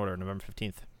Fallen Order, November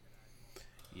 15th.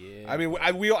 yeah. I mean,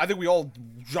 I think we all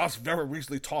just very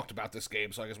recently talked about this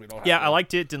game, so I guess we don't have Yeah, to I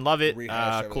liked it, didn't love it. rehash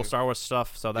Cool everything. Star Wars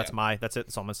stuff. So that's Yeah. that's it.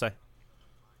 That's all I'm gonna say.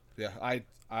 Yeah,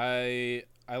 I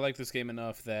like this game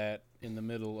enough that in the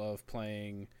middle of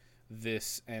playing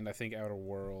this and I think Outer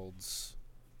Worlds,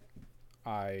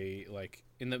 I like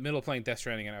in the middle of playing Death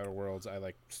Stranding and Outer Worlds, I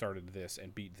like started this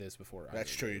and beat this before.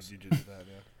 that's true. This. You did that,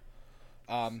 yeah.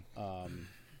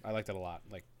 I liked it a lot,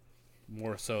 like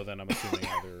more so than I'm assuming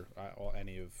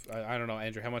any of. I don't know,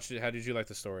 Andrew. How did you like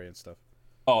the story and stuff?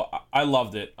 Oh, I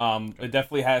loved it. It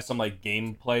definitely has some like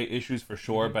gameplay issues for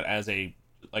sure, but as a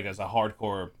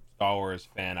hardcore Star Wars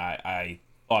fan, I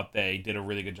thought they did a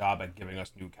really good job at giving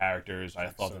us new characters. I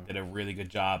thought they did a really good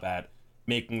job at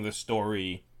making the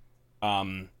story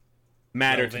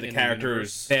matter Relevant to the in the characters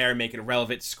universe. there, make it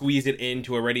relevant, squeeze it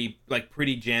into a already like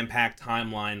pretty jam-packed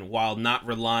timeline while not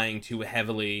relying too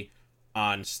heavily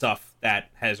on stuff that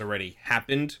has already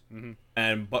happened,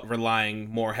 but relying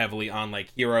more heavily on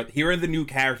like here are the new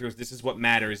characters. This is what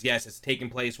matters. Yes, it's taking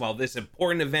place while this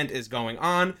important event is going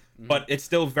on, but it's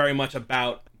still very much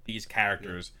about these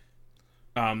characters,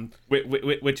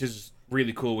 which is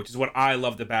really cool. Which is what I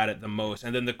loved about it the most.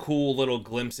 And then the cool little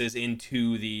glimpses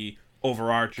into the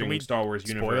overarching Can we Star Wars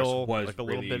universe Spoil was like a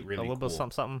really little bit, really a little cool. bit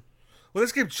something. Well,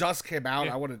 this game just came out.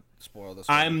 I wouldn't spoil this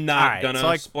one. I'm not Alright, gonna so,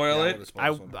 like, spoil Yeah, I it. wouldn't spoil I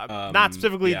this one. not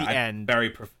specifically Yeah, the I end,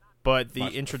 very but the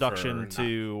much introduction prefer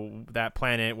to that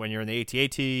planet when you're in the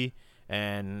AT-AT,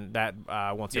 and that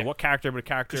I won't say Yeah. what character, but a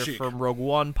character Kashyyyk. from Rogue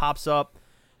One pops up.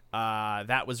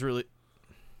 That was really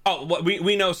Oh, well,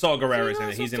 we know Saul Guerrero's in it.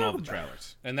 that's He's what in I'm all the talking about.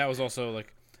 trailers. And that was also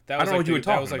like that I was don't know like what you were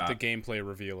that was talking like the about. gameplay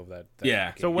reveal of that.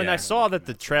 Yeah. so. When Yeah. I saw that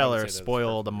the I would trailer say that's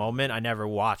spoiled the moment, I never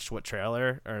watched what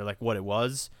trailer or like what it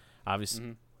was.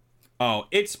 Obviously, Oh,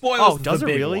 it spoils Oh, does the it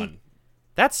big really? one.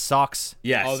 that sucks.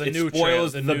 Yes, Oh, the it new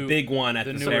spoils trail- the the new- big one at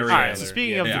the the new very All trailer. right, end. so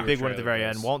speaking Yeah, of yeah. the big one at the very Trailer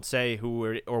end, was- won't say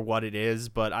who or what it is,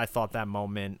 but I thought that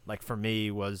moment, like for me,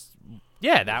 was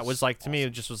that was like to me, it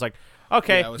just was like,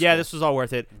 okay, Yeah, it was yeah, cool. this was all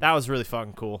worth it. That was really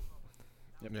fucking cool.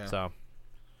 Yeah. So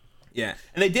Yeah,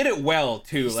 and they did it well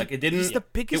too. Like it didn't. he's the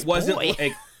biggest It wasn't boy.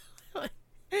 like.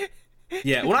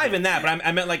 Yeah, well, not even that, but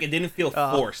I meant like it didn't feel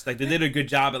forced. Like they did a good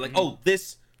job at like, oh,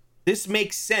 this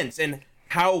makes sense, and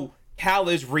how Cal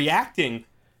is reacting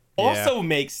also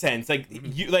makes sense. Like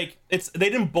you, like they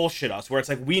didn't bullshit us. Where it's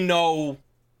like we know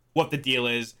what the deal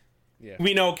is. Yeah.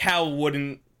 We know Cal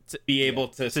wouldn't be able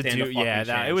to to stand a do, fucking yeah,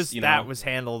 that chance, it was you that know? was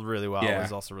handled really well. It Yeah.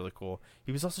 was also really cool.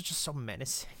 He was also just so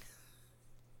menacing.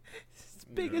 His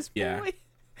biggest Yeah. boy.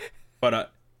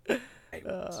 But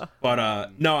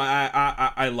no,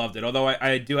 I loved it. Although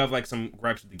I do have like some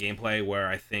gripes with the gameplay where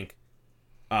I think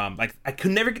like I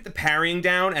could never get the parrying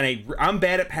down, and I'm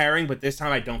bad at parrying, but this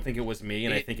time I don't think it was me,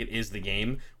 and I think it is the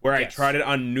game where I Yes. tried it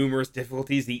on numerous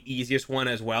difficulties, the easiest one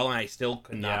as well, and I still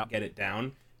could not Yeah. get it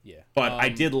down. Yeah. But I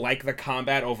did like the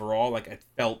combat overall. Like it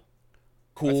felt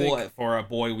cool think- for a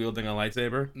boy wielding a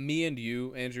lightsaber. Me and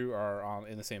you, Andrew, are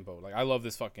in the same boat. Like I love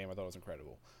this fuck game. I thought it was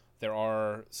incredible. There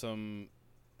are some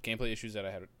gameplay issues that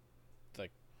I had like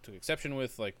took exception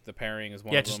with. Like the parrying is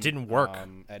one. Yeah, of it just them. didn't work.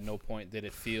 At no point did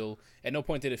it feel. At no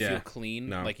point did it Yeah. feel clean.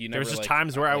 No. Like you There never. was just like,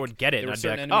 times where I like, would get it, there and were I'd be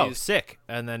certain like, "Oh, enemies- sick,"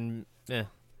 and then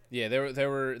Yeah, there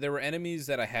were enemies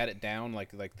that I had it down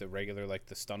like the regular like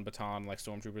the stun baton like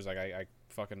stormtroopers like I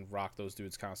fucking rock those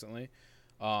dudes constantly,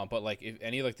 but like if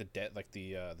any like the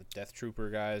death trooper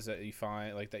guys that you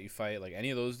find like that you fight like any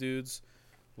of those dudes,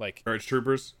 like Urge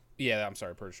Troopers. yeah I'm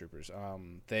sorry purge troopers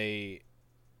they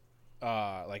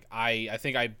like I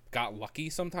think I got lucky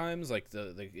sometimes like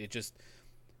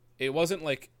it wasn't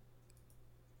like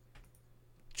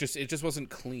it just wasn't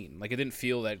clean like it didn't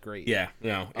feel that great. Yeah,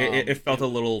 it felt a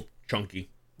little chunky.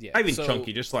 Yeah, Not even so-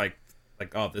 chunky, just like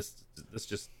oh this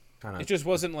just kind of It just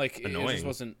wasn't like it annoying. just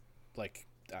wasn't like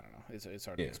I don't know. It's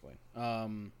hard to Yeah. explain.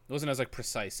 It wasn't as like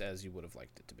precise as you would have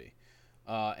liked it to be,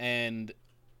 and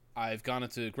I've gone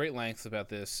into great lengths about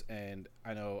this, and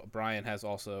I know Brian has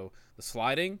also. The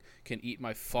sliding can eat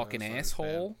my fucking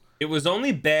asshole. It was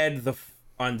only bad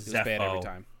on was bad every Zepho,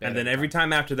 time. and then every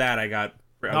time after that, I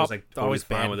was like totally always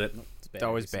fine bad. with it. It's bad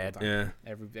always every single bad. time.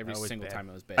 Yeah. Every Always single bad. time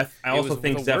it was bad. I also it was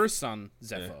think the worst on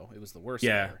Zepho. It was the worst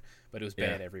ever, but it was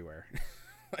bad everywhere.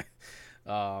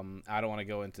 I don't want to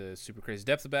go into super crazy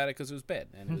depth about it because it was bad,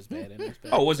 and it was bad, and it was bad.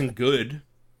 Oh, it wasn't good.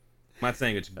 I'm not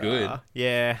saying it's good.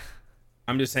 Yeah.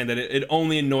 I'm just saying that it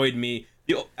only annoyed me.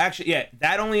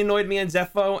 That only annoyed me in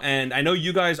Zepho, and I know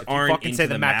you guys aren't Fucking into say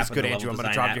the map is and good, the Andrew. level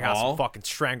I'm gonna design drive to your at house all. and fucking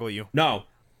strangle you. No.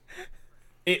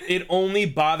 It only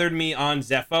bothered me on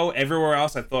Zepho. Everywhere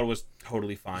else, I thought it was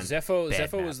totally fine. Zepho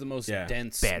map. was the most Yeah.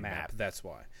 dense Bad map. map. That's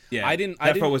why. Yeah, I didn't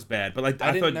was bad, but like I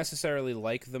I didn't thought necessarily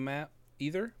like the map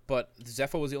either, but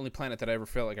Zepho was the only planet that I ever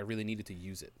felt like I really needed to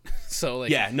use it. So like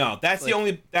that's the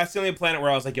only planet where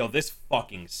I was like, yo, this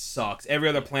fucking sucks. Every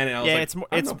other planet, I was like, it's more-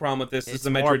 I have it's- no problem with this. This is a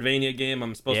more- Metroidvania game.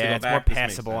 I'm supposed to Yeah, go it's back. more This makes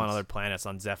passable on sense. other planets.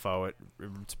 On Zepho,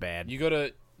 it's bad. you go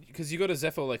to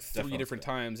Zepho like three Zepho's different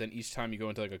bad. times, and each time you go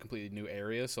into like a completely new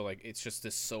area. So like it's just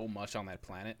there's so much on that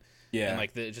planet. Yeah. And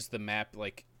like the map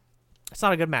like It's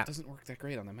not a good map. doesn't work that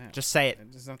great on the map. Just say it.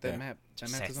 It's not that Yeah. map. That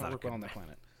Just map say does it's not not a work well good on that map.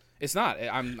 planet. It's not.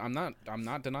 I'm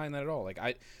not denying that at all.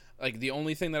 Like the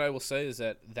only thing that I will say is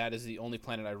that is the only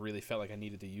planet I really felt like I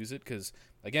needed to use it because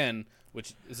again,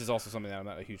 which this is also something that I'm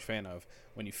not a huge fan of.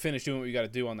 When you finish doing what you got to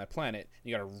do on that planet,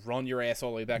 you got to run your ass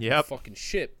all the way back to the Yep. fucking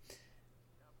ship.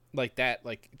 Like that,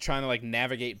 like trying to like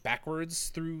navigate backwards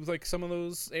through like some of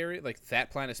those areas, like that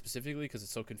planet specifically, because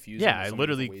it's so confusing. Yeah, There's I so many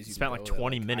different literally ways you spent can like go that,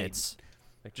 20 like, minutes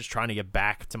like just trying to get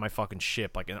back to my fucking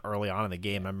ship like early on in the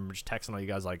game. I remember just texting all you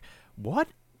guys like, "What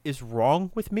is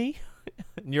wrong with me?"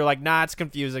 And you're like, "Nah, it's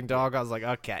confusing, dog." I was like,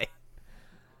 "Okay."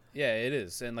 Yeah, it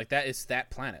is, and like that is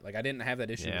that planet. Like I didn't have that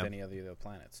issue Yeah. with any of the other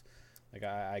planets. Like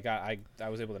I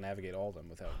was able to navigate all of them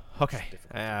without. Okay.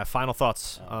 difficulty. Final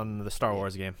thoughts on the Star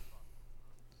Wars game.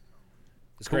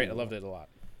 It's great. I loved it a lot.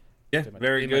 Yeah, It's in my-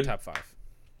 very in good. My top 5.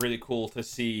 Really cool to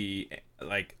see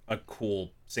like a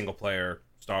cool single player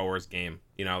Star Wars game.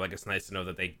 You know, like it's nice to know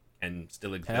that they can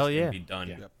still exist Hell yeah. and be done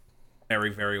Yeah. Yep. very,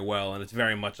 very well. And it's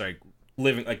very much like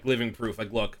living proof.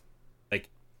 Like, look, like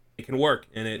it can work,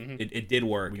 and it did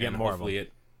work. We get and more of hopefully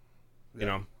it. You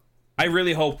know, I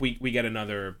really hope we get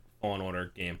another Fallen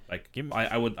Order game. Like,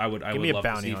 I would me a love to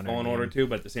bounty see hunter Fallen Order game. too,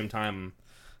 but at the same time,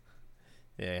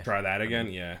 Yeah. try that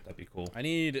again. Yeah, that'd be cool. I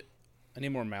need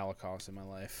more Malicos in my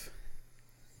life.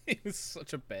 He was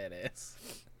such a badass.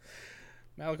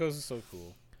 Malicos is so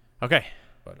cool. Okay.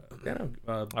 But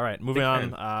All right, moving big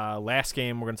on. fan. Last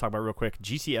game we're going to talk about real quick,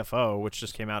 GTFO, which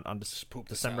just came out on poop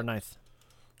this December out. 9th.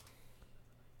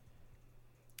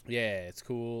 Yeah, it's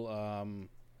cool.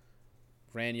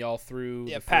 Ran y'all through.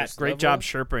 Yeah, the Pat, first great level. job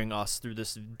sherping us through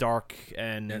this dark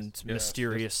and Yes,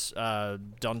 mysterious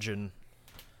dungeon.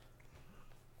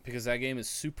 Because that game is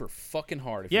super fucking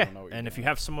hard. If Yeah, you don't know what you're and if you doing.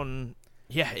 have someone,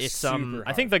 it's Super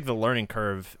I think hard. like the learning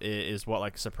curve is what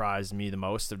like surprised me the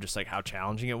most of just like how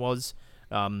challenging it was.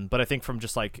 But I think from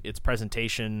just like its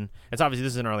presentation, it's obviously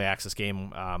this is an early access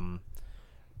game.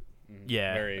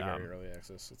 Yeah, very early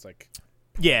access. It's like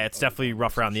yeah, it's definitely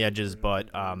rough around the edges, but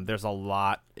there's a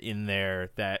lot in there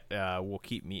that will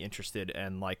keep me interested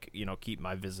and like keep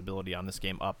my visibility on this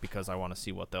game up because I want to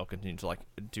see what they'll continue to like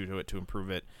do to it to improve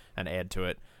it and add to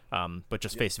it. But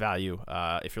just face value,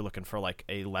 if you're looking for like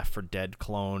a Left 4 Dead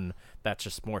clone that's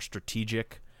just more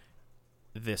strategic,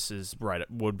 this is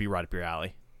would be right up your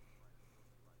alley.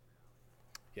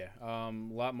 yeah, a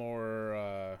lot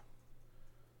more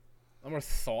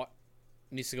thought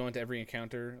needs to go into every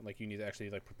encounter. Like you need to actually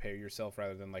like prepare yourself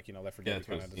rather than like Left 4 Dead that's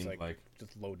what kind it of just seemed like like.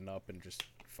 just loading up and just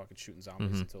fucking shooting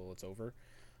zombies until it's over.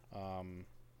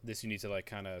 This you need to like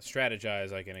kind of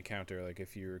strategize like an encounter. Like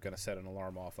if you're gonna set an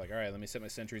alarm off, like all right, let me set my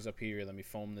sentries up here. Let me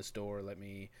foam this door. Let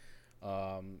me,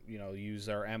 use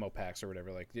our ammo packs or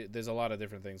whatever. Like there's a lot of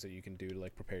different things that you can do to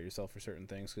like prepare yourself for certain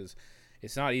things because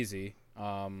it's not easy.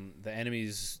 The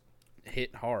enemies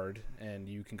hit hard and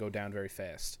you can go down very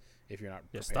fast if you're not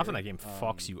Yeah, prepared. stuff in that game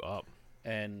fucks you up.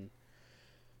 And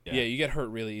Yeah. you get hurt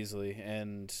really easily.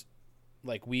 And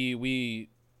like we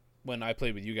when I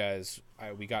played with you guys,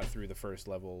 we got through the first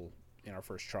level in our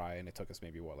first try, and it took us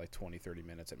maybe 20-30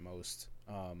 minutes at most.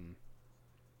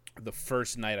 The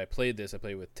first night I played this, I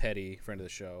played with Teddy, friend of the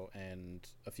show, and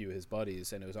a few of his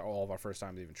buddies, and it was all of our first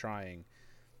times even trying,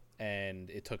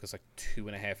 and it took us like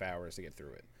 2.5 hours to get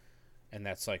through it. And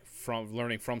that's like from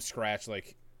learning from scratch,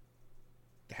 like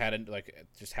how to like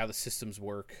just how the systems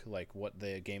work, like what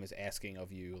the game is asking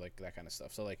of you, like that kind of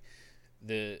stuff. So like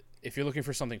if you're looking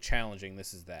for something challenging,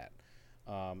 this is that.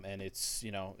 And it's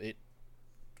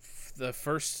the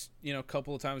first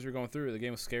couple of times we were going through it, the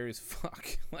game was scary as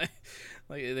fuck. like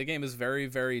the game is very,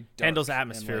 very dark. Handles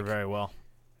atmosphere and, very well.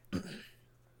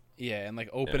 Yeah, and like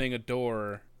opening a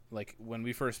door, like when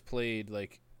we first played,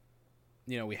 like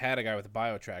we had a guy with a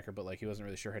bio tracker, but like he wasn't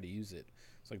really sure how to use it.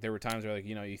 So like there were times where like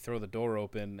you throw the door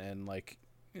open and like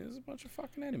there's a bunch of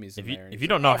fucking enemies in there. If you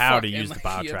don't know how to use and, the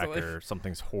bio you have to, tracker,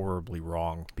 something's horribly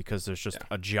wrong because there's just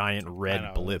a giant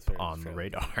red blip on the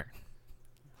radar.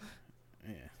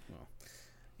 Yeah, well,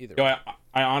 either Yo, way.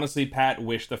 I honestly, Pat,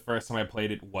 wish the first time I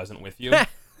played it wasn't with you.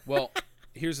 Well,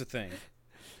 here's the thing.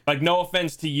 Like, no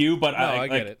offense to you, but I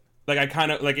get it. Like, I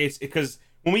kind of like it's because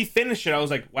when we finished it, I was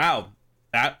like, wow,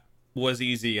 that was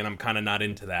easy, and I'm kind of not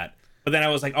into that. But then I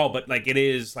was like, oh, but like it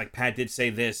is like Pat did say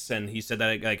this, and he said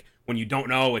that like when you don't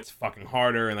know, it's fucking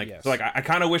harder, and like Yes. so like I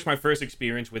kind of wish my first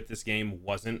experience with this game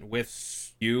wasn't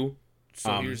with you,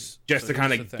 So just to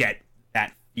kind here's of the thing. get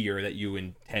that fear that you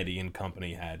and Teddy and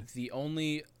company had. The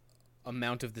only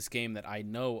amount of this game that I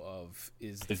know of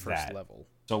is the first that. level.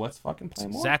 So let's fucking play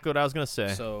more. Exactly what I was gonna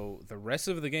say. So the rest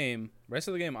of the game,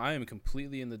 I am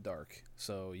completely in the dark.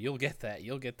 So you'll get that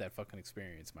fucking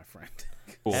experience, my friend.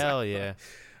 Cool. Hell yeah.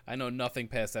 I know nothing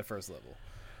past that first level.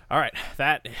 All right,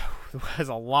 that was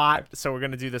a lot. So we're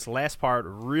gonna do this last part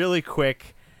really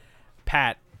quick.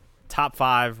 Pat, top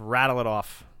 5, rattle it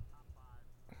off.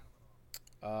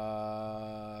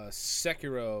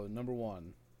 Sekiro number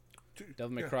 1.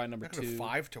 Devil May Cry number 2.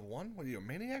 5-1? What are you, a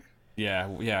maniac? Yeah.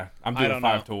 I'm I doing don't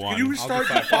 5 know. to 1. Can you restart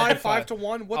the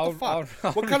 5-1? What the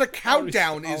fuck? What kind of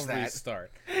countdown is that?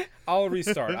 Restart. I'll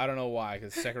restart. I don't know why,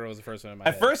 because Sekiro was the first one in my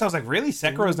At head. first, I was like, really?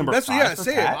 Sekiro's number That's 5 yeah. for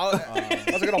Say it. Pat?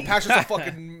 I was like, oh, Pat's just a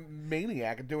fucking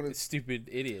maniac and doing it. Stupid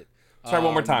idiot. Sorry,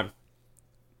 one more time.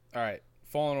 All right.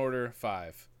 Fallen Order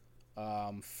 5.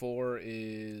 4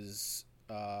 is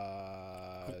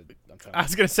I'm trying I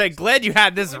was gonna say, glad you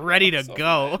had this ready to So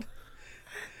go.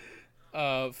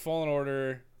 Fallen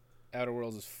Order, Outer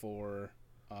Worlds is 4.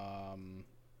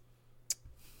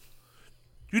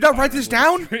 You not write this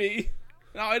down? 3.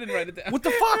 No, I didn't write it down. What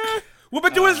the fuck? We've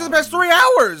been doing this for the past 3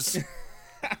 hours.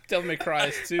 Devil May Cry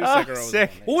is 2. Oh, Sekiro was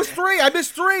sick. 1. What was 3? I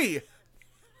missed 3.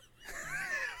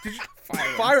 Did you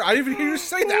fire? I didn't even hear you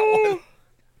say that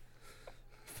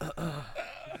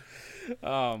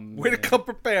one. Way to come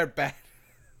prepared, Pat.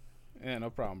 Yeah, no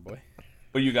problem, boy.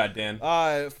 What you got, Dan?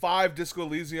 5 Disco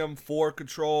Elysium, 4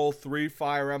 Control, 3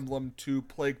 Fire Emblem, 2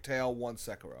 Plague Tale, 1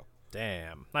 Sekiro.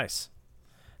 Damn, nice.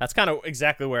 That's kind of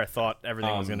exactly where I thought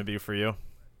everything was gonna be for you.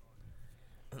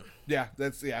 Yeah,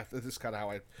 this is kind of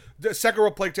how the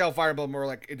Sekiro, Plague Tale, Fire Emblem are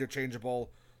like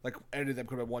interchangeable. Like any of them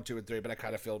could have 1, 2, and 3, but I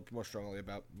kind of feel more strongly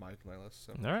about my list.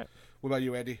 So. All right. What about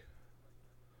you, Andy?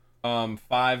 5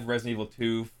 Resident Evil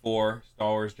 2, 4 Star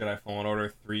Wars Jedi Fallen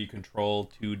Order, 3 Control,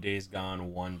 2 Days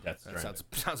Gone, 1 Death That Stranding.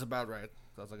 sounds about right.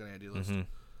 Sounds like an Andy list.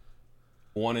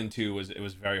 1 and 2 was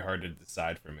very hard to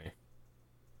decide for me.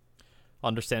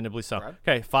 Understandably so. Brad?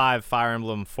 Okay, 5 Fire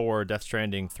Emblem, 4 Death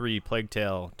Stranding, 3 Plague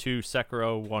Tale, 2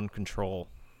 Sekiro, 1 Control.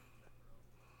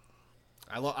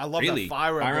 I love Really? that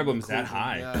Fire Emblem's that inclusion.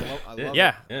 high? Yeah, I love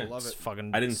Yeah, it. I love it's it.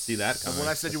 fucking. I didn't see that And coming. when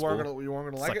I said you That's weren't cool. gonna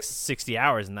It's like like it, 60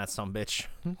 hours in that sumbitch.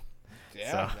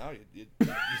 yeah, no,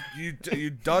 you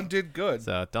done did good.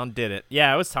 So done did it.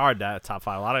 Yeah, it was hard. That top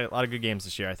 5. A lot of good games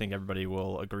this year. I think everybody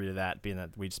will agree to that. Being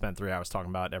that we spent 3 hours talking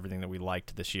about everything that we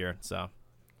liked this year. So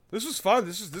This was fun.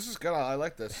 This is good. I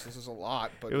like this. This is a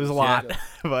lot, but it was a lot,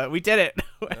 but we did it.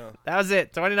 Yeah. That was it.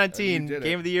 And 2019 you did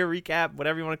Game it. of the Year recap,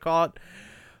 whatever you want to call it.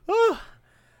 Whew.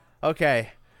 Okay,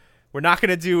 we're not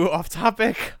gonna do off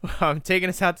topic. I'm taking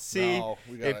us out to sea. No,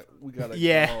 we gotta.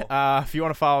 Yeah. go. If you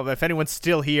want to follow, if anyone's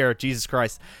still here, Jesus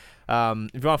Christ. If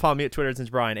you want to follow me at Twitter, it's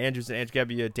Brian Andrews and Andrew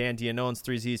Gebbia, Dan Dianones,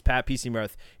 3 Z's, Pat PC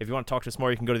Mirth. If you want to talk to us more,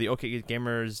 you can go to the OK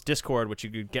Gamers Discord, which you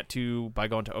could get to by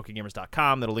going to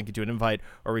okgamers.com. That'll link you to an invite,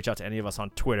 or reach out to any of us on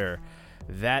Twitter.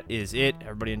 That is it.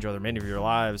 Everybody enjoy the remainder of your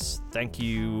lives. Thank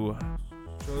you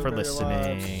Enjoy for the video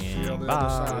lives. See you listening. on the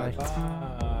other Bye.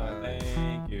 side.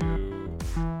 Thank you.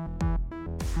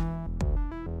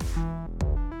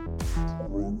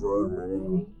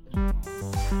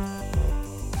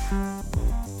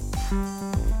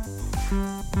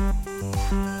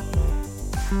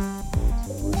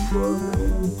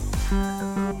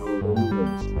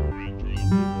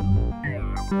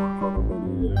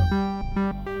 Yeah.